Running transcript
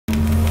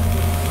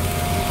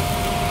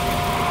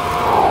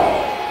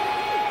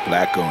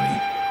Black Oni.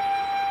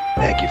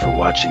 Thank you for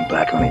watching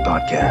Black Oni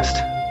Podcast.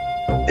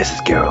 This is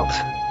Geralt.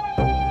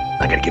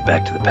 I gotta get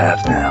back to the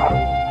path now.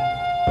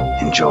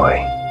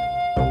 Enjoy.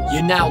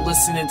 You're now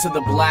listening to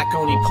the Black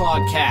Oni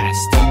Podcast.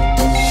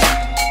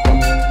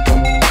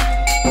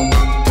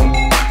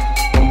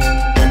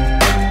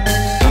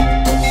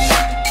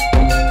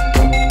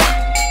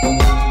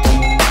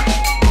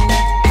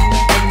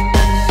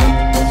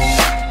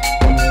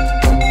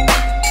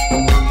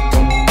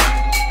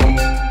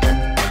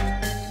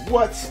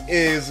 What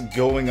is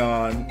going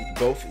on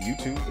both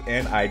YouTube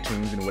and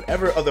iTunes and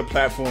whatever other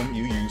platform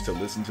you use to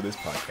listen to this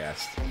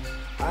podcast?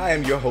 I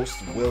am your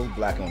host, Will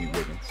Black Oni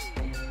Wiggins,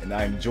 and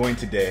I am joined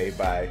today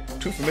by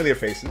two familiar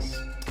faces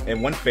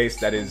and one face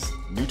that is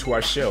new to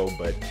our show,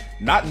 but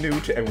not new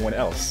to everyone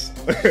else.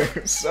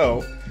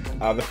 So,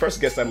 the first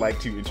guest I'd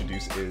like to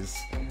introduce is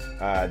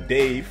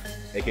Dave,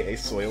 aka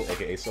Soil,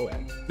 aka Soad.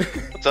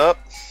 What's up?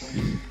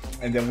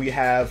 And then we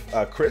have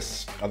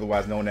Chris,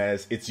 otherwise known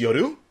as It's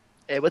Yoru.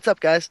 Hey, what's up,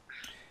 guys?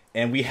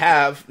 And we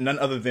have none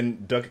other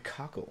than Doug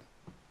Cockle.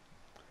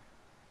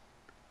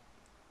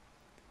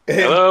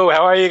 Hello,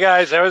 how are you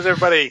guys? How is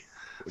everybody?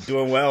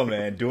 Doing well,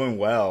 man. Doing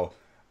well.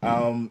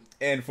 And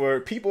for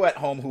people at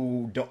home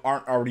who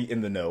aren't already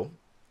in the know,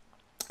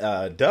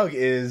 Doug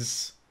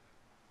is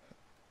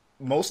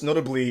most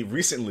notably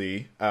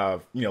recently,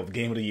 the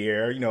Game of the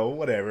Year,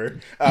 whatever.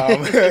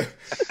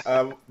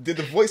 Did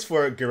the voice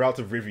for Geralt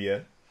of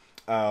Rivia.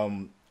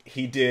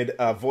 He did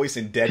a voice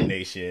in Dead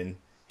Nation.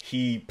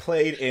 He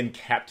played in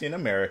Captain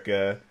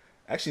America.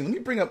 Actually, let me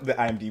bring up the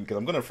IMDb because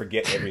I'm going to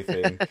forget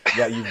everything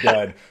that you've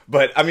done.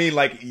 But I mean,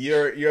 like,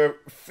 you're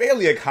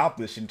fairly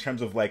accomplished in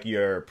terms of like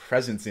your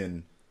presence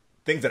in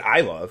things that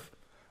I love,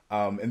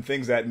 and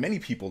things that many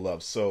people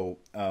love. So,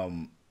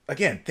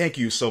 again, thank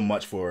you so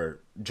much for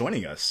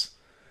joining us.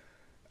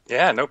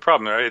 Yeah, no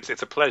problem.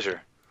 It's a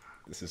pleasure.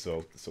 This is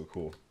so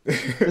cool.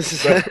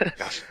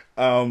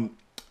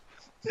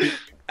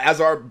 As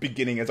our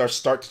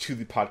start to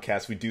the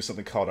podcast, we do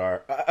something called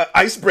our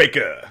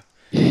icebreaker.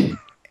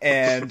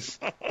 And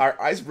our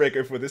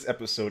icebreaker for this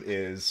episode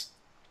is,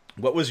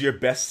 what was your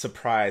best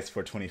surprise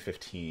for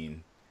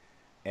 2015?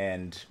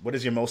 And what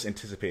is your most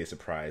anticipated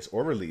surprise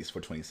or release for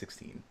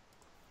 2016?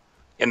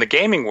 In the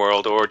gaming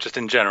world or just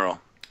in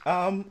general?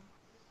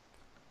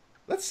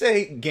 Let's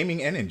say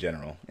gaming and in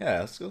general.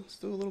 Yeah, let's do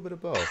a little bit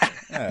of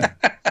both. Yeah.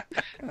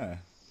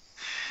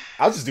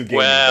 I'll just do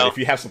gaming, but if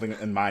you have something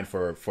in mind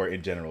for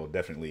in general,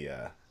 definitely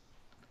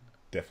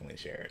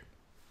share it.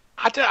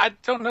 I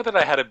don't know that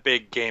I had a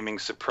big gaming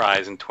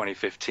surprise in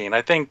 2015.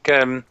 I think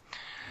it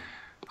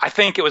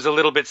was a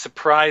little bit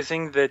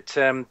surprising that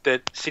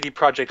CD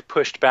Projekt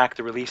pushed back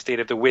the release date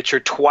of The Witcher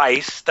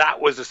twice.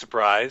 That was a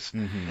surprise.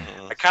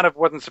 Mm-hmm. I kind of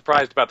wasn't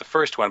surprised about the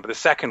first one, but the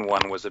second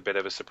one was a bit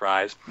of a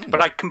surprise. Mm-hmm.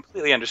 But I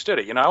completely understood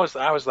it. I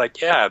was like,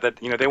 yeah,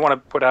 that they want to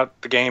put out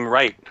the game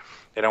right.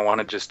 They don't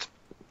want to just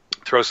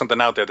throw something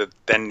out there that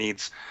then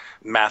needs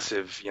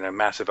massive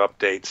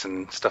updates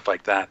and stuff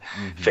like that,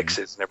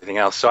 fixes and everything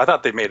else. So I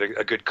thought they made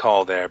a good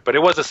call there, but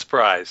it was a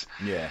surprise.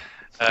 Yeah.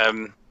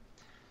 Any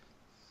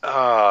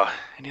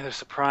other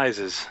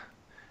surprises?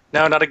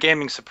 No, not a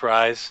gaming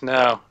surprise.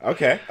 No.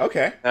 Okay.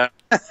 No.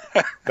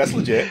 That's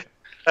legit.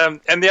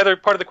 And the other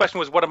part of the question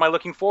was, what am I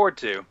looking forward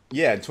to?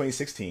 Yeah, in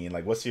 2016,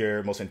 like, what's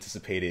your most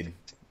anticipated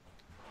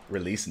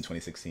release in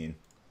 2016?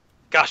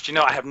 Gosh,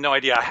 I have no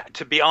idea.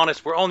 To be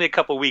honest, we're only a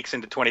couple weeks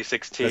into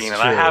 2016, That's and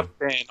true. I have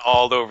been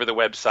all over the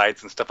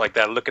websites and stuff like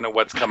that, looking at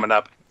what's coming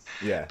up.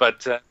 Yeah.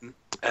 But,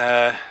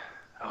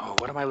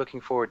 what am I looking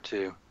forward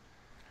to?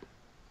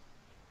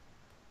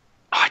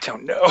 I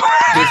don't know.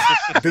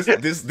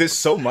 There's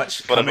so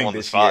much coming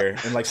this year,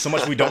 and like so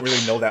much we don't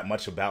really know that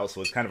much about,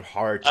 so it's kind of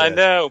hard to... I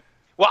know.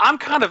 Well,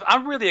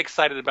 I'm really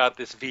excited about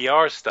this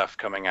VR stuff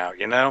coming out,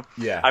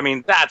 Yeah. I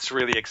mean, that's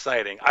really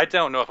exciting. I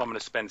don't know if I'm going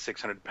to spend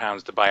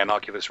 £600 to buy an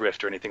Oculus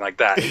Rift or anything like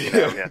that,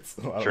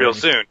 real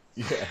soon.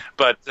 Yeah.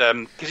 But,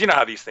 because you know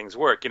how these things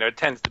work, it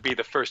tends to be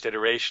the first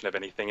iteration of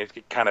anything. It's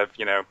kind of,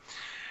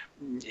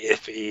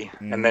 iffy.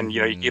 And then,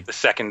 you get the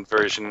second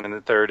version and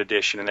the third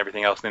edition and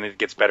everything else, and then it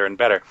gets better and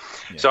better.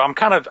 Yeah. So I'm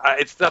kind of,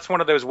 that's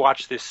one of those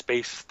watch this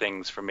space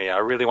things for me. I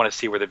really want to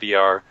see where the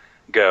VR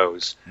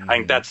goes.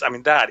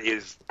 That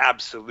is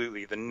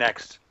absolutely the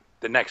next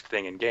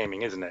thing in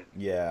gaming, isn't it?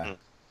 Yeah.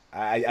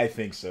 I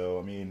think so.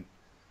 I mean,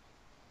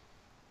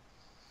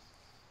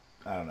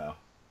 I don't know.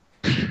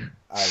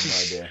 I have no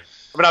idea.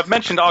 I mean, I've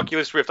mentioned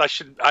Oculus Rift.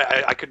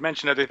 I could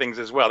mention other things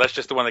as well. That's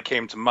just the one that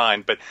came to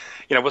mind. But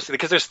we'll see,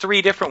 because there's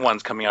 3 different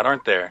ones coming out,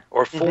 aren't there?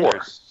 Or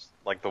 4?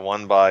 Like the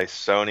one by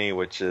Sony,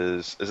 which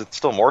is it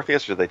still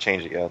Morpheus, or did they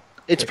change it yet?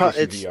 It's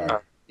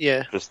VR.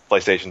 Yeah. Just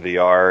PlayStation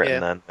VR, Yeah.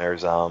 and then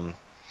there's I'm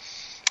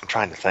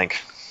trying to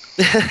think.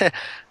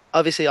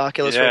 Obviously,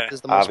 Oculus Rift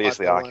is the most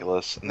Obviously, popular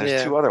Oculus, one. and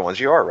there's 2 other ones.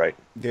 You are right.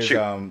 There's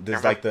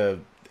Shoot. like the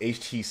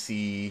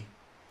HTC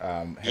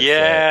headset.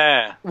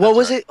 Yeah. What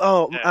was it?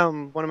 Oh,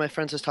 one of my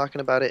friends was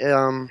talking about it.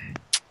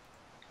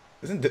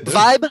 Isn't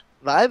Vibe?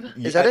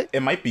 Is that it?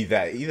 It might be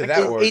that. Either Like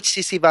that or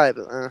HTC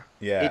Vibe.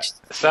 yeah.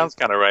 Sounds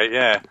kind of right,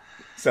 yeah.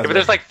 Yeah, but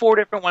there's like 4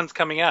 different ones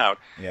coming out.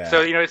 Yeah.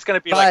 So, it's going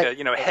to be like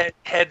a,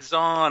 heads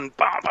on,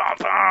 bam, bam,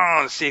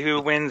 bam, see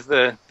who wins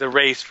the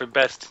race for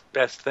best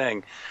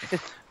thing.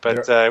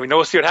 But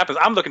we'll see what happens.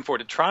 I'm looking forward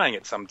to trying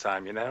it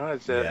sometime,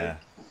 It's, yeah.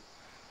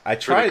 I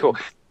tried really cool.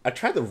 I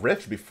tried the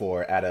Rift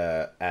before at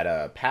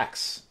a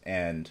PAX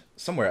and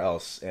somewhere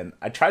else, and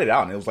I tried it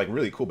out and it was like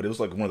really cool, but it was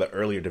like one of the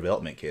earlier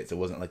development kits. It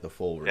wasn't like the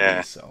full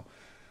release, so.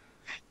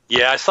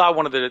 Yeah, I saw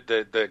one of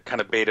the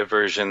kind of beta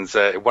versions.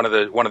 One of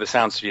the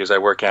sound studios I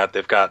work at,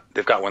 they've got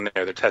one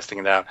there. They're testing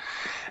it out,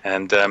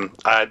 and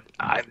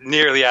I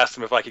nearly asked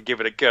them if I could give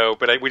it a go,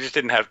 but we just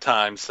didn't have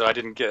time, so I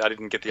didn't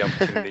get the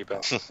opportunity.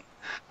 But so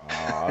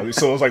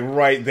it was like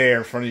right there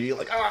in front of you,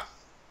 like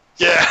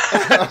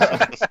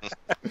yeah.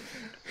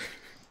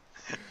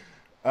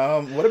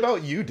 What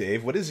about you,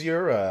 Dave? What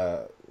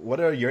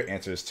are your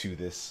answers to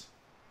this?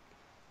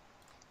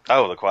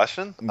 Oh, the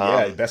question?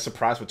 Yeah, best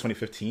surprise for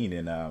 2015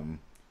 and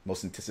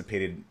most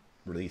anticipated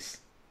release.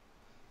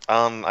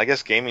 I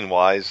guess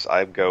gaming-wise,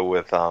 I'd go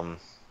with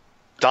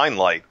Dying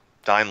Light.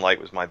 Dying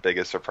Light was my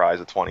biggest surprise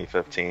of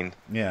 2015.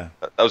 Yeah.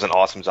 That was an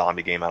awesome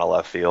zombie game out of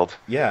left field.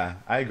 Yeah,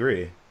 I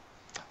agree.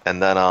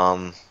 And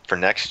then for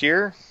next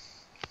year,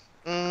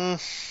 my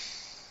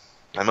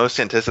most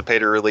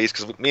anticipated release,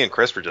 because me and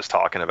Chris were just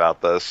talking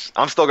about this,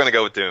 I'm still going to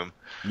go with Doom.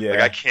 Yeah.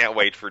 Like, I can't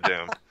wait for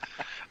Doom.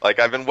 Like,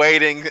 I've been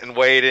waiting and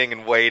waiting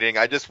and waiting.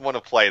 I just want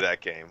to play that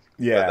game.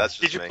 Yeah. That's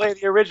just Did you me. play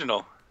the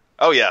original?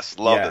 Oh, yes.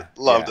 Loved it.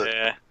 Loved it.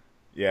 Yeah.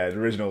 Yeah, the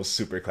original is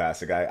super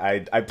classic.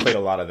 I played a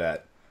lot of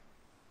that.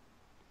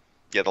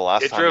 Yeah, the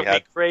last It time drove we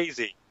had... me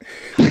crazy.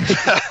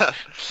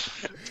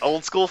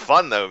 Old school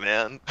fun, though,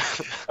 man.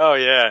 Oh,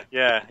 yeah,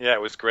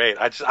 it was great.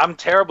 I'm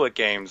terrible at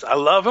games. I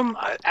love them.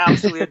 I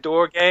absolutely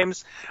adore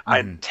games.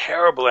 I'm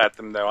terrible at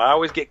them, though. I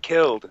always get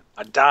killed.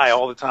 I die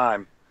all the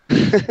time.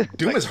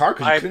 Doom is hard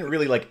because you couldn't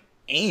really, like,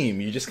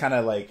 aim. You just kind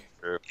of, like...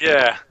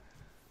 Yeah.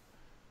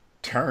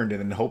 Turned and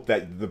then hoped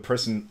that the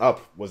person up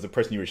was the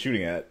person you were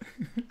shooting at.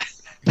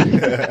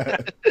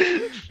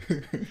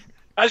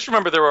 I just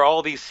remember there were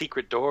all these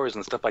secret doors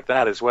and stuff like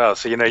that as well.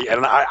 So,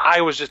 and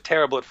I was just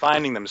terrible at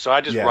finding them. So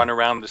I just run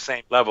around the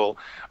same level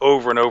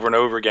over and over and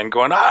over again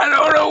going, I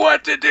don't know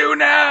what to do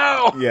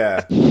now.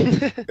 Yeah.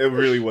 It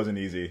really wasn't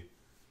easy.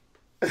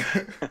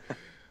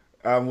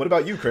 What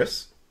about you,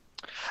 Chris?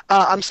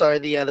 I'm sorry,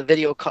 the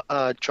video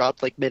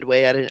dropped like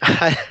midway.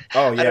 I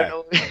Oh, yeah. I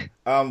don't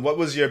know. What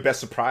was your best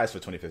surprise for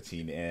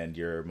 2015 and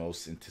your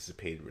most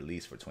anticipated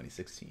release for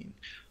 2016?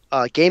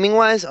 Gaming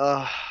wise,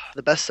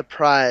 the best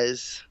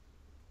surprise.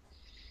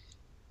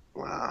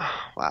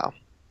 Wow.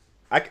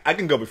 I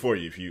can go before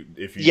you if you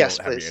Yes,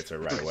 don't have please. the answer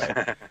right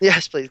away.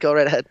 Yes, please go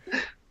right ahead.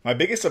 My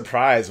biggest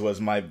surprise was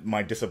my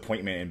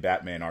disappointment in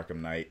Batman Arkham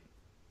Knight.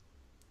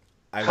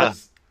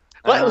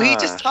 What we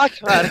just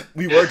talked about it.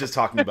 We were just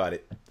talking about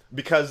it.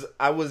 Because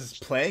I was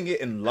playing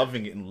it and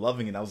loving it and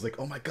loving it. I was like,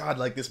 oh my god,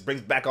 like this brings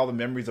back all the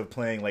memories of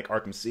playing like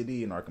Arkham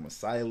City and Arkham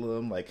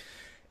Asylum. Like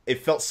it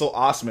felt so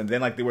awesome. And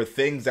then like there were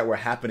things that were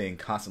happening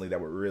constantly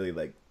that were really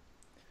like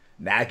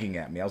nagging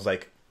at me. I was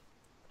like,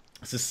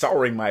 this is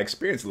souring my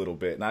experience a little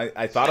bit. And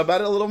I thought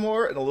about it a little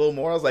more.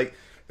 I was like,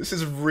 this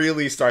is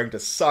really starting to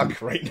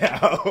suck right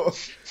now.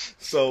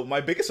 So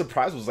my biggest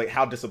surprise was like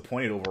how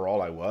disappointed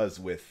overall I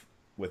was with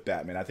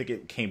Batman. I think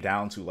it came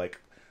down to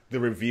like the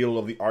reveal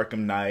of the Arkham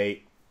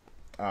Knight,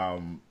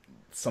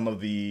 some of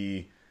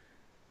the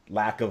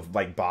lack of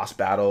like boss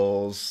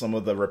battles, some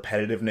of the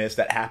repetitiveness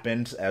that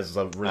happened as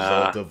a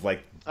result of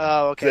like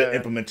the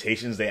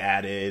implementations they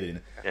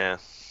added, and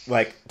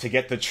like to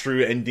get the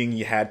true ending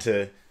you had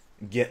to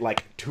get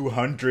like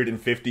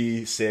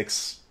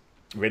 256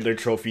 Riddler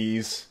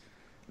trophies.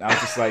 And I was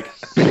just like,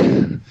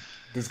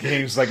 this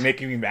game's like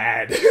making me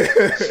mad.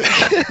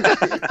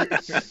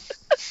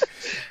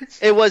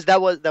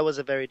 That was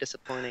a very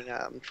disappointing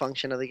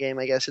function of the game,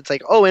 I guess. It's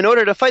like, in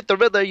order to fight the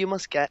Riddler, you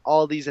must get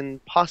all these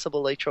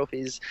impossible like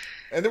trophies.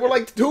 And there were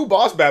like 2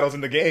 boss battles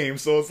in the game,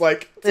 so it's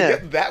like to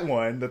get that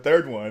one, the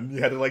third one,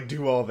 you had to like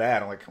do all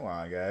that. I'm like, come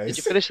on, guys. Did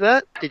you finish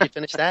that? Did you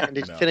finish that? And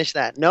did you finish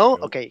that? No?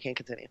 Nope. Okay, you can't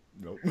continue.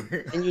 Nope.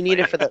 And you need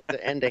it for the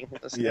ending.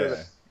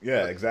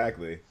 Yeah,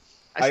 exactly.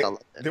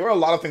 There were a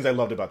lot of things I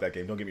loved about that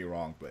game. Don't get me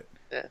wrong, but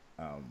yeah.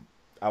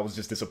 I was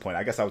just disappointed.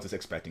 I guess I was just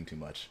expecting too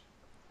much.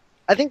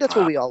 I think that's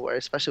what we all were,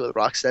 especially with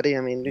Rocksteady.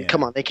 I mean,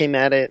 come on, they came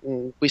at it,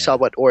 and we saw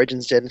what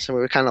Origins did, and so we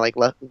were kind of like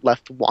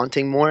left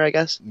wanting more, I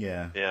guess.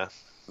 Yeah. Yeah.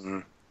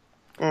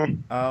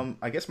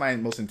 I guess my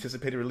most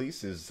anticipated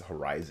release is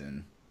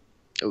Horizon.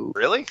 Ooh.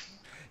 Really?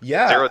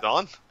 Yeah. Zero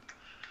Dawn?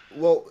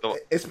 Well,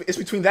 it's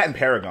between that and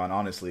Paragon,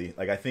 honestly.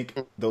 Like, I think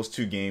those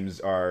 2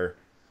 games are...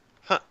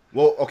 Huh.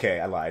 Well,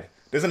 okay, I lied.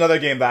 There's another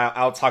game that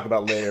I'll talk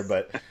about later,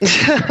 but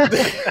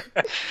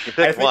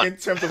I think in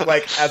terms of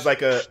like as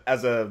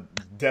a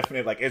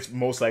definite, like it's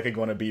most likely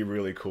going to be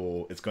really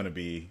cool. It's going to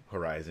be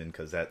Horizon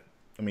because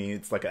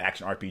it's like an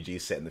action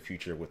RPG set in the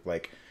future with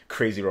like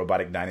crazy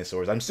robotic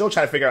dinosaurs. I'm still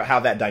trying to figure out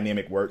how that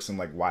dynamic works and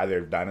like why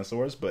they're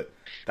dinosaurs, but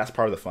that's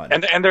part of the fun.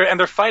 And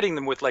they're fighting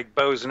them with like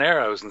bows and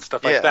arrows and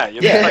stuff like that.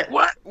 Like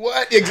what?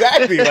 What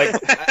exactly? Like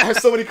I have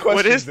so many questions.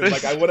 What is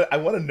this? And, like I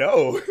want to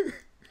know.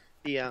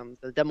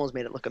 the demos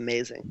made it look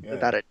amazing, Yeah.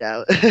 without a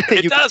doubt.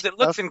 It You does. could It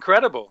looks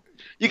incredible.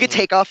 You could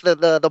take off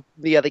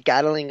the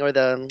Gatling or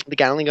the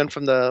Gatling gun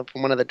from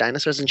one of the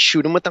dinosaurs and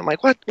shoot him with it. I'm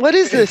like, what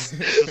is this?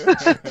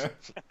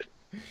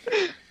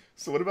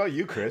 So what about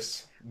you,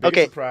 Chris? Biggest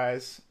Okay.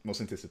 surprise, most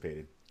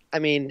anticipated. I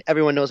mean,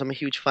 everyone knows I'm a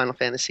huge Final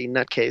Fantasy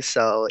nutcase,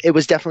 so it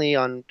was definitely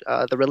on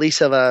the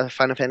release of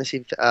Final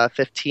Fantasy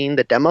 15,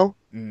 the demo.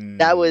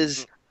 That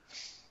was.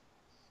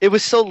 It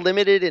was so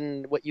limited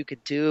in what you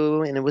could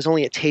do, and it was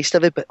only a taste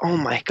of it. But oh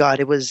my god,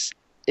 it was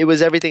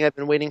everything I've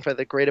been waiting for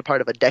the greater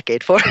part of a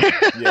decade for.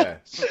 Yeah.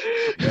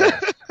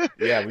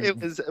 Yeah. It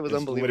was It's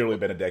unbelievable. literally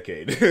been a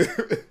decade.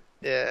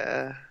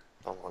 Yeah,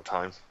 A long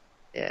time.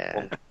 yeah.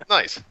 Well,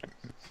 nice.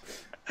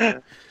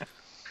 We're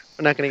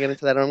not gonna get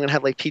into that. I'm gonna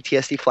have like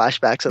PTSD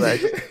flashbacks of that.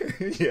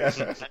 Yeah.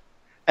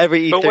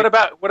 Every But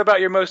E3 what about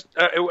your most?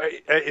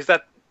 Is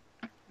that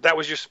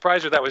was your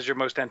surprise or that was your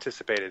most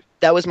anticipated?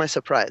 that was my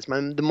surprise.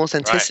 The most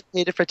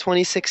anticipated for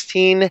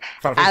 2016.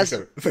 Final As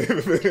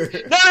Fantasy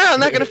VII. no, I'm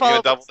not gonna follow.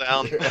 You double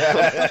down.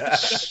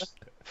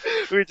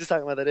 We were just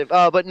talking about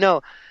that. But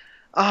no,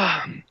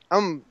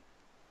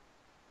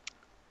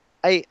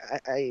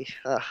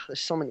 there's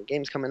so many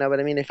games coming out. But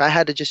I mean, if I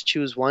had to just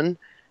choose one,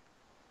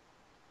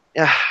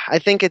 I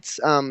think it's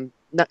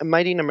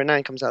Mighty Number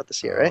 9 comes out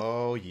this year, right?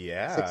 Oh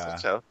yeah.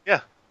 So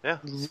yeah. Really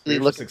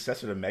Spiritual look.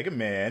 successor to Mega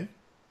Man.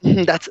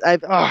 That's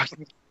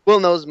Will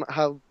knows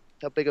how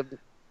big of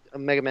a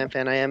Mega Man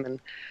fan I am,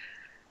 and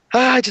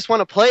I just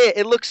want to play it.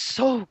 It looks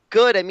so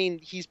good. I mean,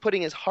 he's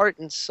putting his heart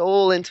and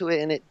soul into it,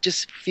 and it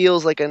just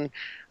feels like an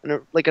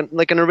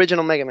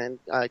original Mega Man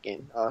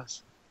game.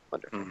 It's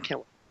wonderful. Can't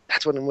wait.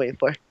 That's what I'm waiting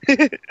for.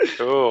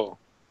 Cool.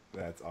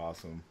 That's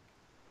awesome.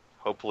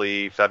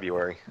 Hopefully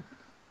February.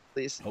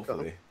 Please,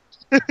 Hopefully.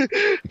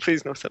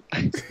 please no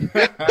subtitles.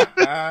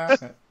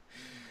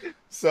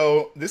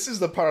 So this is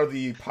the part of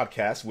the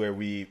podcast where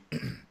we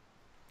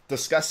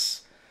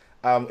discuss.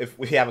 If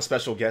we have a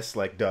special guest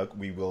like Doug,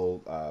 we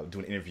will do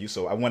an interview.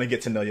 So I want to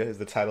get to know you is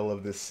the title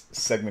of this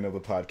segment of the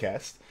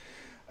podcast.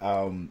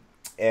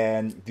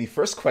 And the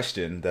first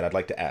question that I'd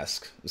like to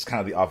ask is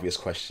kind of the obvious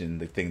question,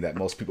 the thing that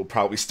most people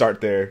probably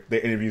start their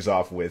interviews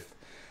off with,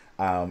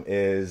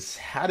 is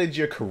how did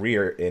your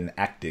career in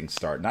acting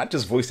start? Not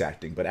just voice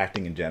acting, but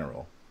acting in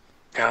general.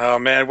 Oh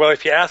man, well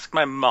if you ask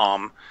my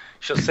mom,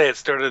 she'll say it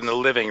started in the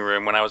living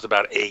room when I was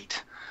about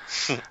 8.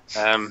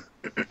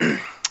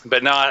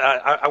 But no,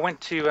 I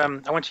went to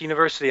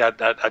university.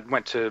 I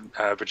went to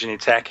Virginia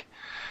Tech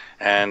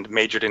and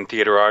majored in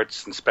theater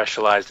arts and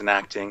specialized in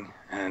acting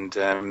and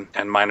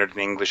minored in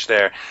English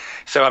there.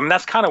 So I mean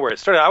that's kind of where it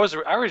started. I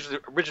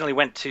originally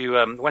went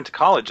to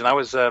college and I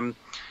was a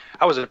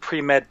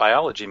pre-med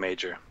biology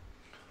major.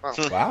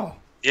 Wow.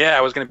 Yeah,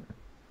 I was going to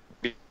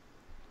be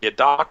a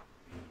doctor.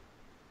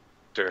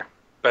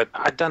 But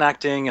I'd done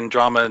acting and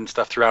drama and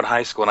stuff throughout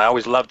high school, and I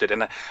always loved it.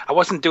 And I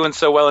wasn't doing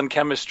so well in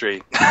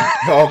chemistry.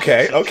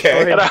 Okay. And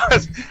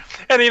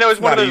it's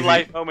one of those easy.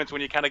 life moments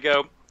when you kind of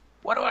go,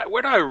 where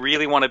do I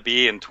really want to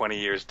be in 20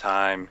 years'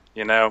 time?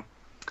 And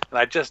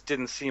I just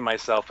didn't see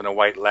myself in a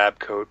white lab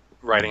coat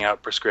writing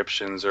out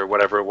prescriptions or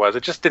whatever it was. I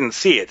just didn't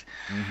see it.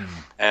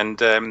 And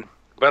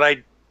but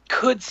I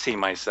could see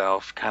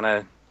myself kind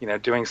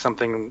of doing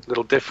something a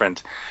little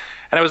different,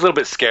 and it was a little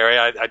bit scary.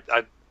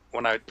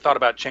 When I thought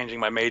about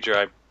changing my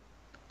major,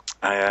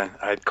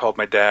 I called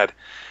my dad,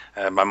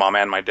 my mom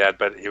and my dad,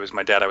 but it was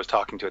my dad I was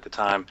talking to at the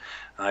time.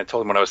 And I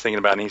told him what I was thinking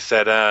about, and he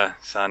said,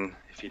 son,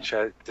 if you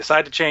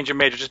decide to change your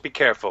major, just be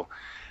careful.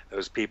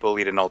 Those people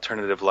lead an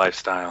alternative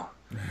lifestyle.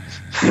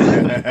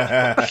 And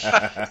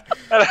I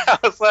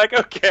was like,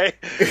 okay,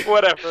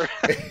 whatever.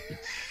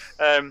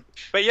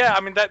 But yeah, I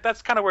mean,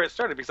 that's kind of where it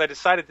started, because I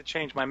decided to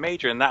change my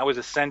major, and that was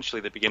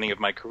essentially the beginning of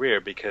my career,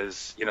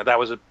 because, that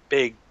was a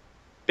big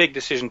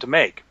decision to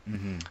make.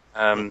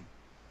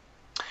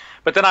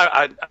 But then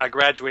I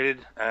graduated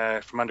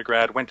from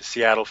undergrad, went to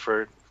Seattle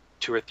for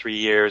 2 or 3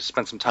 years,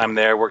 spent some time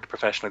there, worked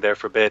professionally there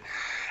for a bit,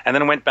 and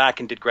then went back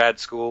and did grad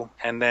school.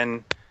 And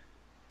then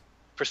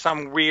for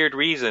some weird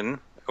reason,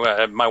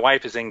 my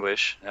wife is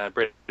English,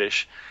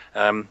 British,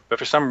 but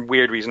for some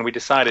weird reason we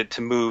decided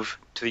to move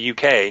to the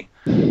UK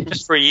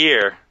just for a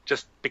year,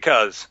 just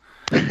because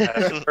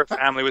her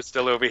family was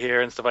still over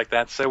here and stuff like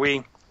that. So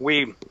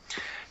we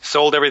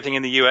sold everything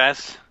in the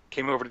US,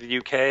 came over to the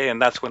UK,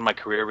 and that's when my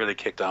career really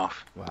kicked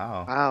off.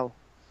 Wow.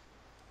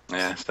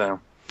 Yeah, so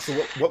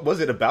what was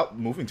it about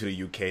moving to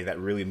the UK that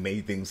really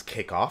made things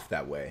kick off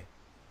that way?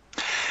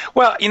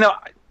 Well,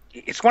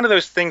 it's one of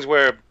those things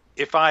where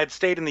if I had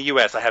stayed in the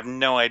US, I have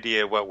no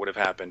idea what would have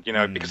happened,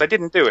 because I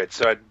didn't do it.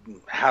 So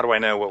how do I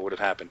know what would have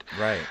happened?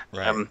 Right.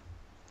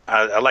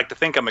 I like to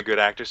think I'm a good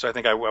actor, so I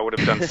think I would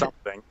have done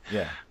something.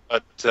 Yeah.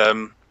 But,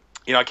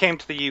 I came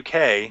to the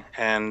UK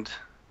and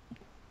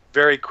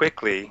very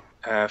quickly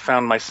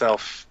found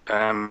myself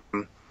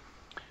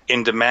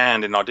in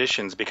demand in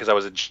auditions because I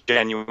was a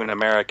genuine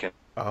American.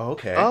 Oh,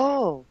 okay.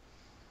 Oh.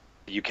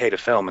 UK to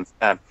film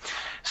and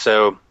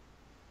so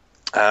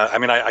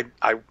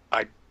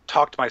I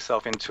talked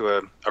myself into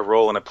a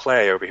role in a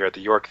play over here at the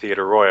York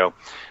Theatre Royal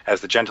as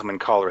the gentleman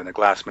caller in the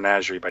Glass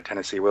Menagerie by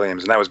Tennessee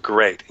Williams, and that was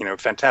great.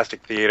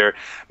 Fantastic theater.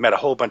 Met a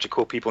whole bunch of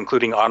cool people,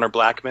 including Honor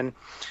Blackman.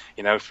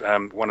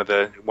 One of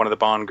the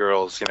Bond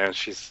girls.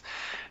 She's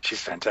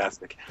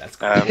fantastic. That's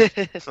cool.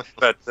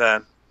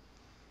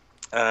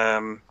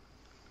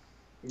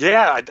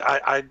 Yeah,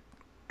 I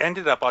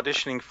ended up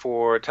auditioning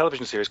for a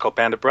television series called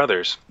Band of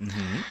Brothers.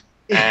 Mm-hmm.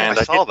 And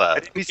I saw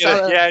that.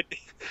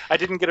 I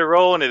didn't get a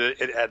role in it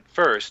at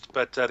first,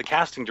 but the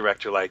casting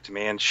director liked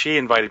me, and she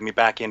invited me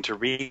back in to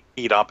read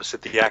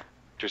opposite the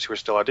actors who were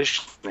still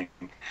auditioning.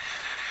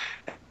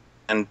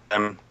 And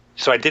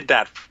so I did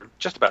that for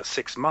just about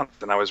 6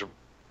 months, and I was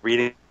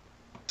reading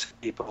to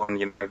people,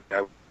 and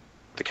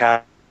the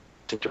casting,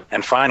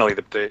 and finally,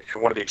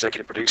 one of the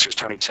executive producers,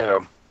 Tony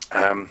Toe,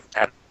 at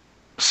a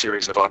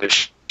series of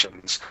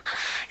auditions,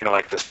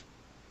 like the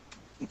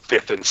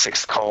fifth and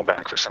sixth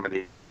callback for some of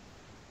the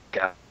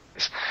guys.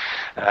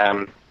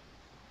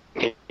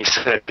 He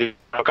said,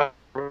 "I've got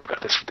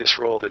this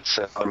role that's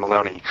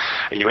Maloney.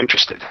 Are you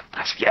interested?"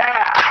 I said,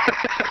 "Yeah,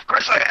 of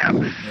course I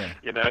am."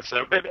 Yeah.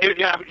 So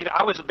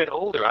I was a bit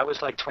older. I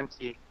was like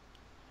 20.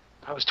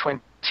 I was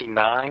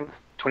 29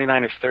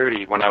 or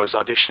 30 when I was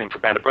auditioning for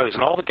Band of Brothers,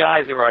 and all the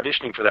guys that were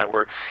auditioning for that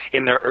were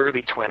in their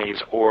early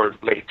 20s or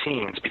late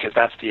teens, because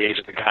that's the age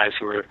of the guys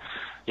who were,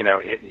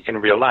 in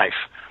real life.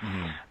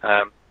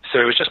 Mm-hmm. So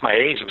it was just my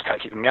age that was kind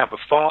of keeping me out. But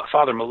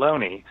Father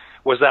Maloney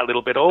was that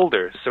little bit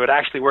older, so it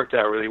actually worked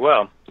out really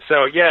well.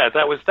 So yeah,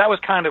 that was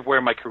kind of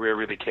where my career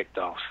really kicked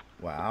off.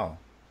 Wow.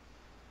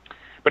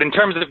 But in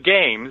terms of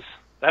games,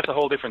 that's a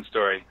whole different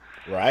story.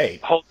 Right.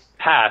 Whole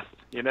path,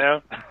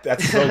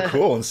 That's so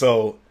cool. And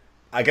so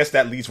I guess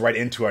that leads right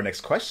into our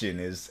next question: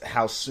 is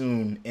how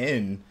soon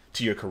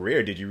into your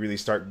career did you really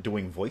start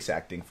doing voice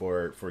acting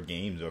for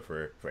games or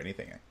for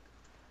anything?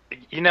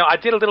 I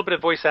did a little bit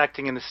of voice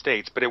acting in the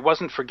States, but it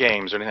wasn't for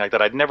games or anything like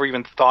that. I'd never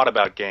even thought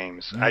about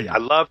games. I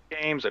loved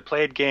games, I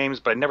played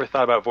games, but I never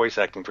thought about voice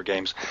acting for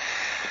games.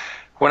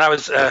 When I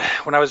was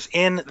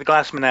in the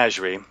Glass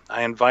Menagerie,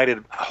 I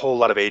invited a whole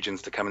lot of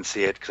agents to come and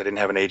see it because I didn't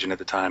have an agent at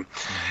the time.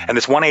 Mm-hmm. And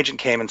this one agent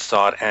came and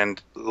saw it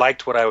and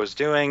liked what I was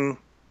doing,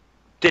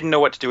 didn't know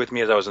what to do with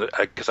me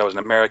because I was an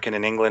American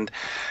in England.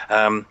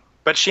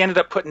 But she ended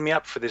up putting me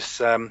up for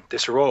this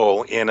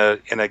role in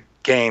a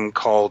game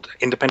called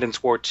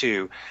Independence War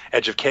II: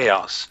 Edge of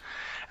Chaos.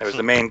 It was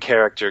the main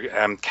character,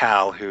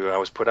 Cal, who I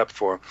was put up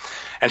for,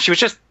 and she was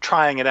just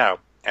trying it out.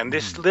 And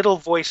this little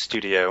voice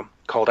studio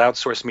called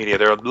Outsource Media,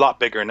 they're a lot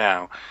bigger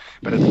now,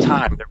 but at the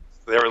time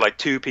there were like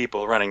 2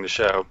 people running the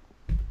show,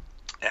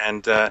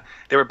 and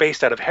they were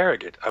based out of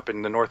Harrogate, up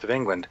in the north of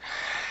England.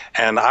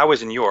 And I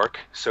was in York,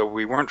 so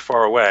we weren't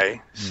far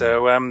away.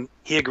 So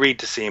he agreed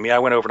to see me. I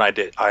went over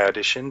and I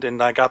auditioned,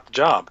 and I got the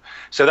job.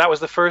 So that was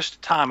the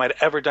first time I'd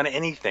ever done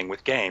anything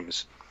with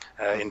games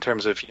in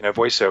terms of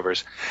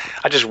voiceovers.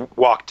 I just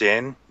walked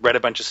in, read a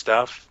bunch of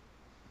stuff.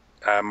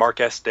 Mark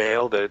S.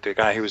 Dale, the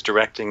guy who was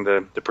directing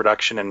the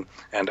production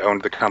and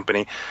owned the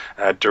company,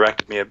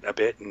 directed me a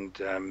bit,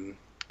 and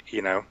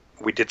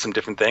we did some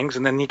different things,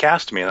 and then he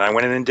cast me, and I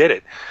went in and did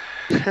it.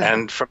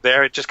 And from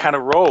there, it just kind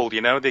of rolled.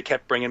 They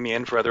kept bringing me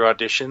in for other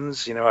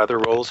auditions. Other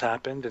roles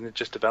happened, and it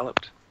just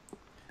developed.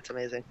 That's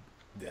amazing.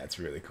 That's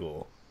really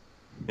cool.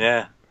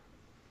 Yeah.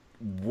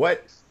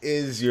 What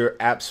is your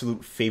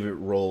absolute favorite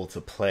role to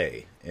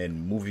play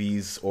in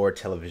movies or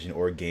television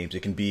or games?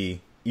 It can be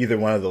either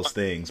one of those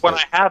things. One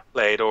I have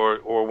played, or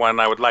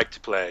one I would like to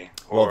play.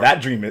 Well,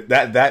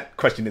 that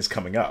question is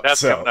coming up.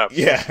 That's coming up.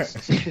 Yeah.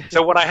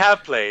 So what I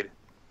have played.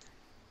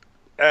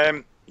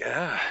 Well,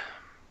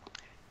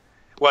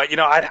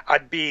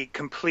 I'd be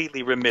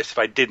completely remiss if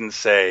I didn't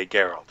say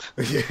Geralt.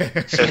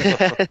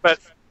 Yeah.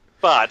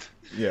 but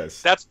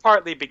yes, that's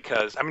partly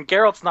because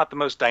Geralt's not the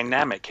most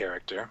dynamic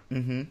character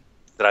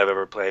that I've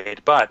ever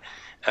played. But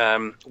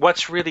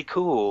what's really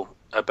cool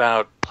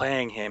about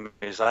playing him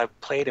is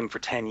I've played him for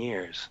 10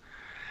 years,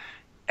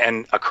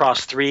 and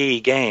across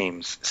 3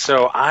 games.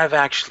 So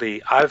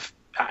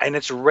and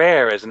it's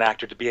rare as an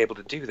actor to be able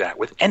to do that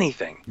with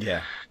anything.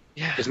 Yeah.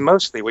 Because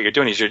mostly what you're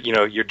doing is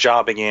you're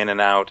jobbing in and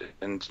out,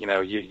 and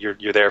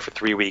you're there for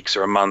 3 weeks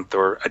or a month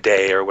or a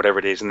day or whatever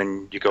it is, and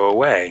then you go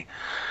away.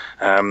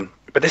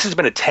 But this has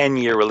been a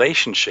 10-year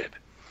relationship,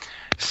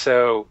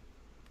 so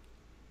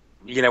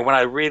when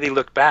I really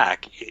look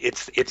back,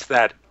 it's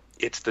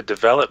the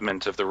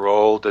development of the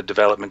role, the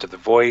development of the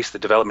voice, the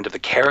development of the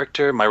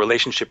character, my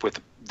relationship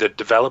with the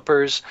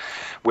developers,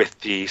 with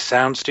the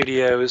sound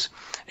studios,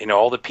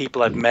 all the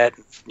people I've met,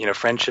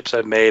 friendships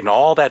I've made, and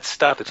all that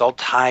stuff. It's all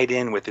tied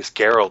in with this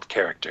Geralt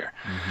character.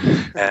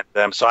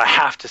 And so I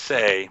have to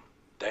say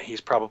that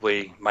he's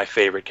probably my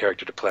favorite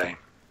character to play.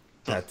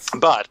 That's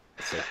but,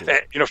 so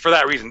cool. For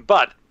that reason.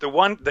 But the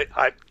one that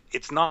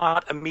it's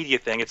not a media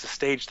thing, it's a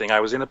stage thing. I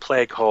was in a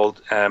play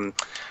called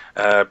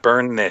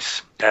Burn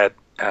This at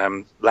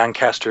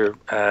Lancaster,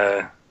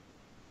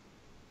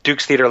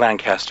 Duke's Theatre,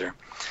 Lancaster.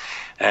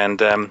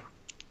 And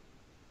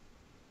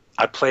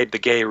I played the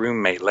gay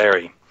roommate,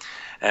 Larry.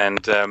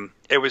 And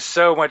it was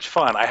so much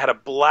fun. I had a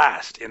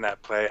blast in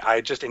that play.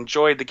 I just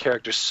enjoyed the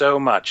character so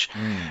much,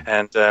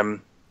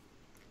 and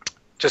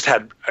just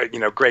had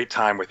great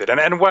time with it.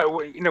 And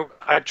what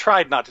I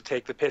tried not to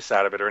take the piss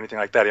out of it or anything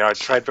like that. I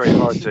tried very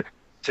hard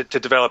to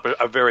develop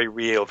a very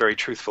real, very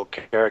truthful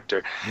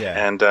character.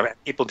 Yeah. And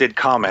people did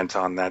comment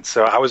on that,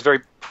 so I was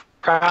very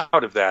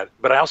proud of that.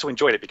 But I also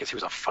enjoyed it because he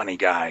was a funny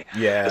guy.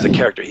 Yeah. As a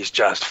character, he's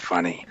just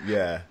funny.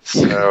 Yeah.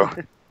 So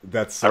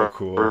that's so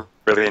cool.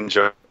 Really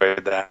enjoyed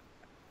that.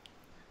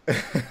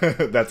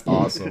 That's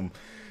awesome.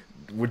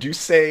 Would you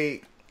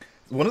say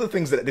one of the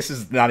things that this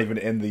is not even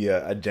in the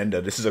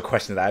agenda? This is a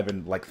question that I've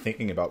been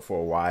thinking about for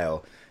a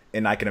while,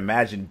 and I can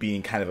imagine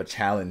being kind of a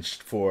challenge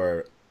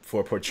for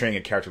portraying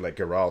a character like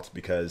Geralt,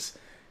 because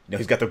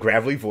he's got the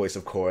gravelly voice,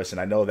 of course, and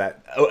I know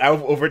that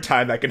over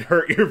time that can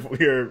hurt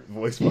your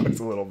voice box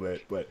a little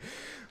bit, but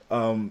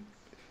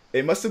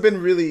it must have been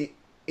really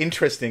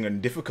interesting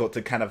and difficult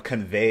to kind of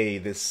convey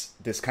this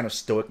kind of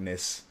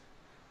stoicness,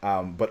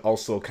 but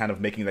also kind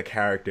of making the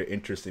character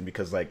interesting,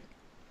 because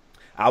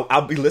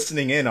I'll be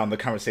listening in on the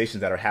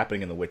conversations that are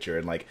happening in The Witcher,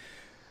 and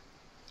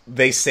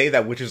they say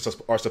that witches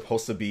are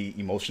supposed to be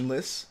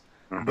emotionless,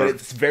 but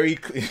it's very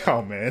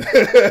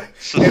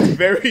it's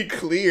very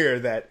clear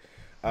that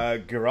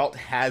Geralt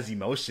has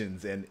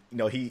emotions, and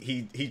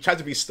he tries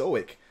to be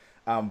stoic,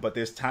 but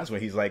there's times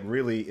when he's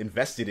really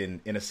invested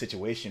in a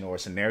situation or a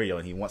scenario,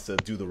 and he wants to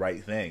do the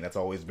right thing. That's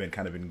always been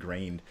kind of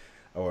ingrained,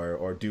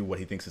 or do what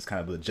he thinks is kind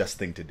of the just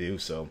thing to do.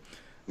 So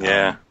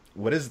yeah,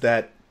 what is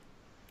that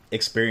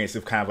experience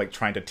of kind of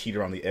trying to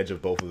teeter on the edge of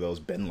both of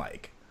those been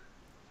like?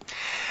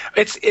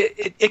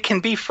 It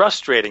can be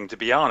frustrating, to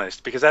be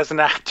honest, because as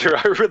an actor,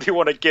 I really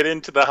want to get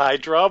into the high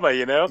drama,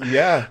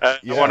 Yeah. I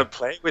want to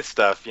play with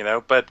stuff,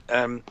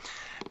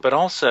 but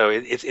also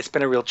it's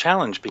been a real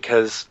challenge,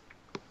 because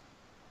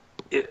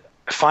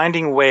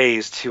finding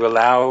ways to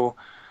allow,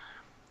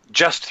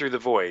 just through the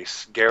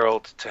voice,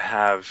 Geralt to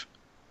have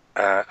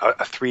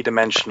a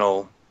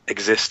three-dimensional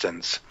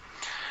existence,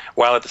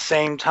 while at the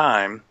same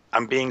time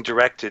I'm being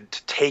directed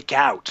to take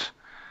out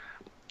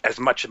as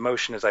much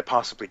emotion as I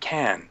possibly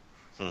can.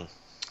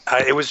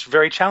 It was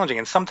very challenging,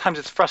 and sometimes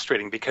it's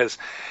frustrating because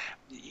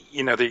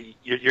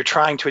you're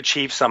trying to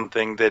achieve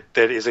something that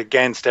is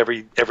against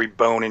every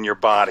bone in your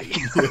body.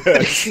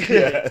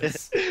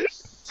 Yes.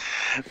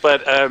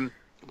 But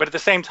at the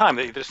same time,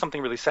 there's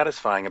something really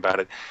satisfying about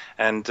it,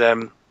 and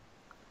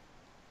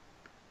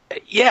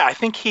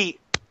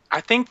I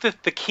think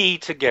that the key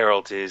to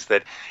Geralt is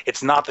that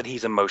it's not that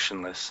he's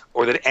emotionless,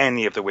 or that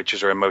any of the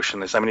Witchers are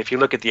emotionless. I mean, if you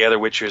look at the other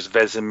Witchers,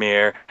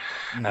 Vesemir,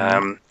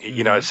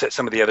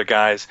 some of the other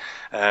guys,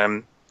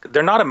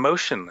 they're not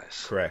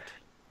emotionless. Correct.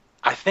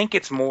 I think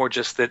it's more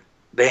just that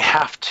they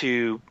have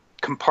to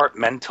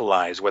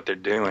compartmentalize what they're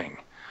doing.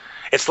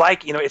 It's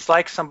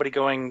like somebody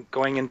going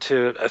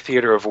into a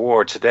theater of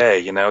war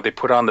today. They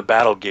put on the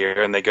battle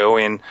gear and they go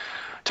in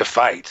to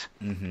fight,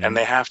 and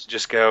they have to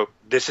just go,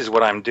 "This is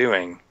what I'm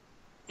doing."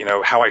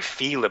 How I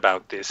feel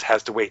about this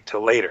has to wait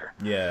till later.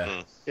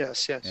 Yeah.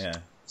 Yes. Yeah.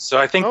 So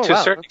I think to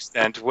a certain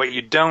extent, what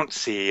you don't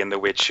see in The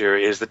Witcher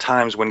is the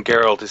times when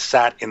Geralt is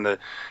sat in the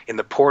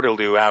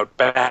portaloo out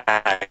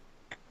back,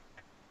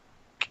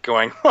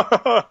 going.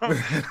 I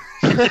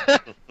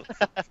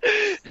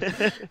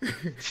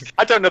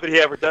don't know that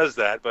he ever does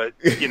that, but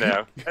You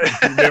never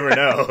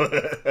know.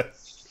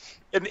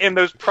 in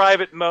those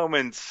private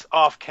moments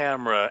off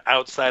camera,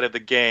 outside of the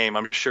game,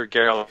 I'm sure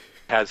Geralt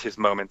has his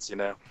moments,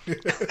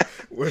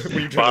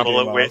 bottle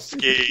of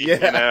whiskey,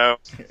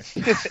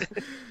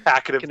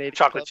 packet of Canadian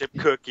chocolate Club. chip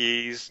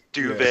cookies,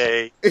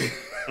 duvet,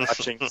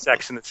 watching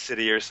Sex in the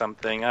City or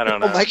something. I don't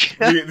know. Oh my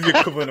god! The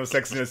equivalent of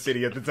Sex in the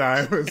City at the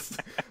time was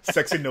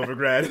Sex in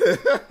Novigrad.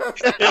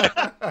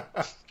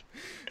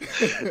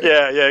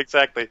 yeah,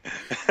 exactly.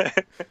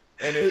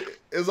 And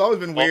it's always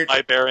been All weird.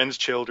 my Baron's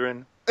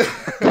children. It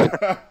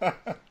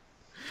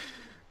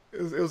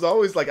was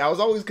always I was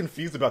always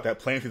confused about that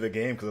playing through the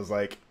game, because it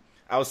was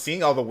I was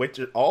seeing all the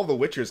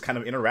Witchers kind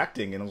of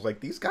interacting, and I was like,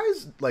 these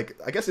guys,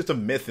 I guess it's a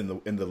myth in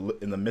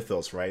the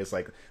mythos, right? It's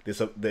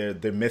this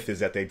their myth is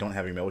that they don't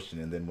have emotion,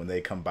 and then when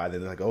they come by,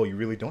 they're like, oh, you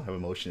really don't have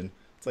emotion.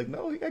 It's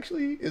no, he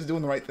actually is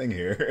doing the right thing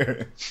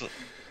here.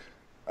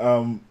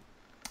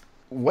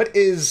 What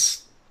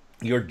is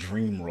your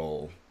dream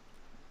role?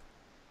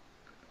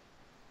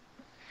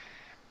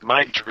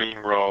 My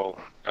dream role.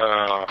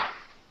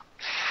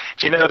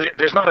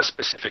 There's not a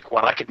specific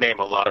one. I could name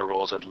a lot of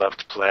roles I'd love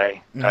to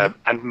play,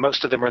 and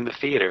most of them are in the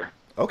theater.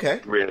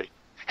 Okay. Really.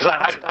 Because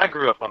I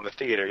grew up on the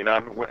theater.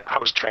 I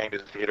was trained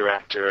as a theater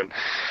actor, and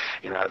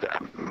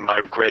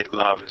my great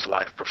love is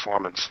live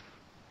performance.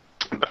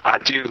 But I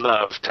do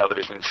love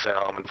television and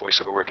film and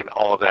voiceover work and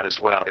all of that as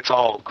well. It's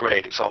all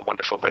great. It's all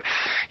wonderful. But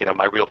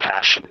my real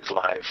passion is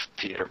live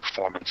theater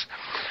performance.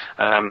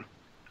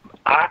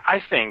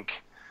 I think.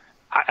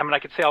 I mean, I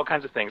could say all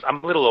kinds of things.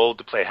 I'm a little old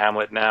to play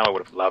Hamlet now. I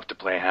would have loved to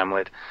play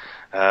Hamlet.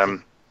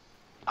 I'm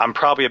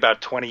probably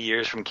about 20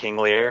 years from King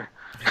Lear.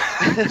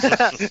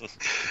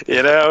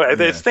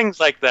 There's things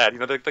like that.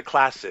 The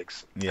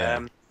classics.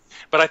 Yeah.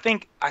 But I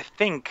think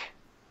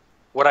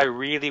what I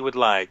really would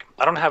like,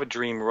 I don't have a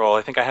dream role.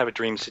 I think I have a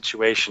dream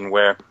situation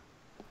where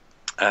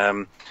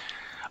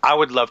I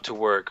would love to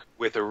work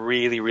with a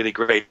really, really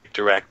great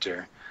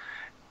director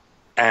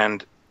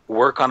and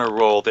work on a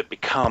role that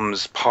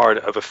becomes part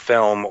of a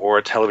film or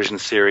a television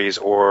series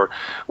or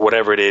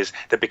whatever it is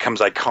that becomes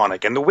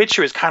iconic. And The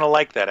Witcher is kind of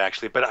like that,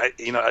 actually. But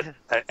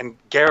and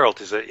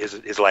Geralt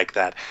is like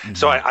that. Mm-hmm.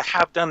 So I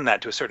have done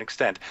that to a certain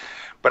extent.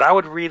 But I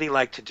would really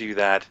like to do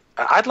that.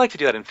 I'd like to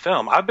do that in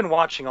film. I've been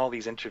watching all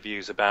these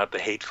interviews about the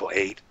Hateful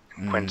Eight.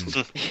 Quentin's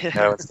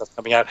and stuff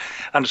coming out.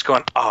 I'm just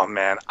going, oh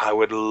man, I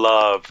would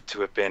love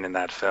to have been in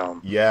that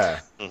film. Yeah.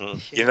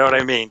 Mm-hmm. You know what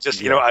I mean?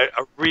 Just, a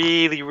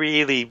really,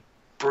 really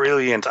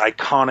brilliant,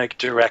 iconic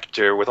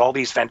director with all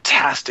these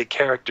fantastic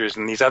characters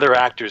and these other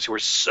actors who are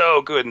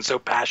so good and so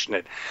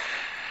passionate.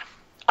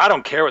 I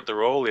don't care what the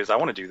role is. I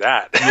want to do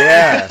that.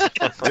 Yeah.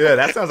 Yeah,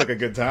 that sounds like a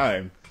good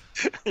time.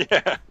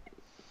 Yeah.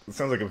 It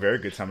sounds like a very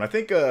good time. I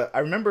think I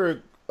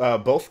remember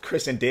both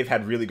Chris and Dave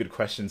had really good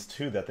questions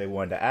too that they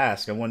wanted to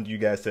ask. I wanted you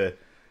guys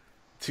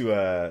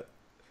to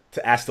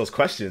ask those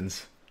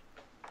questions.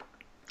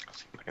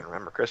 I can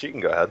remember. Chris, you can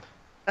go ahead.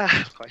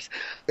 Of course.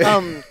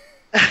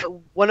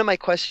 One of my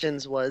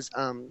questions was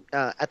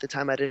at the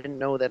time I didn't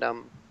know that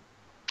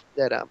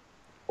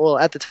well,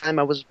 at the time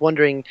I was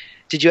wondering,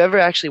 did you ever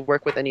actually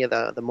work with any of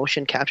the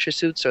motion capture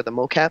suits or the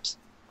mocaps?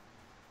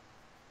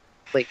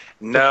 Like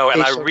no,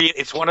 and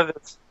it's one of the.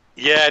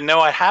 Yeah, no,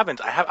 I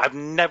haven't. I've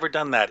never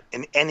done that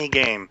in any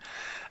game.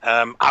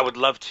 I would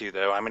love to,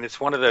 though. I mean, it's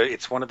one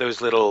of those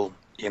little,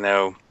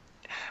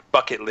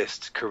 bucket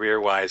list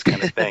career-wise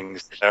kind of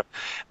things.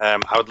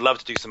 I would love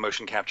to do some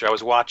motion capture. I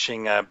was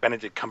watching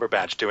Benedict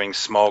Cumberbatch doing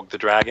Smaug the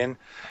Dragon.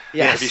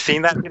 Yes. Have you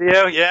seen that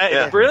video? Yeah,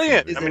 it's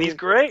brilliant. I mean, he's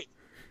great.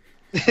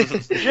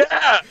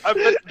 Yeah,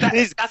 but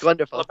he's that's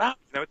wonderful. What it's about.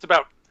 It's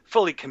about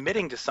fully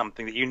committing to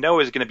something that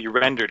is going to be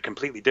rendered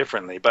completely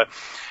differently, but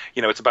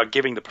it's about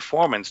giving the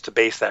performance to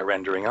base that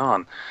rendering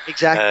on.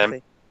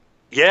 Exactly.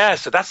 Yeah,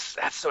 so that's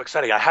so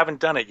exciting. I haven't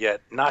done it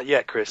yet, not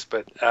yet, Chris,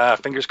 but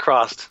fingers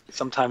crossed,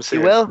 sometime soon.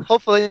 You will,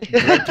 hopefully.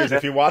 Directors,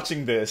 if you're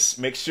watching this,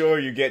 make sure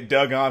you get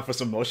Doug on for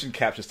some motion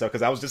capture stuff,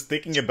 because I was just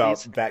thinking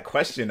about that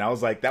question. I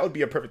was like, that would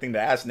be a perfect thing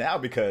to ask now,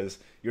 because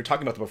you're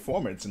talking about the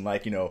performance and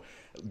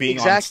being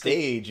on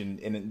stage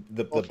and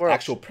the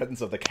actual presence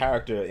of the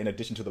character in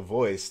addition to the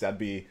voice. That'd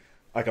be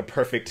like a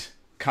perfect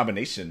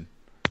combination.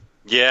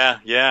 Yeah,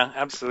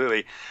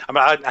 absolutely. I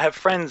mean, I have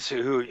friends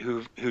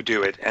who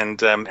do it, and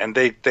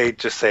they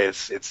just say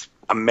it's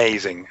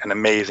amazing, an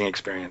amazing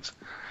experience.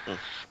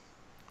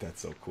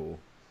 That's so cool.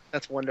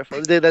 That's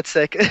wonderful, dude. That's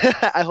sick.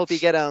 I hope you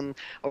get a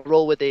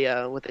role with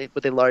a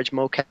large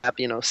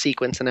mocap,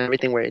 sequence and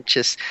everything, where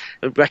it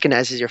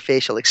recognizes your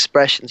facial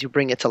expressions. You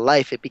bring it to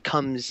life. It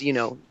becomes,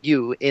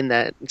 you in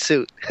that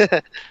suit.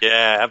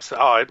 Yeah,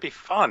 absolutely. Oh, it'd be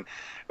fun.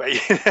 But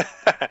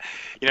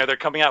they're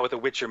coming out with a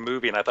Witcher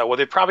movie, and I thought, well,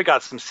 they've probably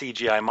got some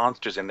CGI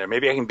monsters in there.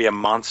 Maybe I can be a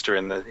monster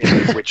in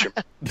the Witcher.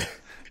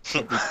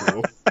 That'd be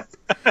cool.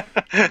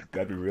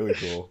 That'd be really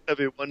cool. That'd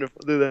be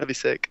wonderful, dude. That'd be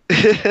sick.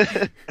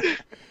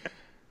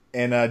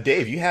 And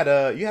Dave, you had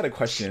a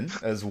question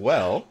as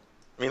well.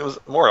 I mean, it was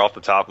more off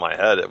the top of my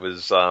head. It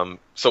was, so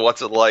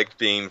what's it like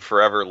being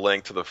forever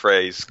linked to the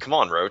phrase, "Come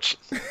on, Roach"?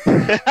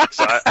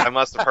 So I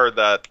must have heard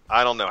that,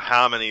 I don't know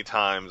how many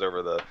times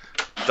over the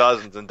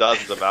dozens and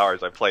dozens of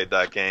hours I played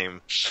that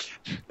game.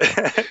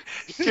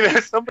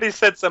 Somebody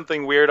said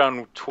something weird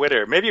on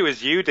Twitter. Maybe it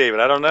was you, David.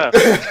 I don't know.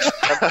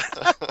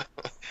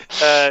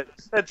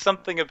 Said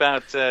something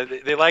about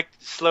they like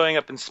slowing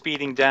up and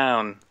speeding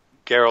down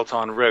Geralt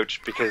on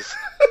Roach because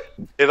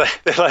they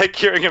like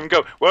hearing him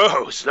go,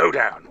 "Whoa, slow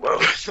down, whoa,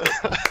 slow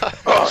down.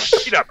 Oh,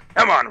 speed up,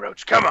 come on,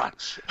 Roach, come on."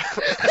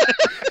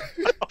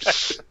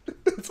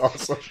 That's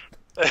awesome.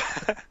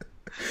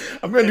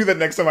 I'm gonna do that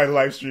next time I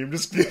live stream.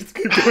 Just keep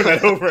doing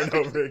that over and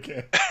over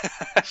again.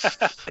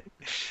 I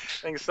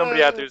think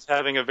somebody out there is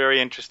having a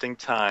very interesting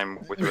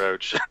time with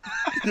Roach.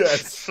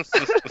 Yes.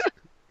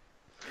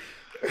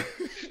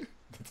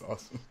 That's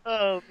awesome.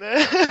 Oh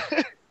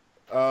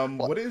man.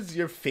 What is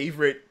your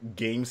favorite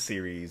game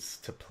series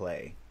to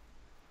play?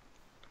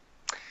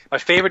 My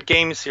favorite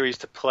game series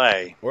to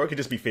play, or it could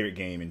just be favorite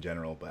game in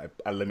general. But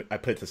I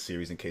put it to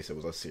series in case it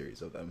was a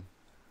series of them.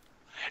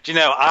 Do you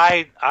know,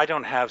 I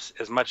don't have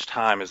as much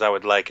time as I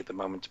would like at the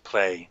moment to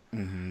play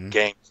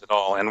games at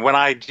all. And when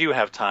I do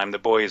have time, the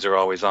boys are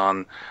always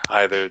on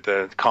either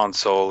the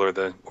console or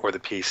the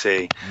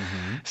PC.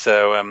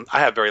 So I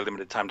have very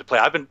limited time to play.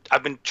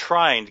 I've been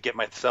trying to get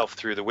myself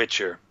through The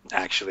Witcher.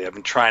 Actually, I've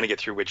been trying to get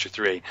through Witcher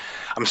 3.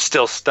 I'm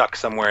still stuck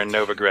somewhere in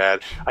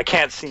Novigrad. I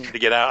can't seem to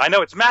get out. I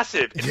know it's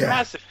massive. It's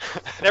massive.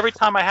 And every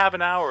time I have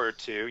an hour or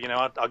two,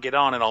 I'll get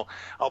on and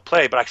I'll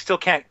play, but I still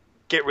can't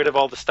get rid of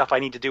all the stuff I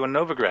need to do in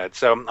Novigrad.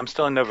 So I'm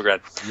still in Novigrad.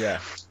 Yeah.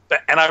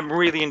 And I'm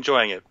really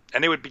enjoying it.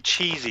 And it would be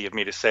cheesy of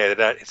me to say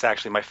that it's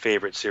actually my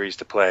favorite series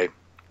to play.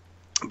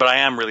 But I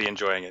am really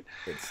enjoying it.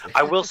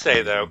 I will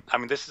say, though, I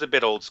mean, this is a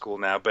bit old school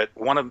now, but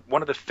one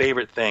of the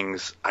favorite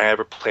things I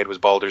ever played was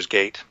Baldur's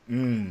Gate.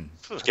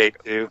 Gate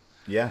 2.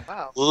 Yeah.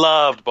 Wow.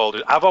 Loved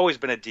Baldur's. I've always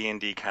been a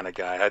D&D kind of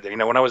guy.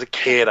 When I was a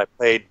kid, I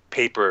played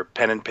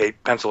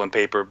pencil and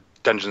paper,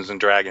 Dungeons and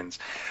Dragons.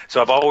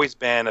 So I've always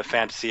been a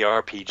fantasy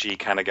RPG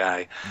kind of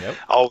guy. Yep.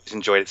 Always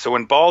enjoyed it. So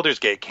when Baldur's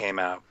Gate came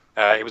out,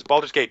 it was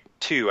Baldur's Gate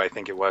 2, I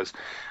think it was.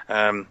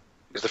 It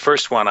was the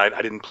first one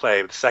I didn't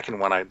play, but the second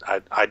one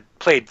I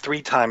played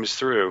 3 times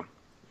through,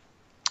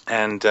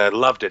 and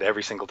loved it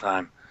every single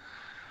time.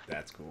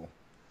 That's cool.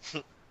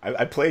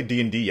 I played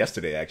D&D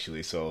yesterday,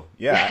 actually, so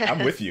yeah,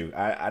 I'm with you.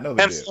 I know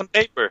the Pencil and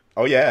paper.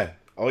 Oh yeah,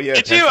 Did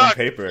pencil you? and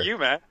paper. You,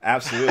 man.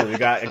 Absolutely.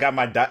 I got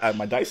my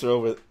my dice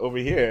are over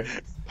here.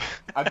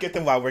 I'll get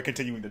them while we're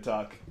continuing to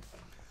talk.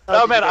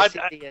 Oh, did man, you guys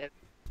see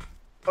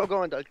Oh,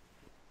 go on, Doug.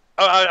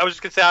 Oh, I was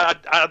just gonna say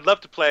I'd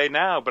love to play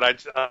now,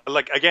 but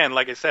like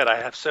I said,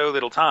 I have so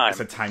little time. It's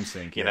a time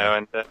sink, you know,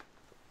 and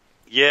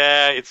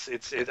it's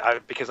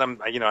because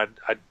I'm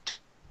I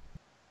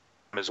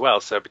as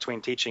well. So between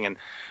teaching and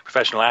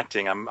professional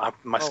acting, Oh,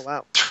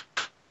 wow.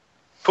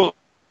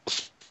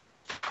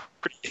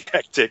 pretty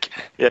hectic.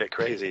 Yeah,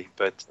 crazy.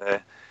 But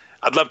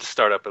I'd love to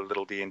start up a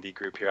little D&D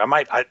group here.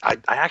 I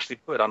actually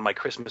put on my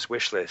Christmas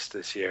wish list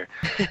this year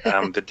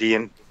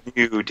the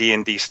new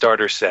D&D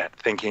starter set,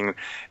 thinking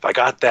if I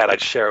got that,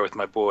 I'd share it with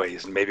my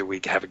boys and maybe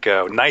we'd have a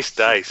go. Nice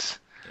dice.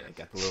 Yeah,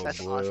 got the little That's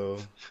blue,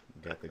 awesome.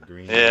 got the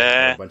green,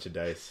 Yeah. a bunch of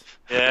dice.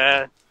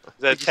 Yeah. Is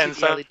that Did you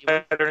see 10 the LED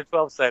sided and a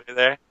 12 sided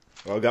there?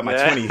 Well, I got my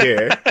Yeah. 20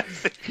 here.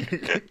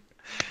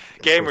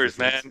 Gamers,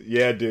 man.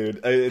 Yeah,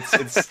 dude,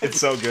 it's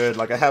so good.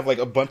 Like I have like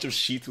a bunch of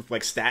sheets with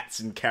like stats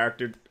and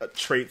character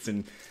traits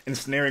and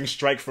ensnaring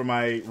strike for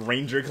my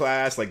ranger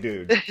class. Like,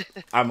 dude,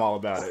 I'm all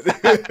about it.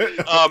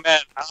 Oh man,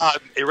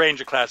 a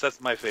ranger class,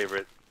 that's my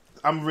favorite.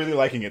 I'm really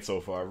liking it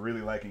so far.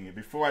 Really liking it.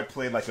 Before I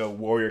played like a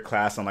warrior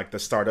class on like the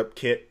startup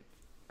kit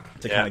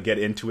to kind of get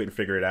into it and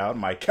figure it out.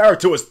 My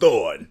character was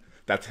Thorn.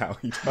 That's how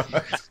he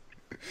does.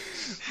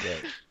 Yeah.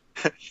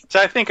 So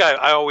I think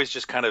I always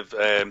just kind of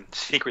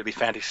secretly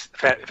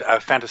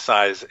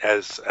fantasize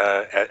as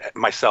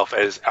myself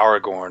as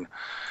Aragorn,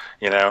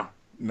 you know.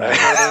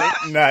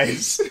 Nice.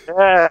 Nice.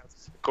 Yeah,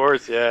 of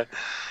course, yeah.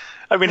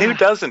 I mean, who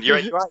doesn't? You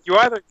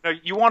either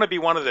you want to be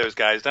one of those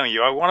guys, don't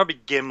you? I want to be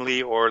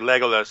Gimli or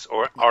Legolas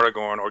or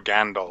Aragorn or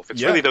Gandalf.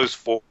 It's really those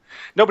 4.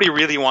 Nobody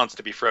really wants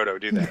to be Frodo,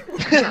 do they?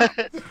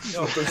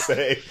 No, to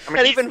say. I mean,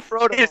 And even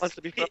Frodo wants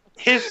to be Frodo.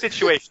 His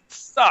situation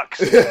sucks.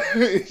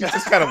 He's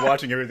just kind of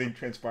watching everything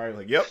transpire.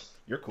 Like, yep,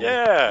 you're cool.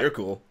 Yeah. You're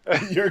cool.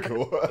 You're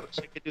cool. I wish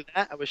I could do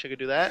that. I wish I could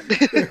do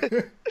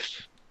that.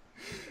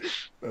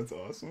 That's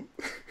awesome.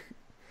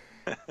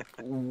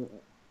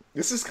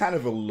 This is kind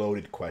of a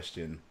loaded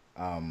question.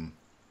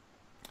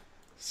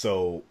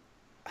 So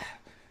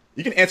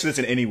you can answer this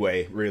in any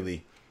way,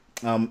 really.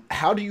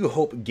 How do you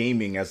hope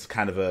gaming as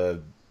kind of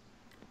a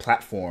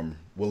platform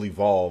will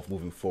evolve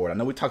moving forward? I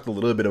know we talked a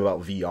little bit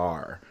about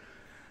VR,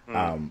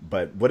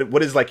 but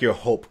what is like your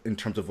hope in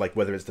terms of like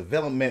whether it's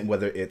development,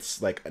 whether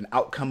it's like an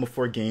outcome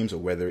for games, or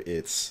whether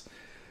it's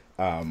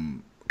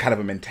kind of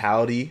a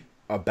mentality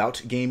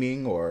about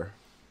gaming, or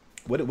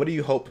what do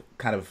you hope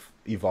kind of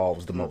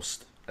evolves the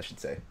most, I should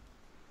say?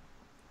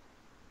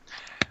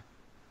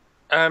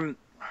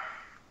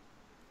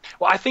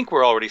 Well, I think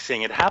we're already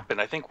seeing it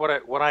happen. I think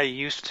what I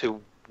used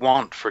to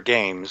want for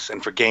games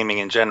and for gaming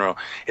in general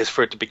is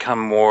for it to become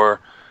more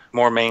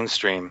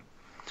mainstream,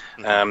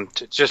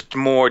 to just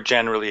more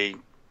generally,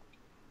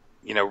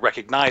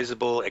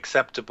 recognizable,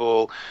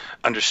 acceptable,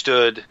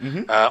 understood,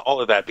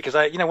 all of that. Because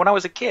when I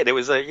was a kid, it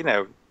was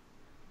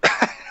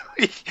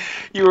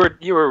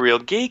you were real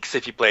geeks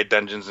if you played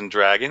Dungeons and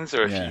Dragons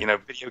or if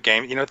video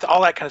games,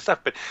 all that kind of stuff.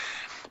 But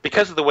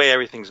because of the way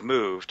everything's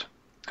moved,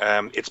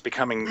 it's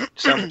becoming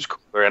so much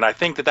cooler, and I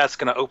think that's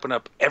going to open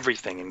up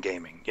everything in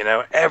gaming.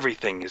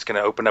 Everything is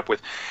going to open up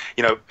with,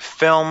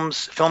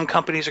 films. Film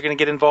companies are going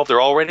to get involved.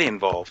 They're already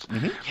involved.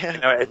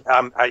 Yeah.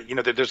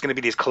 There's going to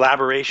be these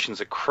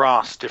collaborations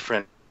across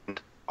different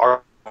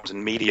art forms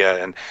and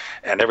media and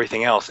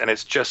everything else, and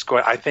it's just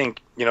going. I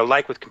think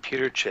like with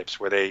computer chips,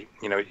 where they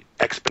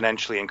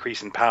exponentially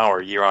increase in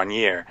power year on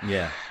year.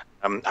 Yeah.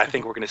 I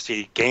think we're going to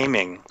see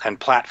gaming and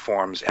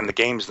platforms and the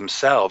games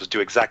themselves do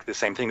exactly the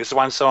same thing. This is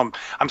why I'm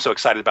so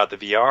excited about the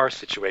VR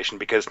situation,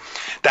 because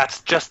that's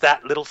just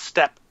that little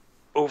step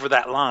over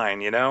that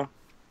line, Yeah.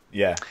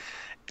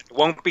 It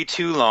won't be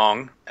too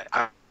long.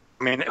 I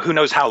mean, who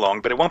knows how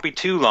long, but it won't be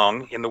too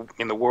long in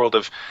the world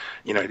of,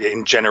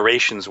 in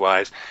generations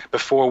wise,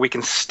 before we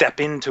can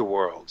step into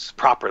worlds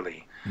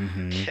properly.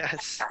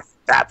 Yes.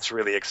 That's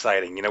really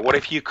exciting. What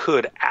if you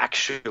could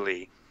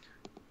actually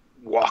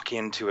walk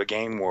into a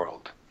game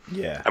world?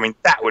 Yeah. I mean,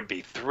 that would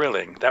be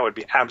thrilling. That would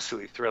be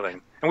absolutely thrilling.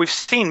 And we've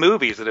seen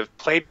movies that have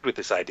played with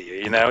this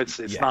idea.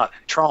 It's not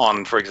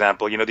Tron, for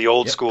example. The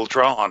old school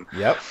Tron.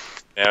 Yep.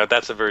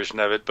 That's a version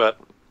of it. But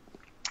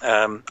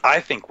I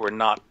think we're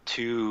not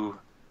too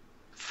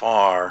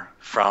far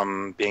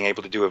from being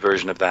able to do a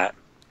version of that.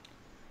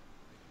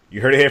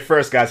 You heard it here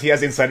first, guys. He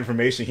has inside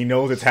information. He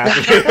knows it's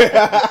happening.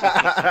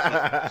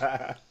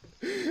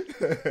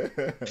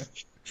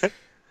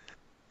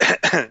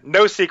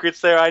 No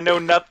secrets there. I know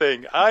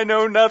nothing. I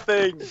know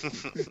nothing.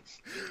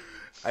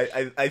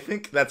 I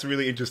think that's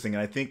really interesting,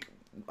 and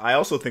I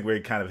also think we're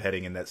kind of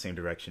heading in that same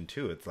direction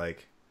too. It's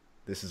like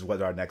this is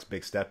what our next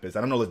big step is.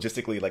 I don't know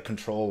logistically, like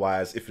control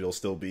wise, if it'll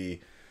still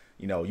be,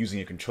 using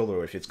a controller,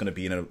 or if it's going to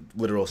be in a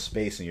literal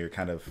space and you're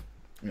kind of,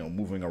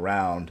 moving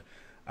around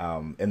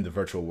in the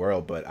virtual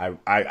world. But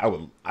I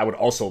would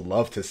also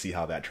love to see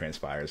how that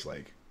transpires.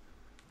 Like,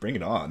 bring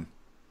it on.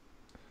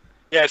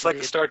 Yeah, it's like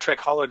the Star Trek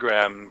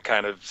hologram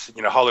kind of,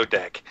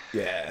 holodeck.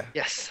 Yeah.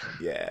 Yes.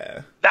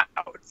 Yeah. That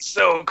was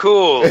so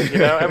cool.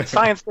 I mean,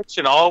 science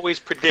fiction always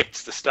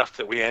predicts the stuff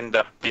that we end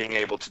up being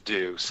able to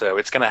do. So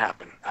it's going to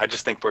happen. I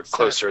just think we're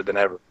closer than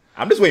ever.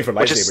 I'm just waiting for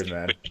lightsabers,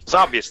 man. It's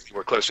obviously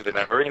we're closer than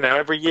ever.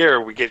 Every year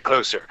we get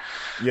closer.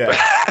 Yeah.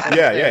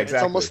 Yeah, exactly.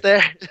 It's almost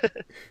there.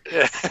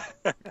 Yeah.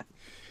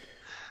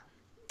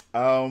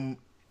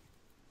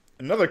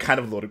 Another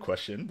kind of loaded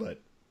question, but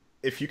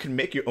if you can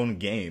make your own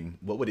game,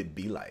 what would it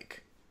be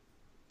like?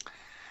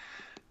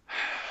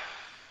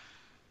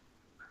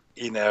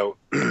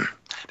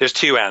 There's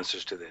two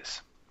answers to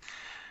this.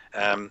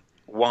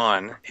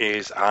 One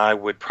is I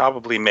would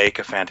probably make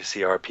a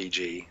fantasy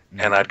RPG,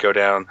 and I'd go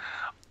down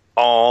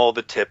all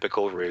the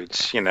typical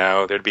routes.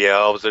 There'd be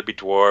elves, there'd be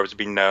dwarves, there'd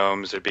be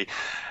gnomes, there'd be,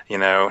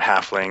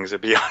 halflings,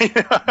 there'd be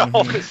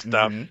all this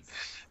stuff.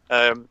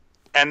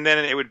 And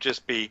then it would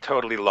just be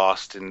totally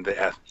lost in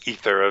the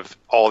ether of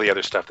all the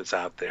other stuff that's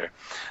out there.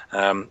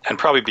 And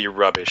probably be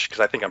rubbish, because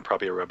I think I'm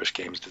probably a rubbish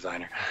games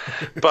designer.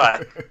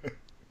 But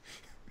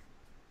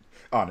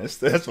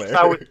honest, that's fair. if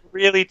I was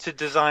really to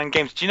design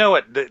games, do you know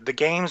what? The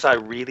games I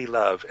really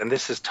love, and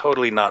this is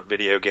totally not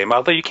video game,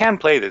 although you can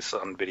play this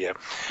on video.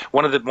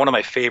 One of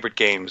my favorite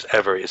games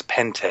ever is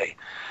Pente.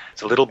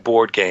 It's a little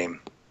board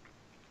game.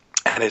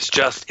 And it's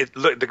just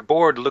the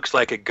board looks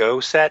like a Go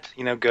set,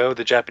 Go,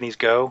 the Japanese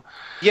Go.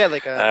 Yeah,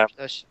 like yeah.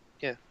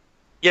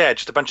 Yeah,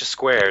 just a bunch of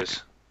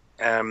squares.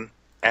 And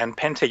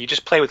Pente, you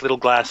just play with little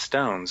glass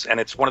stones,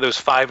 and it's one of those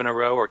 5 in a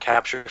row or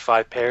capture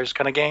 5 pairs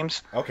kind of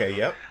games. Okay,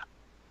 yep.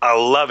 I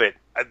love it.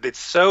 It's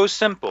so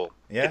simple.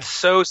 Yeah. It's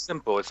so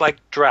simple. It's like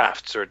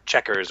drafts or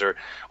checkers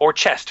or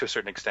chess to a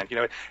certain extent.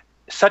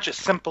 Such a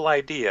simple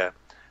idea,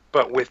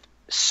 but with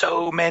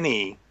so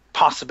many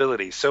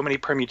possibilities, so many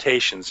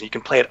permutations. You can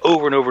play it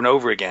over and over and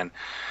over again.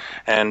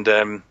 And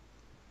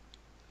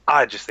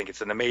I just think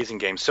it's an amazing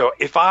game. So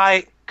if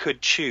I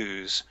could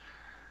choose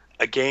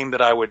a game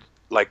that I would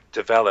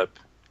develop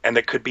and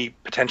that could be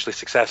potentially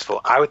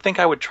successful, I would think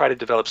I would try to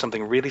develop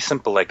something really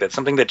simple like that,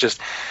 something that just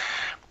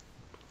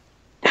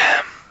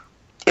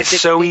it's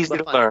so easy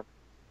to learn.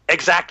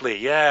 Exactly,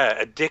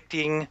 yeah.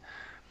 Addicting,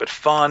 but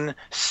fun,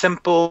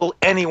 simple.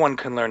 Anyone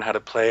can learn how to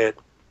play it.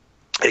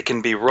 It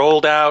can be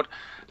rolled out,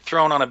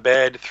 thrown on a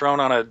bed, thrown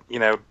on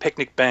a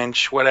picnic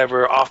bench,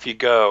 whatever. Off you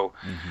go.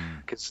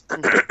 Because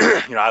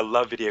I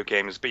love video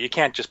games, but you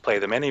can't just play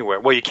them anywhere.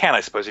 Well, you can,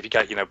 I suppose, if you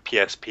got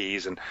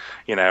PSPs and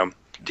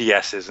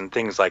DSs and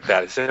things like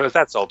that. So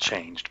that's all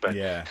changed. But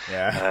yeah.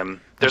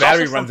 There's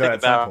battery also runs out at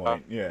about, some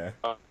point. Yeah.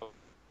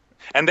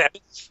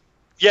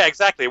 Yeah,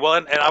 exactly. Well,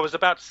 and I was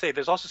about to say,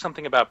 there's also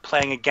something about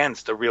playing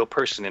against a real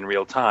person in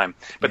real time.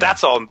 But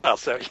that's all.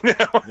 So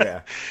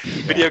Yeah.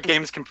 Video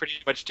games can pretty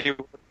much do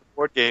what a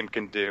board game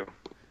can do.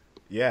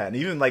 Yeah, and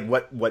even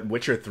what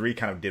Witcher 3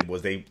 kind of did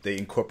was they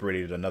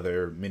incorporated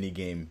another mini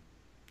game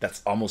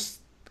that's almost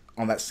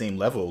on that same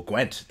level,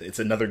 Gwent. It's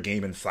another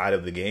game inside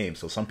of the game.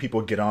 So some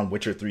people get on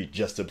Witcher 3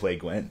 just to play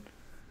Gwent.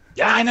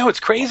 Yeah, I know, it's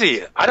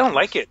crazy. I don't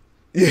like it.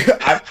 Yeah,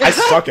 I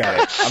suck at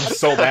it. I'm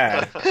so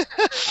bad.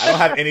 I don't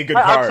have any good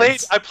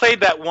cards. I played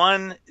that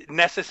one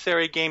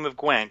necessary game of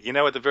Gwent,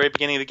 at the very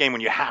beginning of the game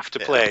when you have to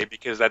play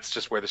because that's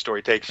just where the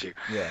story takes you.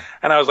 Yeah.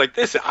 And I was like,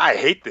 I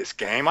hate this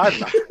game. I'm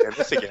not playing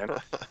this again.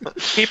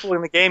 People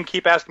in the game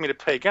keep asking me to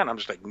play again. I'm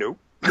just like, nope.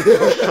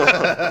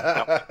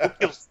 No,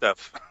 kill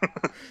stuff.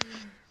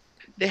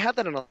 They have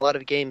that in a lot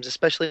of games,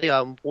 especially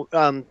the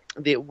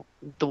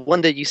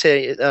one that you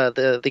say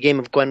the game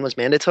of Gwen was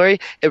mandatory.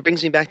 It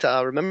brings me back to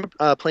remember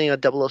playing a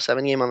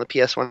 007 game on the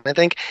PS1, I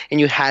think,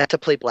 and you had to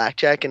play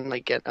blackjack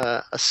and get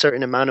a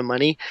certain amount of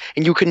money,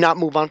 and you could not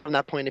move on from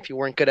that point if you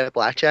weren't good at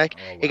blackjack.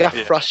 Oh, wow. It got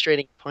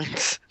frustrating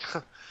points.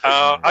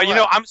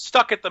 I'm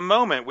stuck at the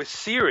moment with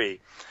Siri.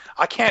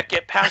 I can't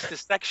get past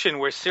this section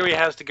where Siri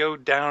has to go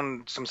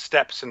down some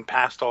steps and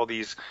past all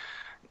these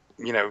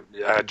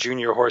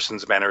junior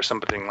horsemen or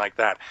something like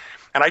that.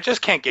 And I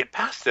just can't get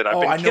past it. I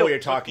know what you're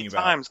talking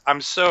about. Times.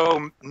 I'm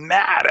so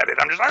mad at it.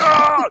 I'm just like,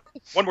 oh!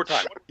 One more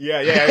time.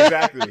 Yeah,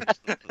 exactly.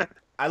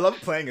 I love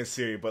playing in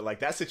Siri, but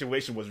that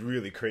situation was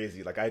really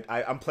crazy.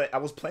 I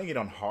was playing it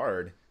on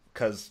hard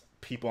because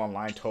people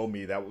online told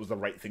me that was the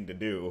right thing to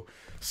do.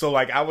 So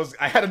I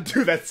had to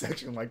do that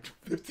section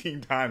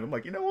 15 times. I'm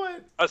like, you know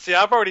what? Oh, see,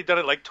 I've already done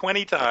it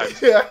 20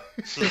 times. Yeah.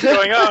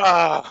 Going,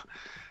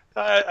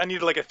 I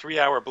need a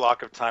 3-hour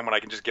block of time when I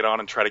can just get on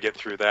and try to get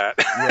through that.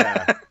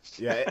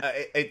 Yeah.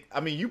 I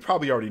mean, you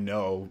probably already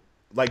know.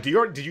 Did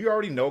you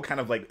already know kind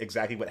of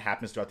exactly what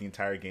happens throughout the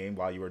entire game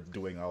while you were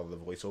doing all the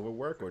voiceover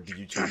work, or did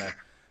you try to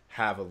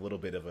have a little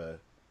bit of a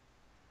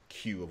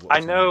cue of what's I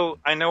know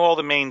all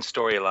the main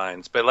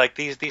storylines, but like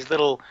these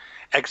little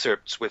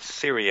excerpts with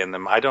Siri in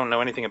them, I don't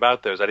know anything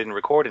about those. I didn't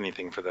record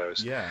anything for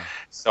those. Yeah.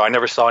 So I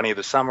never saw any of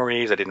the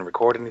summaries. I didn't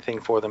record anything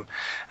for them.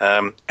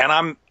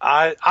 And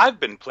I've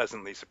been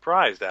pleasantly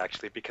surprised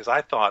actually, because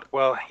I thought,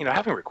 well,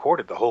 having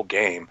recorded the whole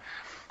game,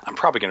 I'm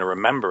probably going to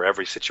remember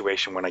every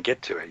situation when I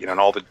get to it, and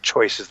all the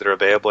choices that are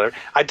available.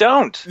 I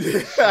don't.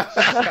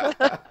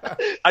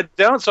 I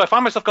don't. So I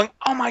find myself going,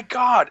 oh my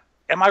God,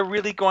 am I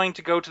really going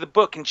to go to the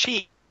book and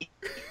cheat?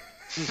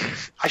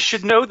 I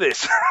should know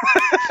this.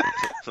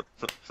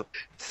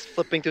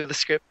 Flipping through the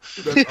script.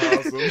 That's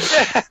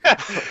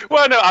awesome.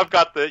 Well, no, I've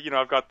got the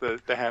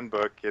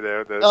handbook,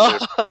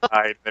 the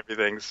guide and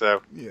everything.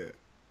 So Yeah.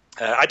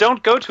 I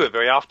don't go to it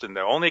very often,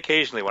 though. Only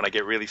occasionally when I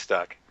get really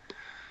stuck.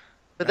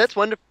 But that's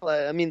wonderful.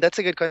 I mean, that's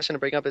a good question to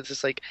bring up. It's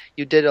just like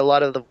you did a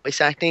lot of the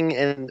voice acting,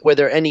 and were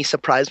there any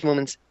surprise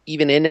moments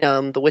even in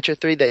The Witcher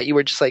 3 that you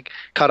were just like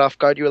caught off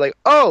guard? You were like,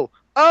 oh.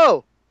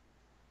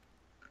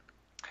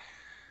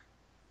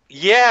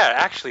 Yeah,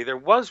 actually, there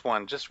was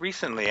one just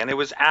recently, and it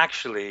was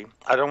actually,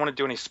 I don't want to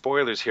do any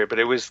spoilers here, but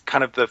it was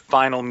kind of the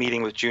final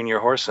meeting with Junior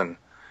Horson.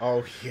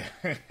 Oh,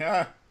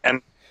 yeah.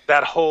 And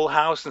that whole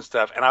house and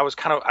stuff, and I was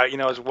kind of, I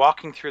was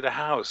walking through the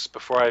house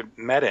before I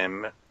met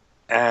him,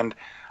 and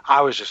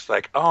I was just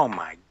like, oh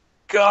my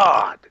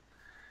God,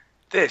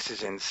 this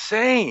is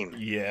insane.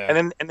 Yeah.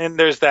 And then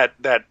there's that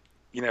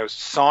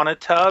sauna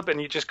tub,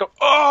 and you just go,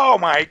 oh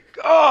my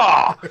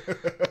God.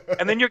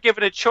 And then you're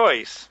given a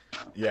choice.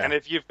 Yeah. And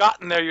if you've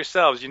gotten there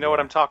yourselves, you know what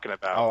I'm talking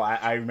about. Oh,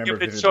 I remember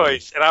Given a vividly.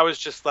 choice, and I was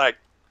just like,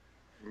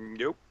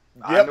 nope.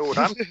 I Yep. know what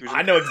I'm choosing.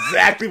 I know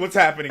exactly what's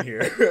happening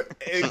here.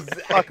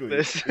 Exactly.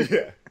 this.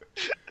 Yeah.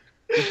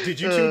 Did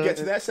you two get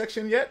to that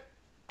section yet?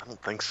 I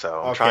don't think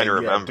so. I'm Okay, trying to yeah,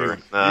 remember.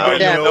 dude. No. You're You'll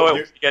gonna know it when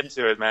you're- you get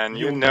to it, man.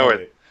 You'll You know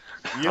it.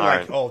 You're All like,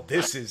 right. oh,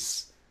 this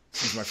is,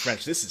 excuse my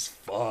French, this is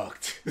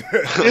fucked.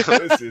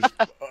 This is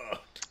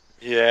fucked.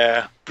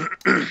 Yeah.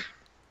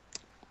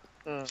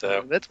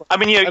 So That's I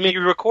mean,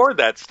 you record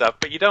that stuff,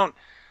 but you don't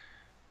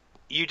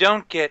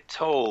get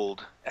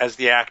told as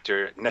the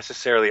actor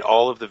necessarily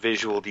all of the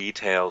visual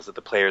details that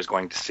the player is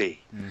going to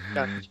see.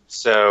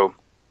 So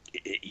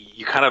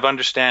you kind of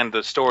understand the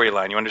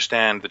storyline, you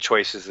understand the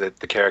choices that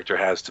the character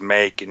has to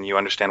make, and you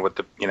understand what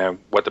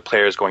the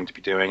player is going to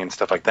be doing and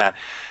stuff like that.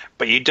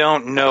 But you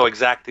don't know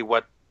exactly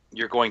what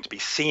you're going to be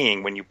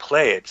seeing when you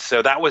play it.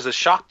 So that was a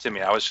shock to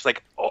me. I was just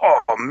like, oh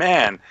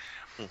man,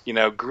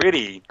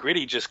 gritty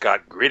just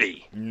got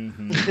gritty.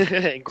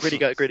 Gritty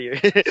got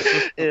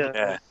grittier.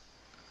 Yeah.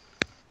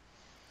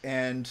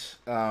 And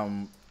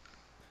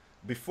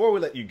before we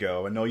let you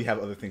go, I know you have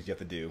other things you have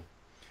to do.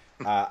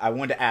 I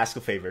wanted to ask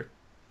a favor.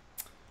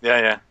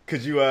 Yeah.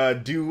 Could you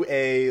do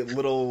a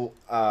little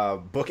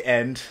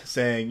bookend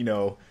saying,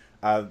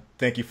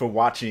 thank you for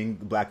watching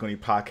the Black Only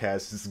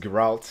Podcast. This is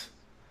Geralt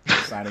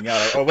signing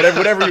out, or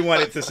whatever you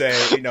wanted to say.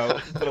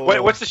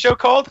 What's the show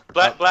called?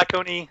 Black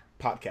Oni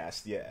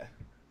Podcast? Yeah.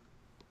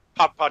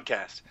 Pop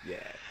Podcast.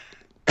 Yeah.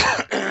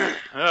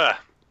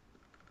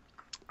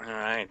 All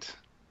right.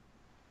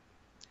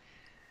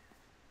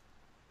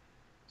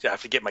 So I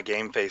have to get my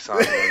game face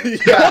on.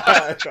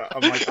 Yeah.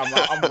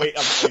 I'm waiting.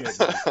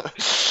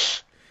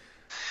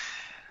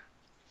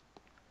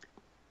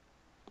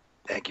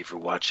 Thank you for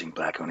watching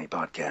Black Only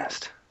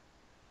Podcast.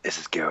 This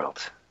is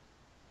Geralt.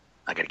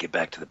 I gotta get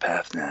back to the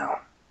path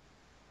now.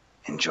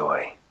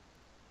 Enjoy.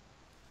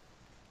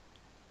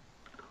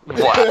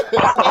 What?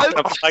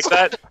 Like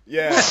that?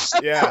 Yeah.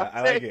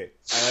 I like it.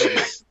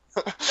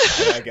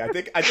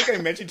 I think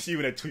I mentioned to you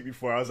in a tweet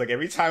before. I was like,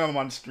 every time I'm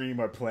on stream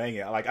or playing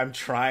it, like I'm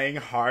trying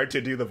hard to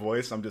do the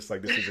voice. I'm just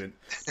like, this isn't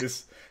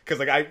this, because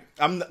like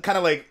I'm kind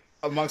of like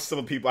amongst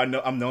some people I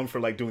know I'm known for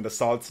like doing the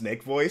Solid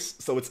Snake voice,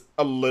 so it's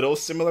a little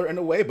similar in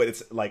a way, but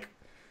it's like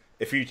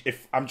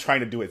if I'm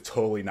trying to do it, it's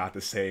totally not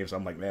the same. So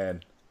I'm like,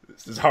 man,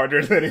 this is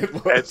harder than it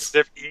looks.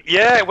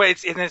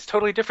 It's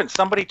totally different.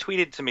 Somebody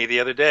tweeted to me the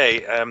other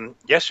day,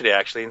 yesterday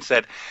actually, and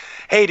said,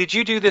 "Hey, did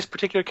you do this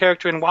particular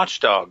character in Watch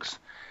Dogs?"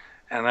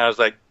 And I was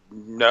like,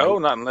 no,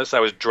 not unless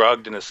I was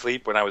drugged and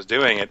asleep when I was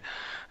doing it.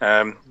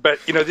 But,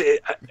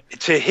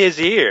 to his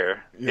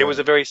ear, it was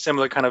a very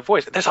similar kind of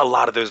voice. There's a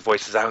lot of those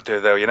voices out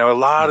there, though. A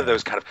lot of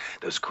those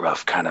those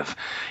gruff kind of,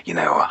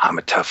 I'm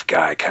a tough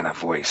guy kind of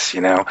voice,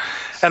 And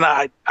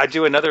I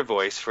do another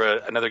voice for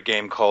another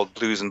game called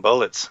Blues and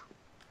Bullets.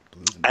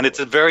 And it's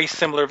a very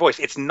similar voice.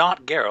 It's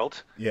not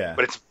Geralt,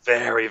 but it's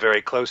very,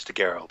 very close to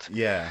Geralt.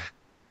 Yeah.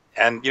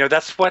 And,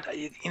 that's what,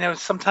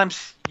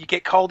 sometimes you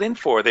get called in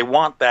for. They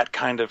want that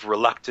kind of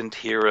reluctant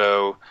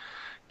hero,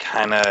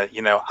 kind of,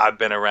 I've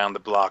been around the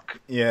block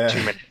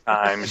too many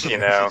times,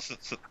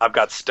 I've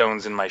got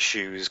stones in my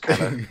shoes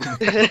kind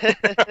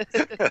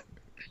of.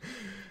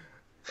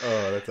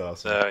 Oh, that's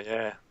awesome. So,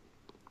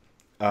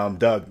 yeah.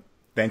 Doug,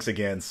 thanks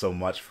again so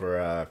much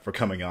for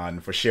coming on,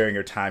 for sharing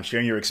your time,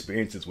 sharing your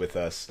experiences with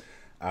us.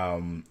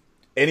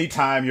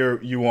 Anytime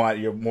you want,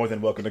 you're more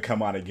than welcome to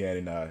come on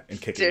again and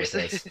kick it with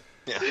us.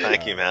 Yeah,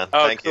 thank you, man.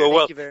 Oh, Thank cool. you.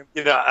 Well, Thank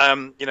you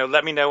very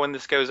let me know when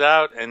this goes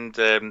out, and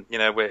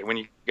when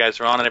you guys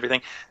are on and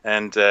everything,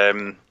 and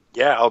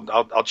Yeah,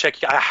 I'll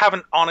check. I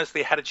haven't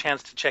honestly had a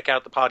chance to check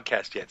out the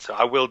podcast yet, so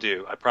I will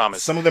do. I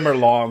promise. Some of them are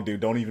long, dude.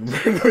 Don't even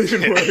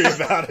worry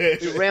about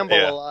it. We ramble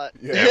Yeah. a lot.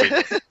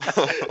 Yeah.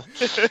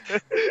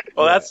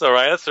 Well, that's all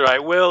right. That's all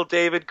right. Will,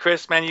 David,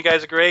 Chris, man, you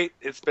guys are great.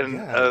 It's been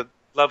Yeah.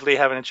 lovely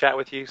having a chat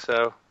with you.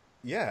 So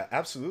Yeah,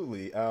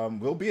 absolutely.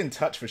 We'll be in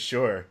touch for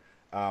sure.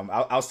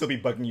 I'll still be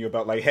bugging you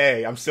about like,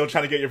 hey, I'm still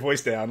trying to get your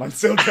voice down. I'm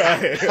still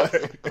trying.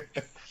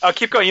 I'll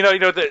keep going.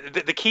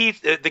 The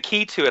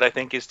key to it, I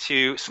think, is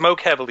to smoke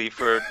heavily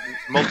for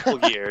multiple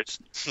years,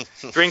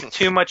 drink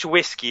too much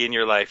whiskey in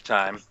your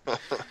lifetime,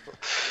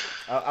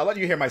 I'll let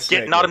you hear my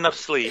snake. get not enough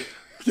sleep,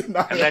 and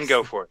then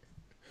go for it.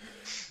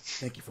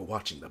 Thank you for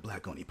watching the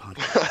Black Oni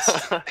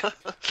podcast. We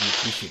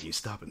appreciate you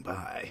stopping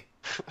by.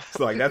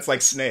 So like that's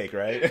like Snake,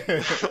 right?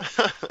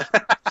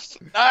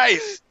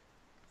 Nice.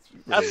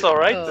 That's all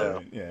right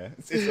though. Yeah,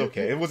 it's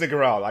okay. It was a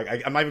growl. Like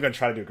I'm not even gonna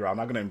try to do a growl. I'm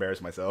not gonna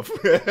embarrass myself.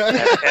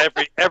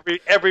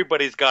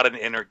 Everybody's got an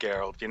inner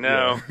Geralt, you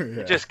know. Yeah.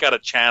 You just gotta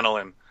channel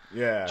him.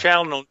 Yeah.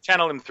 Channel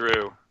him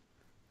through.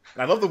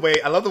 And I love the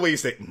way you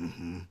say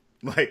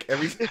like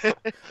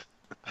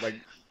like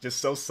just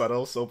so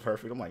subtle, so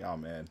perfect. I'm like, oh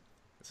man,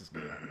 this is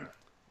good.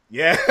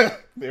 Yeah,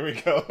 there we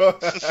go.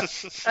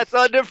 That's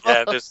wonderful.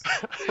 Yeah, and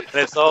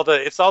it's all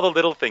the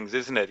little things,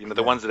 isn't it? You know,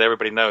 the ones that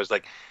everybody knows,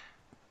 like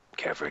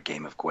care for a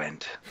game of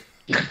Gwent.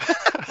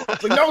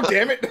 Like, no,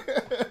 damn it.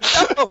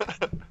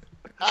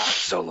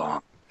 So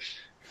long.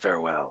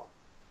 Farewell.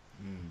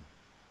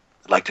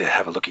 I'd like to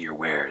have a look at your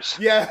wares.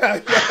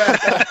 Yeah.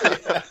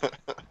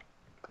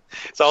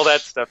 It's all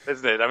that stuff,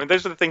 isn't it? I mean,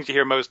 those are the things you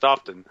hear most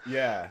often.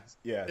 Yeah,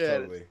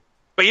 totally.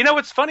 But you know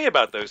what's funny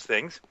about those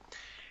things?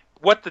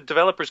 What the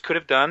developers could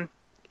have done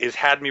is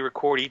had me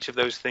record each of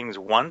those things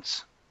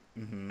once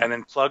and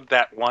then plug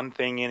that one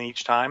thing in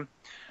each time.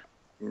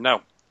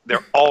 No,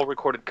 they're all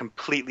recorded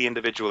completely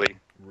individually.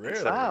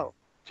 Really? Wow.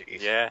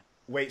 Jeez. Yeah.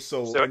 Wait,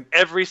 so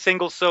Every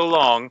single so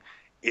long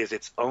is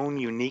its own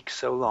unique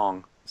so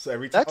long.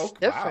 every time. That's Oh,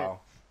 different. wow.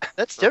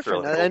 That's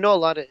different. really cool. I know a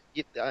lot of.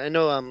 I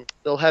know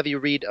they'll have you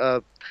read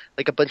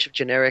like a bunch of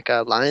generic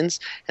lines,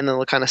 and then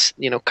they'll kind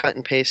of cut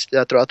and paste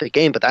throughout the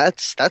game. But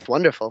that's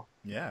wonderful.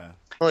 Yeah.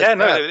 Holy Yeah,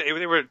 crap.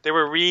 no, they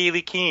were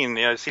really keen.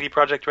 You know, CD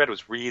Projekt Red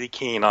was really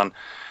keen on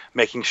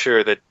making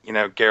sure that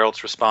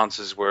Geralt's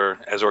responses were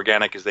as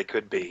organic as they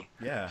could be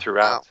Yeah.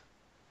 throughout. Wow.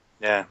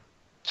 Yeah,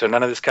 so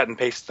none of this cut and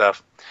paste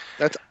stuff.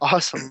 That's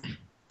awesome.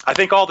 I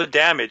think all the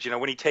damage,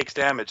 when he takes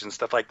damage and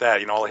stuff like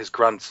that, all his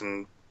grunts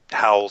and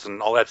howls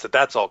and all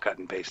that's all cut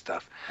and paste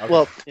stuff. Okay.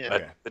 Well, yeah.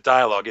 But Okay. the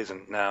dialogue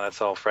isn't. No, that's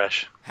all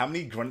fresh. How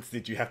many grunts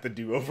did you have to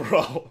do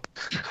overall?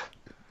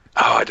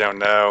 Oh, I don't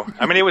know.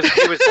 I mean, it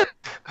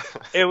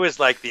was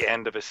like the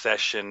end of a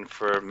session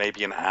for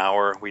maybe an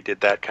hour. We did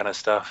that kind of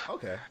stuff.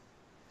 Okay.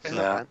 It's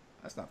Yeah. not bad.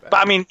 That's not bad. But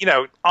I mean,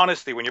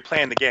 honestly, when you're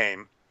playing the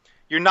game,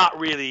 you're not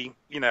really,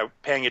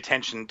 paying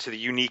attention to the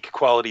unique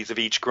qualities of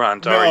each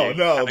grunt, are you?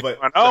 No, Kinda but-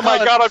 going, oh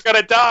my God, I'm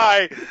gonna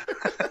die!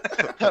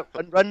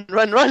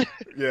 Run.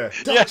 Yeah.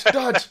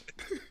 Dodge.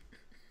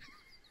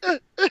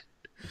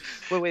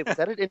 Wait, was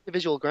that an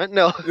individual grunt?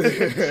 No.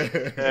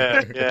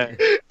 Yeah.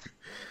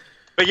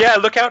 But yeah,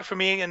 look out for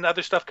me and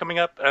other stuff coming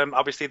up.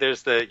 Obviously,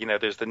 there's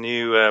the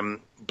new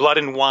Blood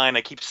and Wine.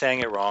 I keep saying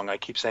it wrong. I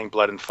keep saying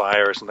Blood and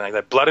Fire or something like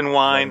that. Blood and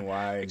Wine,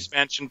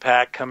 expansion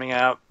pack coming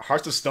out.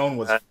 Hearts of Stone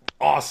was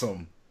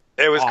awesome.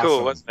 It was Awesome.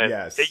 cool, wasn't it?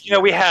 Yes.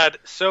 We had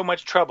so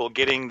much trouble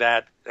getting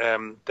that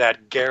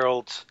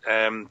Geralt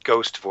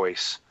ghost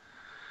voice.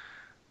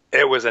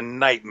 It was a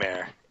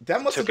nightmare.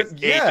 That must Took have us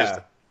been ages yeah.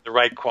 to the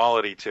right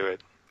quality to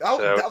it.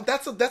 Oh,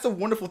 that's a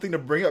wonderful thing to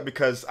bring up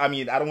because I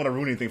mean I don't want to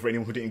ruin anything for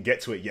anyone who didn't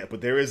get to it yet,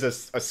 but there is a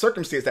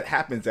circumstance that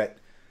happens that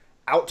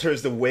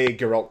alters the way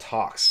Geralt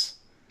talks.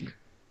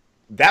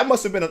 That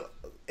must have been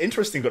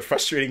interesting but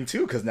frustrating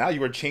too, because now you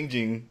were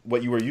changing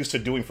what you were used to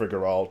doing for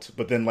Geralt,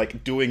 but then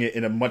like doing it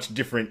in a much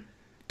different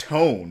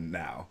tone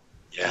now.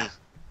 Yeah,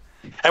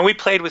 and we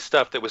played with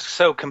stuff that was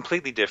so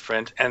completely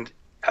different, and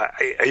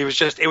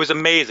it was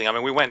amazing. I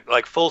mean, we went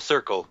like full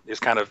circle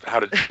is kind of how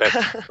to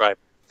best describe it.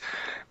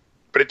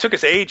 But it took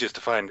us ages to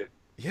find it.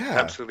 Yeah,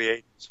 absolutely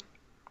ages.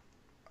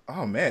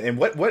 Oh man, and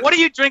what are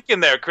you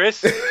drinking there,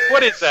 Chris?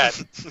 What is that?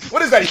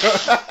 What is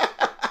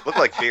that? Looked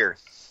like beer.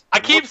 I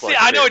keep saying,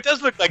 I know it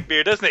does look like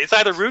beer, doesn't it? It's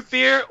either root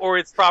beer or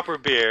it's proper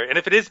beer. And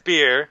if it is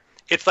beer,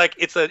 it's like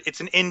it's an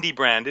indie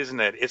brand, isn't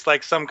it? It's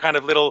like some kind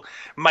of little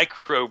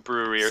micro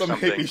brewery or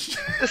something.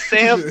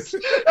 Sam's.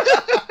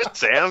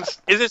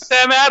 Sam's? Is it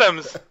Sam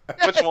Adams?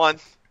 Which one?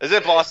 Is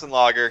it Boston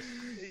Lager?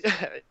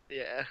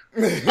 Yeah.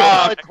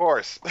 Of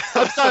course.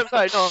 I'm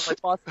sorry. No,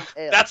 like Boston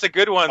Ale. That's a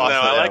good one, though.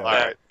 Boston I like Ale, that.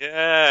 alright.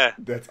 Yeah.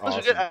 That's Those are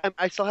awesome. good.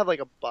 I still have like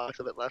a box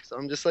of it left, so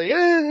I'm just like,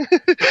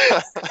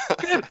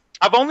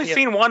 I've only Yeah.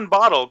 seen one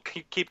bottle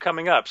keep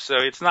coming up, so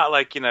it's not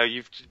like,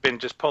 you've been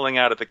just pulling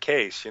out of the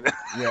case,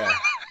 Yeah.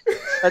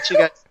 That's you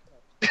guys.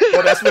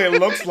 Well, that's what it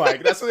looks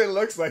like. That's what it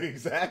looks like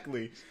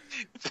exactly.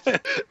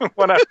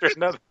 One after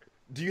another.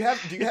 Do you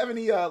have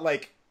any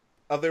like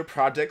other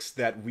projects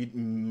that we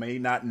may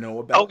not know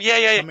about? Oh,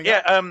 yeah. coming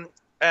up?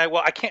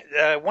 Well, I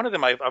can't. One of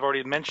them I've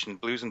already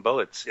mentioned, Blues and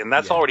Bullets, and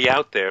that's Yeah. already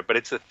out there. But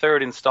it's the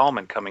third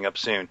installment coming up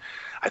soon.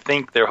 I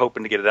think they're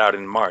hoping to get it out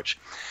in March.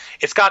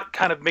 It's got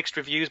kind of mixed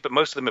reviews, but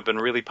most of them have been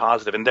really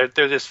positive. And they're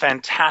this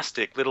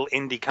fantastic little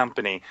indie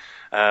company,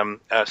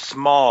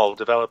 small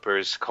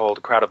developers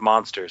called Crowd of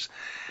Monsters,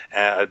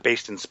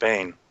 based in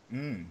Spain.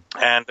 Mm.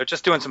 And they're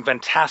just doing some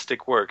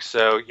fantastic work.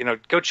 So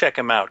go check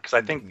them out because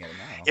I think Looking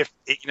at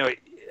it now.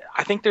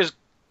 I think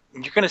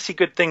you're going to see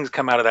good things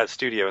come out of that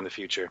studio in the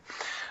future.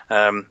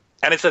 And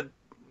it's a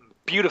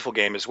beautiful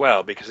game as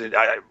well because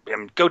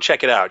go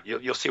check it out.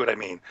 You'll see what I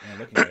mean. Yeah, I'm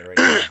looking at it right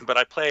now. But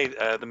I played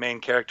the main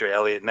character,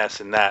 Elliot Ness,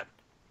 in that.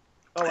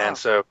 Oh, wow. And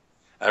so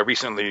I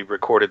recently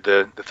recorded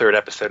the third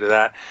episode of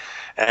that.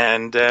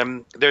 And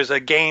there's a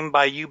game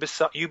by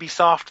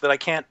Ubisoft that I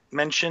can't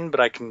mention, but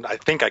I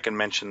think I can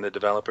mention the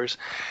developers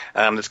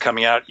that's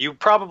coming out. You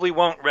probably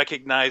won't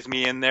recognize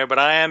me in there, but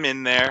I am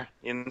in there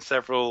in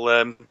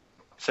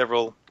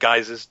several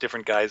guises,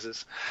 different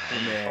guises. Oh,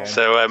 man.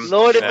 So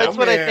Lord, if you know, that's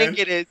what I man. think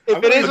it is. I've If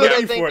it been is what I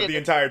looking think for it it the is,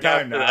 entire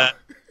time now.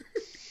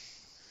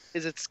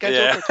 is it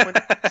scheduled Yeah. for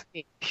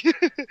 2016?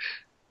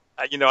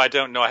 I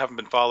don't know. I haven't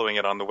been following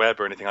it on the web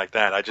or anything like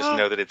that. I just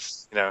know that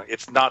it's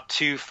not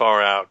too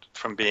far out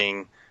from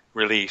being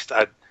released.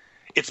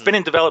 It's been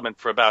in development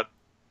for about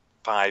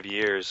 5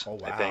 years, Oh,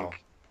 wow. I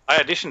think. I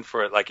auditioned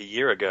for it like a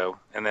year ago,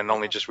 and then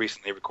only just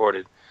recently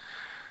recorded.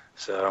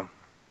 So,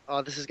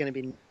 Oh, this is gonna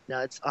be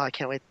nuts. Oh, I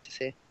can't wait to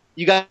see.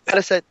 You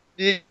gotta set.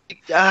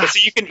 but so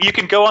you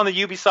can go on the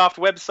Ubisoft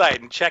website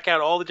and check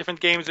out all the different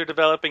games they're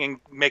developing and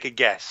make a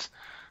guess.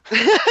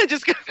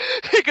 Just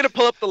you're gonna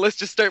pull up the list.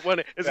 Just start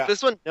wondering. Is Yeah. it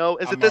this one? No.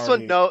 Is I'm it this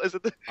already- one? No. Is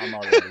it? I'm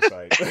already on the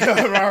site.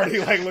 I'm already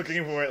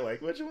looking for it.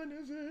 Like, which one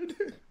is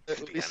it?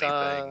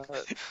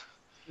 Ubisoft.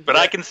 But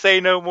I can say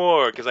no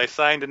more because I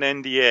signed an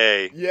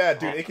NDA. Yeah,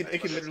 dude. It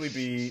could literally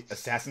be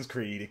Assassin's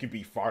Creed. It could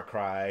be Far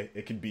Cry.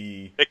 It could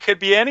be. It could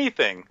be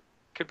anything.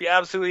 Could be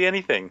absolutely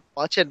anything.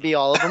 Watch it be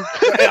all of them.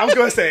 I was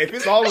gonna say if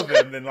it's all of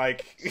them, then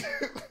like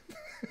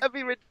That'd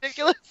be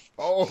ridiculous.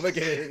 all the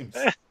games.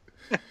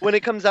 When it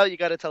comes out, you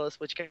gotta tell us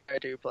which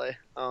character you play.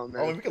 Oh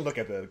man. Oh, and we can look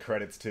at the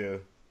credits too.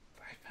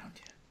 I found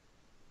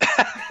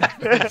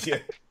you.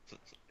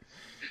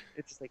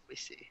 It's just like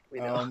we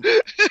know.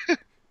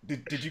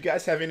 Did you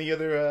guys have any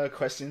other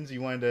questions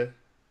you wanted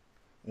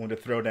to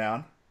throw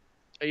down?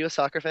 Are you a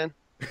soccer fan?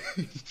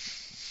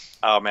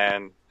 Oh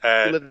man,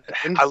 You live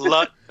in- I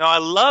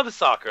love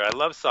soccer. I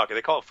love soccer.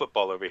 They call it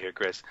football over here,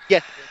 Chris.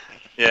 Yeah.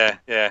 Yeah.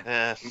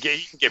 Eh. You can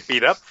get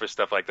beat up for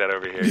stuff like that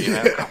over here. You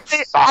know?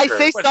 I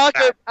say What's soccer.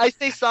 that? I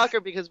say soccer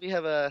because we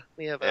have a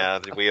Yeah,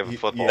 we have a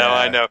football. Yeah. No,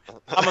 I know.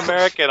 I'm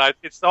American.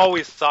 It's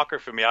always soccer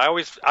for me. I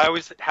always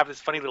have this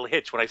funny little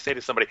hitch when I say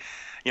to somebody,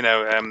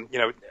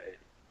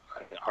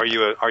 are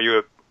you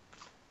a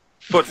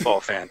football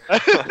fan?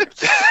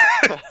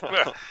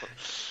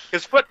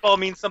 Because football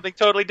means something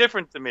totally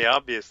different to me,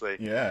 obviously.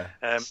 Yeah.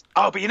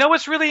 But you know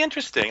what's really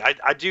interesting?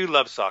 I do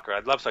love soccer. I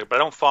love soccer, but I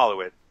don't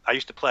follow it. I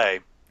used to play.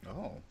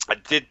 Oh. I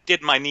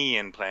did my knee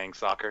in playing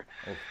soccer.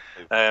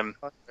 Oh.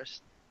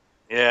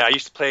 Yeah, I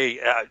used to play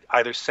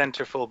either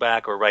center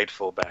fullback or right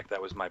fullback. That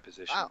was my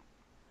position. Wow.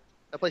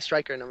 I play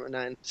striker, number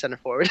 9, center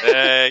forward.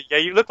 Yeah,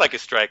 you look like a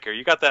striker.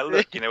 You got that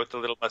look, with the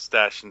little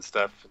mustache and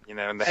stuff,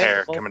 and the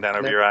hair coming down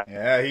over your eye.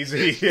 Yeah,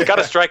 You got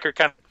a striker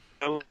kind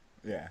of.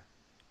 Yeah.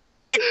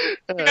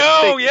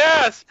 No,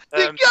 yes.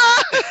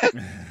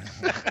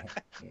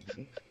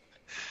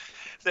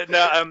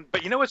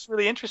 But you know what's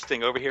really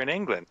interesting over here in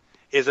England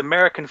is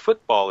American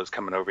football is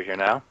coming over here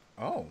now.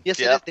 Oh. Yes,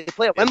 Yeah. it is. They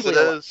play at Yes, Wembley. it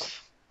a lot. is.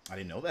 I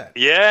didn't know that.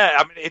 Yeah,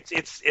 I mean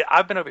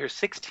I've been over here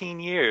 16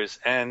 years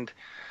and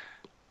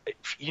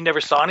you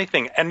never saw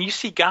anything. And you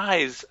see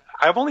guys.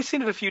 I've only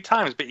seen it a few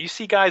times, but you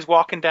see guys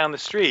walking down the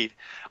street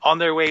on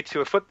their way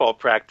to a football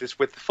practice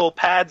with full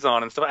pads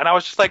on and stuff. And I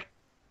was just like,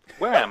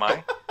 where am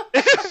I?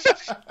 Am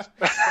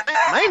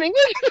I in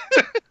England?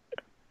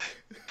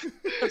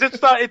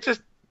 It's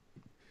just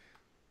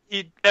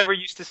you never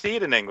used to see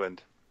it in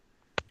England.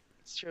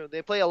 It's true.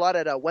 They play a lot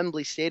at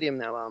Wembley Stadium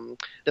now.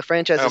 The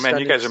franchise. Oh is man,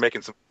 you starting guys to- are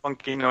making some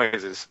funky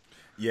noises.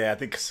 Yeah, I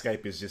think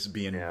Skype is just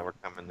being. Yeah, we're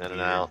coming in and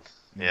weird. out.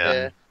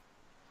 Yeah.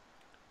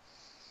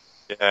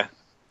 Yeah.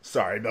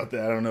 Sorry about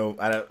that. I don't know.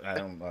 I don't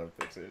know how to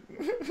fix it.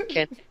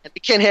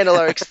 Can't handle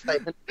our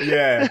excitement.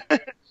 Yeah.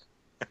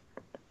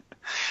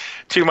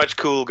 Too much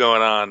cool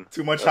going on.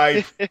 Too much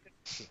hype.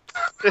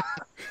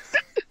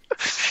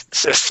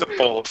 Just a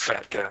bald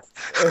fat guy.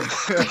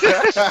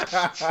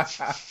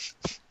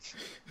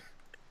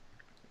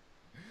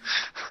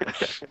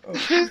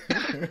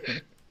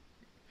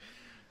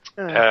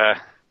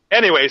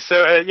 Anyway,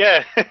 so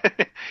yeah,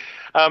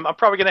 I'm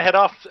probably gonna head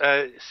off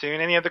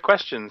soon. Any other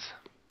questions?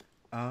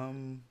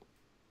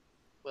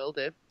 Will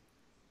do.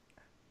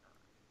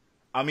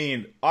 I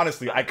mean,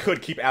 honestly, I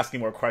could keep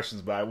asking more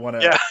questions, but I wanna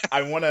be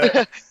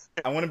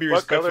What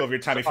respectful color of your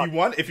time.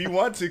 If you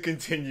want to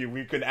continue,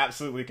 we could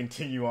absolutely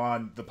continue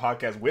on the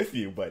podcast with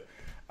you. But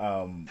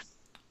I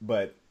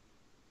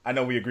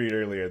know we agreed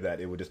earlier that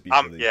it would just be.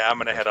 I'm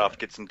gonna head off,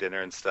 get some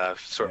dinner and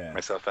stuff, sort Yeah.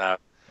 myself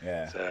out.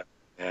 Yeah. So,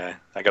 Yeah,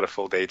 I got a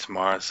full day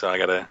tomorrow, so I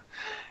gotta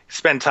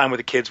spend time with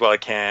the kids while I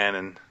can,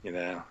 and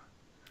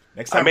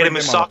Next I time, made a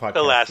bring them on the moussaka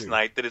podcast, last too.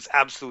 night that is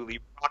absolutely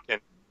rocking.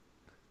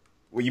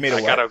 Well, you made a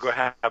I what? gotta go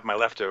have my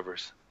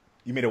leftovers.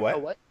 You made a what? Oh,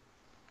 what?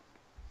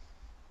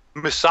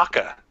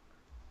 Moussaka.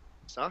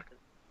 Soccer.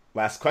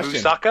 Last question.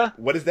 Moussaka?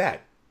 What is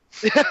that?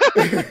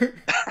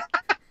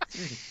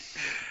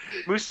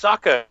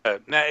 Moussaka.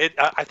 Now,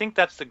 I think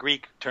that's the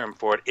Greek term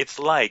for it. It's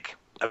like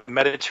a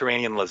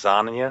Mediterranean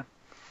lasagna,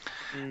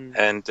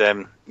 and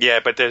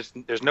but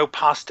there's no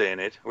pasta in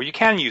it. Or you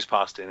can use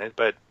pasta in it,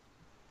 but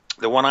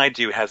the one I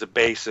do has a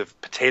base of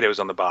potatoes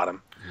on the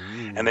bottom,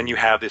 and then you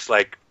have this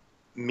like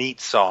meat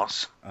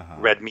sauce,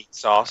 red meat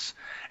sauce,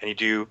 and you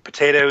do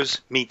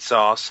potatoes, meat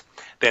sauce,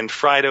 then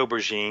fried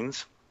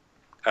aubergines.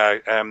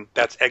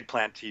 That's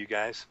eggplant to you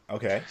guys.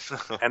 Okay.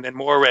 And then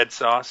more red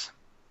sauce.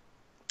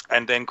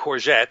 And then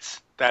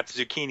courgettes. That's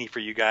zucchini for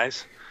you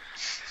guys.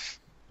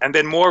 And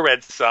then more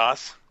red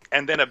sauce.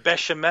 And then a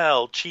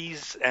bechamel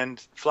cheese and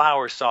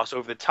flour sauce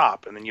over the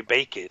top. And then you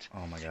bake it.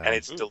 Oh, my God. And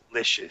it's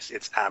delicious.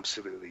 It's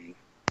absolutely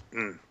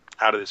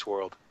out of this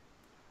world.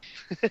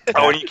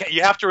 Oh, and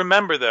you have to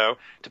remember, though,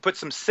 to put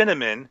some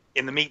cinnamon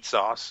in the meat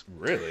sauce.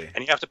 Really?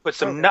 And you have to put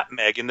some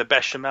nutmeg in the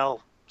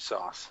bechamel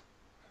sauce.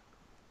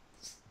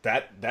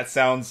 That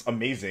sounds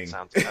amazing.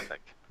 Sounds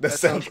epic. That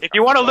sounds. If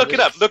you want to look it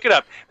up, look it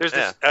up. There's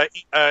this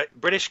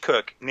British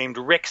cook named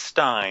Rick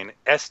Stein,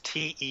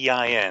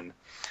 Stein,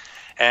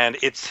 and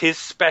it's his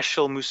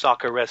special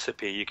moussaka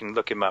recipe. You can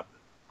look him up.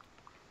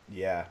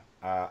 Yeah.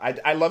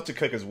 I love to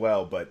cook as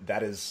well, but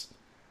that is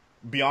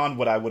beyond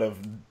what I would have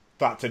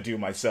thought to do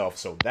myself,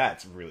 so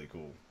that's really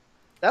cool.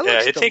 That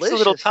looks it takes a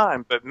little delicious.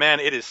 time, but man,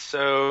 it is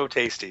so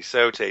tasty,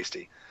 so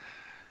tasty.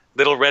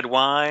 Little red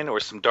wine or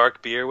some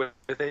dark beer with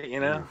it,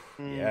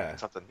 Yeah.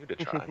 Something new to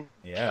try.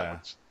 Yeah.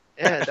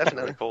 Yeah,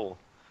 definitely. Really cool.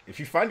 If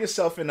you find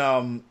yourself in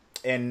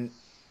the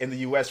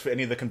U.S. for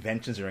any of the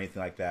conventions or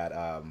anything like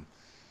that,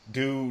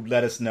 do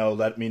let us know.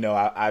 Let me know.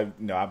 I'm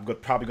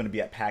probably going to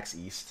be at PAX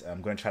East.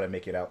 I'm going to try to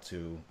make it out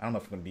to. I don't know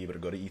if I'm going to be able to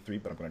go to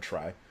E3, but I'm going to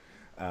try.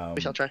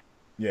 We shall try.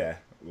 Yeah,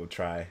 we'll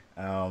try.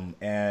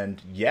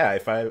 And yeah,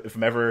 if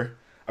I'm ever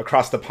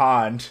across the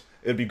pond,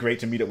 it'd be great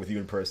to meet up with you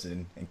in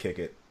person and kick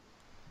it.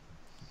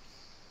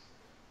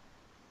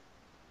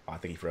 Oh, I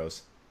think he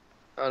froze.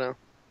 Oh no.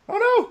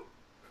 Oh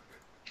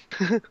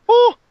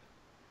Oh.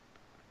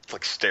 It's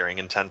like staring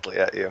intently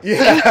at you. no!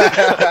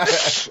 Yeah.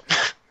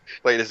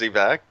 Wait, is he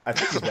back? I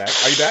think he's back.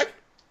 Are you back?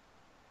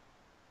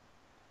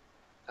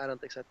 I don't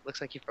think so. Looks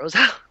like he froze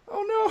out.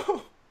 Oh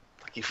no!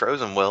 Like he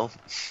frozen, Will.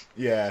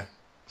 Yeah.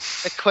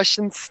 That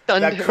question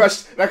stunned That him.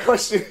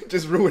 question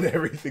just ruined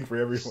everything for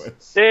everyone.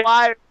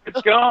 Why?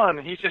 It's gone.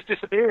 He just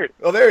disappeared.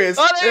 Oh, there he is.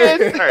 Oh, there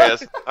he is. There he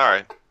is. All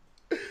right.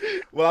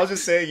 Well, I was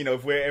just saying,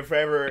 if we're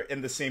ever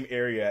in the same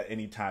area at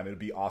any time, it would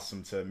be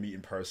awesome to meet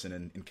in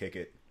person and kick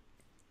it.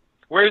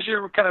 Where's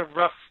your kind of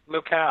rough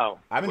locale?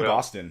 I'm in Will?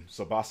 Boston,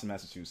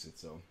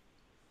 Massachusetts. So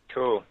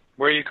Cool.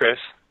 Where are you, Chris?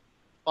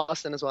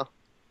 Boston as well.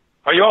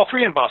 Are you all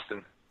three in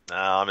Boston? No,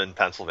 I'm in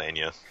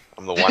Pennsylvania.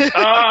 I'm the one.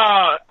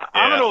 I'm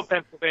an Yeah. old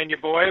Pennsylvania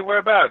boy.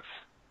 Whereabouts?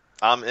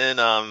 I'm in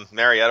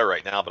Marietta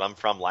right now, but I'm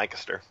from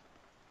Lancaster.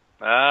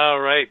 Oh,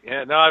 right.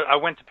 Yeah. No, I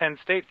went to Penn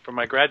State for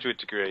my graduate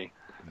degree.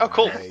 Oh,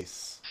 cool.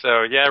 Nice.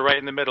 So yeah, right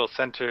in the middle,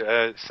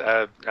 center,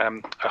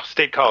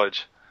 State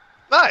College.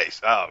 Nice.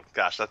 Oh,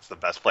 gosh, that's the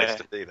best place Yeah.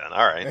 to be then.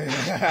 All right.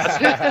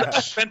 I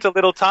spent a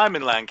little time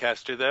in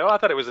Lancaster, though. I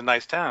thought it was a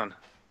nice town.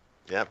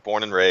 Yeah,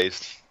 born and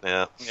raised.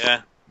 Yeah.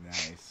 Yeah.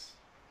 Nice.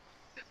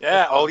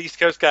 Yeah, all East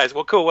Coast guys.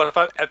 Well, cool. Well,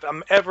 if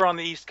I'm ever on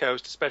the East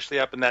Coast, especially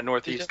up in that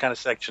northeast kind of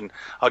section,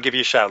 I'll give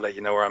you a shout, let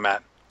you know where I'm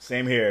at.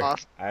 Same here.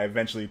 Awesome. I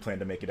eventually plan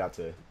to make it out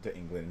to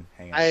England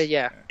and hang out.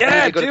 Yeah.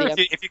 Yeah, to go to dude.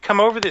 the If you come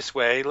over this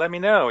way, let me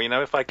know.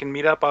 If I can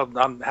meet up,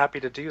 I'm happy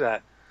to do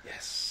that.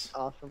 Yes.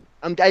 Awesome.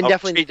 I I'll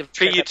definitely need to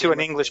treat you check to out an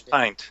the English English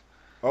pint.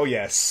 Oh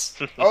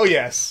yes. Oh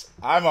yes.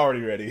 I'm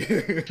already ready.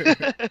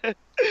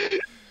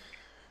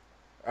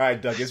 All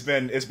right, Doug. It's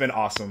been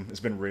awesome. It's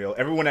been real.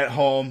 Everyone at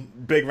home,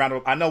 big round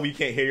of. I know we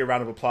can't hear your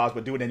round of applause,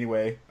 but do it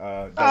anyway.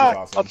 Doug was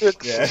awesome. I'll do it.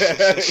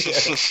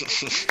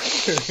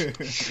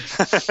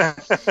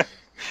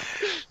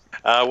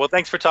 Yeah. Well,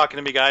 thanks for talking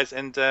to me, guys,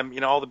 and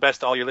all the best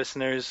to all your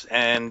listeners.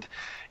 And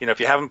if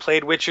you haven't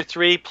played Witcher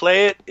 3,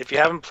 play it. If you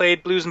haven't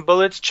played Blues and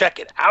Bullets, check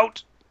it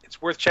out.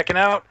 It's worth checking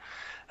out.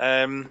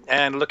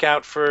 And look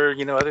out for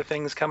other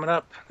things coming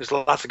up. There's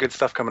lots of good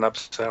stuff coming up.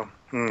 So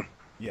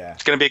Yeah.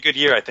 it's going to be a good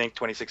year, I think.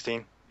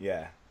 2016.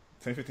 Yeah.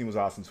 2015 was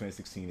awesome.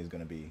 2016 is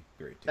going to be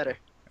great too. Better.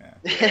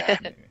 Yeah.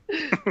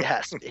 It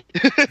has to be.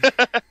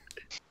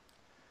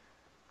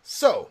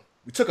 So,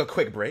 we took a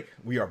quick break.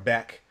 We are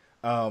back.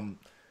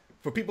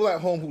 For people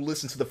at home who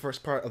listened to the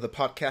first part of the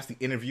podcast, the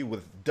interview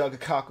with Doug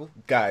Cockle,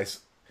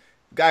 guys,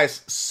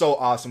 so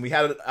awesome. We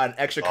had an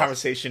extra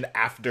conversation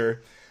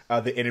after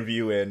the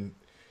interview, and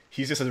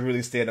he's just a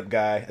really stand-up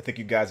guy. I think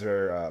you guys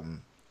are...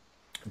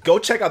 go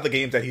check out the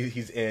games that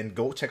he's in.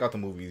 Go check out the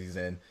movies he's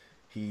in.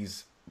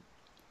 He's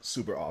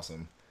super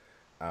awesome.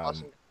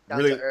 Awesome. Down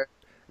Really, to earth.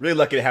 really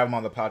lucky to have him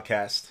on the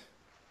podcast.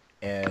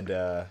 And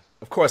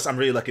of course, I'm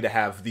really lucky to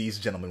have these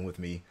gentlemen with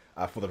me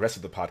for the rest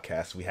of the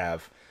podcast. We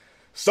have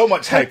so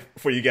much hype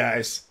for you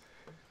guys.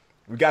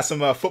 We got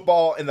some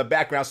football in the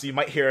background, so you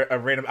might hear a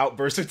random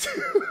outburst or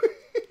two.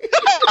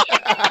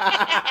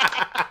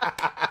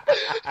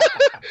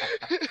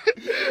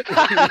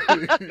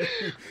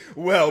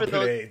 Well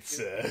played,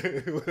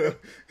 sir.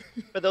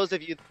 For those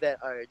of you that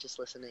are just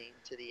listening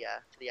to the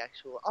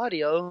actual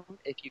audio,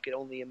 if you could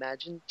only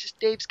imagine, just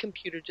Dave's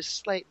computer just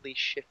slightly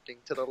shifting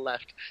to the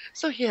left,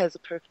 so he has a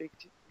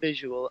perfect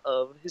visual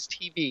of his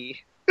TV.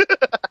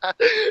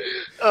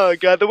 Oh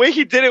god, the way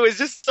he did it was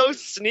just so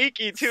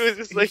sneaky too. It's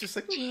just like,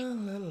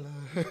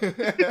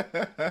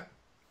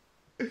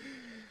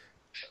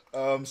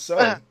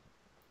 so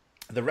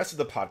the rest of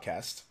the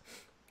podcast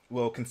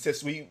will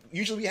consist. We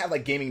usually have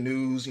like gaming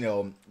news, you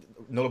know,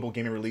 notable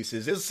gaming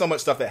releases. There's so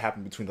much stuff that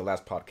happened between the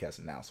last podcast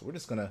and now, so we're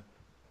just gonna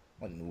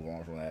move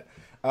on from that.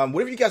 What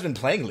have you guys been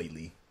playing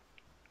lately?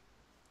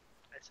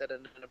 I said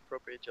an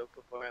inappropriate joke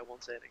before. I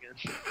won't say it again.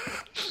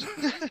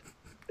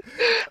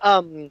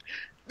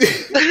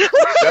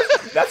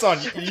 That's on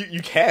you.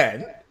 You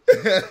can.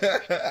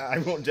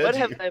 I won't judge What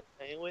you. have I been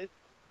playing with?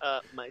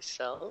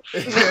 Myself.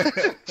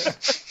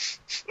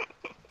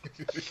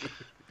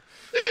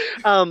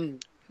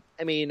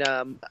 I mean,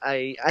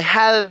 I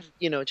have,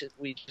 you know,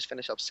 we just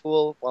finished up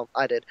school. Well,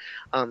 I did.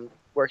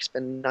 Work's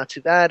been not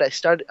too bad.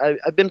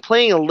 I've been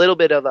playing a little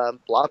bit of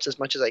Blops as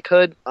much as I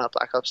could.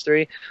 Black Ops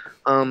 3.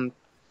 I've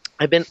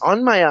been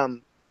on my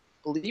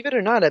believe it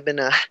or not, I've been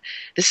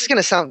this is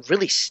gonna sound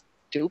really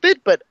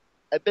stupid, but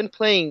I've been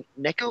playing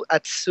Neko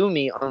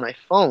Atsumi on my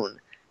phone.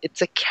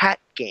 It's a cat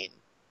game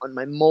on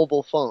my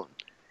mobile phone.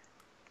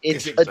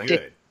 It's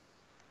good?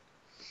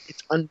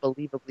 It's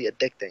unbelievably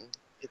addicting.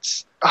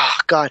 It's, oh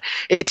god,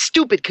 it's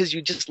stupid because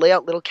you just lay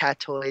out little cat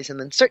toys, and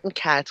then certain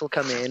cats will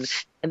come in,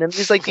 and then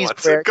there's like these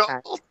What's rare it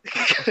called?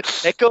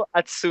 cats. Neko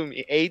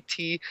Atsumi,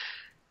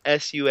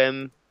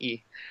 Atsume,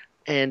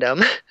 and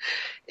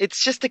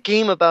it's just a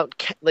game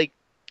about like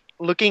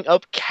looking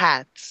up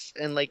cats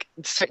and like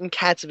certain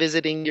cats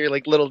visiting your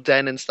like little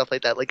den and stuff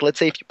like that. Like, let's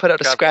say if you put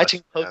out a God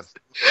scratching bless. post.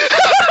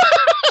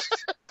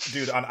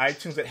 Dude, on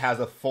iTunes it has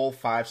a full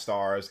 5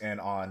 stars, and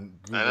on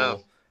I know.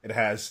 Google it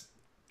has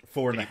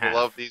 4.5 People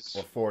love these.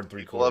 or 4 3/4.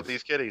 People love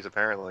these kitties,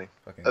 apparently.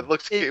 Fucking- It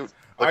looks cute.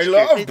 I Looks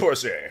love cute.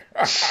 pussy.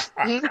 Oh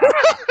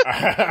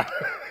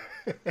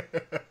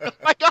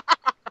my god!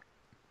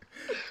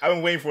 I've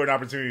been waiting for an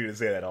opportunity to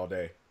say that all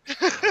day.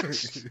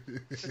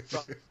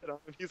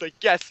 He's like,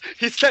 yes,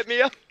 he set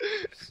me up.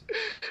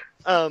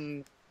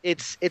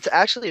 It's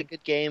actually a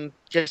good game,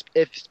 just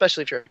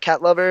especially if you're a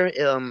cat lover.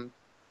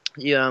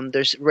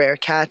 There's rare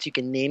cats. You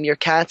can name your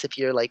cats. If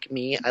you're like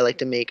me, I like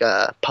to make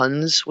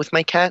puns with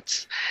my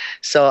cats.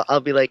 So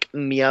I'll be like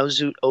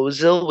Meowzoot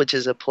Ozil, which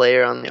is a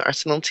player on the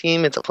Arsenal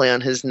team. It's a play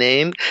on his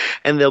name,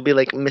 and they'll be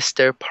like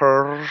Mr.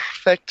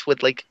 Perfect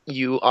with like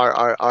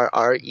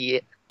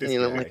URRRRE. This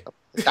You know, guy. like,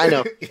 I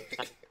know.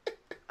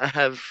 I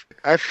have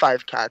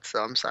 5 cats, so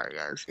I'm sorry,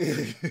 guys.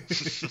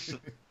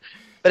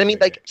 But I mean,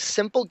 like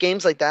simple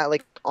games like that,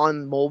 like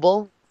on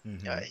mobile,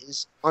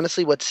 is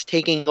honestly what's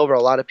taking over a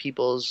lot of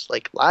people's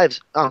like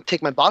lives.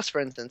 Take my boss for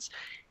instance.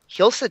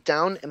 He'll sit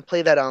down and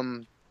play that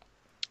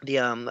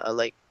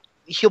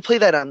he'll play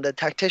that the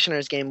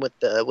Tacticianers game with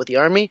the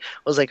army. It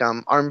was like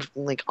armed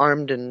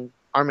and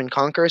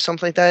conquer or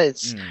something like that.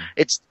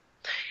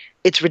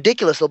 It's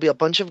ridiculous. There'll be a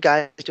bunch of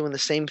guys doing the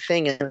same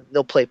thing, and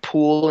they'll play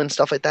pool and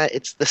stuff like that.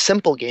 It's the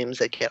simple games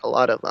that get a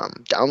lot of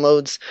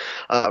downloads,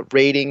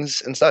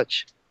 ratings, and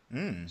such.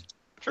 Sure.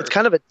 It's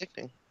kind of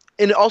addicting.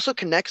 And it also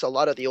connects a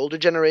lot of the older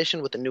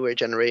generation with the newer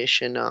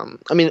generation.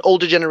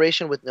 Older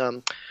generation with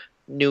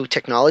new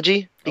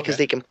technology, because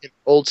Okay. they can play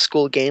old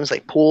school games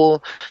like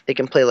pool. They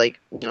can play like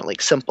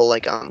simple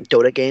like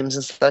Dota games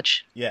and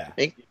such. Yeah.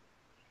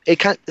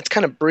 It's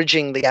kind of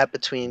bridging the gap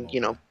between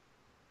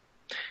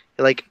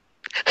like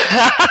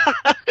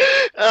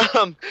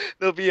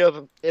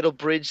it'll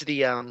bridge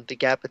the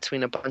gap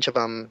between a bunch of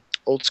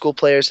old school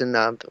players and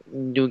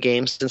new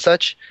games and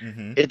such.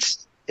 Mm-hmm.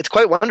 It's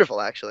quite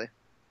wonderful, actually.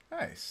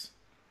 Nice.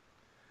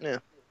 Yeah.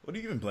 What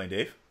have you been playing,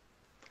 Dave?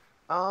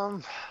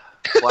 Black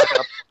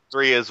Ops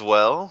 3 as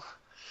well.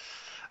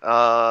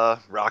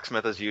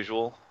 Rocksmith as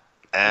usual.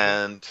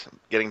 And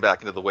getting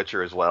back into The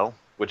Witcher as well,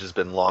 which has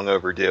been long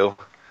overdue.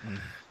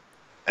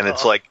 And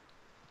it's like,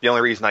 the only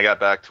reason I got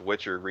back to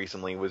Witcher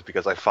recently was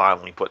because I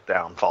finally put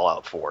down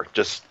Fallout 4,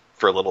 just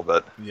for a little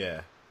bit.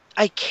 Yeah.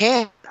 I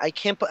can't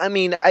put. I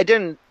mean, I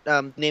didn't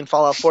name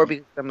Fallout 4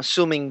 because I'm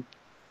assuming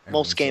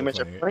most Everyone's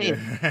gamers still are playing.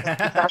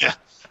 it. Yeah.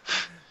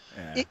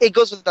 Yeah. It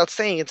goes without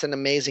saying, it's an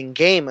amazing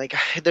game. Like,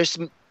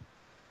 I'll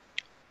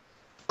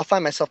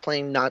find myself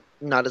playing not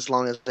as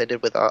long as I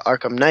did with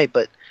Arkham Knight,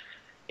 but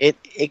it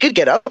could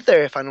get up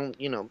there if I don't,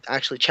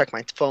 actually check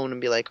my phone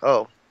and be like,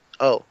 oh,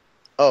 it'll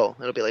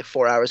be like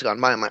 4 hours gone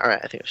by. I'm like, all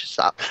right, I think I should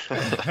stop.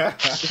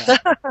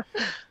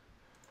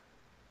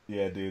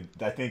 Yeah, dude.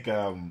 I think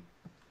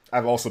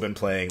I've also been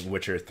playing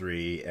Witcher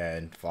 3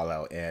 and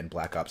Fallout and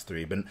Black Ops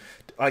 3. But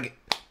like,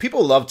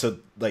 people love to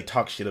like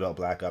talk shit about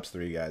Black Ops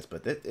 3, guys,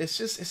 but it's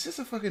just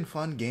a fucking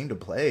fun game to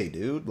play,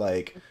 dude.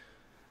 Like,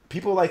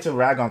 people like to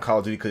rag on Call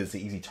of Duty because it's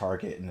an easy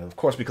target, and of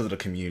course because of the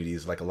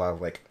communities, like a lot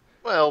of like.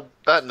 Well,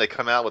 that and they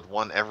come out with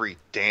one every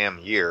damn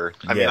year.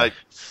 I mean, Yeah.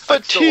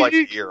 I'd still like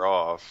a year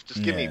off.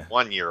 Just give me Yeah.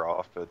 1 year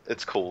off, but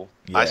it's cool.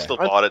 Yeah. I still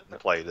bought it and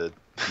played it.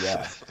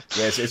 Yeah,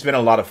 it's been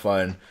a lot of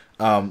fun.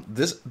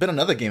 This been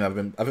another game I've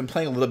been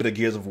playing a little bit of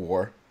Gears of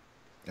War.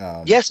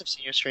 Yes, I've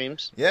seen your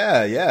streams.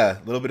 Yeah,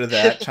 a little bit of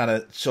that. Trying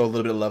to show a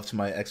little bit of love to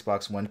my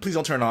Xbox One. Please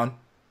don't turn on.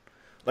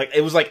 Like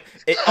it was like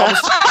it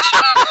almost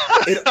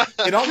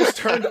it almost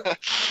turned.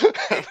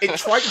 It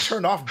tried to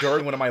turn off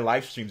during one of my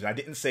live streams, and I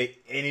didn't say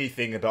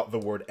anything about the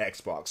word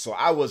Xbox, so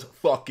I was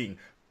fucking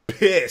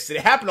pissed. It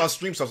happened on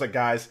stream, so I was like,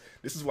 guys,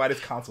 this is why this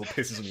console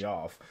pisses me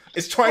off.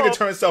 It's trying to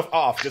turn itself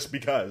off just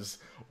because.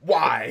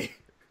 Why?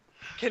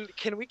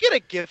 Can we get a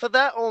gif of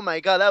that? Oh my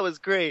god, that was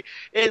great.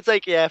 It's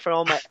like, yeah, for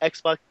all my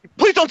Xbox.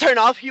 Please don't turn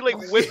off. He like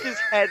whipped his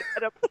head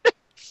at a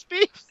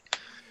speed.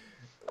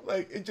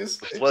 Like it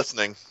just It's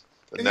listening.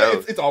 But yeah,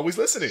 no. it's always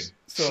listening.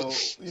 So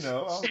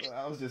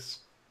I was just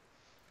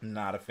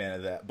not a fan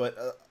of that. But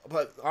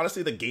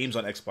honestly, the games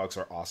on Xbox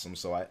are awesome.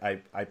 So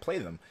I play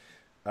them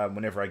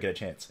whenever I get a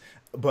chance.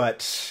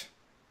 But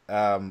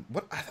I've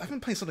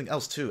been playing something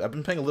else too. I've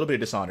been playing a little bit of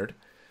Dishonored.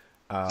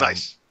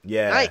 Nice.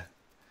 Yeah. Nice.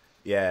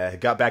 Yeah,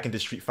 got back into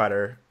Street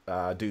Fighter.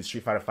 Dude,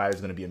 Street Fighter 5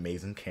 is going to be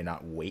amazing.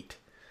 Cannot wait.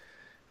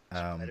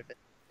 Yes.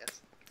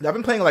 I've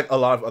been playing like a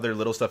lot of other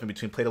little stuff in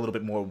between. Played a little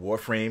bit more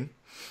Warframe.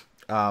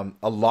 A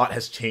lot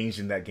has changed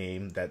in that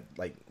game. That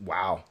like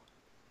wow.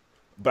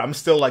 But I'm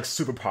still like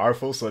super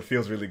powerful, so it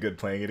feels really good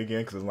playing it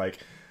again. Because like,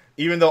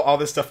 even though all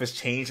this stuff has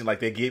changed and like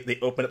they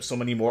open up so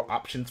many more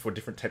options for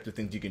different types of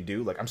things you can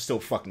do, like I'm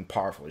still fucking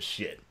powerful as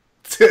shit.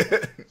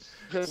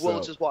 Will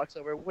just walks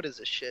over. What is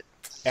this shit?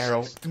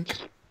 Arrow.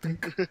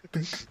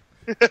 It's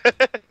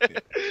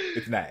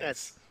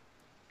nice.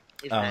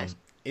 It's nice.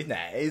 It's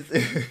nice.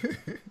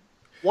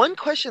 One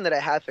question that I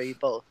have for you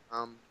both,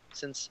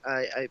 since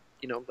I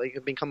like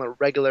have become a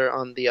regular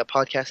on the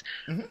podcast,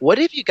 what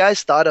have you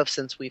guys thought of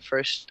since we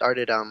first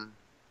started?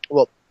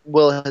 Well,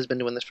 Will has been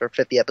doing this for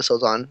 50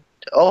 episodes on.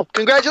 Oh,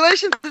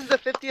 congratulations! This is the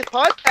 50th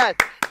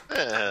podcast.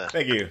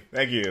 Thank you.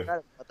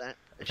 Forgot about that.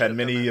 I've had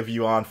many of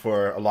you on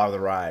for a lot of the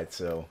ride,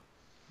 so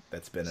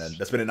that's been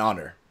an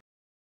honor.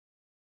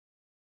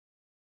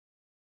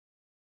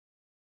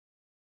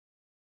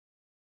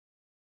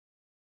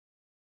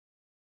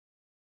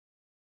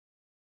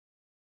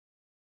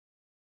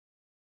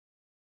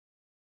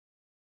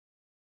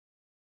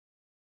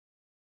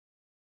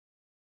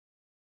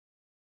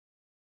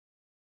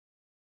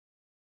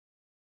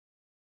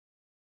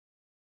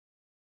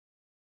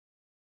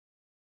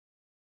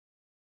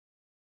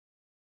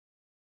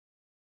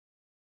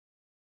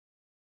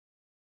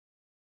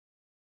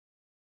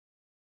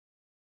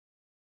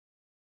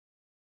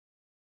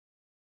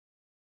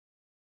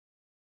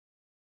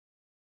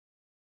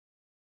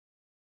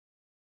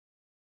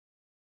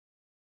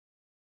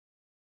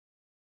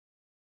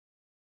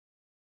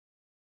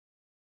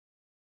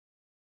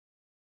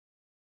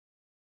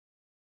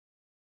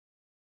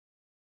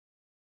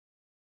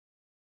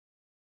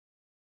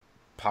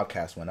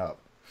 Podcast went up.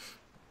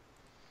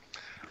 I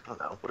don't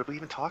know. What did we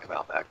even talk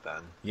about back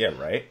then? Yeah,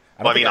 right.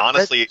 Well, I mean,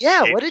 honestly,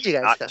 yeah, it what did you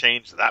guys not say?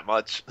 change that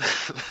much?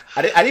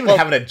 I didn't even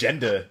have an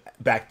agenda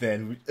back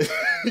then.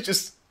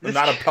 Just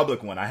not a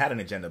public one. I had an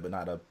agenda, but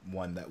not a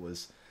one that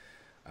was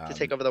To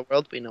take over the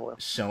world, we know Will.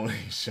 shown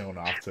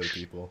off to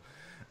people.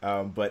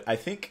 But I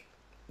think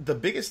the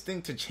biggest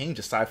thing to change,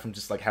 aside from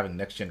just like having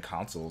next gen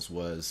consoles,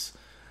 was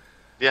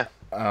Yeah.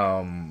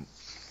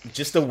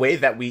 just the way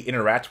that we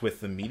interact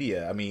with the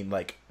media. I mean,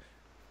 like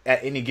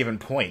at any given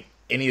point,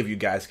 any of you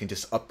guys can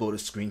just upload a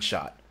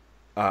screenshot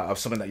of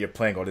something that you're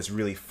playing, or this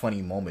really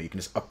funny moment. You can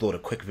just upload a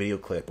quick video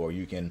clip, or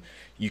you can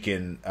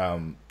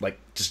like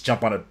just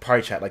jump on a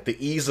party chat. Like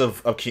the ease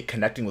of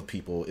connecting with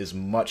people is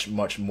much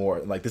more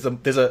like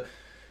there's a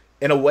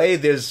in a way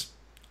there's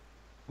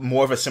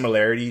more of a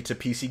similarity to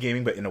PC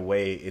gaming, but in a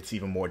way it's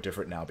even more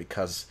different now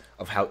because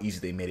of how easy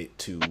they made it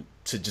to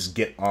just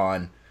get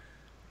on,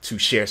 to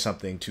share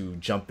something, to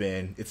jump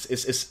in.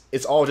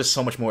 It's all just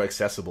so much more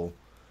accessible.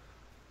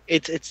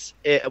 It's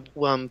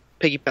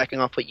piggybacking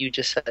off what you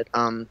just said.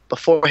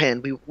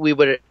 Beforehand, we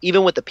would,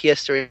 even with the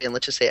PS3 and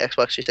let's just say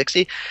Xbox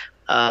 360,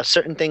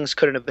 certain things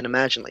couldn't have been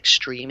imagined, like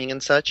streaming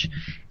and such.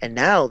 And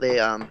now they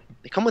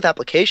come with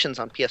applications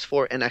on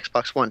PS4 and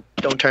Xbox One.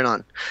 Don't turn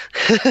on,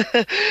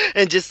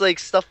 and just like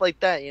stuff like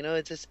that. You know,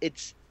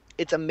 it's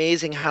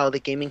amazing how the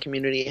gaming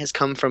community has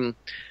come from.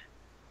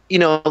 You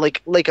know,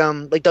 like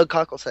Doug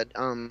Cockle said,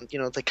 you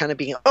know, it's like kind of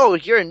being, oh,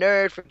 you're a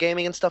nerd for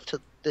gaming and stuff,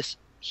 to this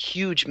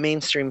huge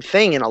mainstream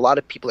thing, and a lot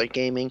of people are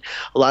gaming.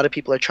 A lot of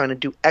people are trying to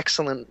do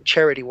excellent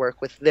charity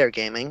work with their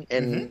gaming,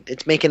 and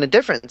it's making a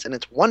difference, and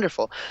it's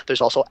wonderful.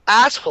 There's also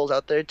assholes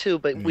out there too,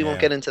 but we won't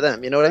get into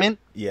them. You know what I mean?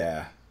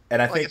 Yeah,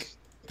 and I think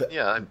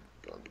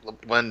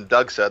when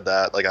Doug said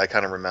that, like I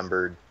kind of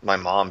remembered my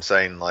mom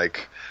saying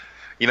like,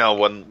 you know,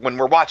 when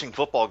we're watching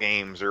football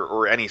games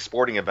or any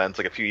sporting events,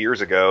 like a few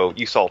years ago,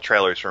 you saw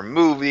trailers for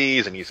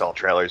movies and you saw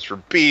trailers for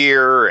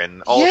beer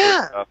and all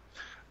sorts of stuff.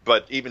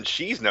 But even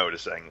she's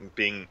noticing,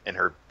 being in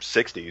her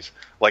 60s,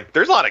 like,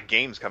 there's a lot of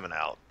games coming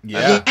out.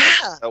 Yeah.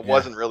 That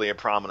wasn't really a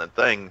prominent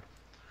thing.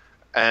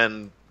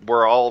 And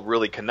we're all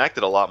really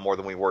connected a lot more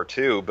than we were,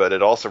 too. But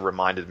it also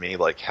reminded me,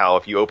 like, how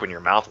if you open your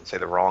mouth and say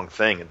the wrong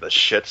thing, and the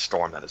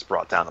shitstorm that is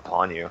brought down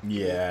upon you.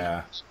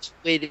 Yeah.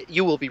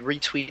 You will be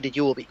retweeted.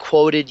 You will be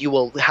quoted. You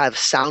will have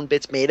sound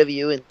bits made of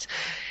you. And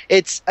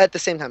it's at the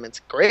same time,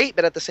 it's great.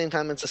 But at the same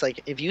time, it's just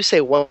like, if you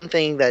say one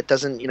thing that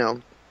doesn't, you know,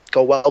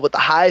 go well with the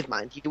hive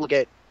mind, you will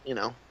get, you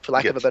know, for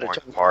lack of a better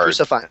term,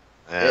 crucified.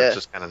 Yeah, it's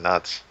just kind of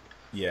nuts.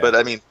 Yeah. But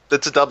I mean,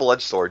 it's a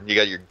double-edged sword. You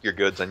got your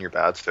goods and your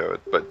bads to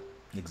it. But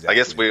exactly. I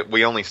guess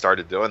we only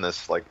started doing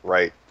this like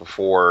right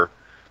before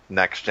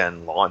next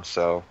gen launch,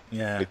 so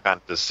yeah, we've kind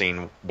of just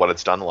seen what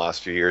it's done the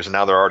last few years, and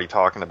now they're already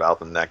talking about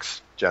the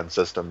next gen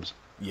systems.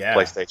 Yeah,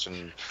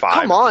 PlayStation 5.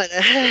 Come on,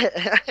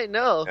 I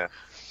know. Yeah.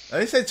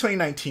 They said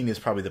 2019 is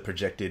probably the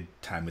projected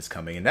time is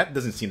coming, and that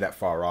doesn't seem that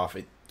far off.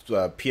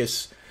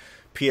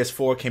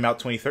 PS4 came out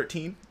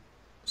 2013.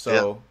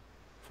 So,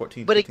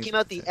 14, but 15, it came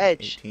out 16, the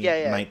Edge. 18,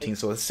 Yeah. 19,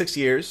 so it's 6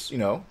 years, you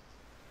know.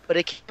 But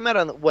it came out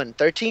on when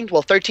 13?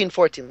 Well, 13,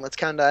 14. Let's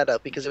count that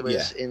up because it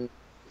was in.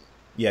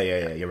 Yeah.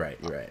 You're right.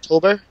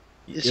 October.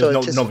 It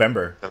was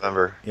November.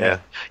 Yeah.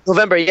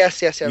 November.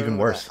 Yes. Even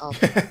worse.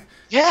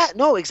 Yeah.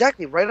 No.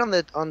 Exactly. Right on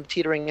the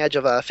teetering edge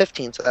of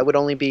 15. So that would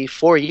only be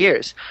 4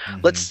 years.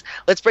 Mm-hmm.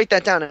 Let's break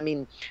that down. I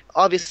mean,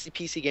 obviously,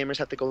 PC gamers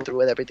have to go through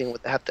with everything.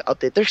 They have to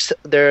update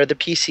their the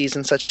PCs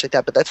and such like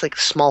that. But that's like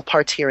small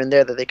parts here and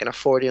there that they can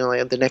afford. You know,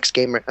 like the next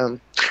gamer,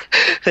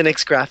 the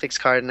next graphics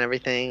card and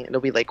everything.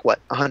 It'll be like what,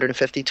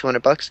 $150,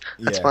 $200.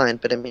 That's fine.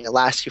 But I mean, it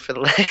lasts you for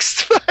the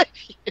next 5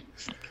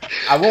 years.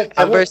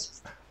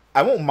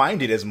 I won't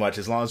mind it as much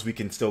as long as we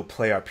can still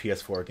play our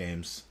PS4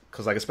 games.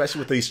 Because, like, especially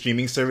with these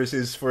streaming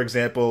services, for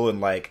example, and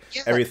like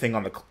everything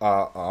on the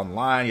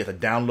online, you have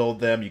to download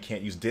them. You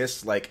can't use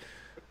discs. Like,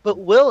 but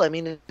Will, I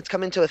mean, it's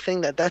come into a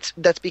thing that's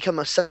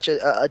become such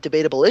a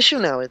debatable issue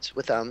now. It's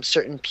with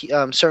certain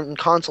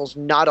consoles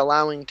not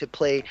allowing to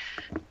play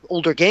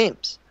older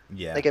games.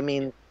 Yeah. Like, I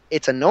mean,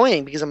 it's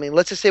annoying because, I mean,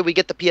 let's just say we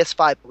get the PS5,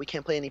 but we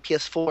can't play any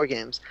PS4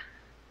 games.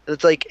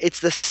 It's like,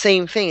 it's the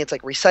same thing. It's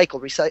like it's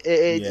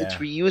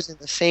reusing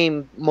the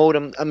same mode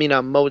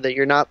that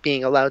you're not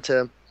being allowed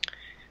to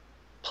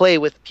play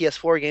with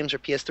PS4 games or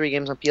PS3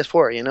 games on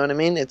PS4. You know what I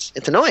mean? It's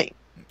annoying,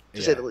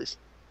 to say the least.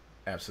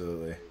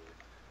 Absolutely.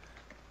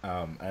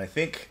 And I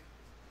think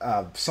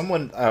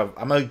someone,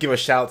 I'm going to give a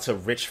shout out to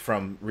Rich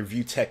from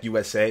Review Tech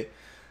USA.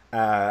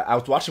 I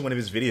was watching one of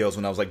his videos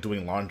when I was like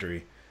doing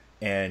laundry,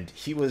 and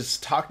he was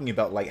talking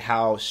about like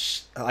how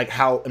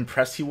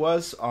impressed he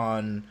was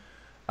on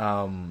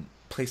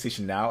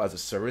PlayStation Now as a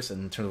service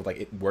in terms of like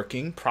it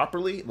working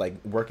properly, like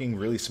working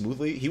really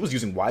smoothly. He was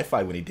using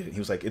Wi-Fi when he did it. He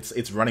was like,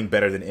 it's running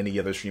better than any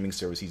other streaming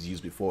service he's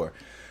used before.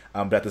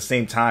 But at the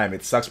same time,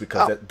 it sucks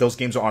because those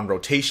games are on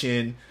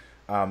rotation.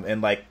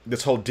 And like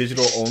this whole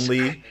digital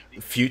only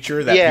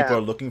future that people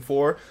are looking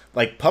for,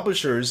 like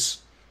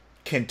publishers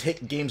can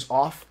take games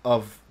off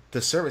of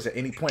the service at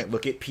any point.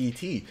 Look at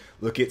PT,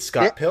 look at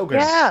Scott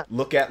Pilgrim,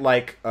 look at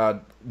like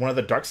one of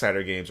the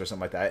Darksider games or something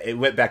like that. It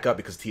went back up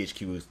because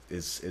THQ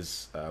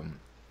is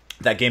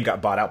that game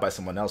got bought out by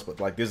someone else.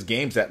 But like there's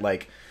games that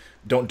like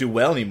don't do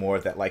well anymore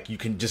that like you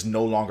can just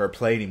no longer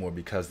play anymore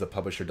because the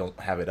publisher don't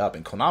have it up.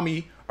 And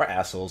Konami are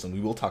assholes, and we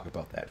will talk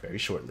about that very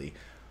shortly.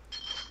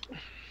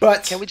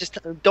 But can we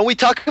don't we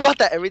talk about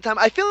that every time?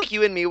 I feel like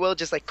you and me will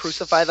just like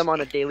crucify them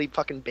on a daily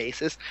fucking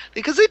basis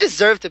because they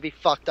deserve to be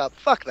fucked up.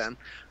 Fuck them.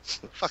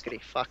 Fuck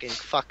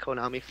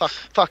Konami.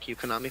 Fuck you,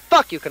 Konami.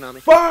 Fuck you,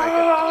 Konami.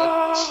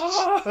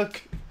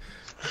 Fuck.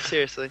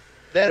 Seriously.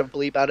 They had to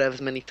bleep out as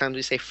many times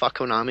we say fuck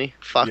Konami.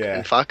 Fuck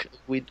and fuck.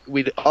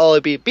 We'd all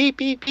be beep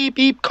beep beep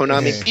beep.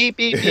 Konami beep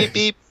beep beep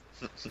beep.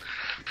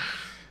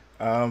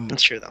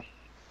 It's true though.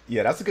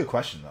 Yeah, that's a good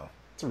question though.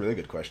 It's a really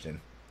good question.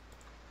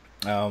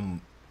 Do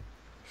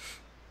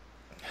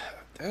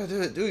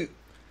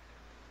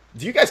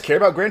you guys care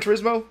about Gran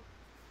Turismo?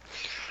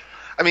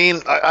 I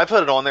mean, I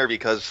put it on there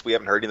because we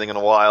haven't heard anything in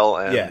a while,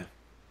 and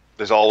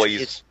there's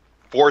always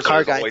Forza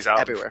is always out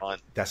everywhere. In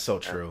front. That's so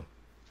true.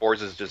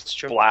 Forza's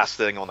just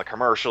blasting on the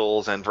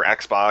commercials, and for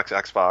Xbox,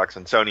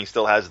 and Sony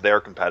still has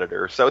their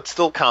competitor, so it's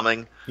still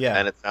coming. Yeah,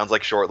 and it sounds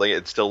like shortly.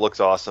 It still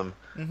looks awesome.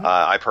 Mm-hmm.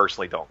 I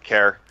personally don't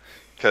care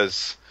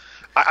because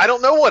I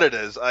don't know what it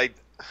is.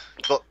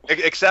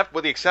 Except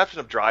with the exception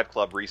of Drive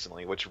Club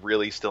recently, which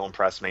really still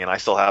impressed me, and I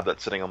still have that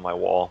sitting on my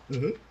wall.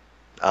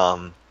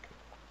 Mm-hmm.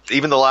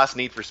 Even the last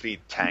Need for Speed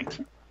tanked.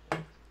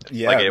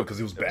 Yeah, because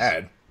it was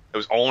bad. It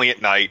was only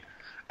at night,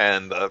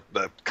 and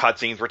the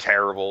cutscenes were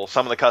terrible.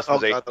 Some of the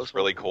customization was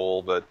really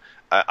cool, but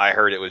I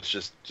heard it was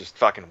just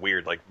fucking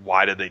weird. Like,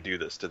 why did they do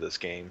this to this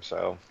game?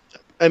 So,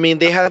 I mean,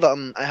 they have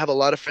I have a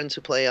lot of friends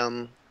who play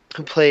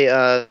who play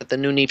the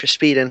new Need for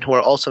Speed and who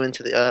are also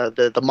into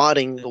the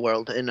modding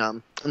world in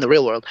the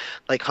real world.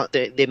 Like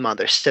they mod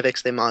their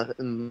Civics, they mod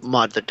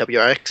their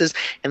WRXs,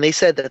 and they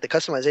said that the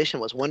customization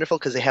was wonderful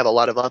because they have a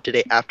lot of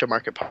up-to-date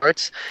aftermarket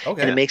parts,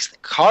 Okay. and it makes the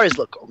cars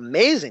look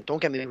amazing.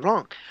 Don't get me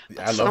wrong.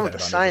 But I some love of that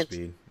the about Need science. for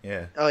Speed.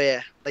 Yeah. Oh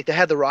yeah, like they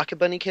had the Rocket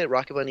Bunny kit.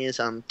 Rocket Bunny is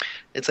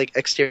it's like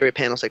exterior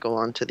panels that go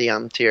onto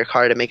the to your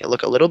car to make it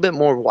look a little bit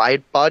more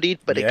wide-bodied,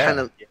 but it Yeah. kind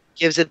of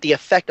gives it the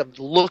effect of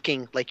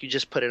looking like you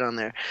just put it on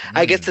there.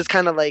 I guess it's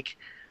kind of like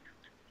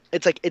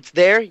it's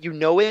there, you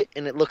know it,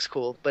 and it looks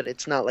cool, but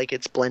it's not like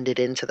it's blended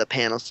into the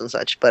panels and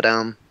such. But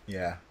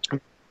Yeah.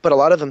 but a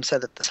lot of them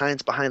said that the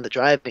science behind the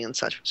driving and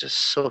such was just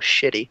so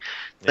shitty.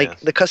 Like Yeah.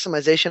 the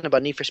customization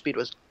about Need for Speed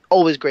was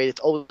always great.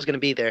 It's always going to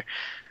be there.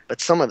 But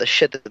some of the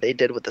shit that they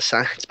did with the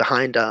science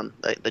behind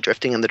the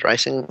drifting and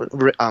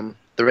the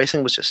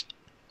racing was just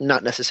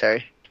not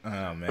necessary. Oh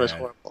man. It was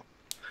horrible.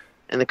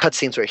 And the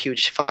cutscenes were a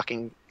huge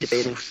fucking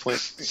debating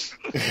point.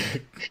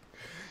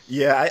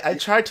 Yeah, I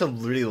tried to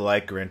really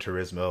like Gran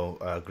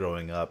Turismo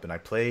growing up, and I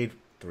played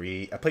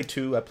 3. I played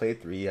 2. I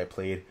played 3.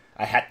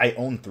 I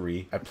owned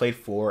 3. I played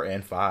 4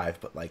 and 5,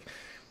 but like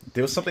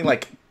there was something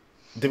like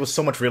there was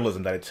so much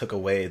realism that it took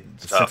away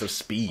the sense of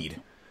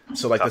speed.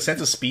 So like the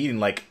sense of speed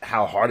and like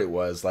how hard it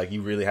was, like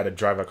you really had to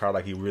drive a car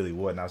like you really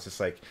would. And I was just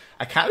like,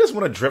 I kind of just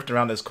want to drift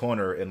around this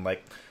corner and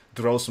like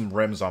throw some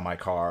rims on my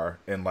car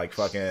and like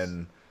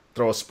fucking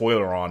throw a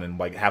spoiler on and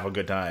like have a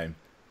good time.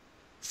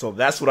 So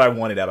that's what I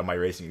wanted out of my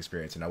racing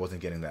experience, and I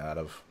wasn't getting that out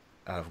of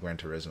Gran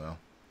Turismo.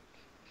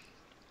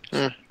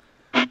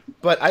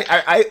 But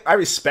I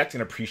respect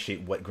and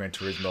appreciate what Gran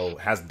Turismo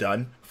has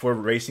done for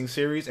racing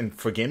series and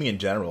for gaming in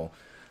general.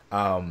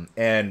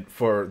 And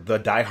for the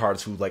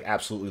diehards who like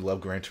absolutely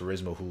love Gran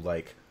Turismo, who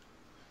like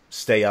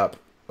stay up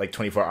like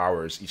 24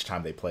 hours each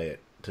time they play it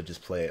to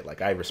just play it.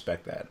 Like I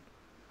respect that.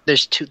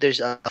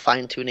 There's a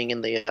fine tuning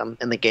in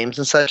the games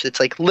and such. It's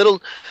like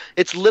little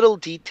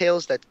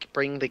details that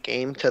bring the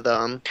game to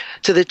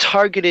the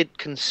targeted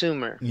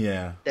consumer.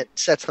 Yeah. That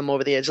sets them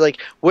over the edge.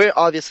 Like we're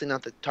obviously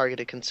not the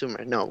targeted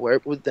consumer. No,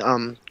 we're with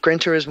Gran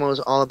Turismo is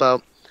all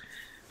about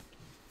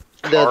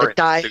the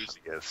die.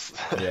 Enthusiasts.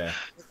 Yeah.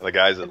 The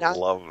guys that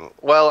love.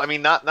 Well, I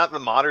mean, not the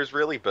modders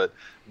really, but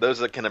those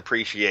that can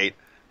appreciate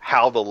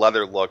how the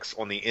leather looks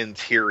on the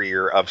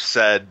interior of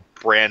said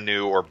brand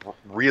new or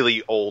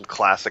really old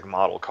classic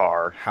model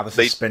car. How the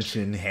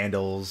suspension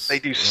handles. They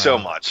do so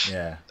much.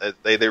 Yeah.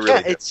 They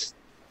really do. It's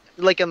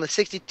like on the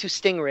 62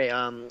 Stingray,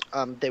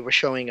 they were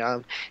showing,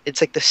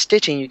 it's like the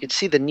stitching. You could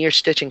see the near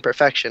stitching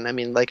perfection. I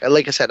mean, like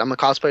I said, I'm a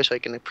cosplayer, so I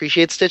can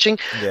appreciate stitching.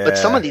 Yeah. But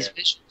some of these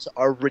visuals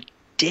are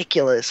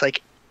ridiculous.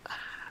 Like,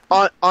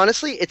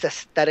 honestly, it's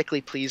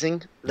aesthetically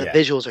pleasing. The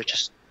visuals are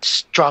just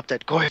drop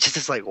dead gorgeous.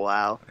 It's like,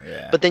 wow.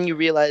 Yeah. But then you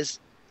realize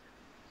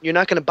you're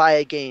not going to buy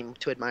a game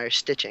to admire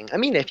stitching. I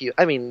mean,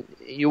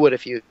 you would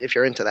if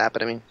you're into that.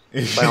 But I mean,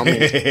 by all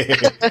means.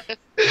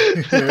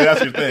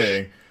 That's your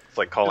thing. It's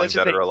like calling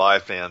Dead or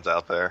Alive fans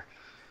out there.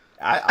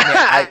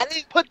 I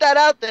didn't put that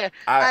out there.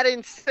 I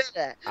didn't say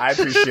that.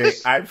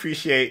 I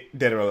appreciate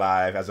Dead or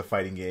Alive as a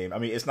fighting game. I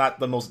mean, it's not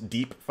the most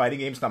deep fighting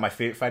game. It's not my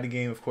favorite fighting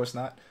game, of course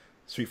not.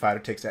 Street Fighter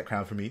takes that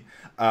crown for me.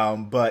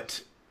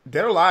 But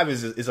Dead or Alive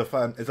is a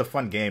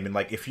fun game, and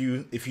like if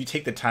you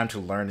take the time to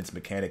learn its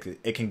mechanics,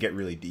 it can get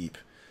really deep.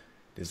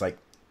 There's like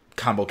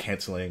combo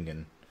canceling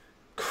and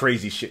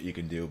crazy shit you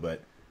can do,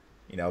 but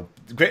you know,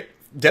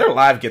 Dead or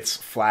Alive gets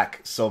flack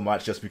so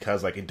much just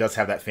because like it does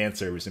have that fan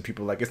service, and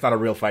people are like, it's not a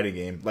real fighting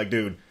game. Like,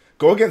 dude,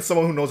 go against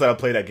someone who knows how to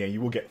play that game.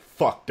 You will get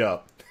fucked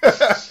up.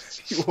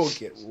 You will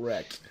get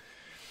wrecked.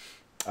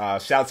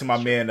 Shout out to my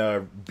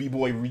man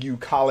B-Boy Ryu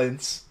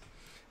Collins.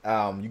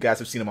 You guys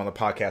have seen him on the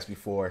podcast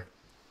before.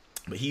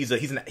 But he's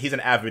an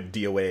avid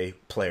DOA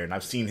player, and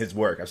I've seen his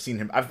work. I've seen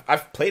him.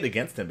 I've played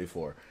against him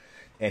before,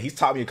 and he's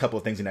taught me a couple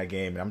of things in that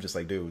game. And I'm just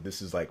like, dude,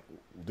 this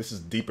is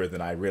deeper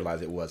than I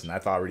realized it was, and I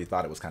already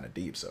thought it was kind of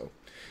deep. So,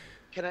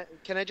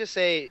 can I just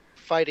say,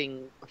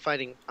 fighting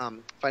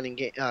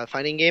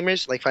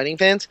gamers, like fighting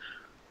fans,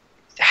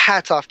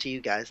 hats off to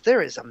you guys.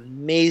 There is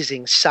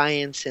amazing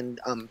science and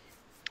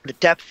the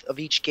depth of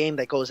each game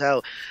that goes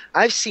out.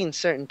 I've seen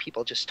certain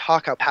people just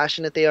talk how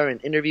passionate they are in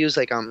interviews,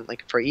 like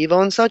for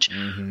Evo and such.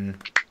 Mm-hmm.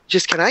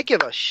 Just can I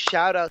give a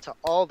shout out to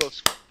all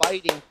those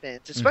fighting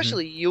fans,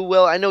 especially you,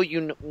 Will. I know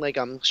you like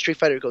Street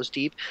Fighter goes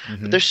deep,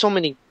 but there's so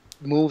many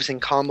moves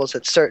and combos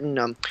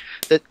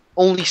that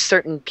only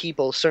certain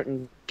people,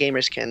 certain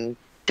gamers can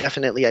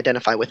definitely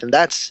identify with, and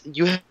that's,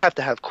 you have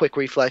to have quick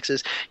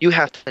reflexes, you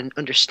have to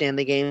understand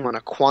the game on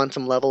a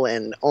quantum level,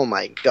 and oh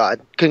my god,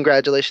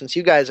 congratulations,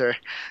 you guys are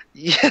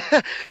you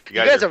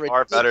guys are far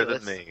ridiculous. better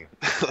than me.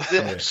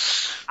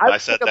 I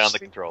set down the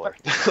controller.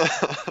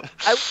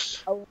 I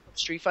will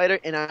Street Fighter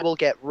and I will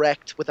get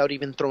wrecked without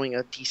even throwing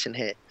a decent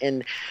hit,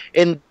 and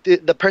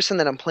the person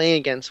that I'm playing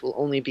against will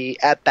only be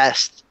at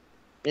best,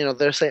 you know,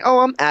 they're saying, oh,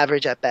 I'm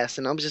average at best,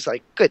 and I'm just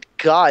like, good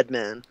god,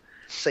 man.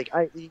 It's like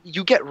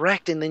you get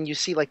wrecked, and then you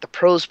see like the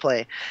pros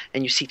play,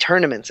 and you see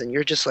tournaments, and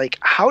you're just like,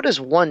 how does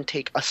one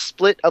take a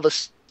split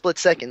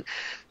second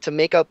to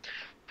make up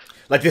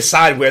like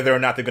decide whether or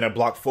not they're going to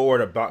block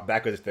forward or block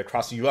backwards if they're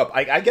crossing you up.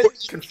 I get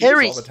confused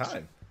all the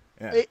time.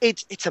 Yeah.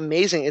 It's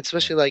amazing,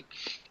 especially like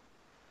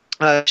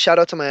shout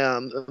out to my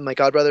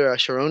godbrother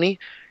Sharoni.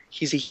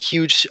 He's a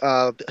huge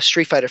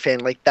Street Fighter fan.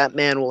 Like that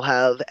man will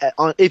have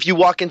if you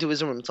walk into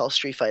his room, it's all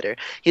Street Fighter.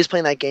 He's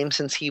playing that game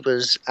since he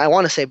was, I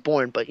want to say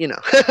born, but you know,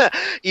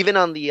 even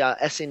on the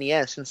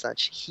SNES and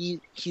such,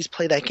 he's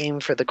played that game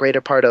for the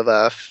greater part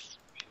of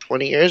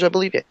 20 years, I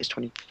believe. Yeah, he's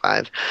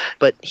 25,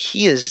 but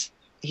he has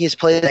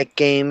played that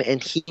game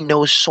and he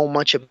knows so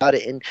much about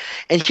it, and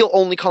he'll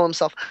only call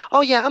himself,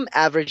 oh yeah, I'm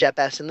average at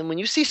best. And then when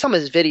you see some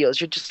of his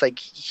videos, you're just like,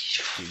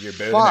 you're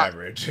better than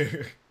average.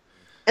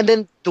 And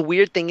then the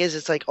weird thing is,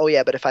 it's like, oh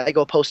yeah, but if I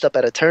go post up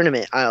at a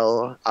tournament,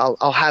 I'll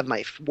have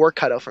my work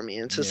cut out for me.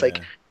 And it's just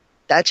like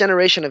that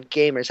generation of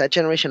gamers, that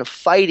generation of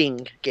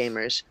fighting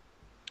gamers,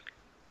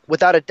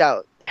 without a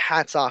doubt,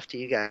 hats off to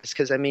you guys,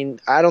 because I mean,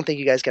 I don't think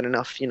you guys get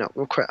enough,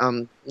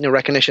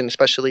 recognition,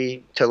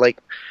 especially to like,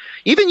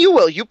 even you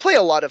will. You play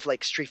a lot of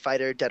like Street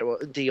Fighter,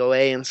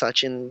 DOA, and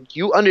such, and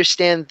you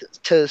understand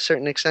to a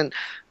certain extent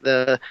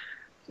the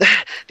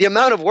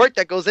amount of work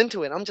that goes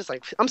into it. I'm just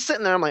like, I'm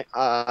sitting there, I'm like,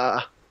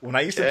 When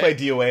I used to play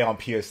DOA on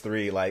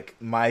PS3, like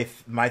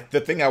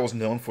the thing I was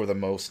known for the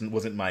most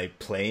wasn't my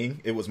playing;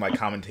 it was my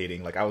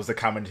commentating. Like I was the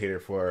commentator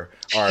for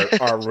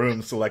our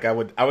room, so like I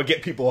would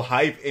get people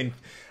hype, and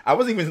I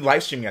wasn't even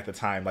live streaming at the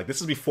time. Like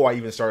this is before I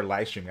even started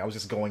live streaming. I was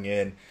just going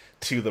in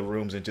to the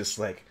rooms and just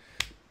like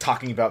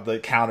talking about the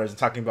counters and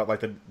talking about like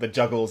the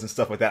juggles and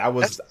stuff like that. I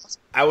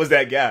was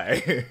that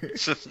guy.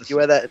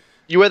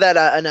 You were that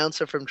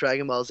announcer from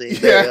Dragon Ball Z.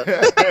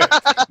 Yeah.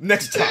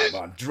 Next time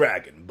on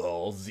Dragon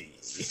Ball Z.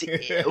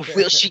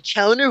 Will she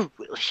counter?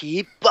 Will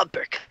he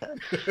uppercut?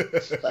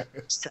 But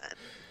next time.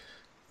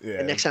 Yeah.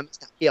 And next time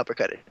he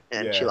uppercutted,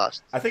 and she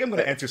lost. I think I'm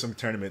going to enter some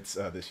tournaments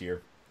this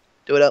year.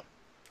 Do it up.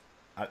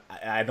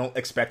 I don't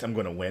expect I'm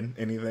going to win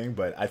anything,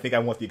 but I think I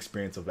want the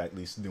experience of at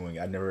least doing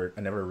it. I never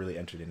really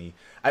entered any.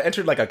 I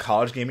entered like a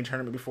college gaming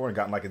tournament before and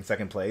gotten like in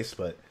second place,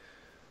 but.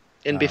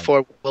 And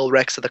before Will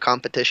wrecks the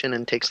competition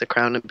and takes the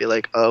crown and be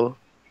like, oh,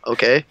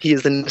 okay, he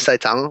is the new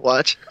Saitama.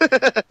 Watch.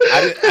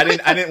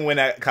 I didn't win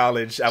at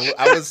college.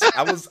 I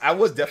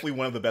was definitely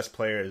one of the best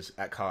players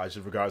at college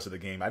in regards to the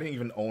game. I didn't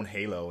even own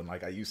Halo, and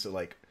like I used to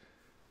like,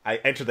 I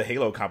entered the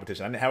Halo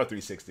competition. I didn't have a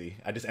 360.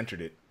 I just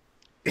entered it,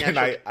 and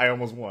I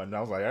almost won. And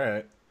I was like, all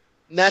right.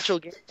 Natural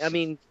game. I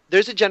mean,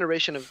 there's a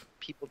generation of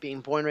people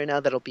being born right now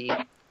that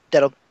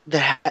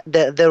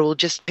will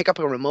just pick up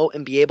a remote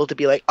and be able to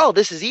be like, oh,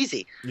 this is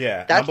easy.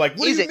 Yeah. I'm like,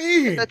 what easy. do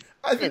you mean?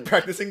 I've been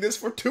practicing this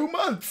for 2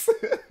 months.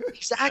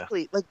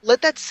 Exactly. Like,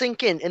 let that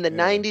sink in. In the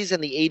 90s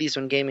and the 80s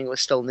when gaming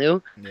was still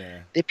new,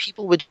 the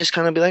people would just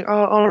kind of be like,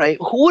 oh, all right.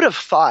 Who would have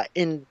thought?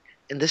 And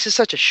this is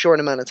such a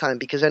short amount of time,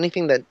 because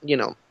anything that,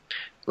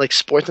 like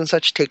sports and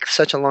such takes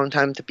such a long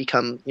time to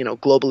become,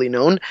 globally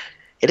known.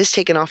 It has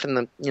taken off in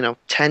the,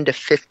 10 to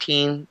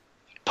 15,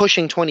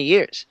 pushing 20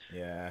 years.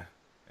 Yeah.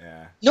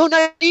 Yeah. No,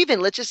 not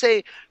even. Let's just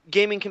say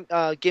gaming.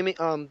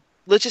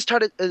 Let's just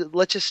start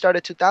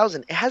at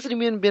 2000. It hasn't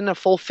even been a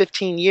full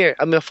 15 year.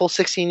 I mean, a full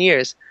 16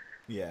 years.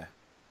 Yeah.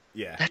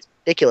 Yeah. That's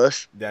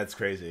ridiculous. That's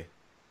crazy.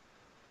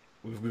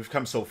 We've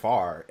come so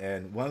far,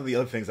 and one of the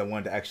other things I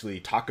wanted to actually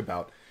talk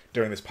about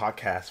during this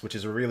podcast, which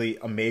is a really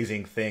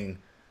amazing thing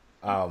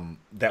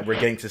that we're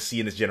getting to see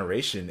in this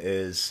generation,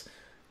 is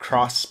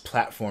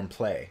cross-platform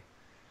play.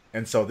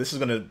 And so this is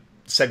going to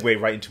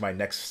segue right into my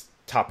next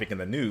topic in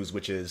the news,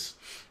 which is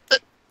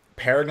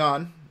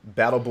Paragon,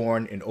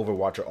 Battleborn, and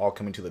Overwatch are all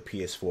coming to the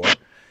PS4.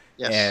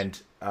 Yes.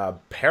 And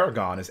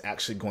Paragon is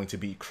actually going to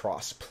be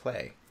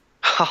cross-play.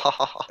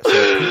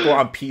 So people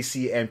on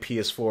PC and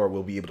PS4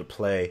 will be able to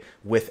play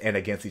with and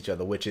against each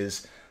other, which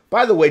is,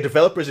 by the way,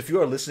 developers, if you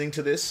are listening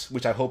to this,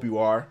 which I hope you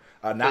are,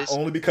 not Please.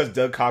 only because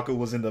Doug Cockle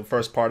was in the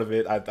first part of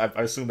it, I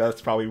assume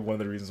that's probably one of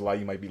the reasons why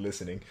you might be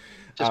listening.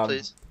 Just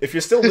please. If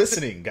you're still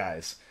listening,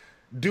 guys,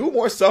 do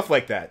more stuff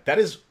like that. That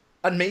is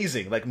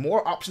amazing. Like,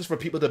 more options for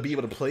people to be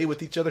able to play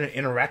with each other and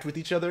interact with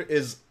each other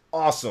is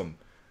awesome.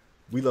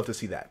 We love to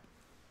see that.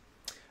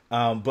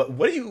 But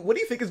what do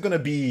you think is going to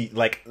be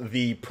like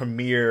the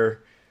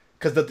premier?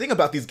 Because the thing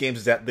about these games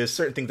is that there's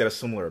certain things that are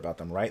similar about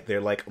them, right? They're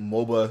like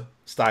MOBA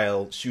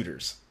style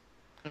shooters.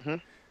 Mm-hmm.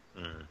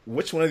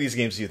 Which one of these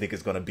games do you think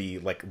is going to be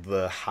like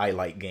the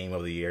highlight game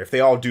of the year if they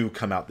all do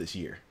come out this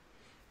year?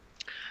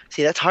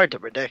 See, that's hard to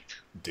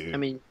predict. Dude. I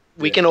mean,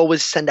 we can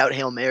always send out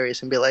Hail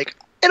Marys and be like,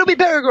 it'll be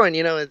Paragon,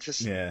 it's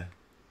just... Yeah.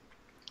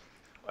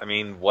 I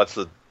mean, what's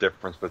the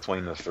difference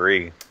between the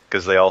three?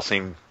 Because they all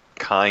seem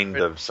kind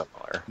of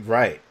similar.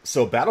 Right.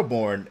 So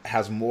Battleborn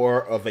has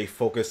more of a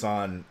focus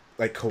on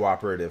like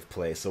cooperative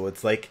play. So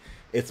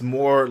it's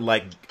more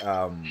like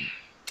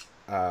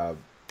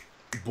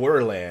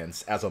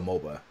Borderlands as a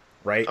MOBA,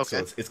 right?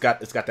 Okay. So it's got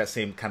that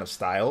same kind of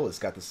style. It's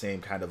got the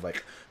same kind of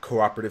like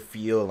cooperative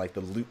feel, like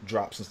the loot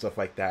drops and stuff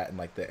like that, and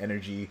like the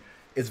energy.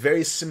 It's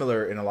very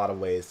similar in a lot of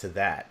ways to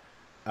that.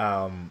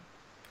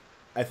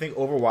 I think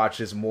Overwatch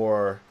is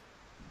more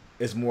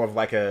of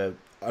like a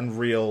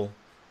Unreal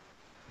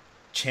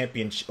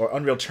Championship or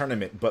Unreal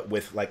Tournament, but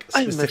with like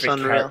I miss specific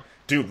Unreal.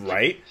 Dude,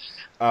 right?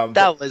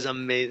 That was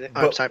amazing.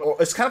 I'm sorry.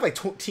 It's kind of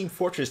like Team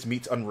Fortress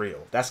meets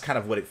Unreal. That's kind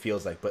of what it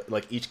feels like. But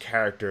like each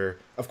character,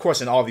 of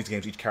course, in all these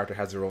games, each character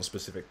has their own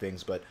specific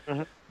things. But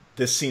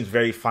this seems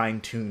very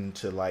fine tuned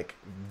to like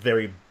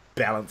very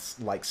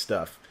balanced like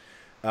stuff.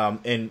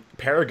 And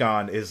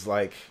Paragon is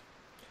like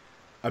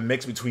a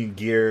mix between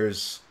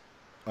Gears,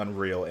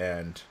 Unreal,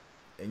 and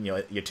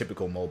your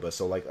typical MOBA.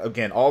 So like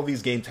again, all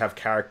these games have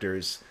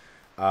characters.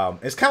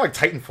 It's kind of like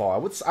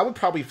Titanfall. I would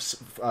probably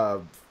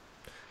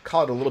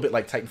call it a little bit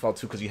like Titanfall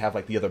 2 because you have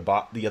like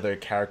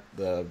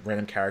the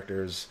random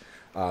characters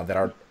that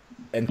are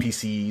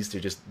NPCs.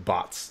 They're just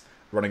bots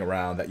running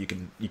around that you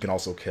can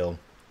also kill.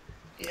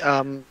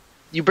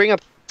 You bring up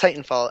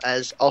Titanfall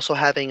as also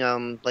having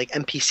like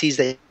NPCs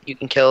that you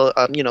can kill.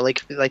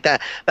 Like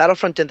that.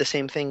 Battlefront did the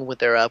same thing with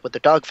their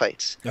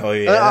dogfights. Oh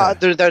yeah.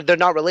 They're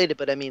not related,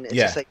 but I mean, it's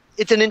just like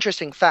it's an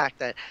interesting fact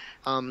that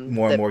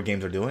more and more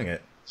games are doing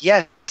it.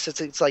 Yes,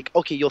 it's like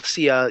okay, you'll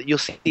see a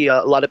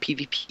lot of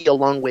PvP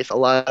along with a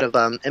lot of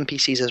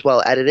NPCs as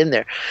well added in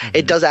there.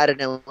 It does add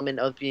an element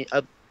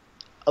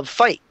of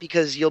fight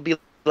because you'll be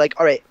like,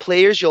 all right,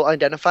 players you'll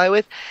identify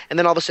with, and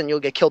then all of a sudden you'll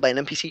get killed by an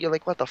NPC. You're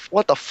like, what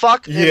the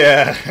fuck?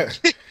 Yeah,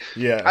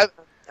 yeah.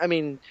 I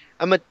mean,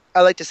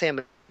 I like to say I'm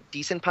a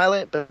decent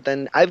pilot, but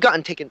then I've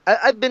been taken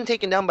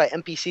down by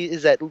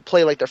NPCs that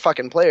play like they're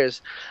fucking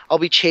players. I'll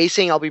be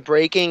chasing, I'll be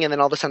braking, and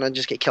then all of a sudden I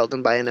just get killed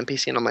by an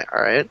NPC, and I'm like,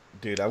 all right.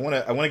 Dude, I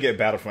wanna get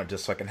Battlefront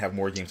just so I can have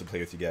more games to play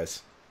with you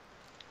guys.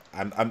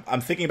 I'm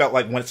thinking about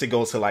like once it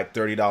goes to like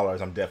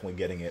 $30, I'm definitely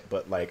getting it.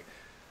 But like,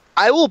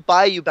 I will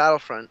buy you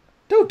Battlefront.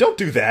 Dude, don't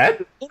do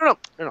that. No,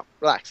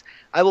 relax.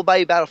 I will buy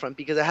you Battlefront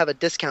because I have a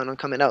discount on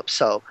coming up.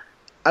 So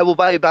I will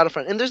buy you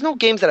Battlefront, and there's no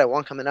games that I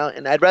want coming out,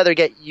 and I'd rather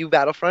get you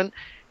Battlefront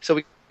so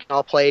we can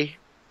all play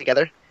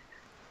together.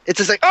 It's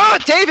just like, oh,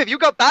 Dave, if you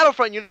got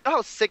Battlefront, you know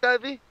how sick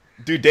that'd be.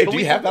 Dude, Dave, do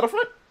you have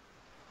Battlefront?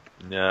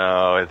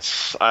 No,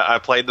 I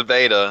played the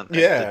beta. It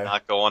did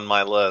not go on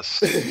my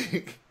list.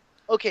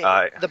 Okay,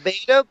 the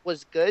beta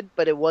was good,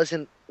 but it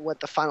wasn't what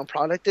the final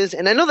product is.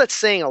 And I know that's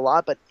saying a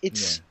lot, but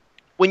it's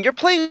when you're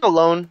playing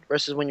alone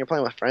versus when you're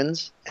playing with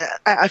friends.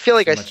 I feel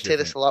like I say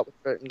this a lot with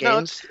certain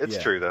games. No,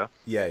 it's true though.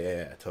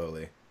 Yeah,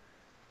 totally.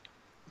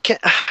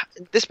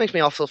 This makes me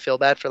also feel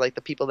bad for like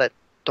the people that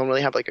don't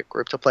really have like a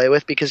group to play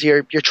with because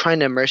you're trying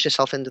to immerse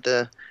yourself into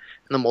the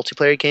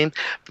multiplayer game.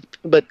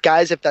 But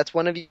guys, if that's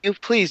one of you,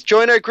 please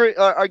join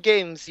our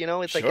games. You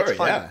know, it's like it's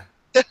fun.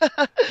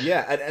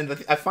 Yeah, and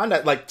I find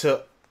that like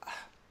to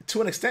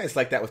an extent it's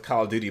like that with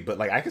Call of Duty, but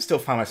like I can still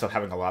find myself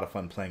having a lot of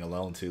fun playing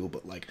alone too.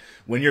 But like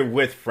when you're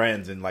with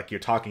friends and like you're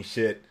talking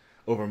shit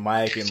over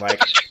mic and like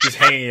just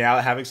hanging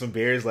out, having some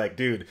beers, like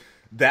dude,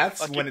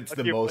 that's when it's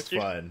the most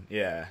fun.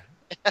 Yeah.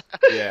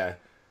 Yeah.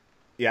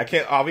 I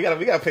can't. Oh, we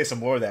gotta play some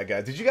more of that,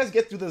 guys. Did you guys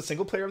get through the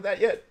single player of that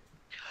yet?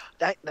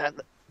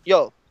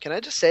 Yo, can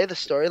I just say the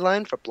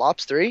storyline for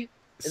Blops 3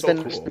 has been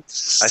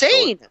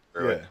insane.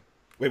 Yeah.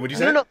 Wait, what'd you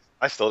say?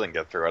 I still didn't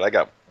get through it. I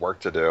got work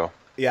to do.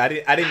 Yeah, I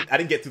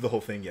didn't get through the whole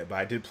thing yet, but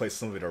I did play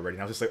some of it already.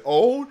 And I was just like,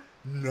 oh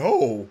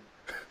no.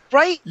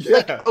 Right? Yeah.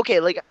 Like,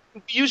 okay, like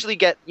we usually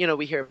get,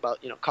 we hear about,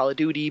 Call of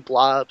Duty,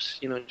 Blobs,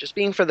 just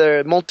being for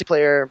the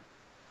multiplayer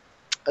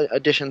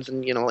additions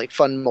and, like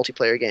fun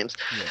multiplayer games.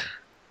 Yeah.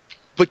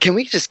 But can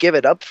we just give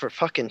it up for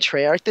fucking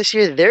Treyarch this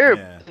year?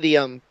 They're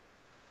the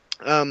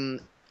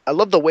I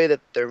love the way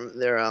that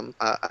their I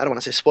don't want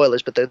to say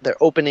spoilers, but their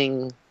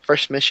opening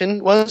first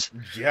mission was.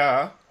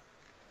 Yeah.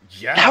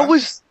 That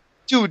was,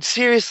 dude.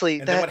 Seriously,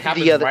 and then what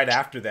happens right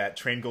after that?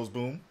 Train goes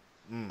boom.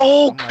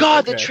 Oh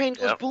God, the train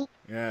goes boom.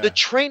 Yeah. The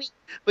training,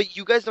 but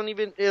you guys don't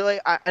even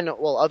like. I know.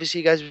 Well,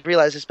 obviously you guys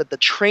realize this, but the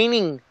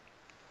training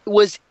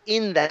was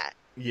in that.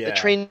 Yeah. The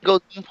train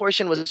goes boom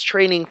portion was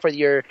training for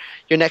your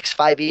next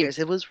 5 years.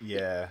 It was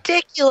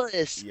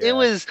ridiculous. Yeah. It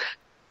was.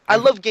 I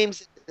love games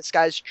that this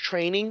guy's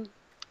training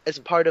as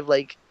part of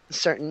like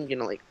certain,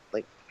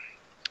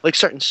 like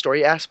certain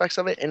story aspects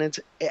of it, and it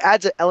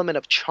adds an element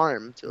of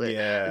charm to it.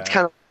 Yeah. It's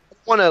kind of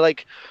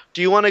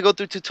do you want to go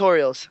through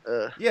tutorials?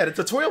 Yeah, the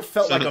tutorial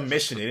felt like a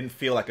mission. It didn't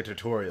feel like a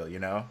tutorial,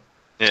 Yeah.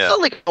 It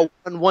felt like a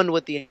 1-1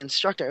 with the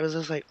instructor. It was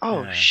just like,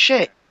 oh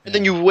shit. And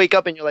then you wake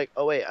up and you're like,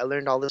 oh wait, I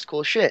learned all this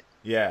cool shit.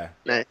 Yeah.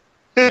 Nice.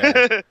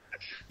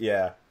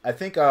 Yeah. I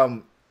think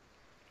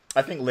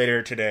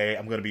later today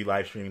I'm gonna be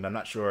live streaming. I'm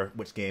not sure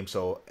which game,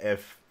 so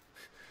if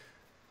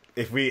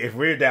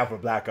we're down for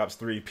Black Ops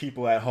 3,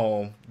 people at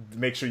home,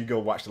 make sure you go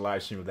watch the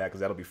live stream of that because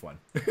that'll be fun.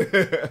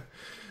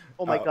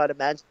 Oh my God!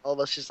 Imagine all of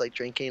us just like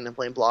drinking and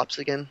playing Blops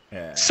again.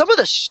 Yeah. Some of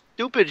the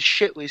stupid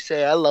shit we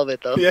say, I love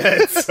it though. Yeah,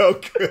 it's so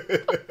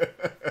good.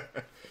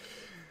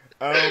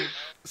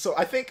 So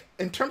I think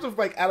in terms of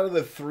like out of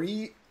the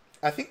three,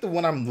 I think the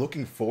one I'm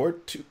looking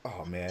forward to.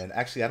 Oh man,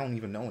 actually I don't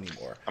even know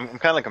anymore. I'm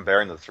kind of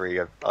comparing the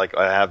three, like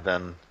I have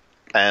been,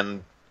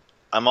 and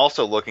I'm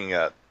also looking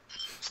at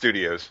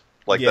studios.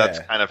 Like that's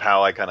kind of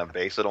how I kind of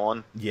base it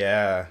on.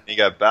 Yeah. You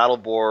got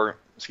Battleborn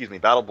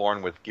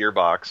with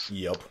Gearbox.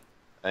 Yep.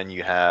 And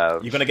you're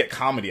gonna get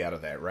comedy out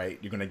of that, right?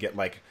 You're gonna get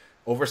like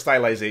over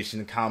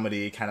stylization,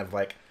 comedy, kind of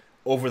like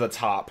over the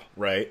top,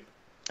 right?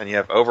 And you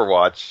have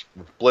Overwatch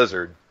with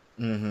Blizzard.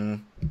 Mm-hmm.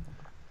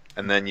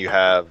 And then you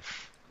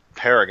have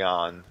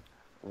Paragon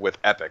with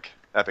Epic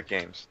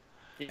Games.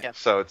 Yeah.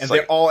 So it's And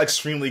like, they're all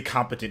extremely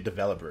competent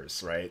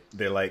developers, right?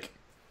 They're like,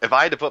 if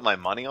I had to put my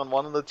money on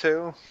one of the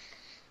two,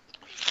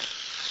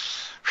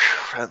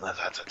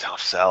 that's a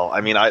tough sell.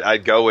 I mean,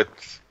 I'd go with.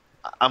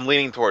 I'm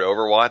leaning toward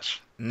Overwatch,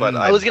 but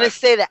I was gonna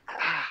say that.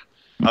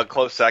 A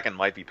close second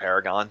might be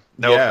Paragon.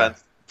 No Yeah.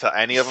 offense to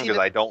any of them, See, because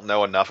the- I don't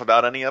know enough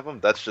about any of them.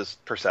 That's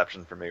just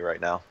perception for me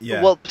right now.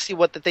 yeah. Well, see,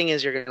 what the thing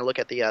is, you're gonna look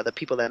at the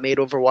people that made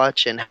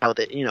Overwatch and how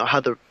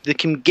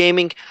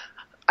gaming.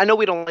 I know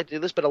we don't like to do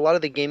this, but a lot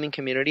of the gaming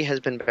community has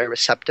been very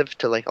receptive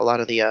to like a lot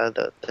of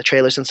the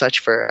trailers and such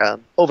for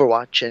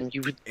Overwatch, and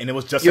and it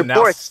was just you're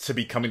announced to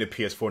be coming to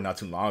PS4 not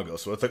too long ago,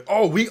 so it's like,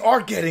 oh, we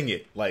are getting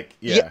it. Like,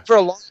 yeah. for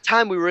a long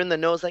time we were in the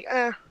nose, like,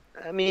 I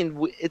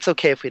mean, it's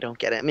okay if we don't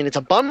get it. I mean, it's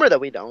a bummer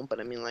that we don't, but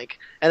I mean, like,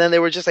 and then they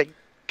were just like,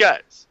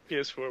 guys,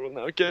 PS4 will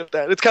not get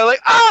that. It's kind of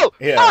like, oh,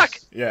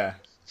 Yeah.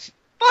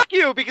 fuck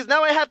you, because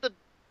now I have to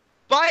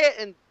buy it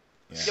and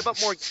Yeah. give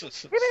up more.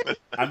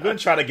 I'm going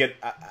to try to get...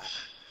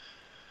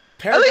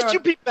 At Paragon, least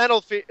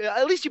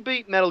you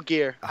beat Metal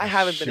Gear. I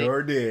haven't been.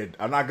 Sure did.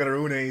 I'm not gonna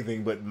ruin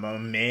anything, but my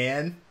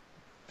man,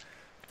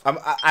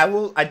 I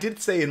will. I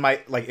did say in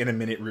my in a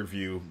minute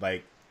review,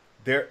 like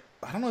there.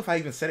 I don't know if I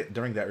even said it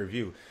during that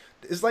review.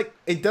 It's like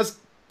it does.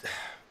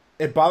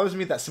 It bothers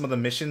me that some of the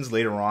missions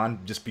later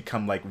on just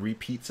become like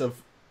repeats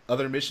of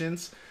other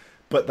missions,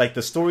 but like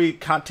the story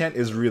content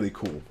is really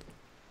cool.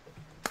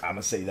 I'm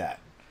gonna say that.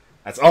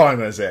 That's all I'm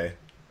gonna say.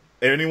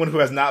 Anyone who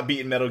has not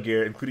beaten Metal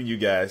Gear, including you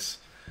guys.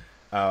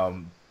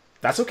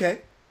 That's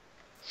okay,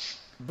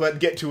 but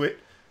get to it.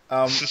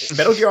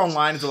 Metal Gear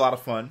Online is a lot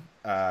of fun.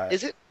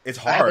 Is it? It's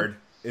hard.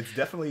 It's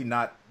definitely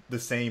not the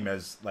same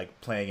as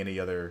like playing any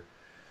other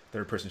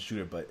third-person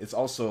shooter, but it's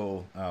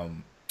also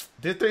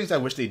there are things I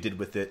wish they did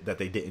with it that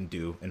they didn't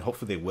do, and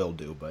hopefully they will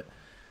do. But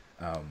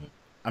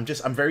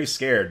I'm very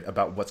scared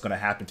about what's going to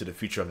happen to the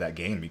future of that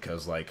game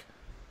because like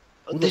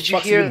who the Did you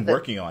fuck's hear even that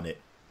working on it?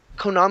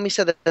 Konami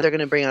said that they're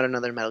going to bring out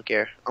another Metal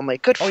Gear. I'm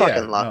like, good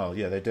fucking luck. No,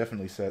 yeah, they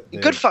definitely said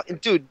Good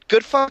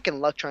fucking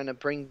luck trying to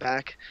bring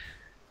back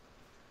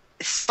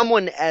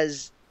someone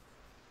as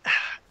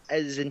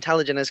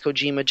intelligent as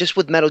Kojima just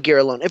with Metal Gear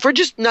alone. If we're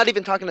just not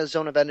even talking to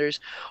Zone of Enders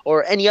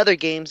or any other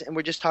games and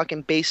we're just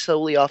talking based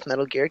solely off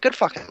Metal Gear, good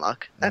fucking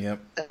luck. Yep.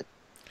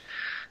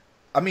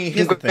 I mean,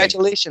 here's the thing.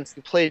 Congratulations,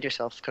 you played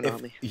yourself,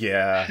 Konami.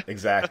 Yeah,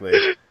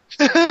 exactly.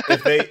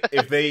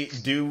 if they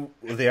do,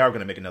 they are going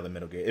to make another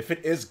Metal Gear. If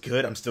it is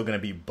good, I'm still going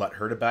to be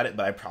butthurt about it,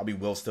 but I probably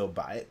will still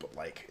buy it. But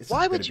like, it's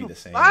Why going would to be you the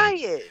same. buy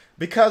it?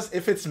 Because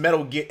if it's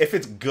Metal Gear, if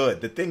it's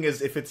good, the thing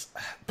is, if it's,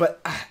 but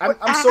I'm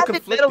so avid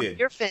conflicted. Metal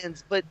Gear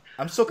fans, but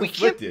I'm so we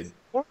can't be conflicted.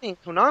 supporting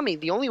Konami.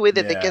 The only way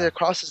that they get Yeah.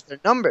 across is their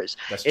numbers.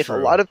 That's If true. a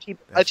lot of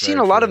people, That's I've seen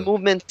very a lot of true.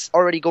 movements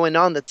already going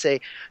on that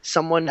say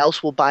someone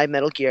else will buy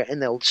Metal Gear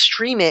and they'll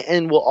stream it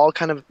and we'll all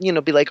kind of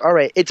be like, all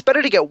right, it's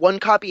better to get one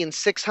copy and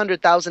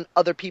 600,000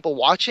 other people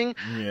watching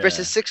Yeah.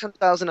 versus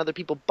 600,000 other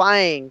people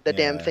buying the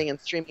damn Yeah. thing and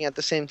streaming at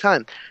the same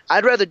time.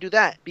 I'd rather do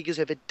that because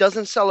if it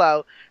doesn't sell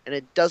out and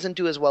it doesn't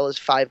do as well as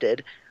 5 did,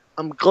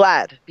 I'm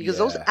glad because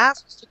those Yeah.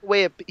 assholes took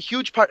away a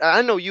huge part.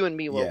 I know you and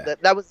me will. Yeah.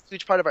 That was a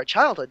huge part of our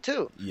childhood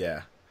too.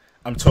 Yeah,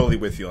 I'm totally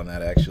with you on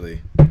that.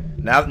 Actually,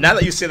 now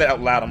that you say that out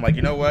loud, I'm like,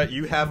 you know what?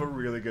 You have a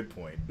really good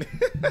point.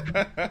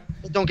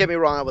 Don't get me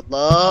wrong, I would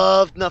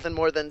love nothing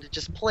more than to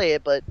just play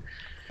it, but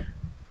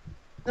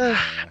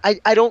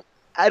I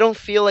don't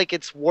feel like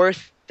it's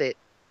worth it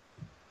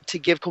to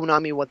give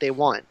Konami what they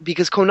want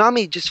because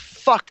Konami just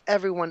fucked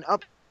everyone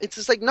up. It's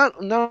just like not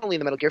only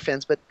the Metal Gear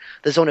fans, but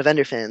the Zone of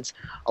Ender fans.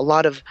 A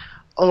lot of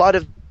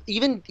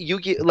even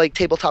Yu-Gi-Oh, like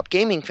tabletop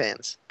gaming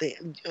fans.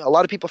 A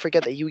lot of people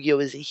forget that Yu-Gi-Oh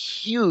is a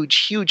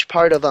huge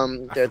part of I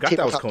their forgot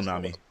that was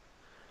tabletop. Konami.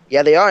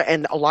 Yeah, they are,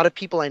 and a lot of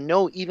people I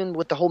know, even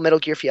with the whole Metal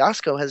Gear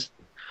fiasco, has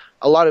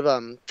a lot of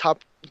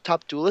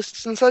top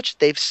duelists and such.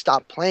 They've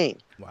stopped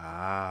playing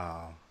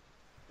Wow.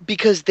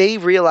 because they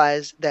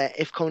realize that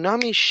if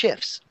Konami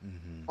shifts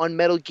Mm-hmm. on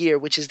Metal Gear,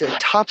 which is their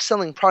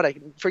top-selling product,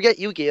 forget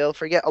Yu-Gi-Oh,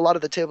 forget a lot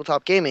of the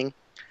tabletop gaming,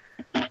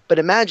 but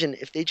imagine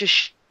if they just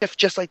shift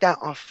just like that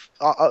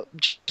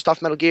just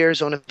off Metal Gear,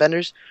 Zone of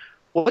Vendors.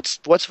 What's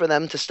for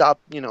them to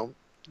stop?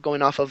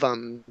 Going off of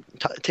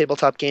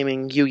tabletop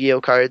gaming,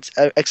 Yu-Gi-Oh cards,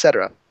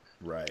 etc.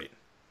 Right.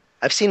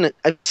 I've seen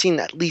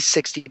at least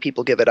 60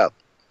 people give it up.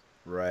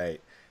 Right.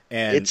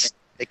 And It's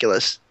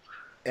ridiculous.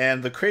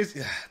 And the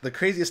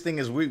craziest thing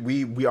is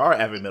we are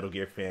avid Metal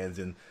Gear fans,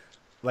 and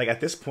like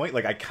at this point,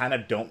 like I kind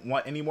of don't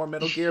want any more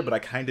Metal Gear, but I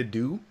kind of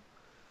do.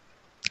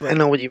 I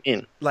know what you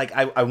mean. Like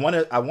I want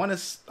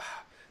to.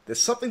 There's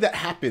something that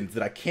happens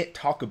that I can't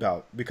talk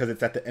about because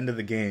it's at the end of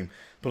the game.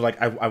 But like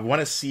I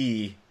want to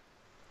see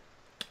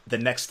the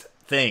next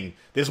thing.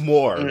 There's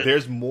more.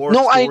 There's more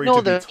No, I story know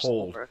to be there's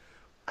told. more.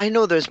 I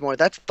know there's more.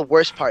 That's the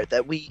worst part.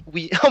 That we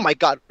oh my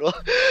god, bro.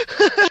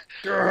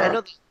 I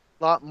know there's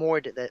a lot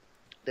more that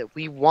that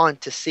we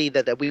want to see,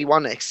 that we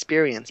want to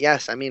experience.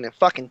 Yes, I mean, it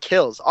fucking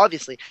kills.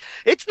 Obviously,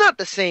 it's not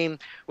the same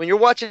when you're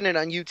watching it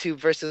on YouTube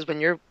versus when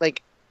you're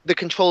like the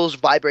controls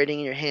vibrating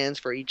in your hands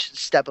for each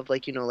step of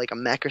like, you know, like a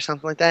mech or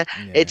something like that.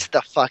 Yeah. It's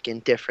the fucking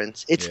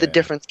difference. It's the Yeah.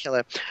 difference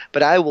killer.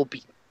 But I will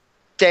be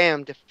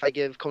damned if I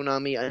give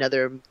Konami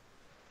another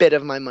bit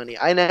of my money.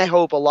 And I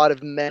hope a lot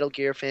of Metal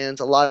Gear fans,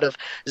 a lot of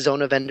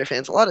Zona vendor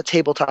fans, a lot of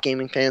tabletop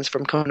gaming fans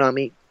from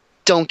Konami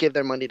don't give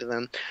their money to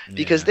them,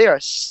 because Yeah. they are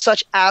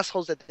such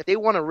assholes that they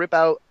want to rip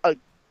out a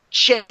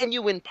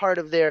genuine part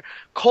of their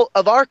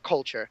of our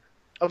culture,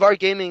 of our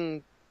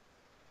gaming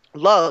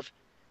love.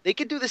 They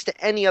could do this to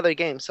any other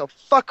game. So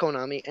fuck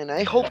Konami, and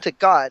I hope to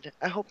God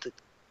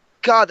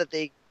that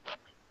they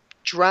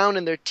drown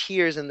in their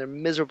tears and their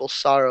miserable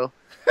sorrow.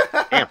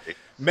 Damn.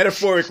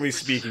 Metaphorically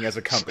speaking, as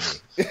a company.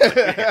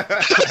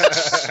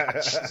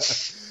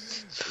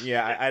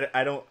 Yeah,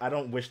 I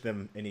don't wish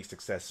them any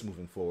success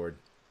moving forward.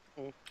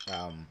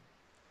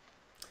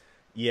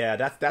 Yeah,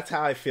 that's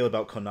how I feel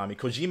about Konami.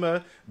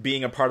 Kojima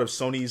being a part of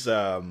Sony's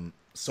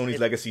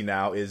legacy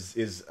now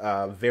is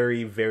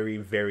very, very,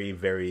 very,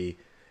 very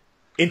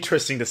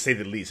interesting, to say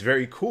the least.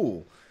 Very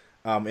cool.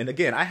 And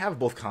again, I have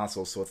both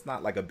consoles, so it's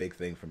not like a big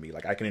thing for me.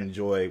 Like, I can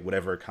enjoy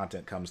whatever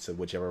content comes to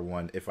whichever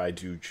one if I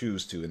do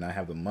choose to, and I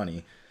have the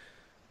money.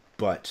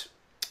 But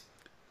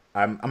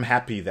I'm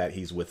happy that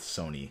he's with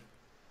Sony.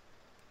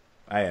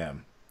 I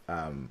am.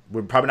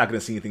 We're probably not going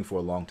to see anything for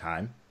a long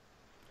time.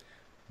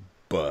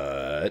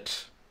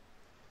 But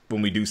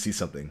when we do see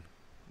something,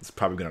 it's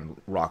probably going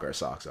to rock our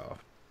socks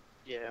off.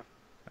 Yeah.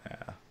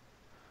 Yeah.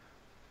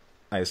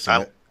 I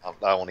assume.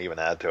 I won't even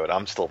add to it.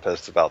 I'm still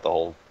pissed about the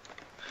whole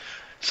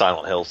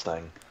Silent Hills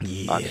thing.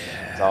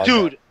 Yeah.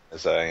 Dude,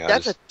 Saying,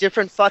 that's a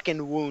different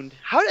fucking wound.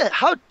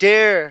 How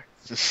dare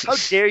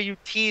you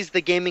tease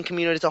the gaming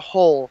community as a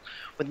whole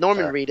with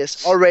Norman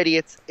Reedus? Already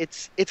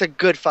it's a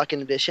good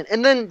fucking addition.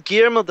 And then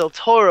Guillermo del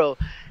Toro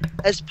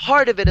as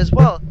part of it as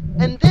well.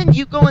 And then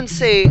you go and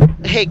say,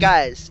 "Hey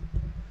guys,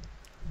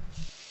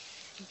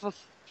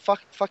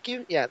 fuck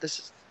you." Yeah, this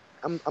is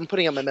I'm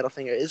putting up my middle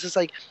finger. It's just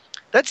like,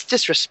 that's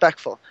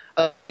disrespectful.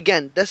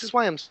 Again, this is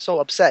why I'm so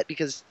upset,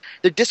 because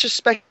they're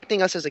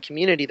disrespecting us as a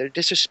community. They're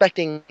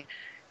disrespecting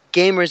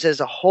gamers as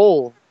a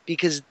whole,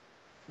 because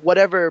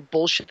whatever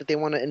bullshit that they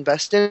want to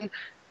invest in,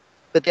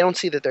 but they don't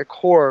see that their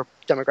core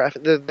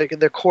demographic,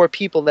 their core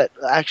people that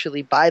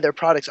actually buy their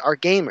products are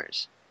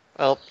gamers.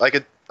 Well, I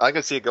could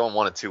see it going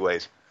one of two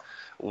ways.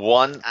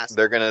 One,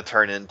 they're going to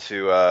turn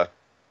into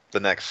the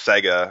next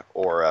Sega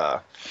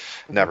or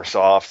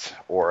Neversoft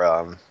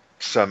or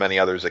so many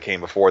others that came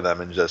before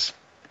them and just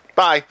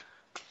bye.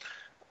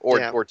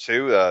 Or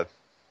two,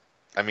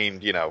 I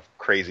mean, you know,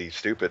 crazy,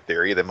 stupid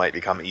theory, they might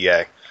become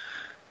EA.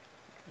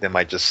 They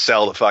might just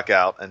sell the fuck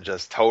out and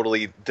just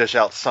totally dish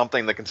out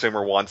something the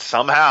consumer wants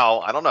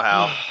somehow. I don't know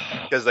how,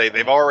 because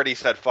they've already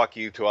said fuck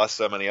you to us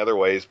so many other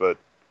ways, but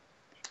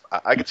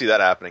I could see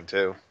that happening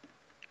too.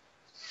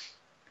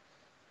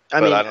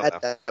 I mean,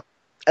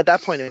 at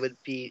that point, it would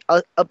be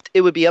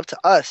up to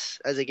us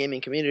as a gaming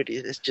community.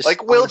 It's just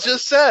like Will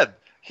just said.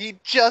 He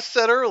just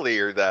said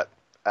earlier that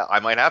I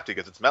might have to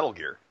because it's Metal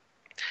Gear.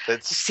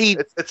 It's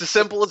as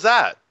simple as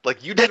that.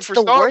 Like you did for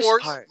Star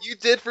Wars. You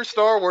did for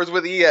Star Wars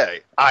with EA.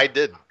 I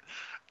didn't.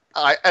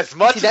 As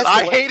much as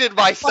I hated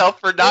myself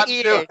for not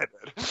doing it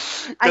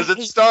because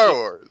it's Star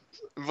Wars.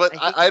 But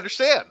I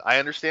understand. I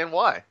understand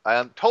why.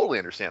 I totally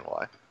understand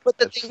why. But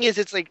the thing is,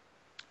 it's like,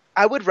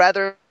 I would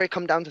rather it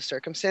come down to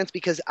circumstance,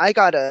 because I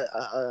got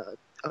a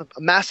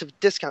massive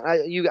discount.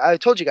 I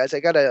told you guys I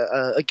got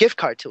a gift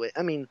card to it.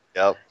 I mean,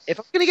 if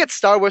I'm gonna get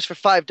Star Wars for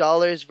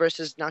 $5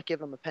 versus not give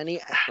them a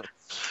penny,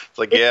 it's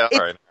like all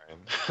right.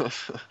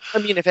 I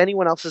mean, if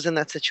anyone else is in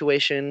that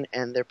situation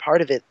and they're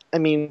part of it, I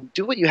mean,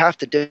 do what you have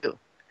to do.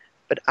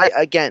 But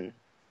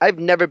I've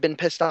never been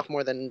pissed off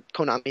more than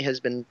Konami has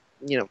been,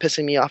 you know,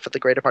 pissing me off for the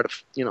greater part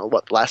of, you know,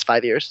 what, the last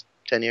 5 years,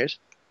 10 years.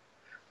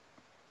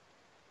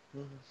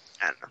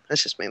 I don't know.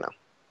 That's just me, though.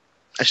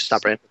 I should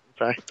stop ranting.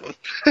 Sorry.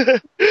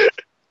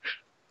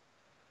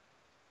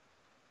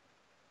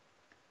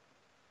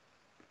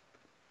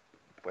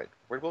 Wait,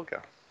 where'd Will go?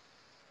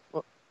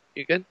 Well,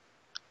 you good?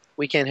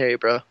 We can't hear you,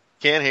 bro.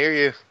 Can't hear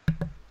you.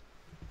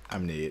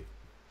 I'm Nate.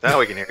 Now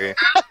we can hear you.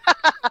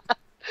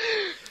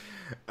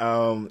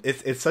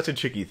 It's such a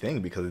tricky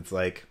thing, because it's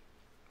like,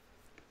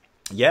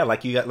 yeah,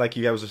 like you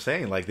guys were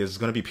saying, like there's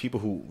going to be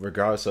people who,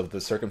 regardless of the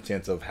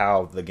circumstance of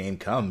how the game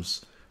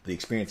comes, the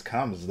experience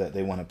comes, that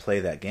they want to play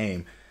that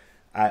game.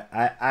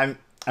 I'm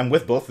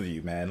with both of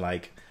you, man.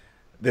 Like,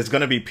 there's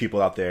going to be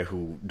people out there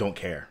who don't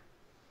care,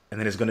 and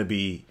then there's going to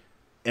be,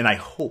 and I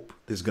hope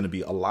there's going to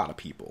be a lot of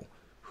people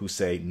who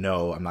say,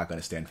 no, I'm not going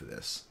to stand for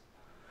this.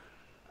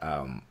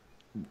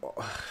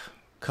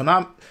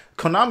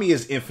 Konami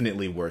is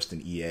infinitely worse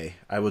than EA.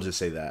 I will just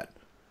say that.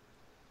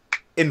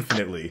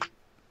 Infinitely.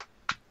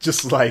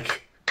 Just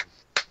like,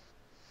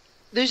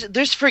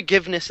 there's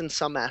forgiveness in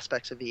some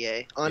aspects of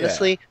EA.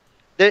 Honestly,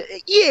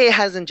 EA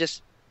hasn't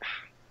just.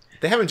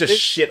 They haven't just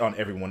shit on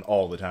everyone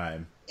all the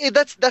time.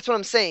 That's what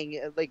I'm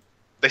saying. Like,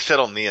 they shit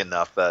on me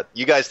enough that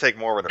you guys take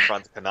more of an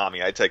affront to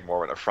Konami. I take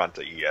more of an affront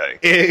to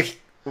EA.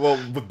 Well,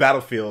 with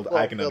Battlefield,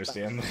 I can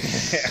understand.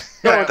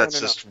 That's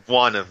just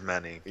one of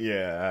many.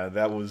 Yeah,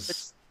 that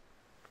was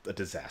a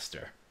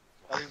disaster.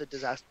 That was a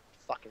disaster.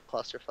 Fucking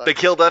clusterfuck. They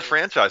killed that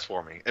franchise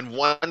for me. In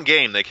one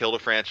game, they killed a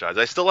franchise.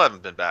 I still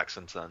haven't been back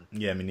since then.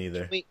 Yeah, me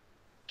neither.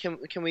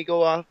 Can we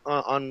go off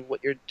on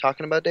what you're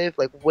talking about, Dave?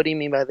 Like, what do you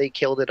mean by they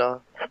killed it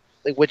off?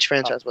 Like, which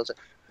franchise was it?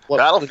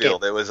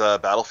 Battlefield. It was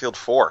Battlefield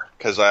 4.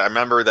 Because I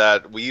remember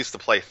that we used to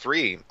play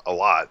 3 a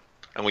lot.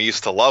 And we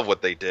used to love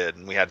what they did.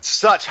 And we had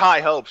such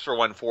high hopes for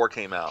when 4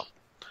 came out.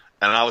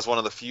 And I was one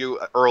of the few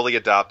early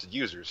adopted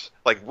users.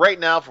 Like, right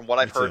now, from what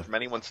I've heard from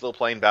anyone still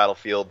playing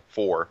Battlefield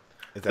 4,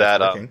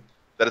 that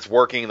it's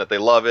working, that they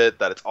love it,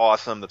 that it's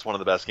awesome, that's one of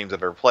the best games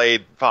I've ever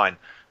played, fine.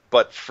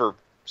 But for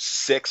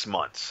 6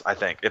 months, I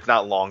think, if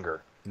not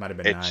longer. Might have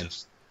been 9.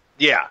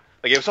 Yeah.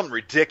 Like, it was something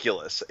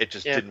ridiculous. It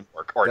just didn't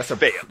work. Or it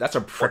failed. That's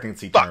a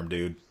pregnancy term,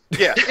 dude.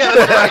 Yeah,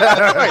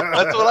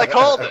 that's what I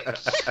called it.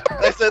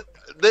 I said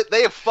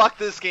they have fucked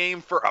this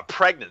game for a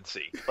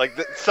pregnancy. Like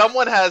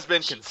someone has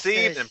been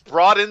conceived and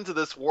brought into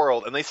this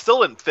world, and they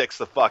still didn't fix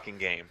the fucking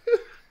game.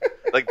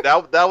 Like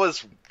that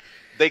was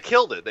they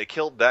killed it. They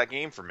killed that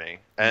game for me.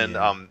 And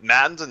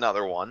Madden's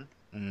another one.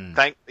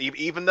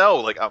 Even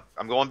though like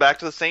I'm going back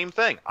to the same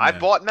thing. I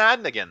bought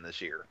Madden again this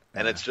year,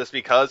 and it's just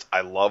because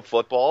I love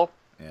football.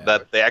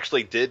 That they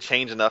actually did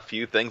change enough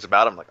few things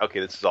about them. Like, okay,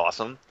 this is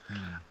awesome.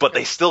 But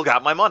they still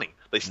got my money.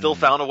 They still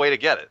found a way to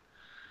get it.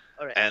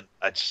 All right. And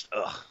I just,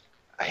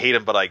 I hate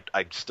them, but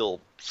I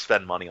still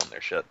spend money on their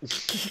shit.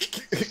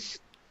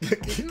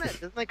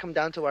 Doesn't that come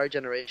down to our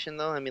generation,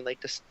 though? I mean,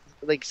 like this,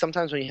 like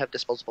sometimes when you have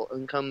disposable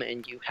income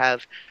and you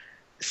have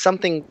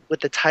something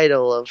with the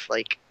title of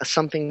like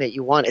something that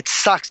you want, it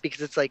sucks because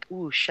it's like,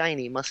 ooh,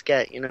 shiny, must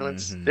get. You know,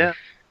 it's Yeah.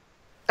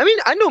 I mean,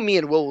 I know me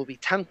and Will be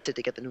tempted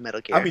to get the new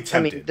Metal Gear. I'll be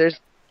tempted. I mean, there's.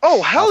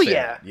 Oh hell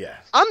yeah! yeah!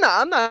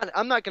 Yeah.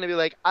 I'm not gonna be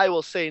like I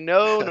will say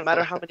no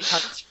matter how many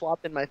times it's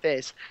flopped in my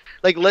face.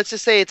 Like let's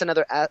just say it's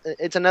another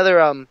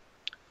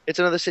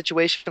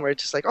situation where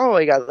it's just like, oh,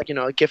 I got like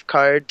a gift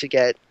card to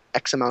get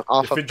X amount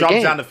off if of the game. If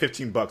it drops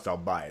down to $15, I'll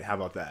buy it. How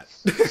about that?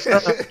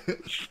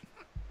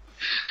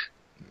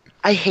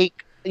 I hate.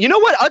 You know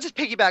what? I'll just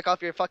piggyback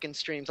off your fucking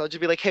streams. I'll just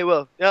be like, hey,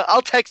 Will.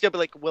 I'll text you. I'll be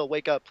like, Will,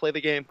 wake up, play the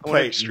game. I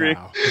want to stream.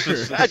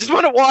 I just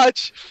want to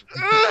watch.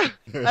 I'll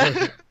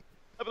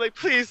be like,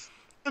 please.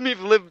 Let me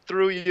live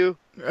through you.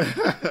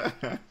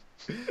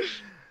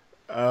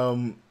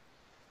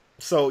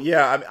 So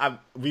yeah,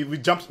 we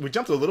jumped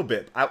a little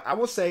bit. I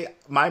will say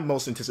my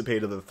most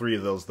anticipated of the three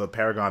of those, the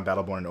Paragon,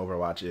 Battleborn, and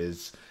Overwatch,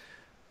 is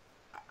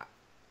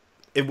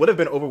it would have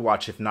been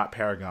Overwatch if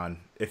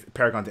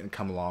Paragon didn't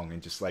come along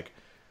and just like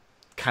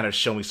kind of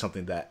show me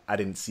something that I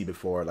didn't see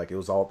before. Like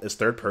it's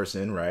third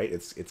person, right?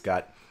 It's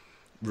got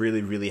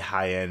really, really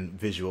high end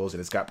visuals, and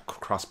it's got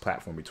cross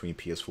platform between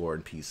PS4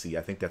 and PC.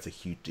 I think that's a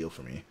huge deal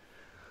for me.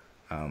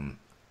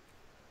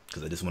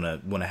 Because I just want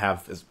to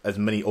have as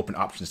many open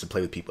options to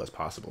play with people as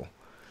possible.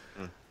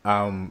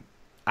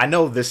 I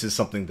know this is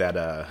something that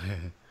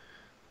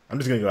I'm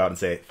just gonna go out and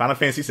say it. Final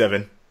Fantasy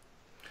VII.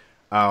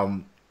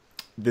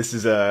 This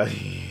is a.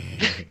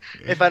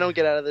 If I don't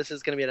get out of this,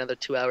 it's gonna be another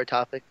 2-hour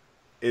topic.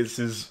 This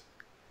is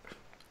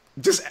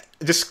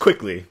just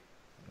quickly.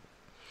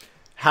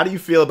 How do you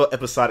feel about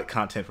episodic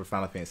content for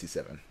Final Fantasy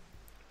VII?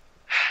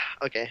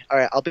 Okay, all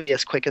right. I'll be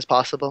as quick as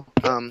possible.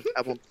 I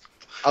won't.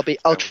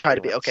 I'll try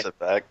to be okay. Sit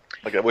back.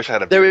 Like I wish I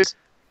had a. There is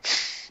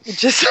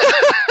just.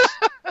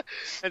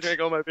 I drank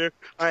all my beer.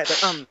 All right,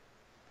 but,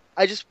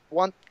 I just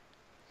want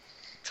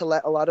to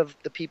let a lot of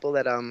the people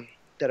that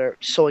are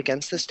so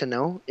against this to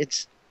know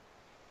it's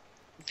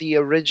the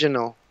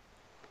original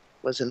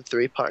was in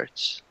 3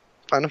 parts.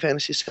 Final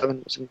Fantasy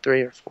VII was in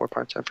 3 or 4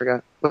 parts. I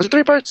forgot. Was it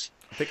 3 parts?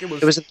 I think it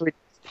was. It was in 3.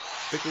 I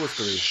think it was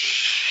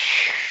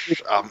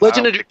 3.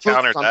 Legend I'll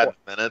counter that in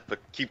a minute, but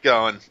keep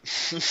going.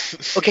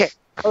 Okay,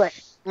 all right.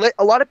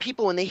 A lot of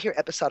people, when they hear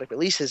episodic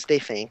releases, they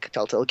think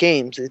Telltale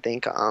Games. They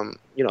think, The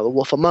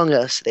Wolf Among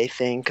Us. They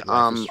think,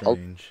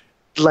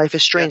 Life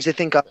is Strange. They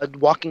think,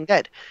 Walking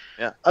Dead.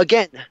 Yeah.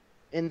 Again,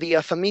 in the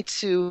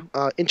Famitsu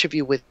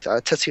interview with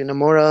Tetsuya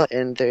Nomura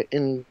and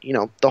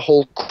the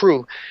whole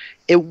crew,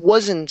 it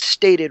wasn't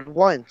stated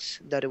once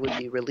that it would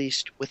be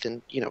released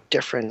within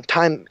different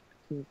time.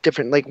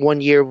 Like 1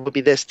 year would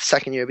be this, the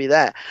second year would be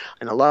that.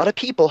 And a lot of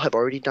people have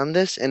already done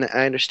this, and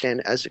I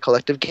understand as a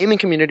collective gaming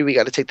community, we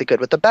got to take the good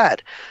with the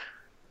bad.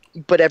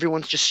 But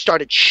everyone's just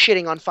started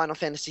shitting on Final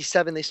Fantasy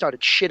VII. They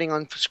started shitting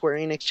on Square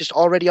Enix just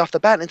already off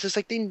the bat. And it's just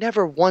like they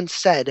never once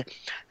said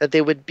that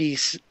they would be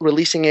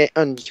releasing it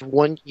on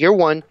year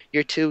 1,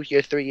 year 2,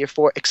 year 3, year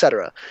 4,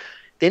 etc.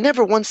 They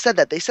never once said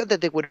that. They said that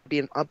there would be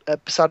an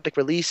episodic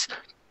release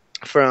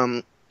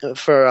for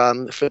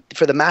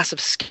the massive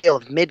scale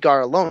of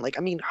Midgar alone. Like,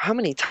 I mean, how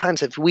many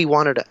times have we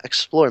wanted to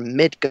explore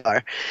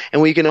Midgar,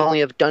 and we can only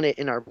have done it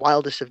in our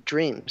wildest of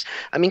dreams?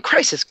 I mean,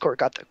 Crisis Core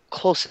got the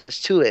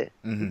closest to it,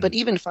 but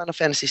even Final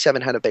Fantasy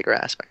VII had a bigger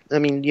aspect. I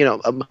mean,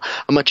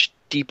 a much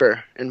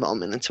deeper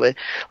involvement into it.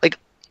 Like,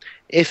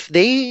 if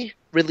they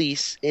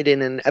release it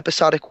in an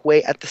episodic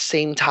way at the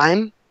same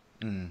time,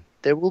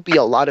 there will be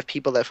a lot of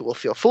people that will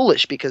feel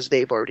foolish because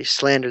they've already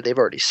slandered, they've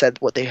already said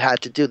what they had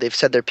to do, they've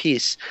said their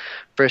piece,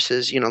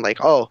 versus, like,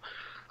 oh,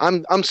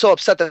 I'm so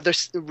upset that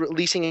they're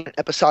releasing it in an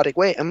episodic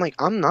way. I'm like,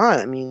 I'm not.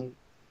 I mean,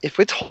 if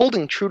it's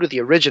holding true to the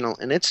original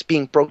and it's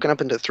being broken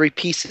up into 3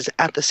 pieces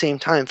at the same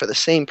time for the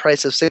same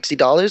price of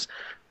 $60,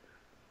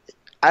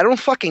 I don't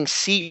fucking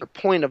see your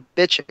point of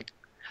bitching.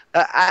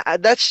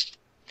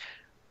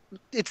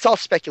 It's all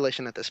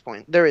speculation at this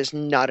point. There is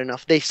not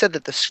enough. They said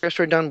that the scripts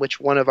were done, which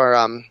one of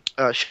our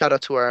shout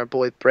out to our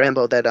boy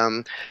Brambo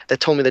that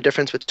told me the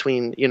difference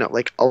between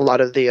like a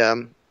lot of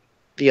the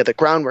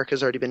groundwork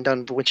has already been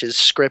done, which is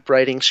script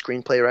writing,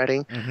 screenplay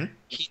writing. Mm-hmm.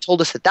 He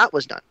told us that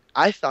was done.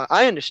 I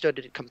understood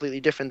it completely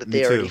different, that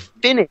they already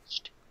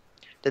finished.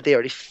 That they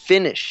already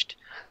finished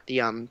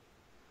the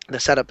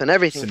setup and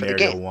everything Scenario for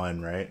the game.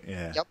 1, right?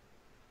 Yeah. Yep.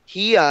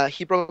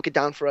 He broke it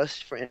down for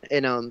us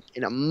in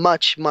a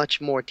much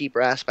more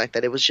deeper aspect,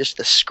 that it was just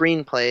the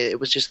screenplay, it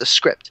was just the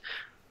script.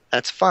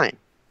 That's fine.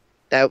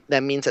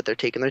 That means that they're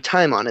taking their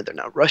time on it. They're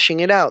not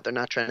rushing it out. They're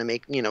not trying to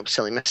make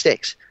silly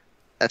mistakes.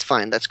 That's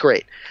fine. That's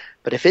great.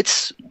 But if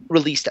it's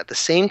released at the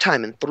same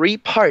time in 3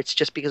 parts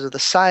just because of the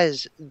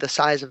size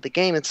of the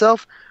game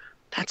itself,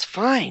 that's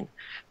fine.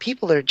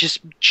 People are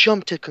just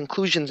jumped to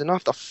conclusions and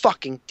off the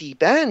fucking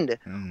deep end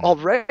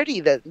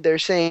already, that they're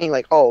saying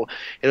like, oh,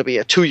 it'll be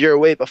a 2-year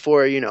wait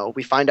before,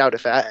 we find out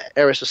if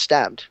Eris was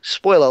stabbed.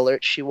 Spoiler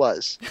alert, she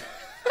was.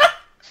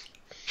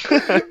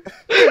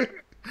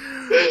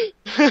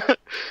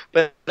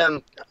 But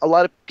a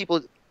lot of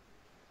people,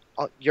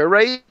 you're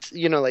right,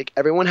 like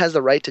everyone has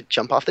the right to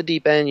jump off the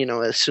deep end,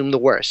 assume the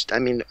worst. I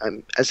mean,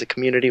 as a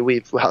community,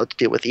 we've had to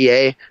deal with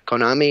EA,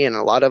 Konami, and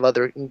a lot of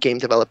other game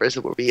developers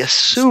where we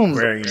assume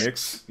Square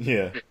Enix,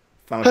 yeah.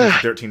 Final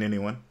Fantasy 13,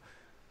 anyone?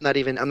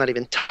 I'm not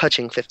even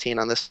touching 15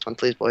 on this one,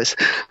 please, boys.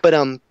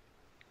 But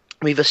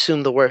we've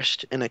assumed the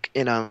worst in a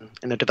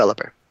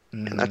developer.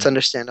 And that's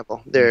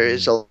understandable. There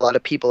is a lot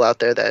of people out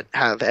there that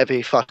have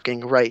every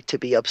fucking right to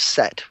be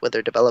upset with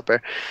their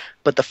developer.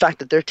 But the fact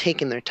that they're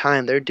taking their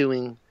time, they're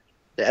doing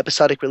the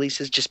episodic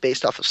releases just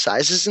based off of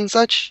sizes and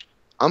such,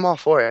 I'm all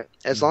for it.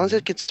 As long as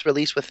it gets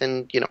released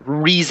within,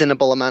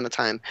 reasonable amount of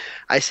time.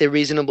 I say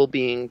reasonable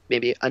being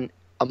maybe a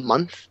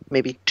month,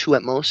 maybe 2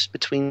 at most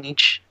between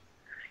each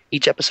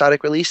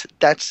episodic release.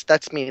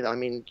 That's me. I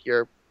mean,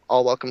 you're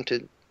all welcome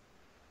to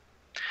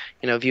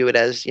view it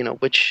as,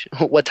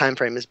 what time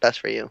frame is best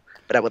for you.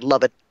 But I would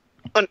love it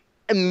an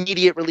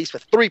immediate release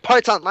with 3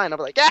 parts online. I'm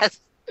like, yes.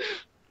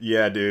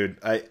 Yeah, dude.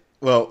 I'm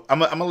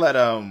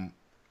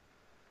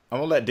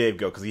gonna let Dave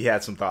go because he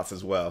had some thoughts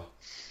as well.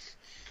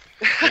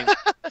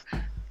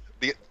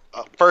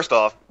 First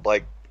off,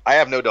 like, I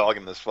have no dog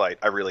in this fight.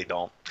 I really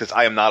don't, because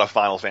I am not a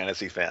Final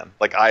Fantasy fan.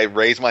 Like, I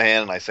raise my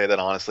hand and I say that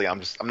honestly.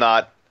 I'm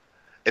not.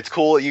 It's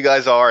cool that you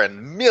guys are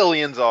and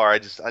millions are. I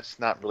just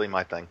not really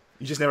my thing.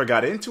 You just never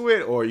got into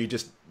it, or you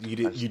just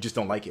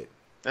don't like it?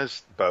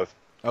 It's both.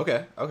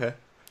 Okay.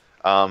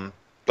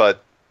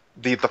 But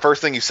the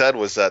first thing you said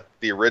was that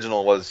the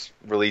original was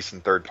released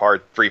in 3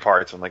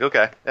 parts. I'm like,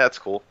 okay, yeah, that's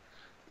cool.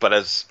 But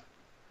as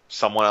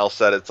someone else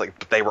said, it's like,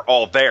 but they were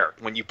all there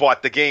when you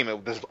bought the game.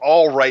 It was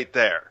all right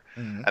there,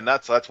 and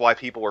that's why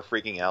people were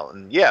freaking out.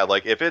 And yeah,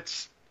 like if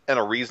it's in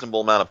a reasonable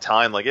amount of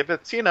time, like if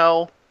it's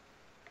a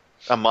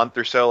month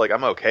or so, like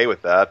I'm okay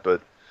with that.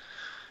 But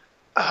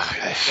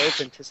both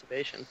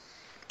anticipation.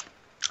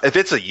 If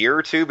it's a year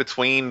or 2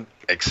 between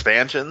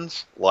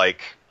expansions,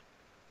 like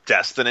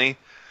Destiny,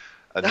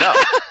 no.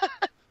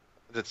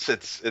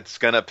 It's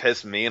gonna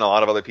piss me and a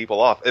lot of other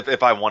people off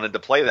if I wanted to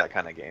play that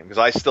kind of game, because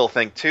I still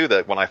think too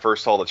that when I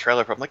first saw the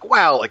trailer, I'm like,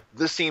 wow, like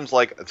this seems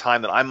like a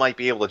time that I might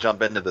be able to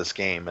jump into this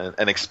game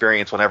and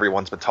experience what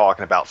everyone's been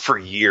talking about for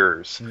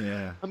years.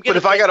 Yeah. But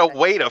if I gotta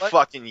wait a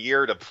fucking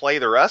year to play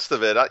the rest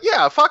of it,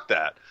 yeah, fuck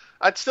that.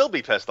 I'd still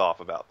be pissed off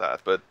about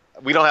that. But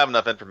we don't have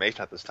enough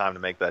information at this time to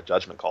make that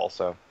judgment call.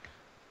 So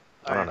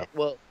I don't know.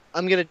 Well,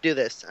 I'm gonna do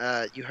this.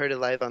 You heard it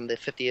live on the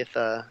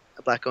 50th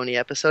Black Oni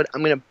episode.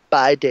 I'm gonna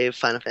buy Dave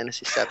Final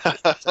Fantasy VII,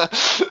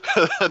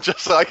 just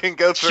so I can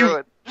go through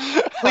it,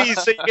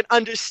 please, so you can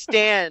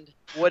understand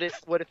what it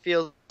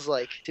feels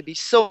like to be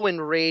so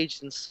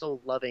enraged and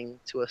so loving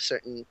to a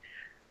certain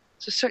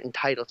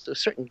title, to a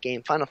certain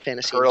game. Final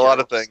Fantasy. I've heard a lot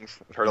of things.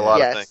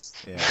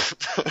 Yeah.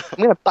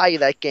 I'm gonna buy you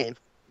that game.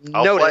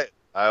 I'll play it.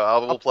 I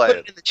will play it.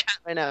 Put it in the chat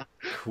right now.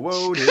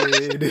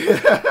 Quoted.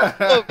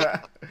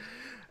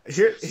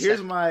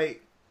 Here's my.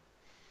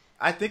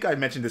 I think I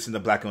mentioned this in the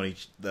Black Only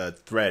the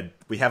thread.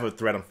 We have a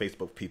thread on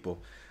Facebook, people,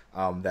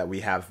 that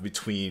we have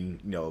between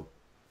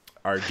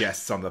our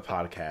guests on the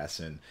podcast,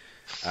 and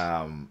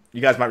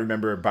you guys might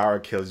remember Bauer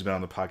Kill. He's been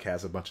on the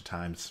podcast a bunch of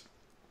times.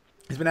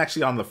 He's been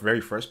actually on the very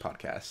first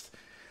podcast,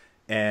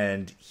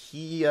 and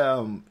he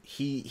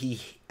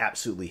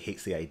absolutely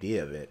hates the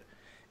idea of it.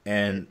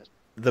 And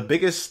the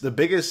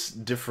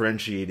biggest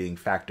differentiating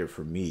factor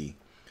for me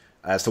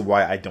as to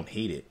why I don't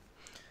hate it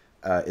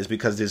is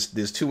because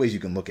there's 2 ways you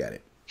can look at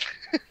it.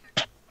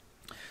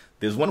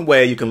 There's one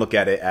way you can look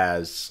at it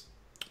as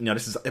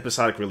this is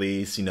episodic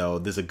release.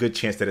 There's a good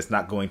chance that it's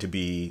not going to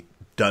be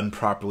done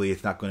properly.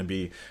 It's not going to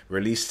be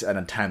released in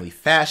a timely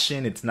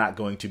fashion. It's not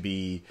going to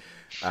be,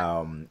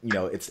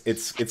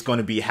 it's going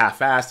to be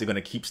half-assed. They're going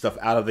to keep stuff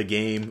out of the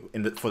game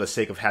for the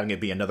sake of having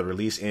it be another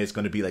release, and it's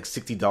going to be like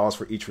 $60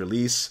 for each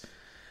release.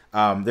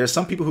 There's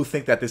some people who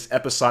think that this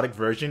episodic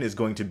version is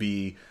going to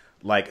be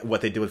like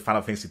what they did with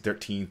Final Fantasy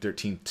 13,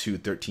 13.2,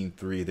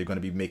 13.3. They're going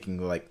to be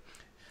making like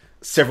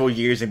several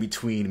years in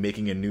between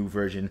making a new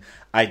version.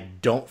 I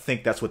don't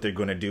think that's what they're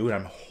going to do, and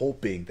I'm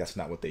hoping that's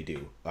not what they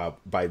do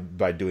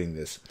by doing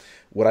this.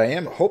 What I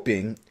am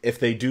hoping, if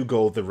they do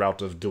go the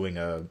route of doing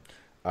a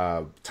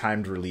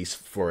timed release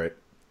for it,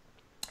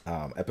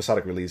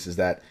 episodic release, is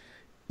that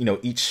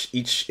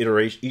each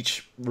iteration,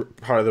 each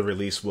part of the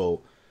release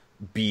will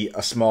be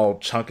a small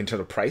chunk in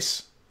terms of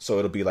price. So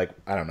it'll be like,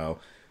 I don't know,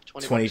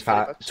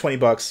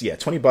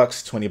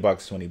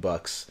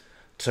 $20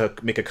 to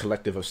make a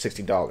collective of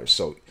 $60.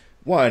 So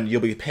one, you'll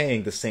be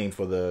paying the same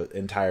for the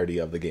entirety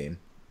of the game,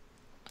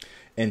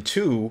 and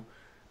two,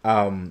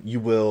 you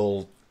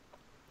will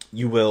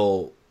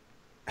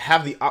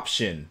have the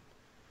option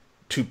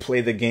to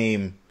play the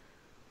game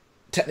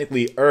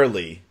technically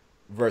early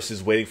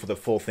versus waiting for the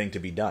full thing to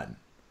be done.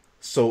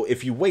 So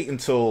if you wait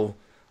until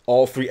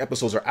all 3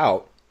 episodes are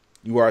out,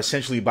 you are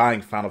essentially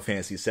buying Final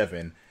Fantasy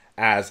VII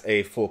as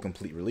a full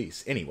complete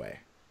release anyway.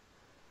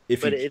 You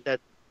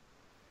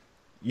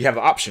have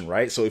the option,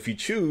 right? So if you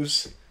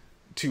choose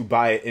to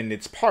buy it in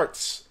its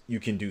parts, you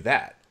can do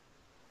that.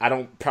 I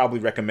don't probably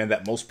recommend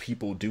that most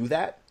people do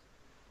that,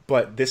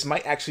 but this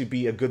might actually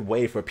be a good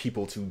way for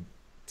people to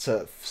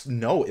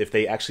know if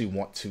they actually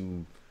want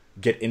to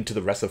get into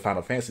the rest of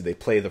Final Fantasy. They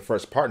play the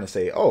first part and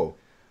say, oh,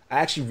 I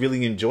actually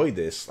really enjoyed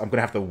this. I'm going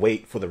to have to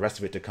wait for the rest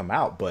of it to come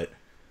out, but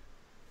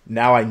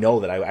now I know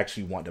that I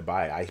actually want to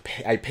buy it.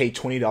 I pay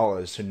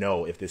 $20 to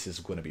know if this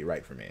is going to be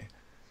right for me.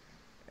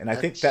 And I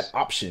think that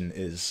option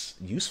is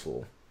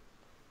useful.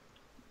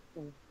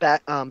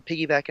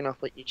 Piggybacking off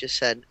what you just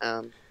said,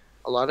 a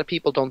lot of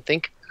people don't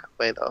think that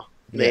way though.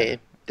 Yeah.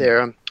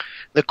 They're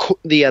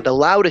the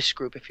loudest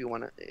group, if you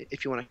want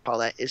to call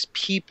that, is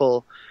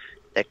people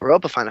that grew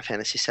up with Final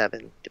Fantasy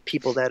VII. The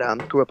people that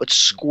grew up with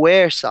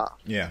SquareSoft.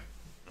 Yeah.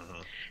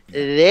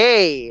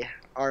 They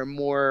are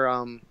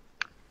more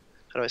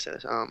how do I say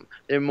this?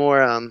 They're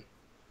more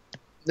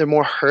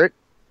hurt,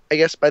 I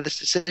guess, by this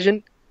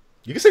decision.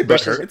 You can say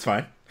butthurt. It's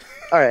fine.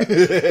 All right,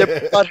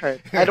 they're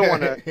butthurt. I don't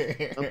want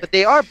to, but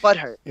they are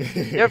butthurt.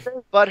 They're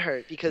very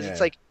butthurt because it's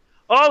like,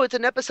 oh, it's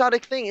an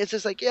episodic thing. It's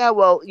just like, yeah,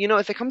 well,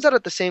 if it comes out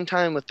at the same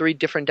time with 3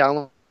 different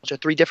downloads or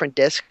 3 different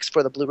discs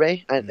for the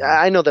Blu-ray,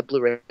 I know that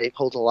Blu-ray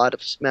holds a lot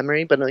of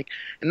memory, but like,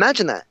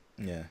 imagine that.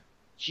 Yeah.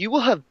 You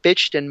will have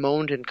bitched and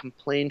moaned and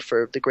complained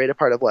for the greater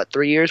part of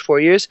 3 years, 4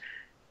 years,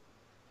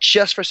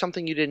 just for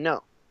something you didn't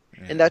know,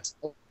 and that's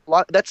a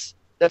lot. That's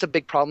a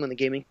big problem in the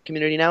gaming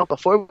community now.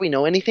 Before we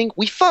know anything,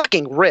 we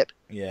fucking rip.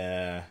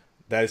 Yeah,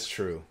 that is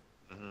true.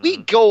 We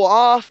go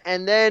off,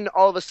 and then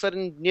all of a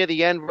sudden, near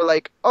the end, we're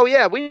like, "Oh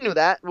yeah, we knew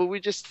that." Well, we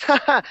just,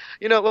 fuck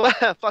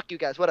you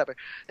guys, whatever.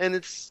 And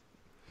it's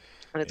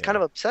kind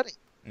of upsetting.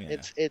 Yeah.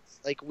 It's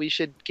like we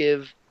should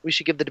give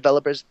the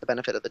developers the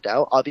benefit of the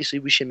doubt. Obviously,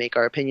 we should make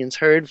our opinions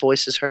heard,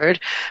 voices heard,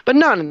 but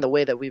not in the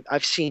way that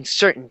I've seen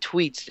certain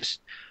tweets just,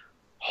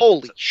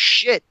 holy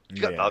shit.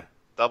 Yeah.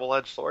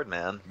 Double-edged sword,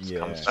 man. Just Yeah.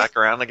 comes back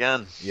around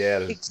again. Yeah.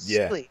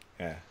 Exactly.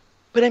 Yeah.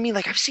 But I mean,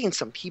 like, I've seen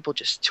some people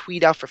just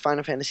tweet out for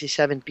Final Fantasy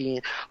VII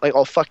being like,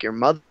 "Oh, fuck your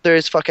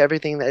mothers, fuck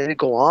everything that did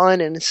go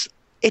on," and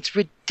it's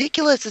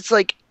ridiculous. It's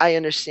like, I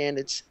understand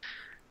it's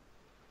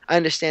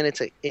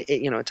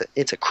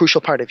a crucial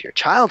part of your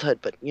childhood,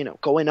 but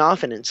going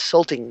off and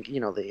insulting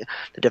the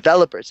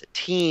developers, the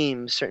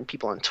teams, certain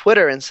people on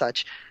Twitter and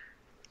such,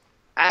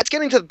 it's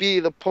getting to be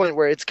the point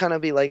where it's kind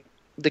of be like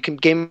the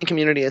gaming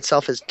community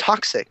itself is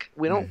toxic.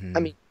 We don't. I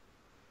mean,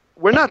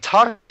 we're not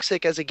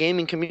toxic as a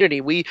gaming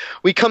community. We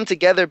come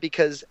together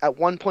because at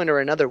one point or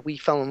another we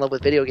fell in love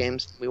with video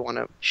games. We want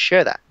to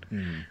share that.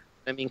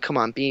 I mean, come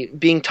on,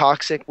 being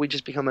toxic, we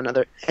just become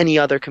any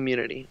other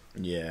community.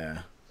 Yeah.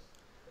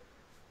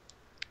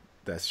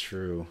 That's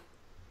true.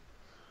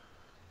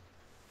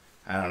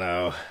 I don't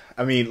know.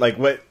 I mean, like,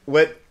 what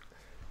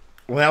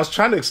when I was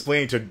trying to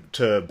explain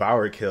to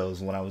Bauer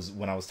Kills when I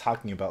was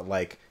talking about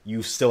like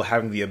you still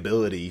having the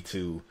ability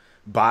to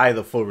buy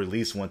the full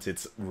release once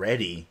it's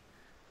ready,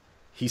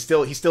 he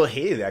still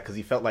hated that because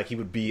he felt like he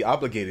would be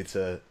obligated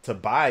to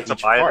buy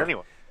each part. It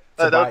anyway.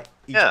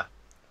 Yeah,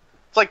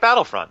 it's like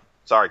Battlefront.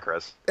 Sorry,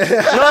 Chris. Well,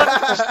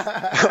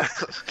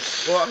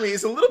 I mean,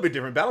 it's a little bit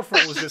different.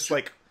 Battlefront was just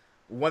like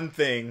one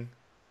thing.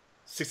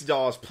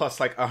 $60 plus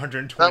like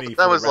 $120.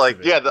 That was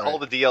like right? all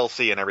the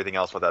DLC and everything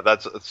else with that.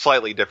 That's a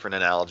slightly different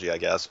analogy, I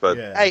guess. But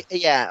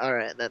all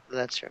right,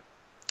 that's true.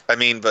 I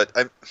mean, but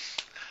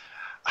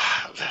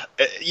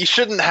you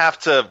shouldn't have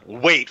to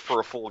wait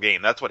for a full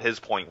game. That's what his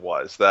point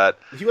was. That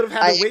he would have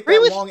had to wait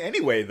that long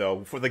anyway,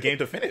 though, for the game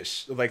to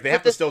finish. Like they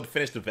have to still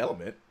finish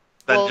development.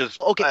 than Well,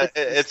 just okay,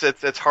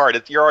 it's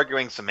hard. You're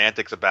arguing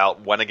semantics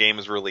about when a game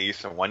is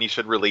released and when you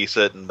should release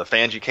it, and the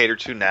fans you cater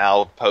to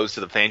now opposed to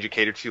the fans you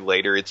cater to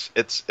later. It's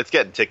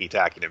getting ticky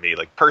tacky to me.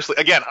 Like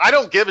personally, again, I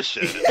don't give a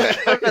shit.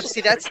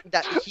 See, that's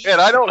that.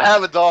 And I don't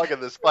have a dog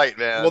in this fight,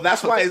 man. Well,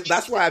 that's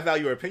why I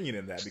value your opinion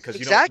in that, because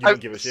Exactly. you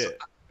don't give a shit.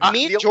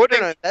 Me the and Jordan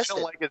only are thing I invested.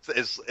 don't like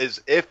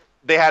is if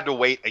they had to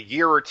wait a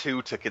year or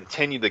two to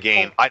continue the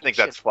game. I think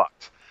that's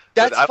fucked.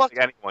 That's But I don't fucked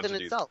think anyone in should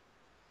do that. itself.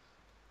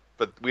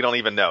 But we don't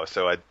even know,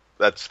 so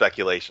that's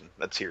speculation.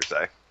 That's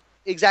hearsay.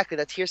 Exactly,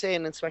 that's hearsay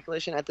and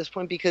speculation at this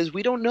point because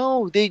we don't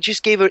know. They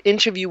just gave an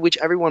interview which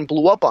everyone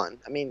blew up on.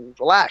 I mean,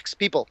 relax,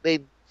 people.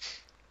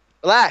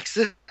 Relax.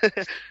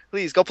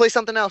 Please go play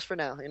something else for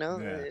now. You know,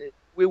 Yeah.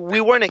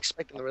 we weren't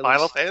expecting the release.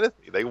 Final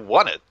Fantasy, they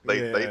won it. They're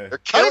How do you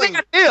killing. think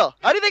I feel?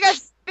 How do you think I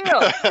feel?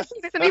 It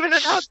isn't even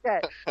announced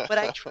yet, but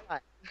I try.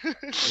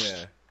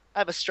 Yeah. I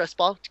have a stress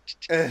ball.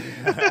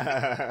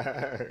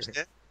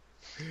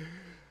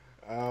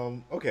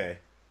 Okay.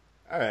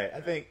 All right.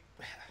 I think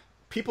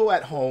people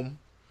at home,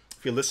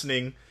 if you're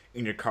listening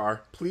in your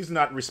car, please do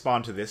not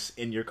respond to this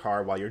in your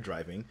car while you're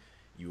driving.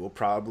 You will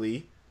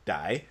probably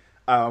die.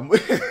 But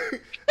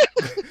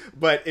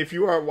if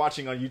you are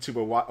watching on YouTube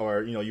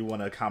or you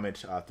want to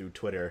comment through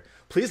Twitter,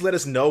 please let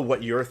us know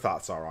what your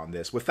thoughts are on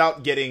this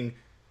without getting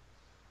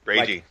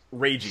Ragey.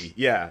 Ragey.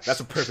 Yeah, that's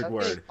a perfect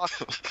word.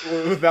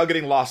 Without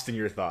getting lost in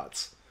your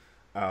thoughts.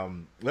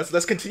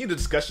 Let's continue the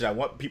discussion. I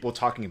want people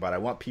talking about it. I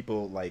want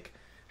people like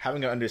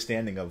having an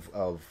understanding of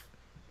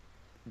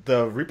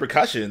the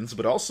repercussions,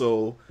 but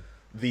also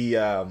the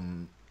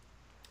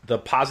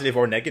positive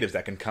or negatives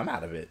that can come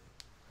out of it.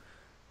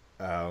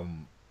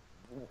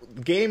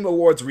 Game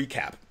Awards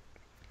recap.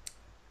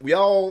 We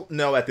all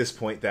know at this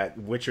point that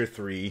Witcher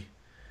 3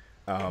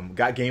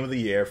 got Game of the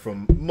Year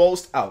from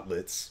most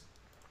outlets.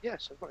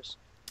 Yes, of course.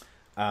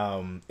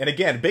 And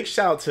again, big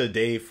shout out to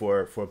Dave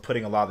for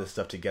putting a lot of this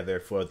stuff together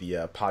for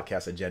the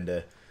podcast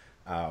agenda.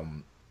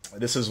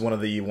 This is one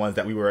of the ones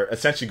that we were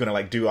essentially going to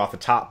like do off the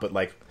top, but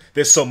like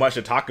there's so much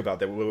to talk about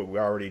that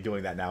we're already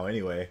doing that now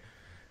anyway.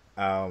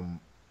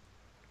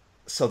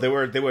 So there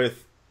were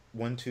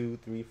 1, 2,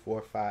 3,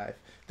 4, 5.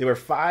 There were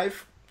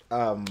 5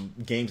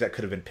 games that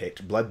could have been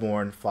picked: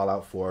 Bloodborne,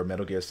 Fallout 4,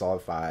 Metal Gear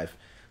Solid 5,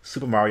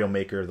 Super Mario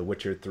Maker, The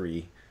Witcher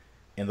 3,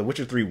 and The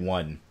Witcher 3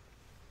 won.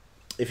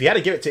 If you had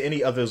to give it to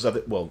any of those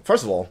other... Well,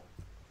 first of all,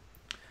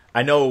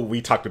 I know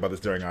we talked about this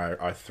during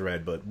our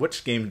thread, but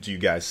which game do you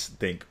guys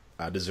think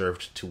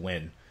deserved to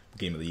win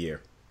Game of the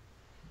Year?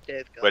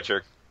 Dave, go.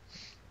 Witcher.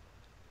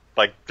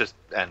 Like, just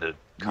ended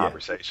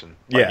conversation.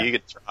 Yeah. Like, Yeah. you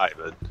could try,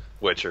 but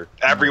Witcher.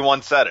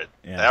 Everyone said it.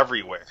 Yeah.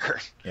 Everywhere.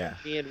 Yeah.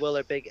 Me and Will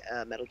are big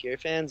Metal Gear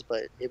fans,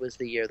 but it was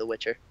the year of The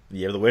Witcher. The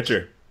Year of the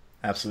Witcher.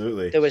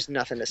 Absolutely. There was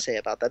nothing to say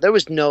about that. There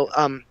was no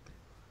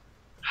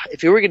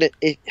if you were gonna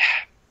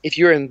if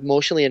you're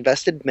emotionally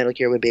invested, Metal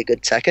Gear would be a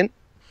good second,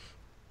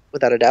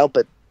 without a doubt.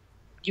 But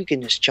you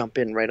can just jump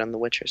in right on The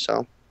Witcher.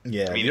 So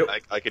Yeah. I mean,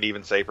 I could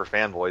even say for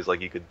fanboys,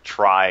 like, you could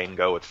try and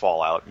go with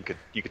Fallout.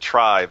 You could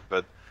try,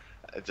 but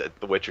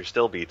The Witcher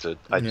still beats it.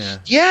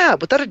 yeah,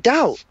 without a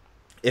doubt.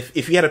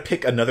 If you had to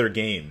pick another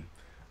game,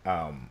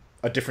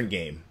 a different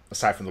game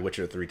aside from The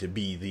Witcher 3 to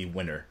be the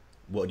winner,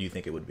 what do you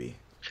think it would be?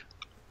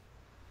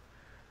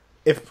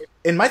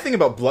 And my thing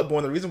about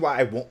Bloodborne, the reason why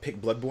I won't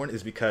pick Bloodborne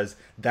is because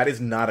that is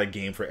not a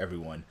game for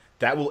everyone.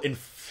 That will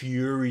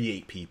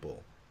infuriate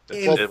people.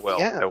 It will.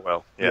 Yeah. It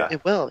will. Yeah.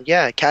 It will.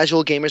 Yeah,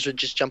 casual gamers would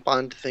just jump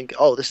on to think,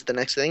 oh, this is the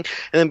next thing,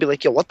 and then be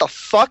like, yo, what the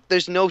fuck?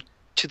 There's no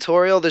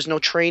tutorial. There's no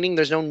training.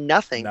 There's no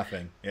nothing.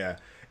 Nothing. Yeah.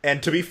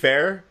 And to be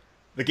fair,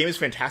 the game is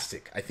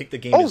fantastic. I think the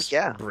game is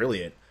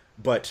brilliant,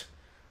 but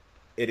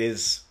it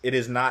is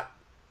not.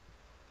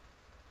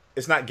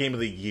 It's not Game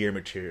of the Year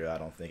material. I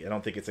don't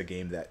think it's a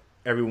game that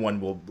everyone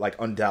will like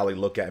undoubtedly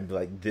look at and be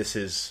like, this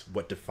is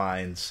what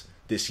defines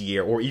this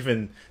year or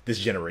even this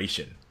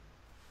generation.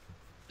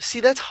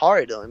 See, that's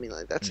hard though. I mean,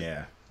 like that is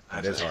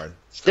hard.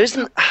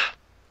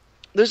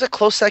 There's a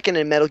close second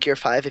in Metal Gear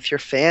 5 if you're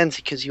fans,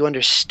 because you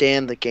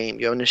understand the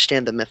game, you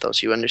understand the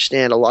mythos, you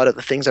understand a lot of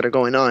the things that are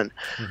going on.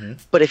 Mm-hmm.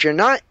 But if you're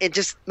not, it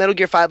just Metal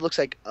Gear 5 looks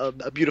like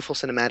a beautiful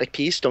cinematic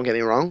piece. Don't get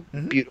me wrong,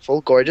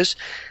 beautiful, gorgeous,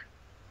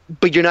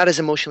 but you're not as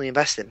emotionally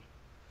invested.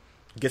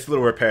 Gets a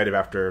little repetitive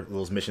after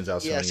those missions I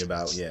was telling you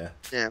about. Yeah.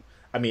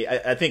 I mean,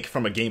 I think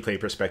from a gameplay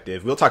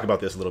perspective, we'll talk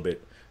about this a little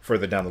bit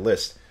further down the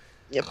list.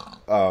 Yep.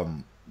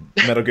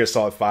 Metal Gear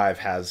Solid 5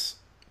 has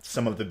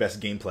some of the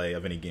best gameplay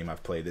of any game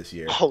I've played this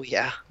year. Oh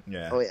yeah.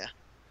 Yeah. Oh yeah.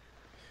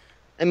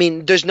 I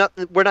mean,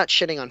 we're not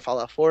shitting on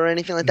Fallout 4 or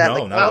anything like that.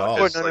 No, like, not at all.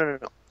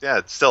 No. Yeah,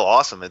 it's still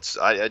awesome.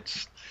 I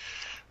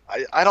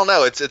don't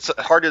know. It's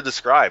hard to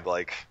describe.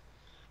 Like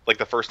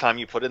the first time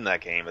you put in that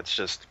game, it's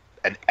just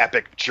an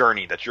epic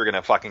journey that you're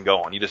gonna fucking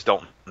go on. You just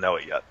don't know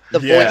it yet. The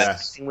voice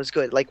acting was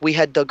good. Like, we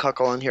had Doug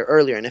Cockle on here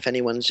earlier, and if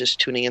anyone's just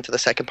tuning into the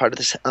second part of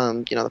this,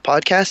 the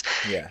podcast,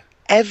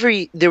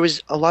 there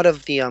was a lot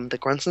of the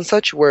grunts and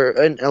such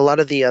and a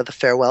lot of the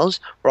farewells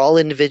were all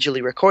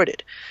individually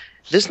recorded.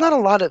 There's not a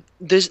lot of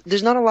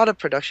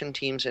production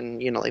teams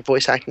and like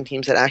voice acting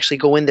teams that actually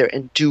go in there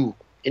and do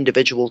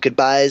individual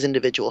goodbyes,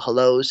 individual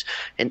hellos,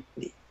 and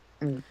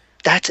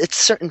it's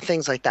certain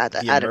things like that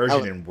that The add an immersion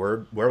element.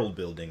 in world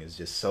building is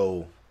just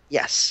so.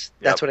 Yes,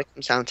 that's Yep. what it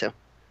comes down to.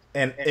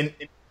 And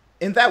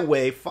in that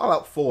way,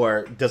 Fallout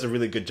 4 does a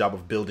really good job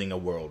of building a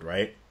world,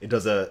 right? It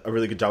does a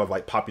really good job of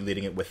like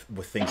populating it with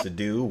things to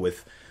do,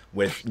 with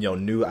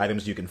new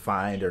items you can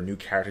find or new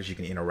characters you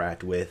can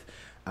interact with.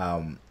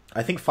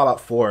 I think Fallout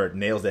 4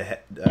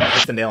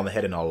 hits the nail on the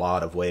head in a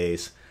lot of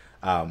ways.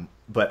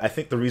 But I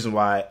think the reason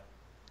why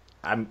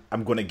I'm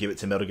going to give it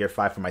to Metal Gear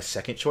 5 for my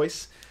second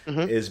choice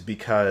is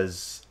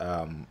because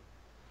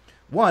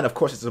one, of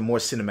course, it's a more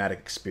cinematic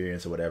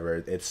experience or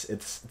whatever.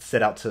 It's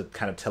set out to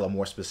kind of tell a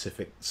more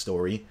specific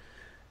story.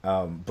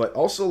 But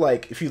also,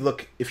 like, if you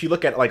look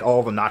at like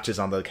all the notches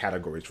on the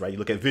categories, right? You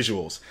look at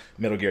visuals,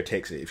 Metal Gear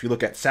takes it. If you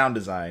look at sound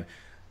design,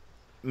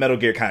 Metal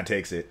Gear kind of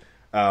takes it.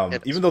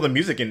 Even though the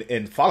music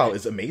in Fallout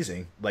is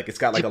amazing, like it's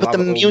got like a lot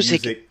of old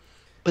music.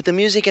 But the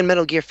music in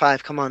Metal Gear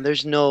 5, come on,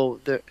 there's no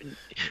there.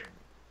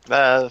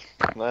 I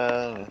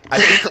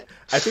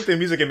think the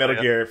music in Metal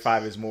Gear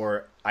 5 is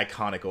more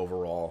iconic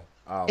overall.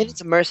 And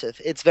it's immersive.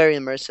 It's very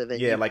immersive.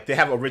 And yeah, like they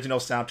have original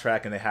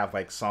soundtrack and they have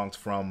like songs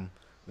from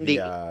the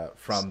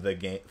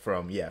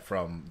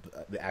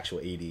actual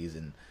 80s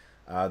and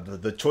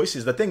the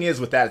choices. The thing is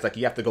with that is like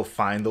you have to go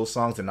find those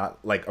songs and not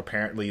like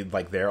apparently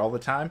like there all the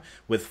time.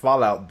 With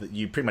Fallout,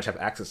 you pretty much have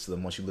access to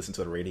them once you listen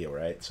to the radio,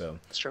 right? So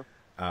that's true.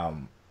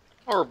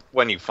 Or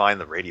when you find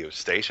the radio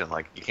station,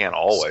 like you can't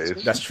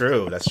always. That's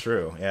true.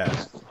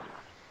 Yeah.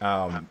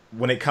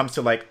 When it comes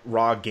to like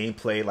raw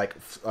gameplay, like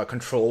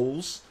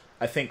controls,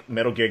 I think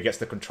Metal Gear gets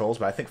the controls,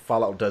 but I think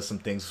Fallout does some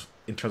things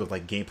in terms of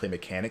like gameplay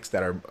mechanics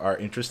that are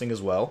interesting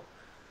as well.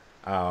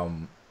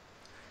 And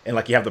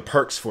like you have the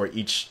perks for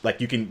each, like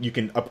you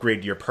can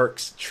upgrade your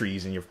perks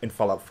trees in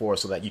Fallout 4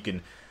 so that you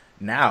can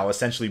now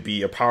essentially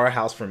be a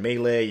powerhouse for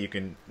melee. You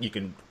can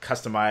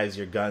customize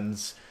your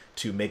guns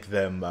to make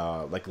them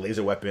like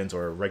laser weapons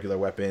or regular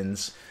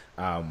weapons.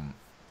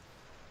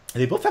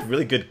 They both have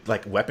really good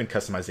like weapon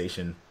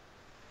customization.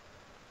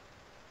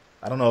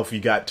 I don't know if you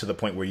got to the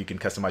point where you can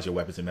customize your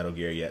weapons in Metal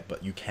Gear yet,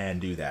 but you can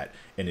do that,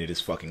 and it is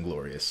fucking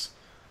glorious.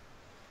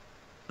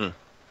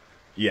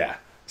 Yeah.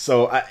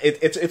 So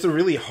it's a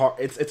really hard.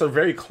 It's a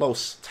very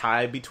close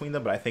tie between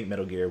them, but I think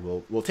Metal Gear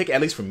will take it,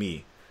 at least for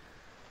me.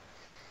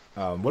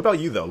 What about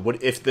you though?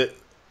 What if the?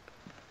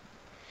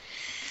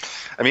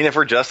 I mean, if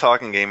we're just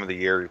talking Game of the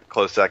Year,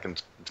 close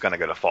second, it's going to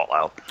go to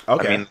Fallout.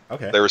 Okay. I mean,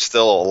 okay. There was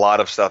still a lot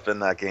of stuff in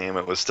that game.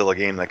 It was still a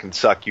game that can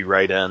suck you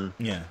right in.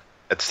 Yeah.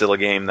 It's still a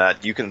game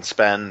that you can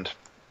spend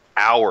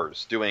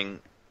hours doing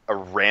a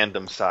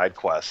random side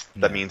quest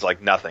that means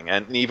like nothing.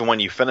 And even when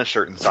you finish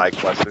certain side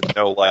quests, there's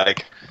no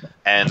like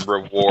end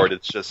reward.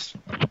 It's just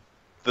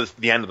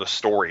the end of the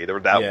story. There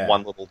was that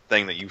one little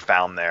thing that you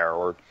found there.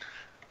 Or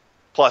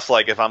plus,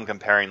 like if I'm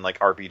comparing like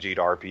RPG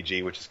to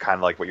RPG, which is kind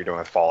of like what you're doing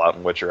with Fallout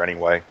and Witcher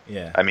anyway.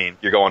 Yeah. I mean,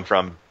 you're going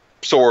from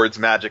swords,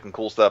 magic, and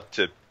cool stuff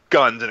to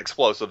guns and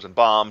explosives and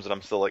bombs, and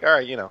I'm still like, all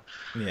right,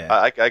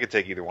 I could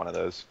take either one of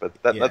those, but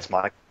that's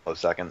my close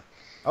second.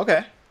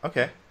 Okay.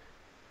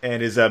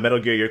 And is Metal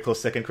Gear your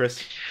close second,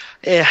 Chris?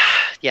 Yeah,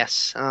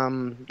 yes.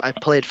 I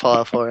played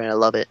Fallout 4 and I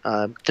love it.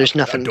 There's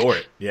nothing. Adore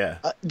it. Yeah.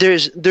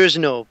 There's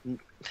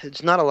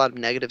not a lot of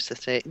negatives to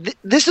say.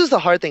 This is the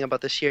hard thing about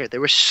this year.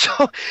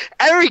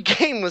 Every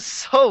game was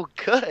so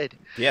good.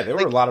 Yeah, there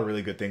were a lot of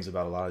really good things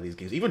about a lot of these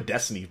games. Even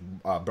Destiny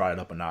brought it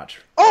up a notch.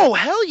 Oh,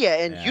 hell yeah.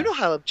 And you know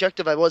how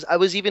objective I was. I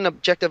was even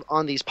objective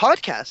on these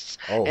podcasts.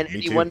 Oh, and me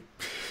anyone, too.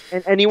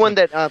 And anyone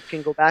that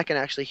can go back and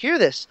actually hear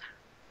this,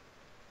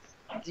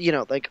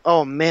 like,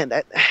 oh man,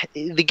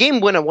 the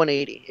game went a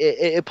 180.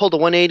 It pulled a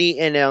 180,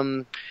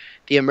 and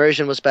the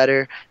immersion was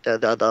better.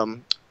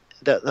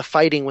 The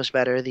fighting was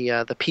better. The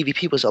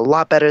PvP was a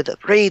lot better. The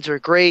raids were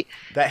great.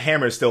 That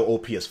hammer is still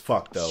OP as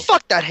fuck, though.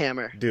 Fuck that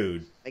hammer,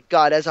 dude. My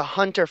God, as a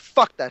hunter,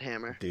 fuck that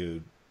hammer,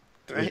 dude.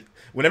 Right?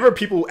 Whenever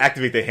people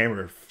activate the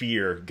hammer,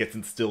 fear gets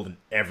instilled in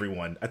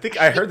everyone. I think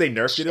I heard they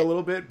nerfed it a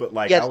little bit, but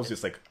like I was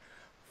just like,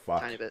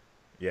 fuck. Tiny bit.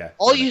 Yeah.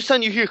 All of a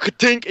sudden you hear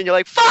ka-dink, and you're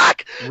like,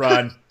 fuck!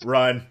 Run.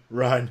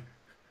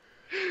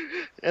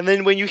 And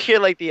then when you hear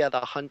like the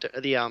hunter,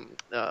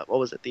 what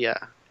was it? The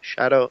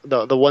shadow,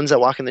 the ones that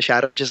walk in the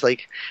shadow, just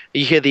like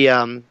you hear the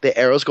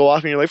arrows go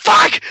off, and you're like,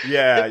 fuck!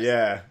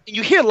 Yeah.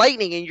 You hear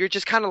lightning, and you're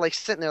just kind of like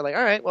sitting there, like,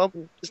 all right, well,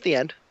 it's the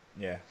end.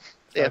 Yeah.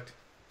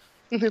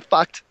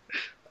 Fucked.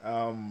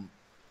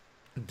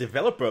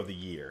 Developer of the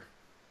Year.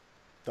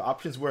 The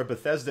options were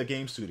Bethesda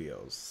Game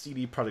Studios,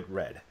 CD Projekt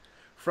Red,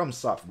 From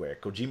Software,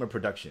 Kojima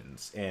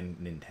Productions, and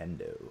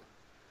Nintendo.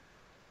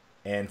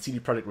 And CD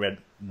Projekt Red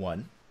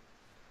won.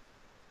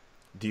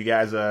 Do you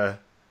guys, how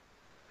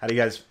do you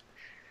guys...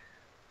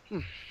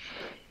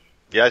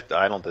 Yeah,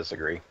 I don't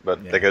disagree,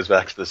 but that goes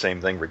back to the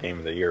same thing for Game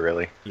of the Year,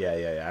 really. Yeah,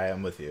 I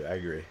am with you. I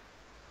agree.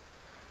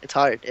 It's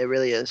hard. It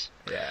really is.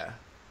 Yeah.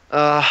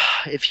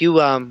 If you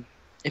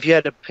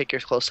had to pick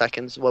your close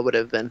seconds, what would it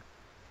have been?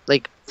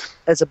 Like,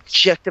 as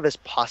objective as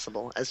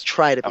possible, as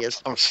try to be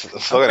as... I'm still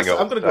going to go...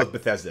 I'm going to go with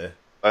Bethesda.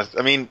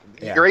 I mean,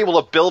 you're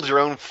able to build your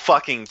own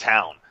fucking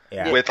town.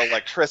 Yeah. with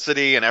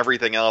electricity and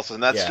everything else,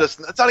 and Yeah.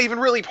 that's not even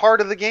really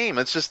part of the game.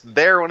 It's just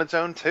there on its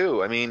own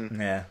too. I mean,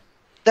 Yeah.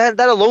 That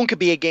alone could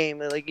be a game.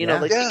 Like, you know,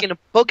 Yeah. like Yeah. taking a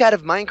book out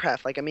of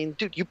Minecraft. Like, I mean,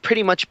 dude, you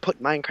pretty much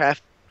put Minecraft.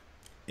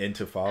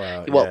 Into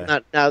Fallout. Well,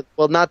 Yeah.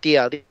 not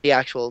the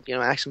actual, you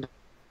know, action.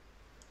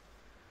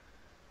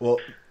 Well.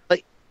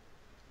 Like-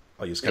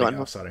 Oh, you was Go cutting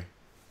on. off. Sorry.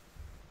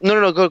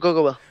 No, go,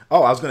 Will.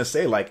 Oh, I was gonna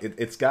say like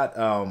it's got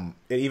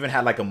it even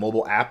had like a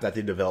mobile app that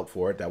they developed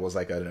for it that was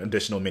like an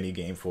additional mini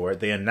game for it.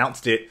 They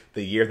announced it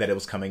the year that it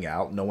was coming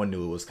out. No one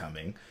knew it was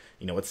coming.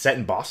 You know, it's set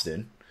in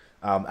Boston.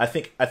 I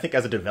think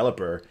as a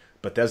developer,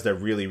 Bethesda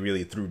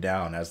really threw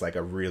down as like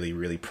a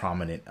really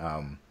prominent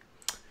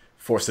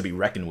force to be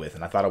reckoned with,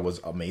 and I thought it was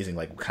amazing.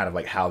 Like kind of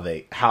like how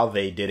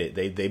they did it.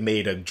 They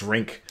made a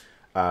drink.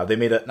 They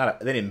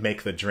didn't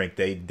make the drink.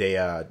 They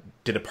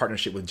did a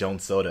partnership with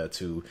Jones Soda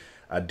to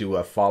do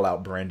a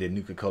Fallout branded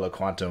Nuka-Cola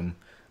Quantum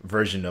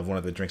version of one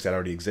of the drinks that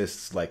already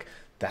exists. Like,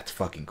 that's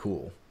fucking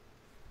cool.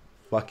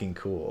 Fucking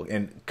cool.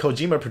 And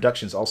Kojima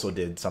Productions also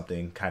did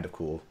something kind of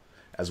cool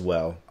as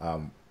well.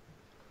 Oh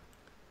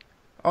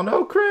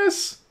no,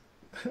 Chris!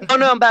 Oh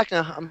no, I'm back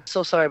now. I'm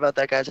so sorry about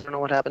that, guys. I don't know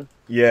what happened.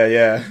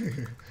 Yeah.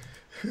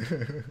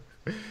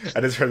 I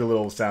just heard a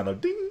little sound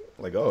of ding.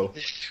 Like, oh.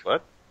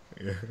 what?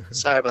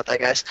 Sorry about that,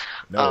 guys.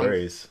 No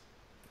worries.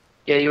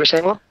 Yeah, you were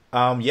saying, Will?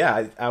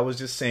 Yeah, I was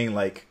just saying,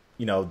 like,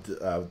 you know,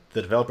 the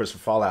developers for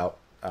Fallout,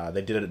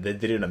 they did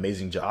an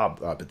amazing job,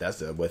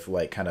 Bethesda, with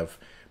like kind of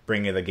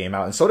bringing the game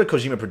out, and so did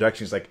Kojima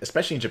Productions. Like,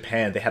 especially in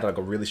Japan, they had like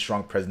a really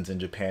strong presence in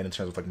Japan in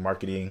terms of like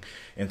marketing,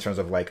 in terms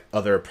of like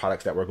other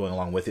products that were going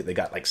along with it. They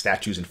got like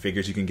statues and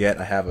figures you can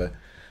get. I have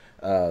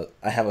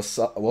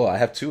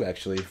two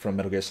actually from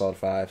Metal Gear Solid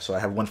 5. So I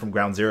have one from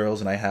Ground Zeroes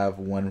and I have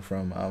one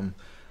from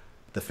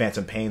the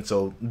Phantom Pain.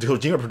 So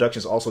Kojima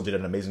Productions also did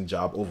an amazing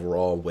job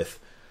overall with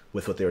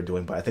what they were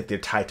doing, but I think they're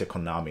tied to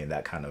Konami, and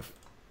that kind of...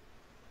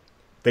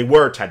 They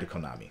were tied to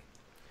Konami.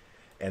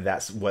 And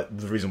that's the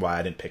reason why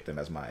I didn't pick them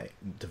as my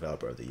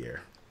developer of the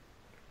year.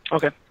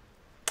 Okay.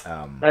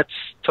 That's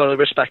totally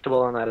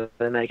respectable on that,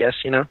 then, I guess,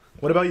 you know?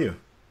 What about you?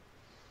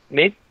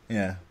 Me?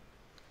 Yeah.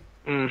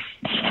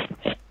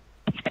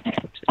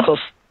 Close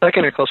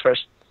second or close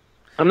first?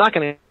 I'm not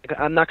gonna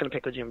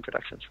pick Kojima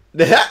Productions.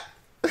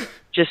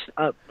 Just,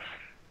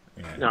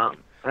 no.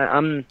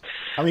 I mean,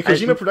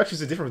 Kojima Productions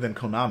is different than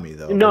Konami,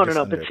 though. No.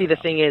 But see, the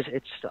thing is,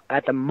 it's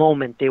at the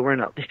moment they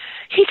weren't.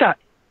 He got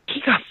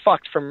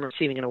fucked from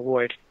receiving an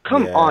award.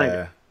 Come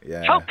on,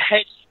 yeah. How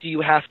petty do you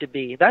have to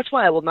be? That's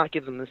why I will not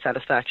give them the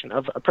satisfaction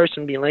of a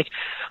person being like,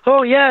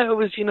 "Oh yeah, it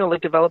was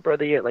like developer of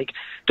the year." Like,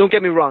 don't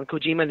get me wrong,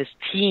 Kojima and his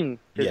team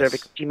deserve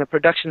it, Kojima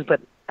Productions,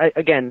 but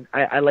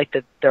I like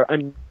that they're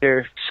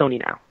under Sony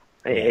now.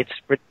 Yeah. It's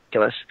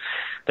ridiculous.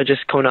 But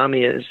just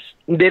Konami is...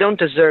 They don't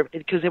deserve it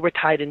because they were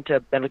tied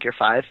into Metal Gear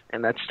 5,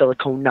 and that's still a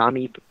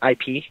Konami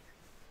IP.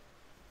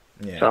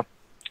 Yeah. So,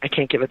 I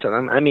can't give it to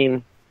them. I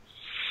mean,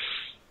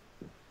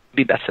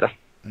 be Bethesda.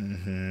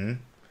 Mm-hmm.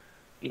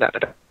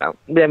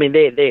 I mean,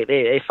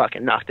 they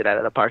fucking knocked it out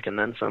of the park and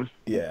then some.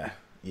 Yeah,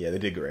 they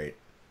did great.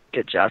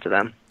 Good job to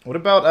them. What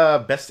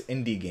about best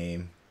indie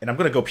game? And I'm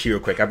gonna go pee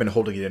real quick. I've been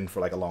holding it in for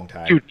like a long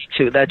time. Dude,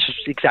 too. That's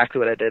just exactly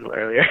what I did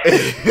earlier.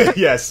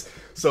 Yes.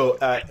 So,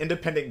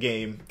 independent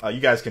game. You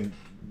guys can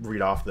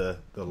read off the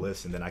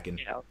list, and then I can.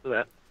 Yeah, I'll do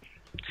that.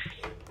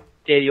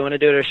 Dave, you want to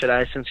do it, or should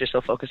I? Since you're so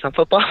focused on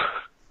football.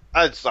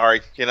 I'm sorry.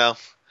 It's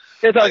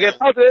all good.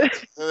 I'll do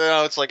it.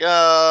 It's like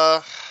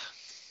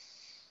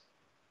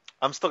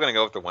I'm still gonna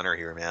go with the winner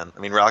here, man.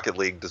 I mean, Rocket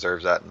League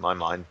deserves that in my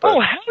mind. But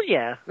oh hell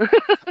yeah!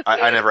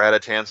 I never had a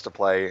chance to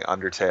play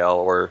Undertale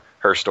or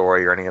Her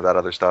Story or any of that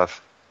other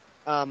stuff.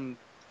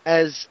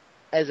 As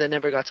I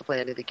never got to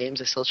play any of the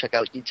games, I still check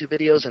out YouTube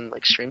videos and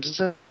like streams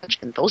and such.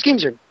 And those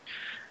games are...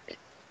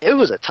 It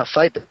was a tough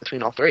fight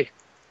between all three.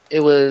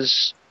 It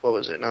was... What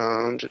was it?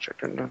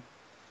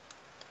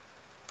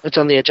 It's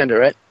on the agenda,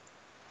 right?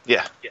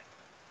 Yeah.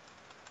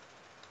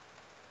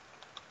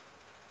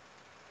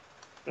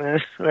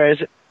 Where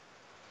is it?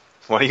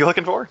 What are you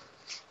looking for?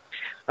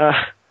 What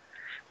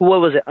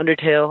was it?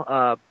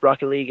 Undertale,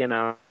 Rocket League, and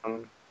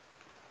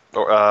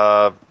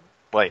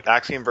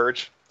Axiom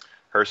Verge,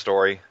 Her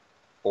Story,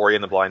 Ori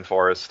and the Blind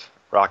Forest,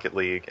 Rocket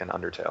League, and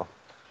Undertale.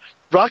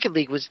 Rocket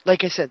League was,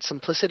 like I said,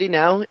 simplicity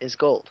now is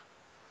gold.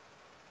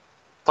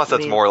 Plus,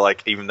 that's more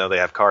like, even though they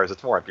have cars,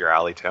 it's more up your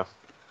alley, too.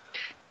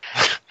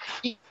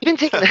 Even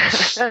taking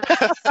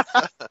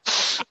that...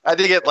 I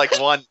did get like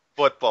one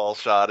football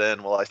shot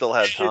in while I still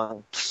had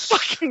time.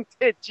 Fucking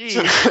did, geez.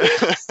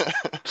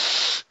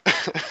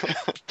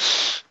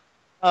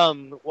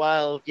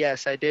 While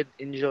yes, I did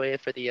enjoy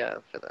it for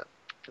the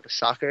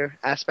soccer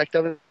aspect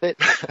of it,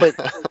 but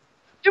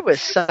it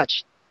was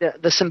such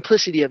the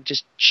simplicity of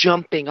just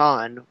jumping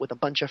on with a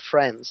bunch of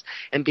friends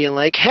and being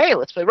like, "Hey,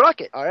 let's play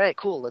Rocket. All right,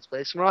 cool. Let's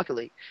play some Rocket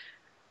League."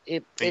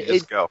 You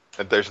just go.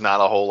 There's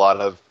not a whole lot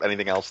of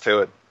anything else to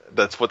it.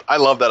 That's what I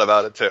love that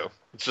about it too.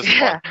 It's just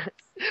fun.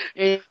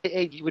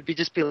 It would be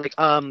just be like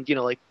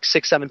like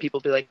 6-7 people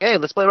be like, "Hey,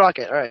 let's play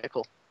Rocket." All right,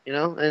 cool. you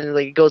know, and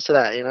like it goes to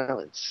that, you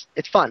know,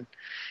 it's fun,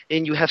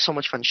 and you have so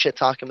much fun shit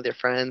talking with your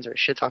friends or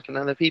shit talking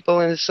to other people,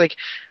 and it's like,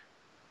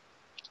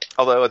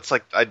 Although it's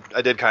like I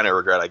did kind of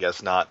regret, I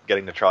guess, not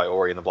getting to try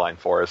Ori and the Blind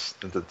Forest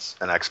since it's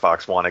an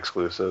Xbox One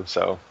exclusive.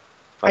 So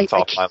that's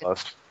off my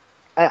list.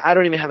 I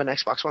don't even have an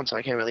Xbox One, so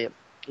I can't really,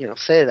 you know,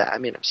 say that. I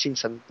mean, I've seen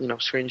some, you know,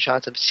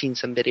 screenshots, I've seen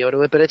some video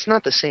to it, but it's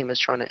not the same as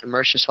trying to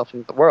immerse yourself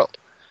into the world.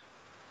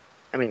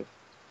 I mean,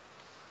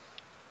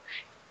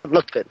 it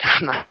looked good.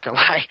 I'm not gonna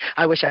lie.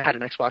 I wish I had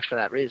an Xbox for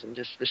that reason.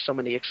 Just there's so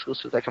many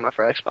exclusives that come out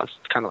for Xbox.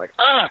 It's kind of like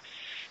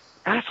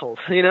assholes,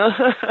 you know.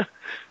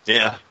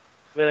 Yeah.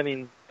 But I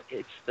mean,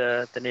 it's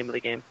the name of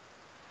the game.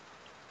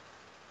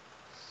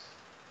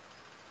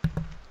 I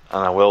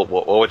don't know, Will.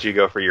 What would you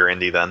go for your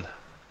indie then?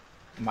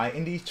 My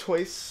indie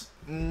choice.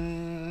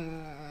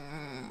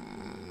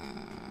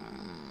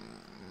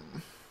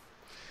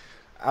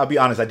 I'll be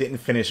honest. I didn't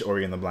finish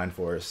Ori and the Blind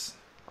Forest.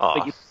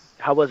 Aw.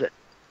 How was it?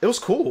 It was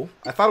cool.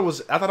 I thought it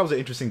was an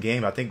interesting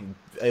game. I think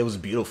it was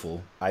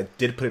beautiful. I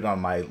did put it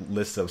on my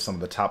list of some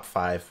of the top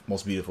 5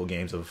 most beautiful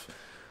games of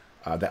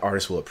that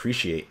artists will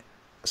appreciate.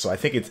 So I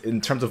think it's,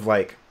 in terms of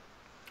like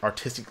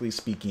artistically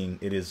speaking,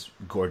 it is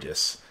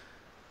gorgeous,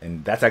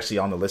 and that's actually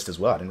on the list as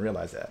well. I didn't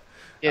realize that.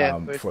 Yeah,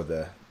 for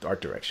the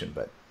art direction,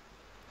 but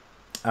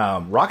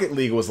Rocket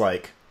League was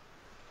like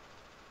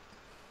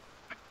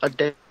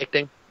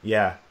addicting.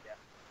 Yeah.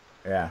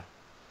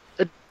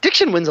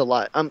 Addiction wins a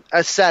lot.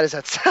 As sad as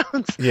that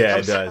sounds. Yeah, I'm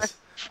it does.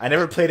 I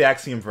never played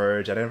Axiom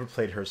Verge. I never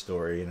played Her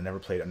Story, and I never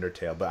played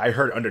Undertale. But I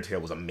heard Undertale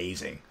was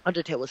amazing.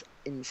 Undertale was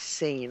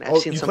insane.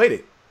 You played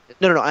it?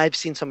 No. I've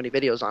seen so many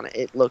videos on it.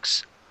 It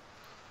looks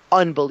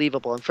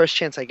unbelievable. And first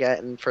chance I get,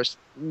 and first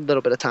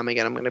little bit of time I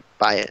get, I'm going to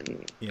buy it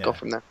and go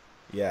from there.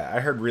 Yeah, I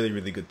heard really,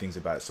 really good things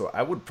about it. So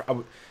I would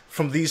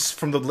from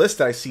the list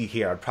that I see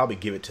here, I'd probably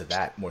give it to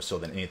that more so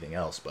than anything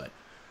else. But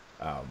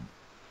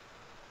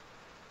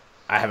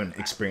I haven't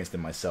experienced it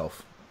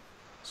myself,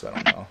 so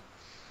I don't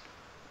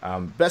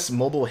know. Best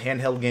mobile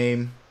handheld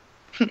game.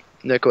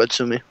 Neko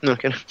Atsumi. No, I'm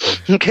kidding.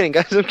 I'm kidding,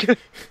 guys. I'm kidding.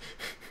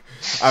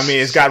 I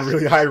mean, it's got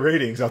really high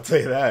ratings, I'll tell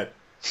you that.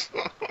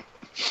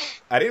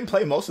 I didn't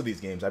play most of these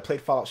games. I played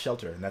Fallout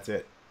Shelter, and that's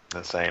it.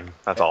 The same.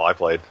 That's all I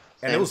played.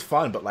 And it was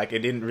fun, but like it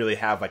didn't really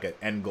have like an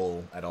end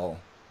goal at all.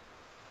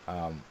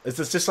 It's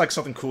just like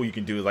something cool you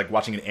can do, like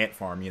watching an ant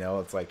farm. You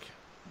know, it's like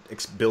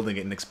building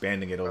it and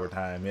expanding it over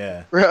time.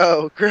 Yeah,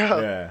 Bro.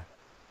 Yeah.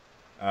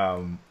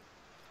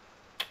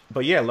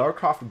 But yeah, Lara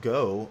Croft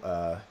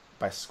Go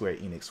by Square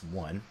Enix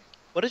won.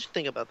 What did you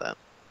think about that?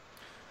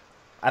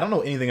 I don't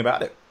know anything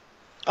about it.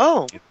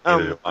 Oh,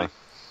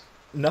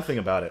 Nothing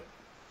about it.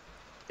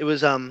 it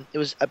was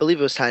I believe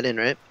it was tied in,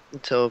 right?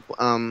 To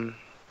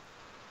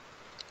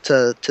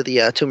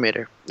the Tomb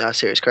Raider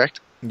series,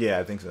 correct? Yeah,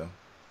 I think so.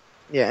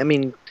 Yeah, I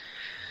mean,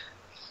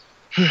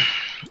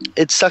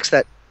 it sucks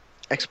that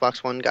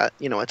Xbox One got,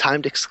 you know, a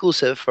timed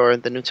exclusive for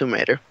the new Tomb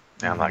Raider.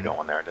 Yeah, I'm not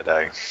going there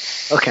today.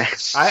 Okay.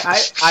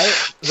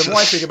 The more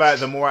I think about it,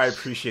 the more I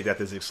appreciate that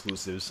there's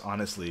exclusives,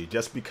 honestly.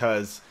 Just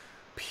because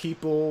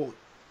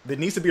there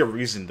needs to be a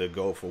reason to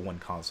go for one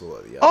console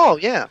or the other. Oh,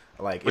 yeah.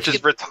 Like, Which is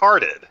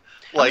retarded.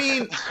 Like,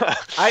 For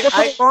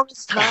the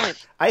longest time.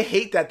 I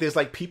hate that there's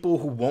like people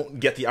who won't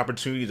get the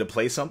opportunity to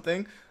play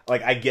something.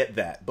 Like, I get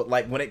that. But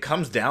like when it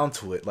comes down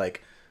to it,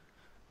 like,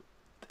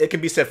 it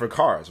can be said for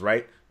cars,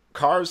 right?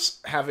 Cars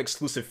have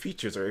exclusive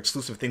features or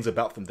exclusive things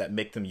about them that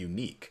make them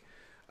unique.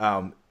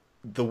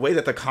 The way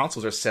that the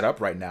consoles are set up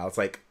right now, it's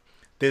like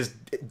there's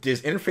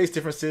interface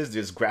differences,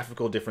 there's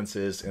graphical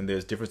differences, and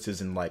there's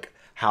differences in like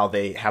how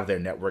they have their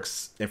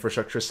networks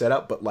infrastructure set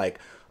up. But like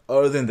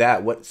other than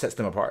that, what sets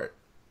them apart?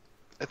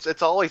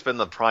 It's always been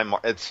the prime.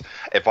 It's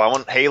if I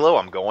want Halo,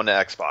 I'm going to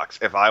Xbox.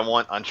 If I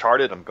want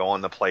Uncharted, I'm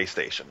going to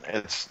PlayStation.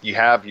 You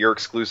have your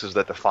exclusives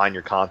that define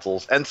your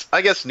consoles, and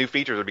I guess new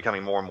features are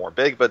becoming more and more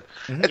big. But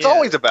it's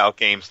always about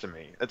games to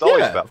me. It's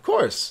always about, of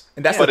course,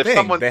 and that's the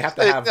thing. They have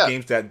to have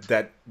games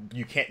that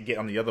you can't get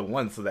on the other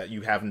ones, so that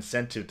you have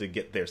incentive to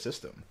get their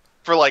system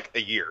for like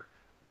a year.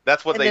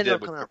 That's what they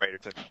did with Tomb Raider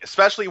to me.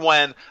 Especially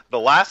when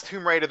the last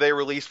Tomb Raider they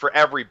released for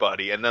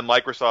everybody, and then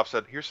Microsoft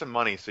said, "Here's some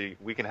money, so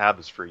we can have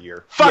this for a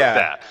year." Fuck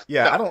that.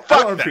 Yeah, no,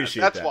 I don't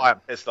appreciate that. That's why I'm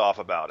pissed off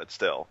about it.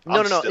 Still, No,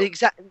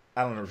 exactly.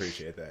 I don't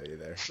appreciate that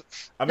either.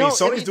 I mean,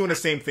 Sony's doing the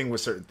same thing with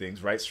certain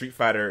things, right? Street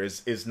Fighter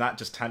is not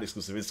just timed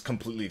exclusive; it's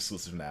completely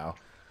exclusive now.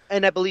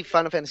 And I believe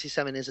Final Fantasy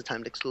VII is a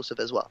timed exclusive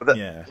as well.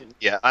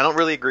 Yeah, I don't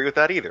really agree with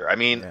that either. I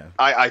mean,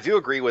 I do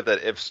agree with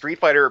it. If Street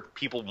Fighter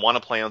people want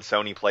to play on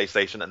Sony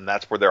PlayStation and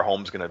that's where their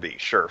home's going to be,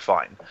 sure,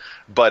 fine.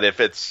 But if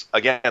it's,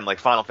 again, like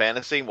Final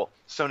Fantasy, well,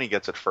 Sony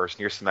gets it first,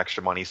 and here's some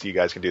extra money so you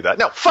guys can do that.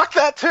 No, fuck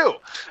that too!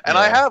 And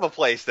I have a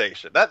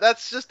PlayStation.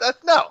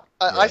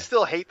 I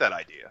still hate that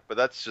idea, but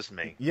that's just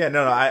me. Yeah,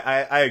 no,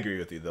 I agree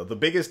with you, though. The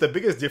biggest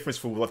difference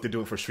for what they're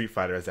doing for Street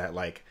Fighter is that,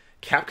 like,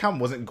 Capcom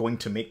wasn't going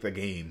to make the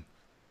game.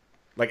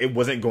 Like, it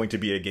wasn't going to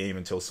be a game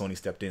until Sony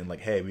stepped in, like,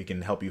 hey, we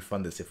can help you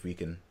fund this if we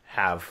can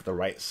have the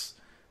rights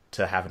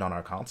to have it on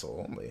our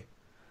console only.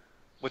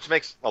 which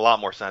makes a lot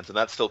more sense, and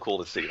that's still cool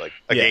to see. Like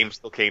a Yeah. game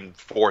still came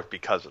forth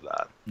because of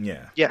that.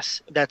 Yeah.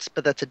 Yes, that's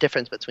a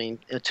difference between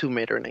Tomb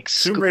Raider and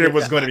Tomb Raider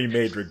was going to be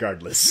made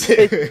regardless.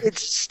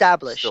 It's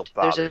established. Still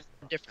There's a bothers.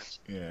 difference.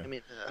 Yeah. I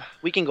mean,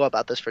 we can go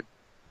about this for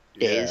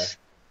days.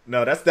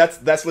 No,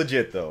 that's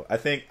legit though. I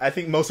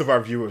think most of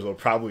our viewers will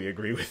probably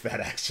agree with that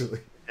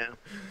actually.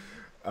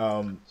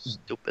 Yeah.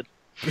 Stupid.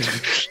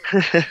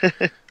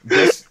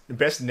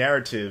 Best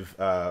narrative.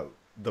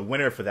 The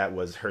winner for that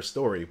was Her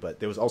Story, but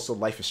there was also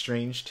Life is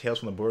Strange, Tales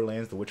from the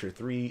Borderlands, The Witcher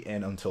 3,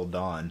 and Until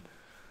Dawn.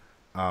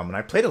 And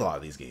I played a lot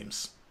of these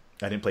games.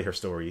 I didn't play Her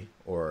Story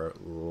or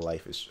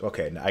Life is...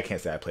 Okay, no, I can't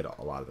say I played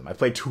a lot of them. I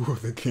played 2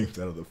 of the games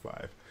out of the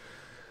 5.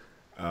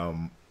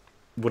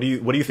 What do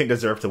you think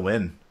deserved to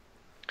win?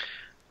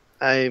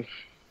 I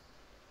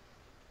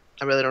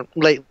really don't.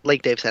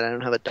 Like Dave said, I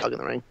don't have a dog in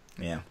the ring.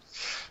 Yeah.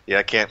 Yeah,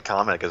 I can't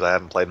comment because I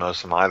haven't played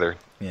most of them either.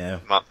 Yeah.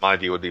 My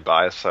view would be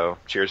biased, so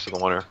cheers to the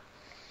winner.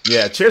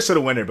 Yeah, cheers to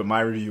the winner, but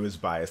my review is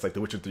biased. Like,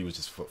 The Witcher 3 was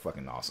just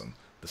fucking awesome.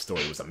 The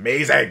story was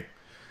amazing!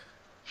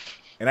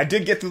 And I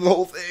did get through the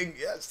whole thing,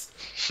 yes!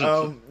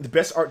 The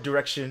best art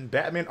direction,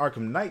 Batman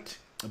Arkham Knight,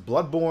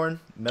 Bloodborne,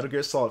 Metal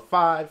Gear Solid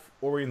 5,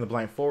 Ori and the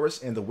Blind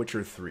Forest, and The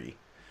Witcher 3.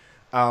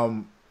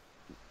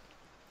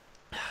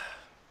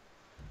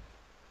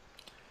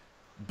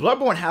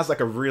 Bloodborne has, like,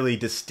 a really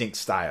distinct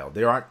style.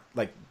 There aren't,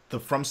 like, the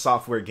From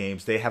Software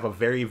games, they have a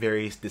very,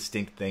 very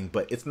distinct thing,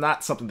 but it's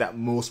not something that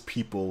most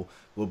people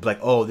will be like,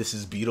 oh, this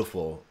is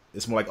beautiful.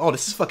 It's more like, oh,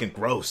 this is fucking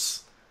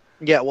gross.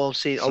 Yeah, well,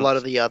 see, a lot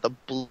of the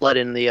blood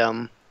in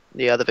the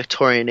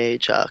Victorian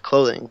age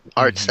clothing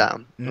art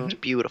style was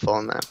beautiful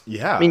in that.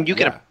 Yeah. I mean, you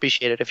can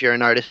appreciate it if you're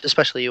an artist,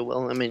 especially you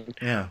will. I mean,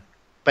 Yeah.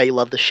 but you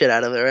love the shit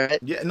out of it, right?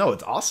 Yeah, no,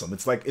 it's awesome.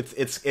 It's like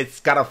it's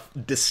got a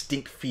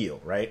distinct feel,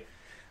 right?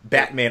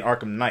 Batman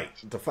Arkham Knight,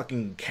 the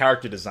fucking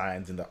character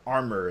designs and the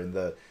armor and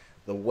the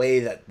way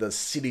that the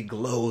city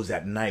glows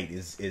at night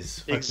is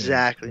fucking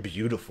Exactly.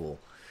 beautiful.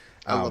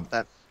 I love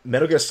that.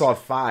 Metal Gear Solid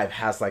 5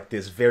 has like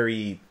this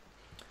very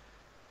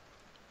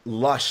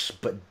lush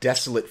but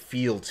desolate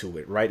feel to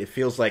it, right? It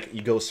feels like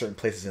you go certain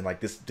places and like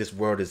this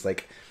world is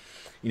like,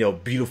 you know,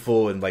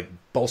 beautiful and like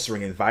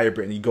bolstering and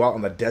vibrant, and you go out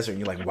on the desert and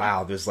you're like,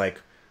 wow, there's like,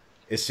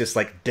 it's just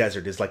like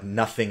desert. There's like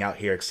nothing out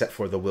here except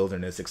for the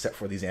wilderness, except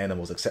for these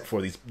animals, except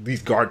for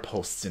these guard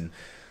posts, and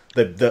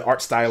the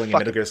art styling in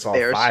Metal Gear Solid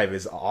bears. 5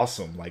 is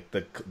awesome. Like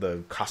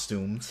the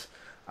costumes,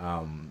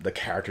 the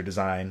character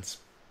designs,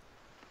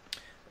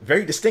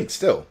 very distinct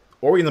still.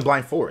 Ori and the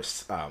Blind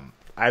Forest.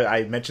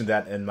 I mentioned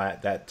that in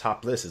that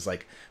top list is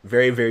like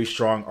very, very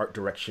strong art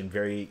direction,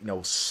 very, you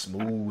know,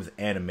 smooth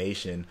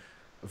animation,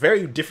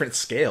 very different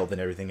scale than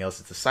everything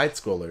else. It's a side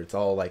scroller. It's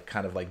all like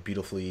kind of like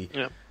beautifully,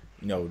 you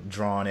know,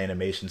 drawn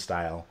animation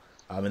style.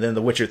 And then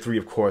The Witcher 3,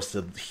 of course,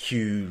 the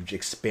huge,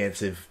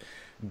 expansive,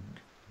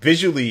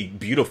 visually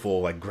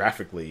beautiful, like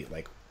graphically,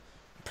 like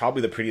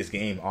probably the prettiest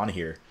game on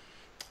here.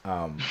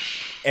 And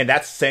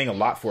that's saying a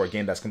lot for a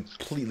game that's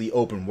completely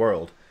open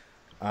world.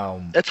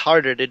 It's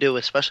harder to do,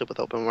 especially with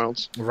open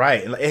worlds.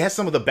 Right. It has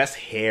some of the best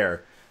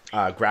hair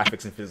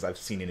graphics and physics I've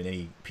seen in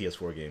any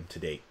PS4 game to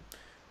date.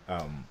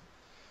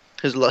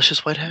 His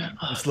luscious white hair.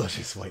 It's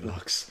luscious white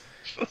locks.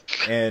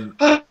 And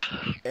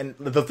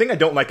the thing I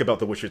don't like about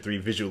The Witcher 3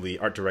 visually,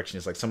 art direction,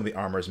 is like some of the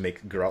armors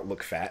make Geralt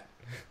look fat.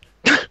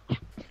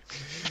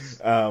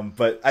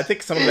 But I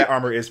think some of that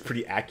armor is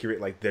pretty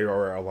accurate. Like there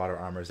are a lot of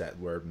armors that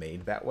were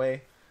made that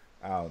way.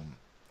 And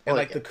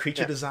the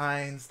creature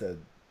designs, the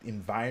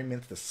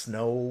environment, the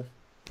snow.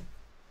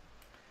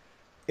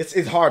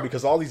 It's hard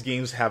because all these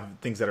games have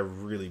things that are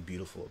really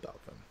beautiful about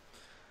them.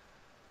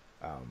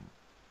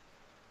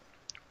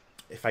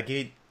 If I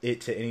gave it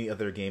to any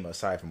other game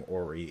aside from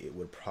Ori, it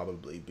would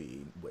probably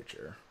be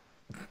Witcher.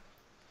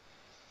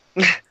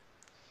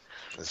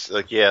 It's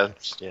like, yeah.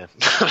 Yeah.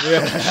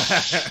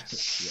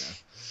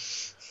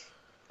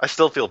 I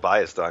still feel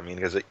biased though. I mean,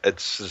 because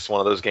it's just one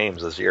of those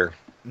games this year.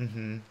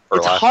 Mm-hmm.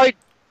 It's hard.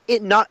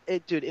 It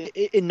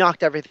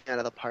knocked everything out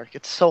of the park.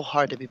 It's so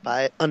hard to be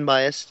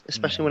unbiased,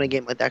 especially when a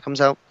game like that comes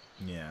out.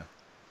 Yeah,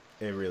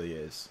 it really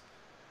is.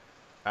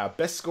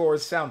 Best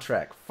scores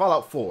soundtrack: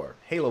 Fallout 4,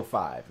 Halo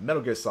 5,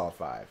 Metal Gear Solid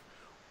 5,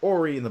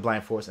 Ori and the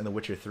Blind Forest, and The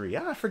Witcher 3.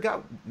 I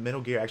forgot Metal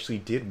Gear actually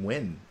did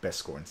win best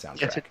score in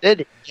soundtrack. Yes, it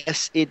did.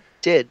 Yes, it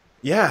did.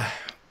 Yeah.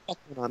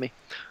 On me.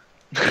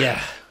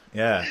 Yeah.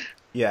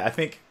 I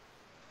think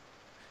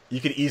you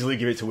could easily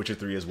give it to Witcher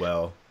 3 as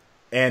well,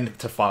 and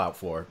to Fallout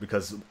 4,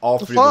 because all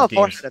three of those games.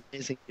 Fallout 4 had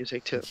amazing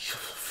music too.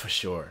 For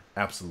sure,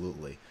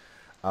 absolutely.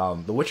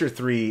 The Witcher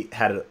 3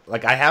 had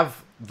I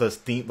have the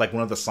theme, like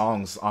one of the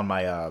songs on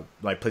my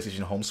my PlayStation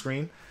home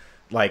screen.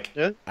 Like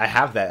I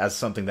have that as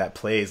something that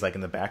plays like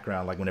in the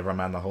background, like whenever I'm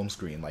on the home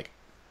screen. Like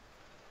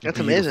that's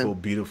beautiful,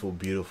 amazing.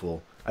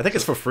 Beautiful. I think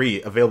it's for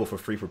free, available for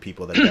free for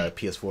people that got a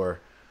PS4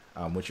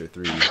 Witcher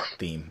 3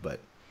 theme. But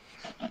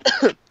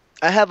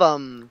I have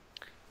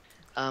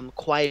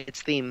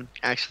Quiet's theme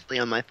actually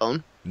on my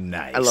phone.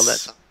 Nice. I love that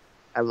song.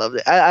 I loved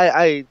it.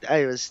 I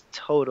was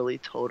totally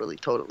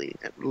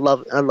I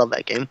love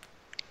that game.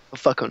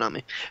 Fuck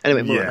Konami.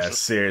 Anyway, yeah,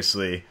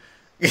 seriously.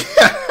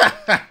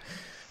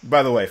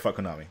 By the way, fuck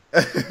Konami.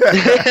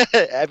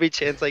 Every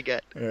chance I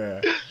get.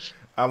 Yeah.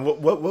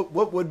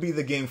 What would be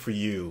the game for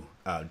you,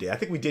 Dave? I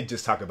think we did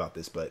just talk about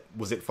this, but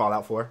was it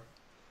Fallout 4?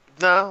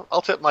 No,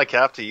 I'll tip my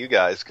cap to you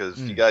guys because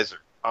you guys are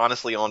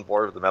honestly on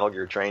board with the Metal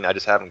Gear train. I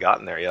just haven't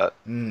gotten there yet.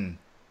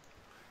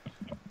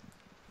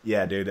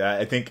 Yeah, dude.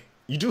 I think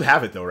you do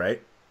have it though,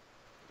 right?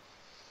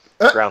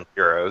 Ground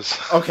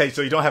Zeroes. Okay,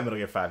 so you don't have Metal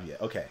Gear 5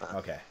 yet. Okay.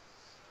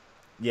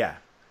 Yeah.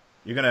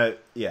 You're gonna.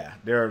 Yeah.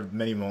 There are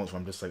many moments where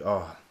I'm just like,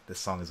 oh, this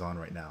song is on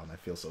right now, and I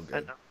feel so good. I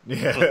know.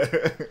 Yeah.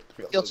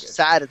 I feel so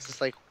sad. It's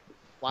just like,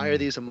 why are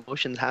these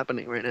emotions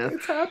happening right now?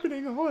 It's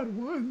happening all at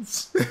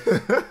once.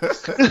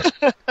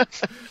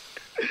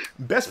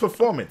 Best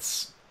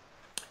performance: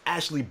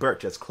 Ashley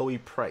Birch as Chloe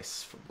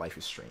Price from Life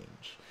is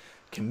Strange,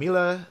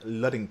 Camilla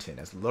Luddington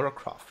as Lara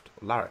Croft,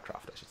 I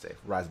should say,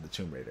 Rise of the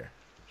Tomb Raider.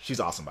 She's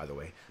awesome, by the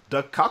way.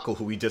 Doug Cockle,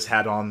 who we just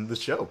had on the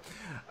show,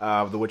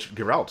 The Witcher,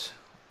 Geralt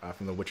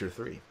from The Witcher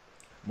 3,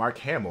 Mark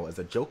Hamill as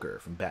the Joker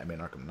from Batman: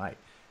 Arkham Knight,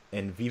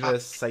 and Viva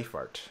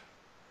Seifert.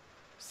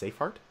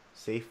 Seifert?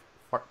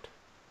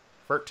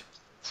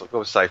 So go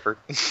with Cypher.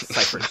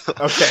 Seifert.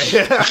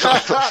 Okay.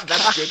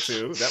 That's good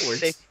too. That works.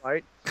 Safe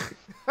part.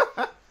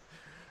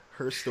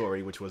 Her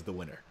Story, which was the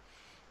winner.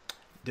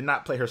 Did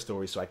not play Her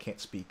Story, so I can't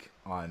speak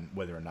on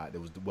whether or not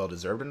it was well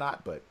deserved or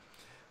not, but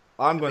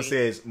all I'm going to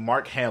say is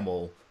Mark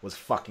Hamill was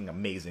fucking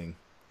amazing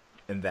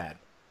in that.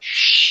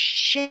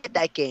 Shit,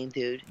 that game,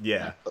 dude.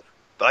 Yeah.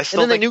 I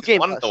still then the think new he's Game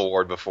won Plus. the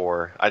award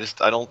before. I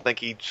don't think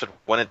he should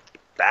win it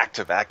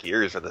back-to-back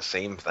years for the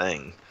same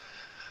thing.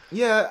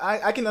 Yeah,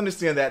 I can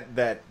understand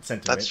that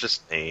sentiment. That's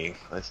just me.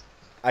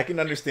 I can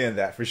understand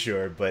that for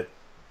sure, but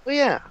Well,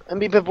 yeah. I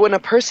mean, but when a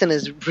person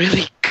is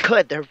really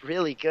good, they're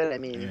really good. I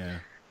mean, yeah.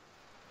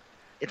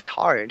 it's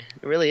hard.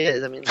 It really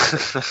is. I mean,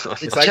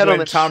 It's like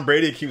when Tom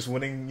Brady keeps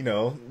winning,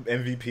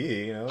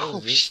 MVP, Oh,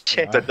 it's just,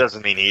 shit. That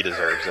doesn't mean he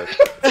deserves it.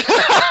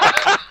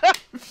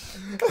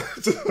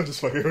 I'm just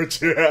fucking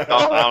with you.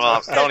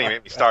 Don't even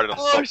make me started on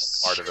the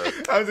football part of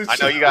it. I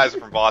know you guys are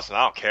from Boston.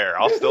 I don't care.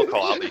 I'll still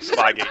call out these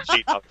Spygate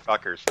cheat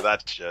motherfuckers for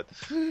that shit.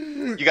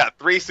 You got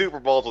 3 Super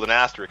Bowls with an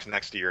asterisk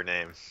next to your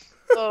name.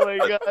 Oh my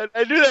god!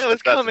 I knew that was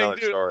That's coming, another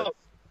dude. story.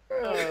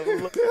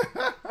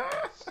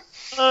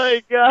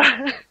 Oh my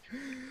god!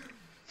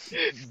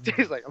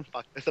 Dave's like, I'm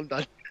fucked this. I'm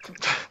done.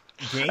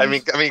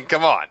 Games, I mean,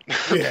 come on.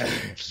 yeah.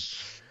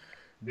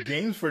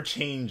 Games for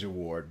Change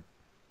Award.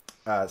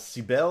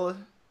 Sibel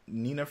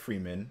Nina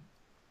Freeman,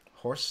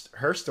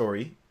 Her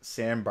Story,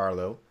 Sam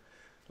Barlow,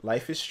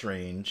 Life is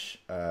Strange,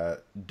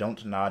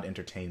 Don't Nod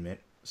Entertainment,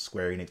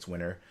 Square Enix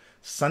winner,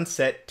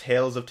 Sunset,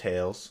 Tales of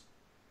Tales,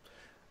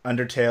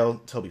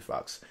 Undertale, Toby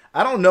Fox.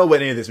 I don't know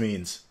what any of this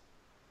means.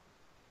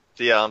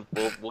 So yeah,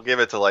 we'll give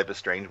it to Life is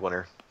Strange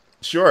winner.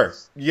 Sure.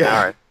 Yeah.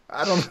 All right.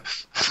 I don't.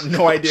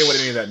 No idea what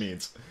any of that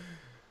means.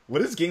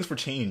 What is Games for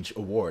Change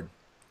Award?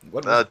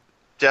 What? Was,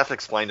 Jeff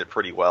explained it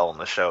pretty well in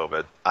the show,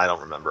 but I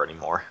don't remember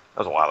anymore. That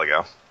was a while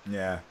ago.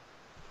 yeah.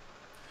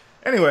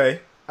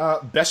 Anyway,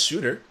 Best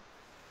Shooter: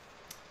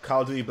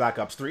 Call of Duty Black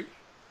Ops 3,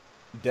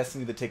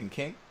 Destiny: The Taken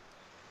King,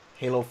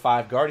 Halo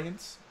 5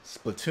 Guardians,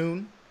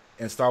 Splatoon,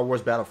 and Star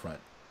Wars Battlefront.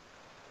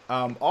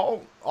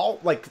 All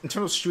like in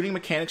terms of shooting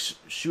mechanics,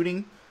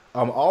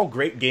 all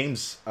great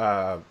games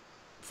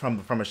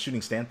from a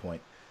shooting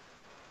standpoint.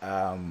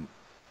 I'm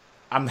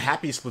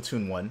happy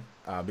Splatoon won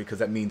because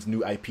that means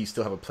new IP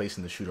still have a place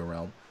in the shooter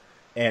realm,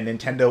 and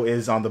Nintendo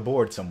is on the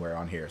board somewhere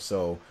on here.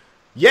 So,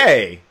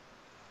 yay!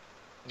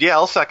 Yeah,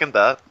 I'll second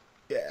that.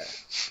 Yeah,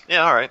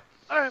 Yeah, all right.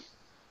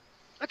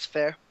 That's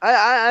fair.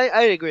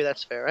 I agree.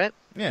 That's fair, right?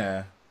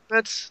 yeah.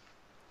 That's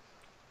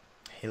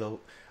Halo.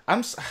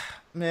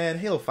 Man,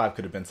 Halo 5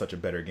 could have been such a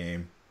better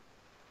game.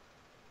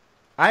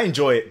 I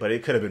enjoy it, but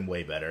it could have been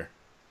way better.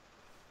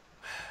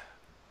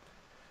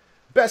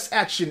 Best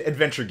Action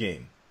Adventure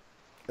Game: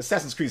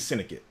 Assassin's Creed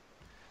Syndicate,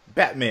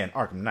 Batman: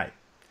 Arkham Knight,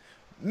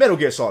 Metal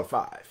Gear Solid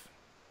 5,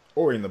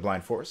 Ori and the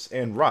Blind Forest,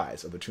 and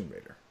Rise of the Tomb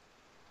Raider.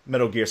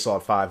 Metal Gear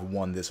Solid 5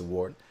 won this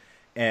award,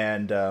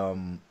 and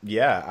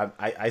yeah,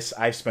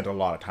 I've spent a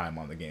lot of time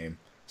on the game,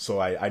 so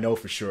I know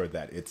for sure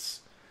that it's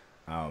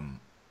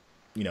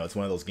it's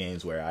one of those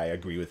games where I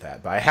agree with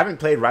that. But I haven't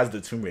played Rise of the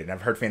Tomb Raider, and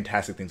I've heard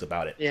fantastic things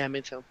about it. yeah, me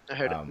too. I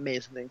heard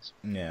amazing things.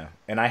 Yeah,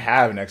 and I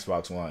have an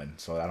Xbox One,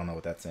 so I don't know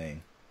what that's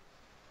saying.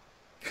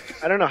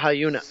 I don't know how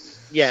you know.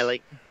 Yeah,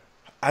 like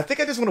I think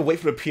I just want to wait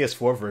for the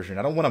PS4 version.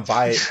 I don't want to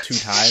buy it 2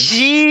 times.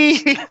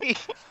 gee.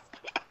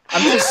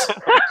 I'm just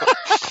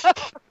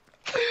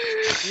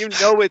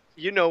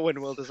You know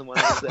when Will doesn't want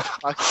to use that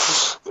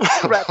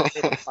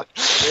fucking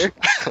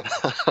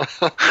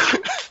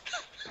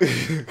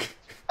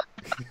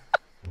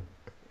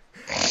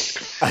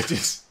I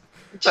just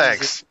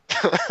Thanks.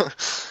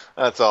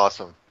 That's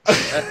awesome.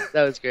 that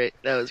was great.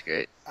 That was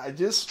great.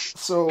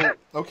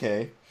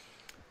 okay.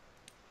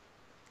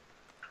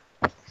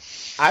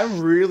 I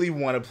really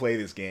want to play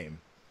this game.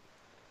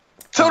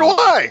 So do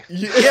I.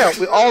 Yeah,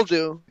 we all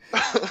do.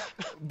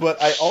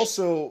 But I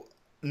also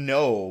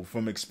know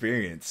from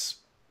experience,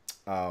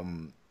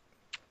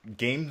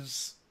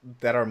 games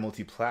that are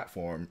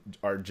multi-platform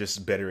are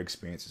just better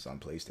experiences on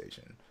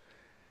PlayStation.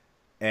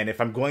 And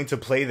if I'm going to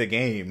play the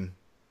game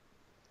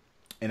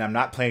and I'm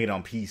not playing it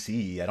on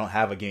PC, I don't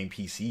have a game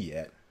PC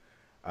yet.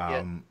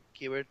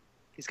 Keyword,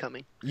 he's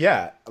coming.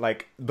 Yeah,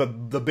 like the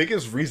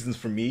biggest reasons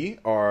for me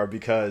are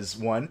because,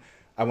 one,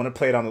 I want to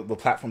play it on the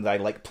platform that I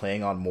like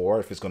playing on more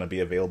if it's going to be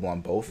available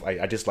on both.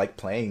 I just like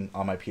playing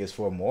on my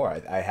PS4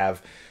 more. I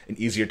have an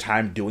easier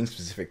time doing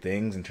specific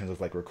things in terms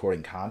of like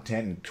recording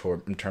content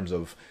and in terms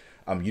of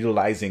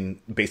utilizing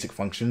basic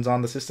functions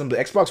on the system. The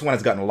Xbox One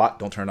has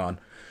gotten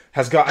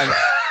has gotten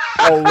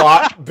a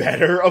lot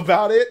better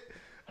about it.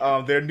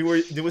 Their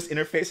newest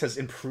interface has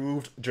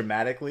improved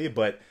dramatically,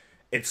 but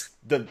it's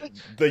the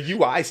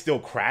UI still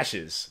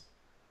crashes.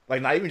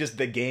 Like, not even just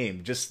the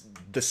game, just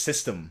the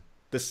system.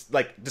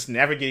 Just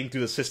navigating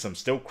through the system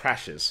still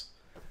crashes.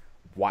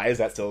 Why is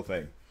that still a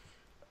thing?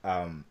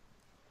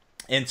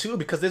 And two,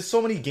 because there's so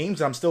many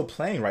games I'm still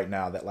playing right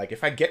now that, like,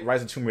 if I get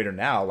Rise of Tomb Raider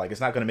now, like, it's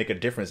not going to make a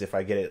difference if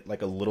I get it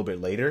like a little bit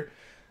later.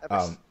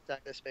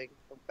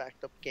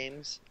 Backed up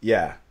games.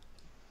 Yeah,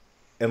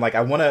 and like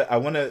I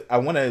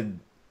wanna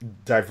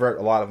divert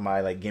a lot of my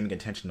like gaming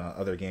attention on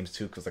other games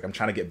too, because like I'm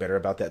trying to get better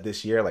about that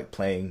this year, like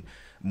playing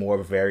more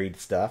varied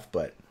stuff.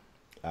 But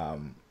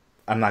I'm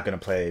not gonna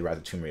play Rise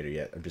of Tomb Raider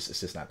yet. It's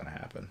just not gonna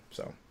happen.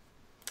 So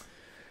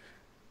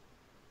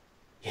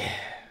yeah.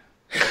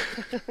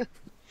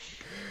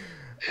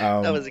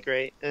 That was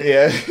great.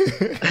 Yeah.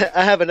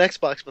 I have an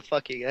Xbox, but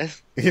fuck you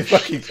guys.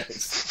 Fuck you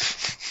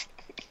guys.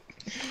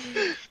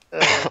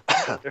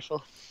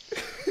 Wonderful.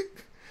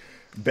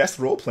 Best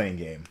role-playing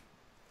game: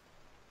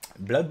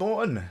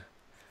 Bloodborne,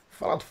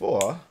 Fallout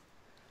 4,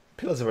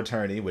 Pillars of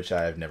Eternity, which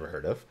I've never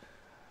heard of,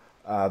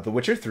 The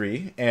Witcher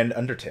 3, and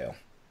Undertale.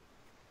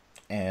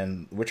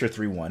 And Witcher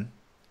 3 won.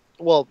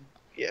 Well,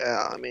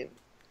 yeah, I mean,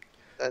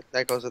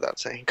 that goes without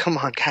saying. Come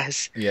on,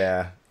 guys.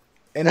 Yeah.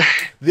 And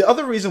the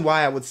other reason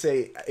why I would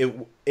say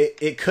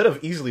it could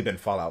have easily been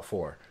Fallout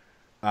 4.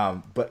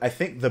 But I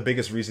think the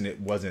biggest reason it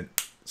wasn't,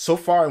 so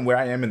far and where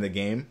I am in the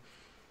game,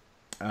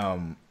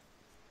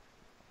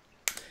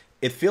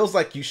 it feels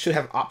like you should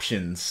have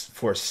options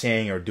for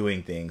saying or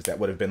doing things that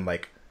would have been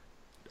like,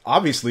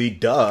 obviously,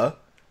 duh,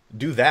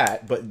 do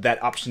that, but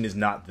that option is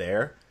not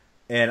there.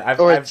 And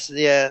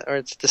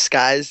it's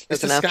disguised.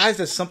 It's disguised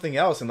as something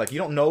else, and like you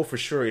don't know for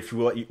sure if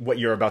what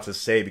you're about to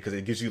say, because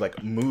it gives you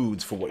like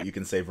moods for what you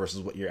can say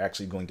versus what you're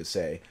actually going to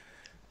say.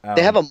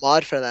 They have a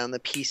mod for that on the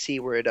PC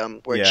where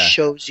it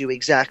shows you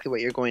exactly what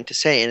you're going to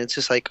say, and it's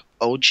just like,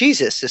 oh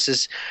Jesus, this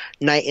is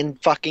night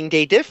and fucking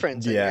day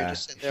difference. And you're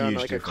just sitting there on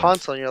like difference. A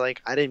console, and you're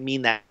like, I didn't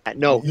mean that.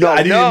 No,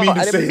 I didn't mean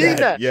to say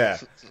that. Yeah,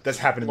 that's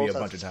happened to me a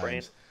bunch of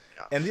times.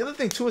 Yeah. And the other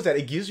thing too is that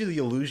it gives you the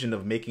illusion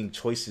of making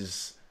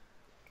choices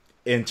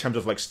in terms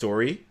of like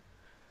story.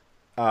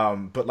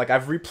 But like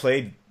I've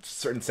replayed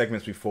certain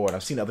segments before, and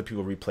I've seen other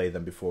people replay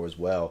them before as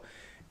well,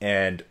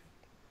 and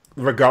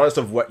regardless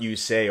of what you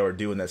say or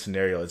do in that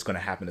scenario, it's going to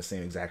happen the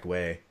same exact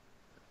way.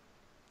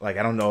 Like,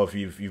 I don't know if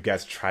you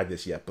guys tried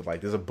this yet, but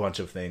like there's a bunch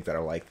of things that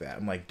are like that.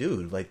 I'm like,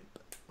 dude, like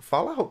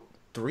Fallout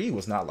 3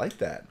 was not like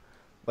that.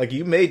 Like,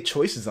 you made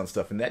choices on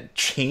stuff and that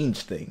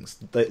changed things.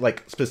 That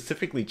like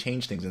specifically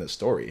changed things in the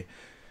story.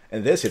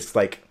 And this, it's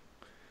like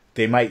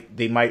they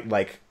might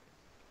like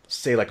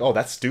say like, oh,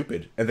 that's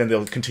stupid, and then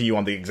they'll continue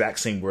on the exact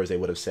same words they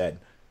would have said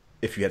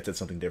if you had said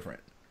something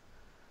different.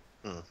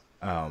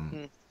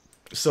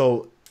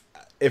 So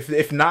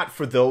if not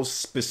for those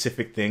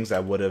specific things,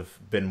 I would have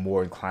been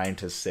more inclined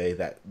to say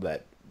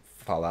that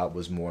Fallout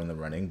was more in the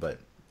running. But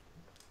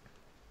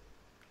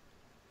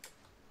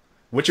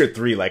Witcher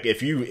 3, like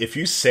if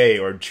you say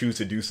or choose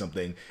to do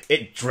something,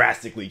 it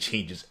drastically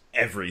changes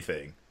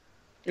everything.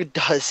 It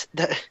does.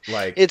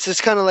 Like, it's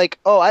just kind of like,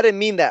 oh, I didn't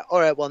mean that. All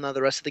right, well, now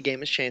the rest of the game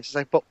has changed. It's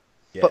like, but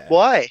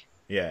why?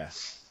 Yeah.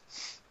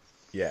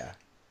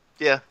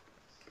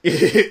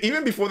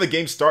 Even before the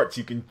game starts,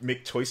 you can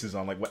make choices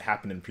on like what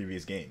happened in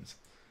previous games.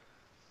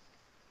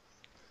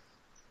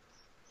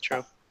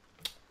 True.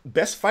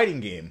 Best fighting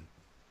game: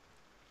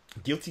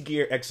 Guilty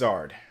Gear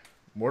Xrd,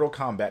 Mortal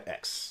Kombat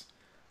X,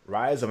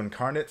 Rise of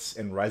Incarnates,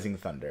 and Rising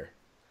Thunder.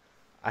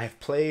 I have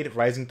played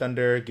Rising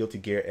Thunder, Guilty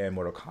Gear, and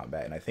Mortal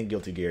Kombat, and I think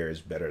Guilty Gear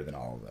is better than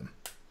all of them.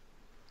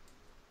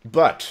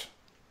 But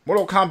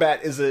Mortal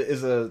Kombat is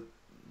a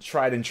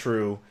tried and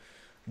true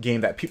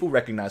game that people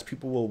recognize,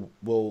 people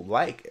will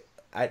like.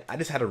 I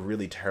just had a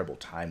really terrible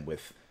time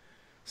with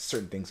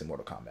certain things in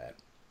Mortal Kombat.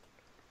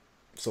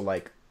 So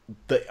like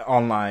the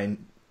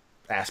online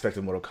aspect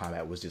of Mortal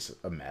Kombat was just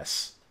a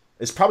mess.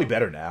 It's probably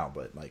better now,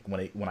 but like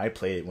when I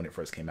played it when it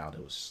first came out,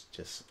 it was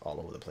just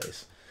all over the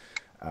place.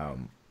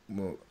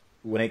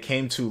 When it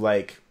came to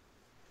like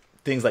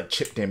things like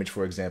chip damage,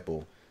 for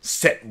example,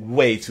 set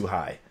way too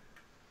high.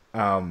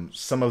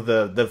 Some of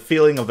the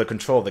feeling of the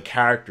control of the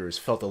characters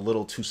felt a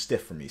little too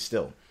stiff for me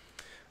still.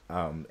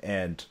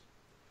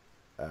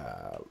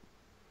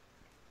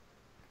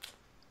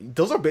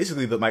 Those are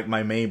basically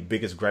my main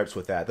biggest gripes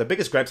with that. The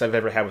biggest gripes I've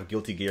ever had with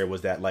Guilty Gear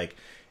was that like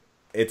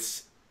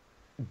its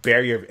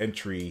barrier of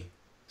entry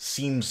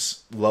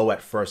seems low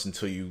at first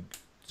until you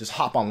just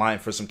hop online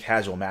for some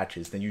casual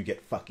matches, then you get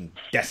fucking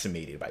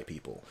decimated by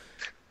people.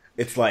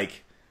 It's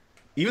like,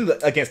 even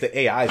against the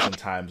AI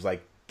sometimes,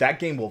 like, that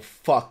game will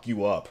fuck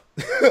you up.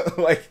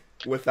 Like,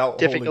 without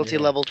Difficulty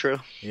level, true.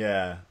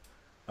 Yeah.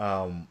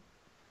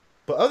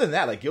 But other than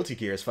that, like, Guilty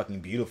Gear is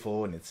fucking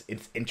beautiful, and it's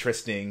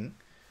interesting.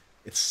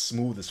 It's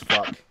smooth as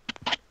fuck.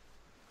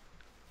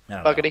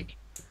 Buckety.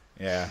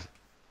 Yeah.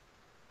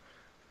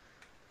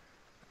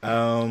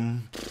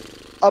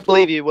 I'll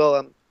believe you will.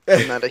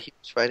 I'm not a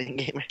huge fighting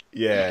gamer.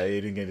 Yeah,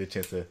 you didn't get a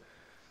chance to.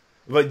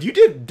 But you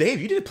did,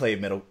 Dave. You did play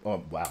Mortal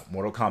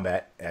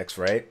Kombat X,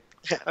 right?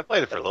 I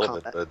played it for a little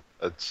bit,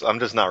 but I'm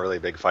just not really a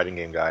big fighting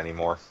game guy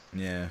anymore.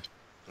 Yeah.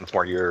 It's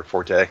more your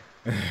forte.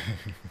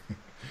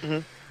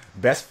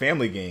 Best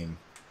family game: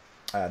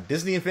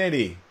 Disney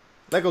Infinity,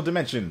 Lego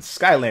Dimensions,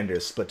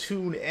 Skylanders,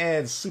 Splatoon,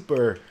 and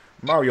Super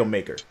Mario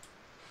Maker.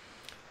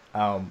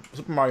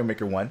 Super Mario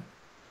Maker won.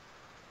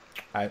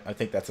 I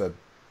think that's a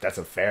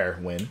fair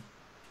win.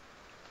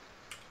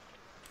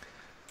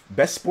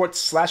 Best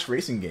sports /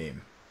 racing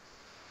game.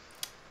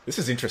 This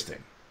is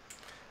interesting.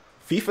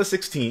 FIFA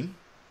 16,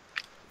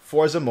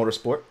 Forza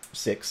Motorsport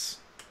 6,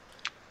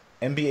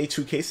 NBA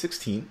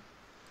 2K16,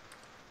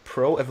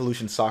 Pro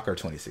Evolution Soccer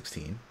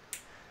 2016,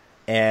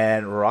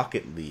 and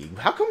Rocket League.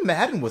 How come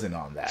Madden wasn't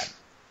on that?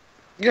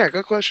 Yeah,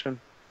 good question.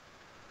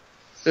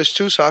 There's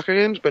 2 soccer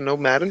games, but no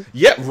Madden?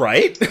 Yeah,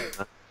 right?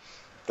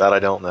 That I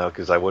don't know,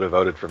 because I would have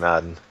voted for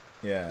Madden.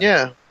 Yeah.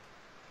 Yeah.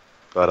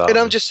 But And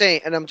I'm just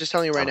saying, and I'm just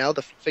telling you right now,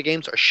 the FIFA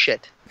games are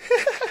shit.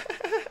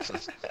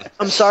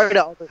 I'm sorry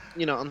to all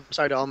I'm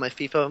sorry to all my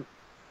FIFA,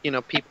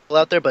 people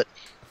out there, but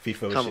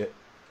FIFA was shit.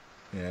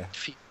 Yeah.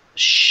 FIFA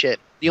shit.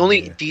 The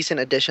only Yeah. decent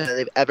addition that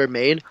they've ever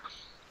made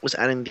was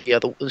adding the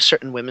other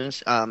certain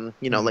women's,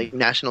 like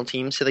national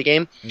teams to the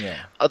game. Yeah.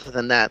 Other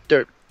than that,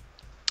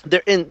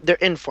 their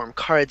in-form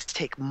cards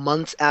take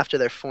months after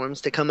their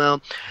forms to come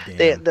out.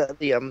 Damn.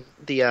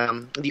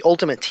 The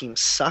ultimate teams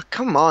suck.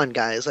 Come on,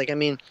 guys. Like, I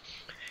mean,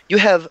 you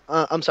have.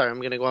 I'm sorry.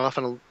 I'm gonna go off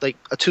on a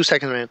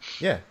 2-second rant.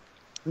 Yeah.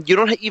 You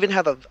don't even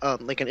have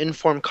an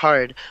in-form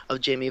card of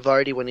Jamie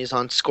Vardy when he's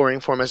on scoring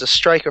form as a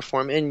striker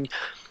form, and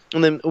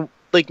then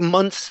like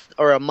months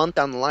or a month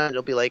down the line,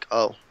 it'll be like,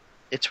 oh,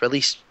 it's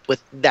released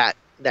with that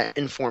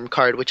in-form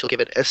card, which will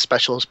give it a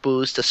special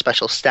boost, a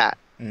special stat.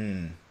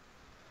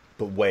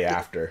 But way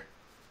after.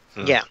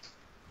 Yeah.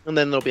 And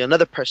then there'll be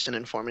another person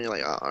in form, and you're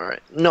like, oh, all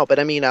right. No, but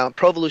I mean,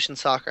 Pro Evolution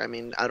Soccer,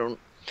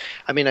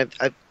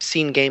 I've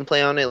seen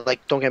gameplay on it.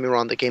 Like, don't get me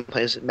wrong, the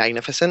gameplay is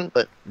magnificent,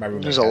 but My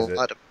roommate there's has a it.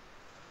 lot of...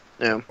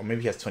 Yeah. Or maybe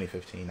he has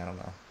 2015. I don't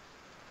know.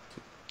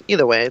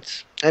 Either way,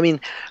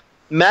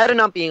 Madden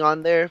not being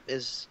on there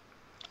is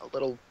a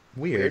little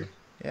Weird.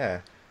 Yeah.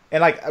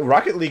 And like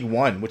Rocket League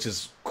won, which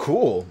is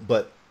cool,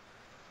 but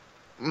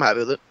I'm happy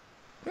with it.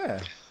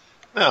 yeah.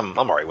 I'm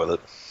alright with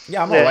it.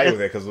 Yeah, I'm alright with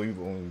it because we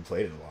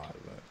played it a lot.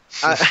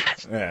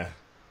 But yeah.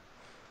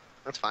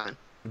 That's fine.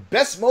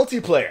 Best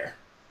multiplayer: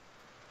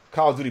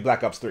 Call of Duty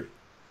Black Ops 3,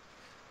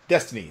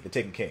 Destiny: The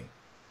Taken King,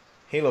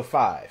 Halo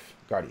 5,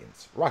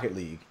 Guardians, Rocket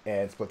League,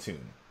 and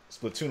Splatoon.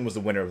 Splatoon was the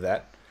winner of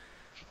that.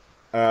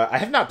 I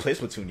have not played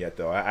Splatoon yet,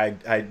 though.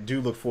 I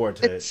do look forward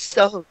to It's it.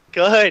 so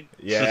good.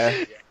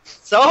 Yeah.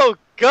 So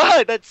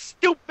good. That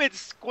stupid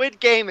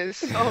squid game is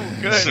so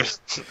good.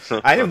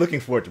 I am looking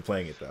forward to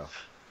playing it, though.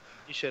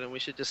 You shouldn't. We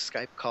should just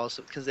Skype calls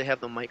because they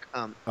have the mic.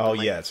 Oh,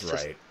 mic yeah, that's system.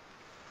 right.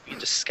 You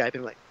just Skype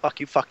and be like, fuck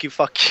you, fuck you,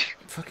 fuck you.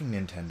 Fucking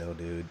Nintendo,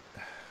 dude.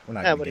 We're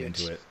not Yeah, going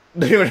to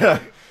but get into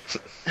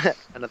it.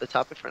 Another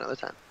topic for another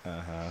time.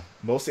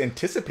 Most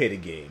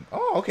anticipated game.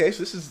 Oh, okay. So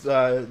this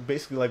is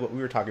basically like what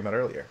we were talking about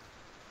earlier.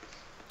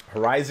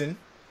 Horizon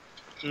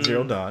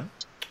Zero Dawn,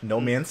 No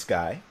Man's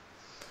Sky,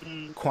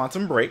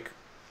 Quantum Break,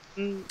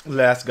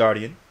 Last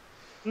Guardian,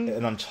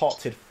 and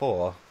Uncharted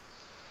 4.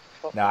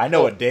 Now, I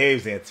know what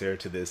Dave's answer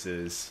to this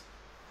is.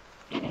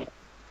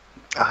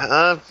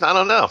 I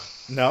don't know.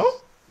 No?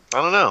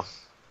 I don't know.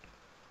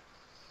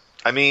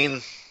 I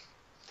mean,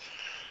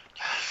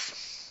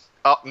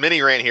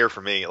 mini rant here for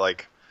me.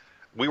 Like,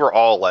 we were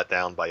all let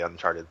down by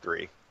Uncharted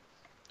 3.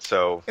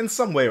 So In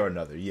some way or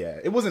another, yeah.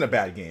 It wasn't a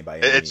bad game by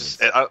any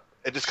means.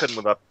 it just couldn't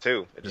live up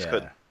to. It just Yeah.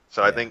 couldn't.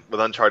 So I think with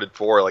Uncharted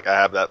 4, like, I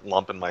have that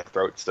lump in my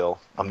throat still.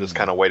 I'm just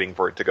kind of waiting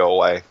for it to go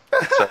away.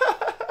 So,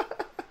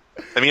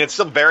 I mean, it's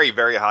still very,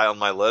 very high on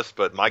my list,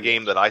 but my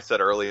game that I said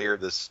earlier,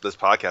 this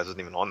podcast isn't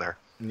even on there.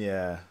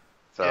 Yeah.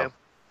 So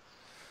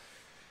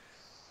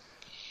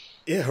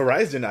Yeah,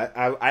 Horizon,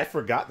 I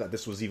forgot that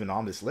this was even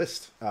on this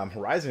list.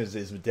 Horizon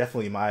is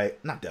definitely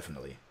not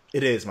definitely.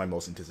 It is my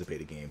most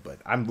anticipated game, but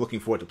I'm looking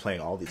forward to playing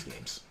all these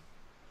games.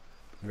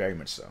 Very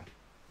much so.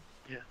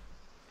 Yeah.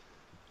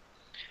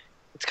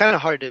 It's kind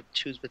of hard to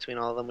choose between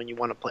all of them when you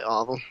want to play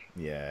all of them.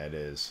 Yeah, it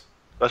is.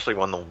 especially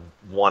when the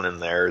one in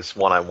there is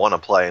one I want to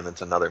play and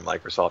it's another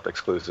Microsoft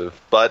exclusive.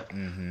 But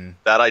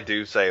that I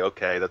do say,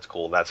 okay, that's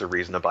cool. That's a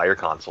reason to buy your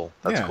console.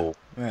 That's cool.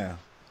 Yeah.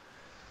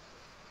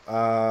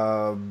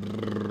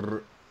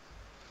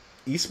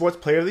 Esports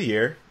Player of the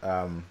Year.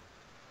 Damn,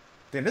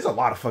 there's a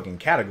lot of fucking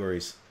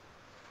categories.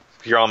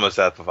 You're almost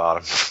at the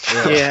bottom.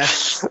 Yeah.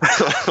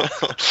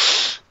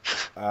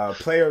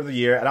 Player of the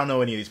year. I don't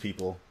know any of these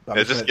people. But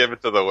Yeah, just give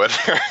it to the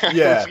winner.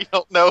 Yeah. We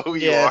don't know who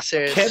you Yeah, are.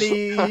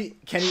 seriously.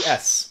 Kenny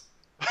S.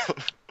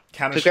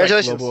 Counter-Strike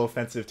Congratulations. Global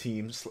Offensive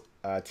Teams,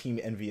 Team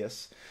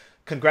Envious.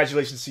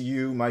 Congratulations to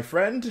you, my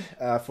friend,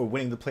 for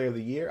winning the Player of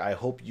the Year. I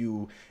hope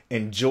you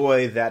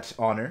enjoy that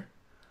honor.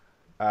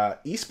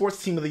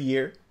 Esports Team of the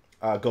Year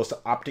goes to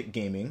Optic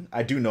Gaming.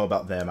 I do know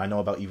about them. I know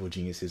about Evil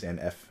Geniuses and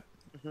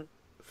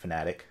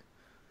Fnatic.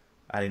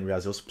 I didn't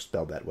realize it was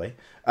spelled that way.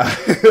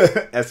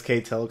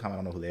 SK Telecom, I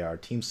don't know who they are.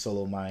 Team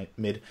Solo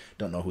Mid,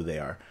 don't know who they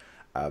are.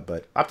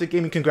 But Optic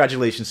Gaming,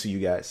 congratulations to you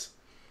guys.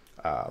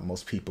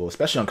 Most people,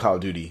 especially on Call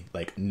of Duty,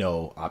 like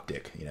know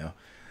Optic, you know.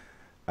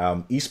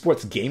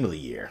 Esports Game of the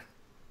Year.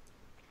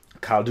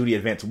 Call of Duty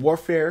Advanced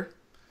Warfare,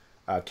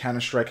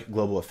 Counter-Strike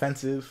Global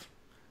Offensive,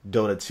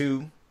 Dota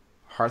 2,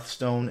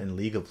 Hearthstone, and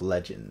League of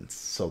Legends.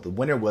 So the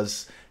winner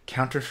was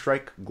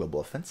Counter-Strike Global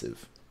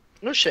Offensive.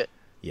 No shit.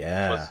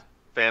 Yeah. Was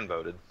fan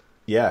voted.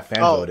 Yeah, fan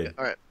Oh, voted. okay.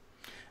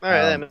 All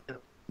right.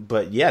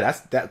 But yeah,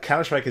 that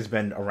Counter-Strike has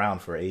been around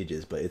for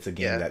ages, but it's a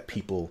game Yeah. that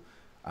people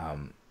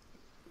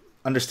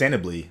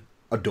understandably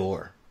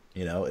adore.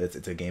 You know,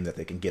 it's a game that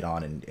they can get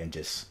on and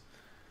just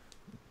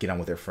get on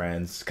with their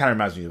friends. Kind of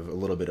reminds me of a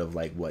little bit of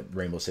like what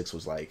Rainbow Six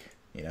was like,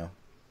 you know.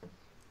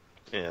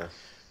 Yeah.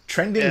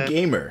 Trending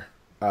Gamer,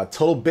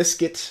 Total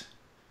Biscuit,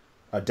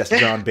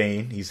 John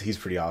Bain, he's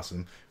pretty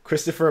awesome.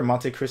 Christopher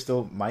Monte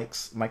Cristo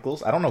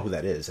Michaels, I don't know who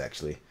that is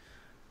actually.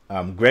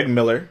 Greg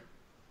Miller,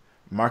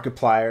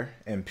 Markiplier,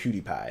 and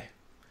PewDiePie.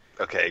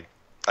 Okay,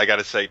 I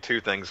gotta say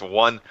two things.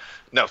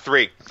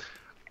 Three.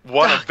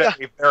 One, I'm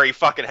very, very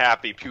fucking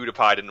happy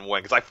PewDiePie didn't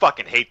win, because I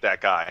fucking hate that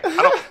guy. I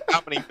don't care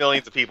how many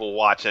millions of people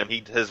watch him.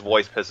 His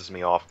voice pisses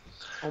me off.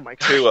 Oh my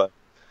god. Two,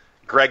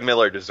 Greg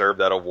Miller deserved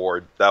that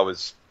award. That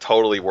was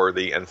totally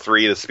worthy. And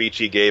three, the speech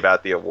he gave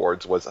at the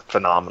awards was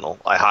phenomenal.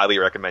 I highly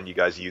recommend you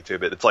guys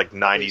YouTube it. It's like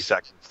 90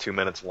 seconds, 2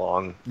 minutes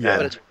long. Yeah.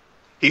 And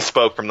he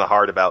spoke from the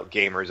heart about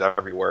gamers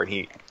everywhere,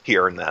 and he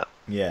earned that.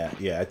 Yeah,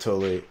 I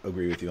totally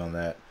agree with you on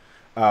that.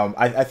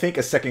 I think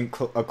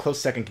a close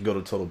second can go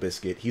to Total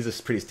Biscuit. He's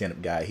a pretty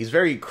stand-up guy. He's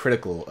very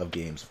critical of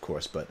games, of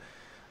course, but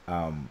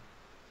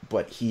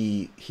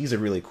he's a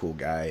really cool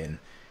guy. And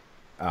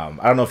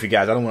I don't know if you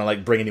guys, I don't want to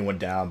like bring anyone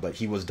down, but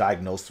he was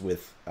diagnosed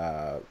with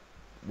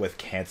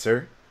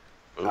cancer,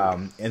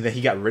 and then he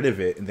got rid of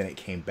it, and then it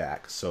came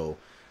back. So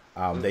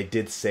they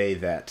did say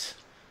that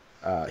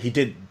he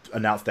did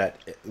announce that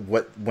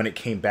when it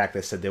came back,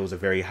 they said there was a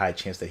very high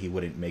chance that he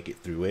wouldn't make it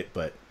through it,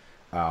 but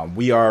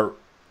we are.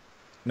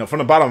 No, from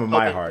the bottom of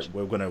my heart,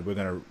 we're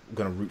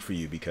gonna root for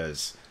you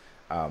because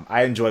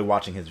I enjoy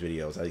watching his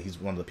videos. He's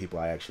one of the people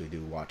I actually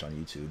do watch on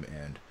YouTube,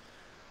 and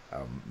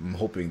I'm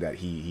hoping that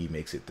he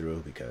makes it through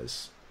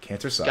because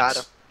cancer sucks. Got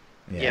him.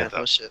 Yeah,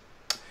 No shit.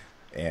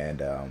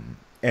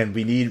 And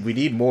we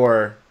need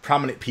more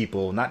prominent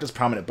people, not just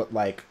prominent, but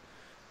like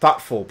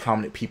thoughtful,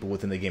 prominent people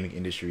within the gaming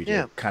industry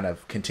to kind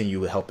of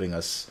continue helping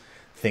us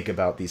think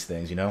about these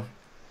things. You know?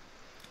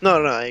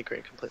 No, I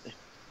agree completely.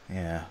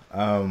 Yeah.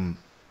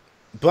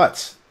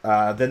 But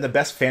then the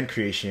best fan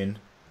creation,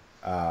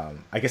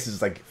 I guess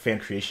it's like fan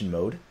creation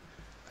mode.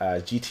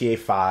 GTA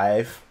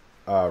 5,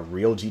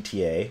 Real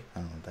GTA, I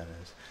don't know what that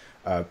is.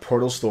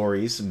 Portal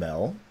Stories,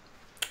 Mel.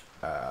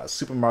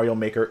 Super Mario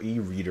Maker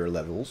e-reader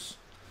levels.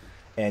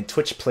 And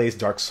Twitch Plays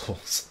Dark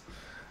Souls.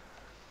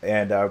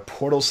 And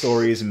Portal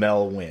Stories,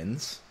 Mel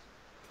wins.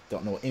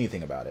 Don't know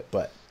anything about it,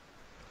 but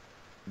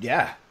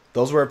yeah,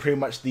 those were pretty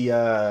much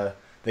the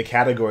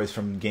categories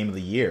from Game of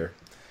the Year.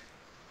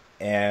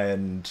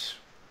 And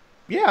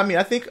yeah, I mean,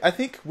 I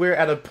think we're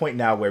at a point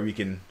now where we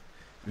can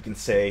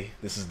say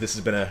this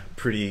has been a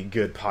pretty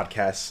good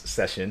podcast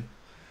session.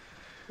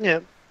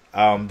 Yeah.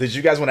 Did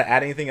you guys want to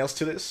add anything else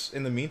to this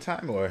in the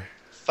meantime, or?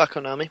 Fuck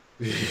Konami.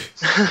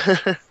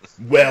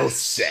 Well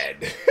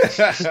said.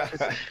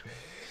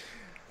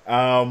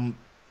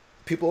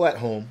 People at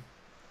home,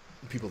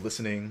 people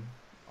listening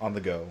on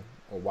the go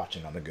or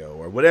watching on the go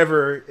or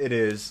whatever it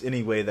is,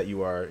 any way that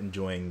you are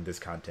enjoying this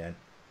content.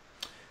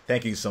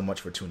 Thank you so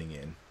much for tuning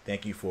in.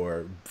 Thank you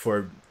for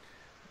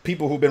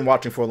people who've been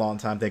watching for a long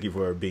time. Thank you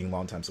for being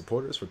longtime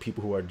supporters. For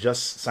people who are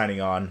just signing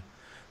on,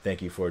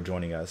 thank you for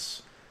joining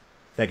us.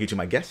 Thank you to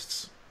my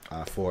guests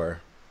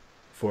for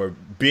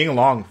being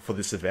along for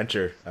this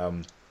adventure.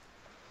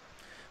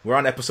 We're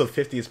on episode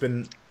 50. It's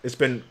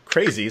been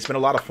crazy. It's been a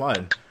lot of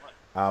fun.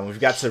 We've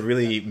got to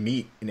really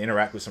meet and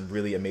interact with some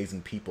really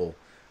amazing people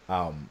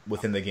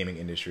within the gaming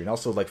industry, and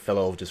also like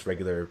fellow just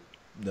regular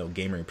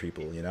gaming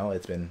people. You know,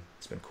 it's been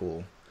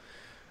cool.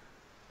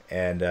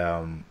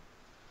 And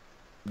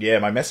yeah,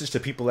 my message to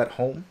people at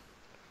home: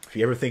 if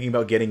you're ever thinking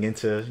about getting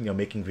into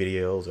making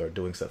videos or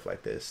doing stuff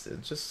like this,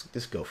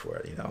 just go for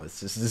it.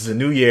 This is a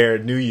new year,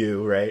 new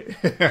you, right?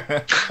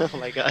 Oh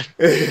my god.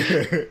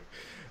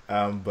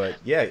 But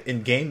yeah,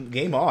 in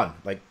game on,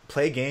 like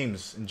play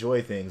games,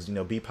 enjoy things,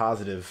 be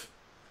positive.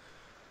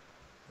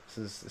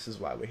 This is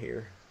why we're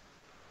here.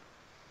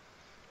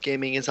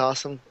 Gaming is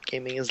awesome.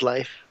 Gaming is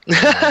life.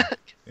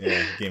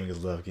 Yeah, gaming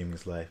is love. Gaming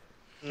is life.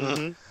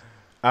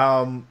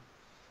 Mm-hmm.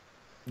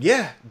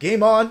 Yeah,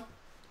 game on.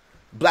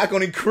 Black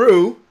Only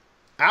crew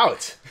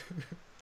out.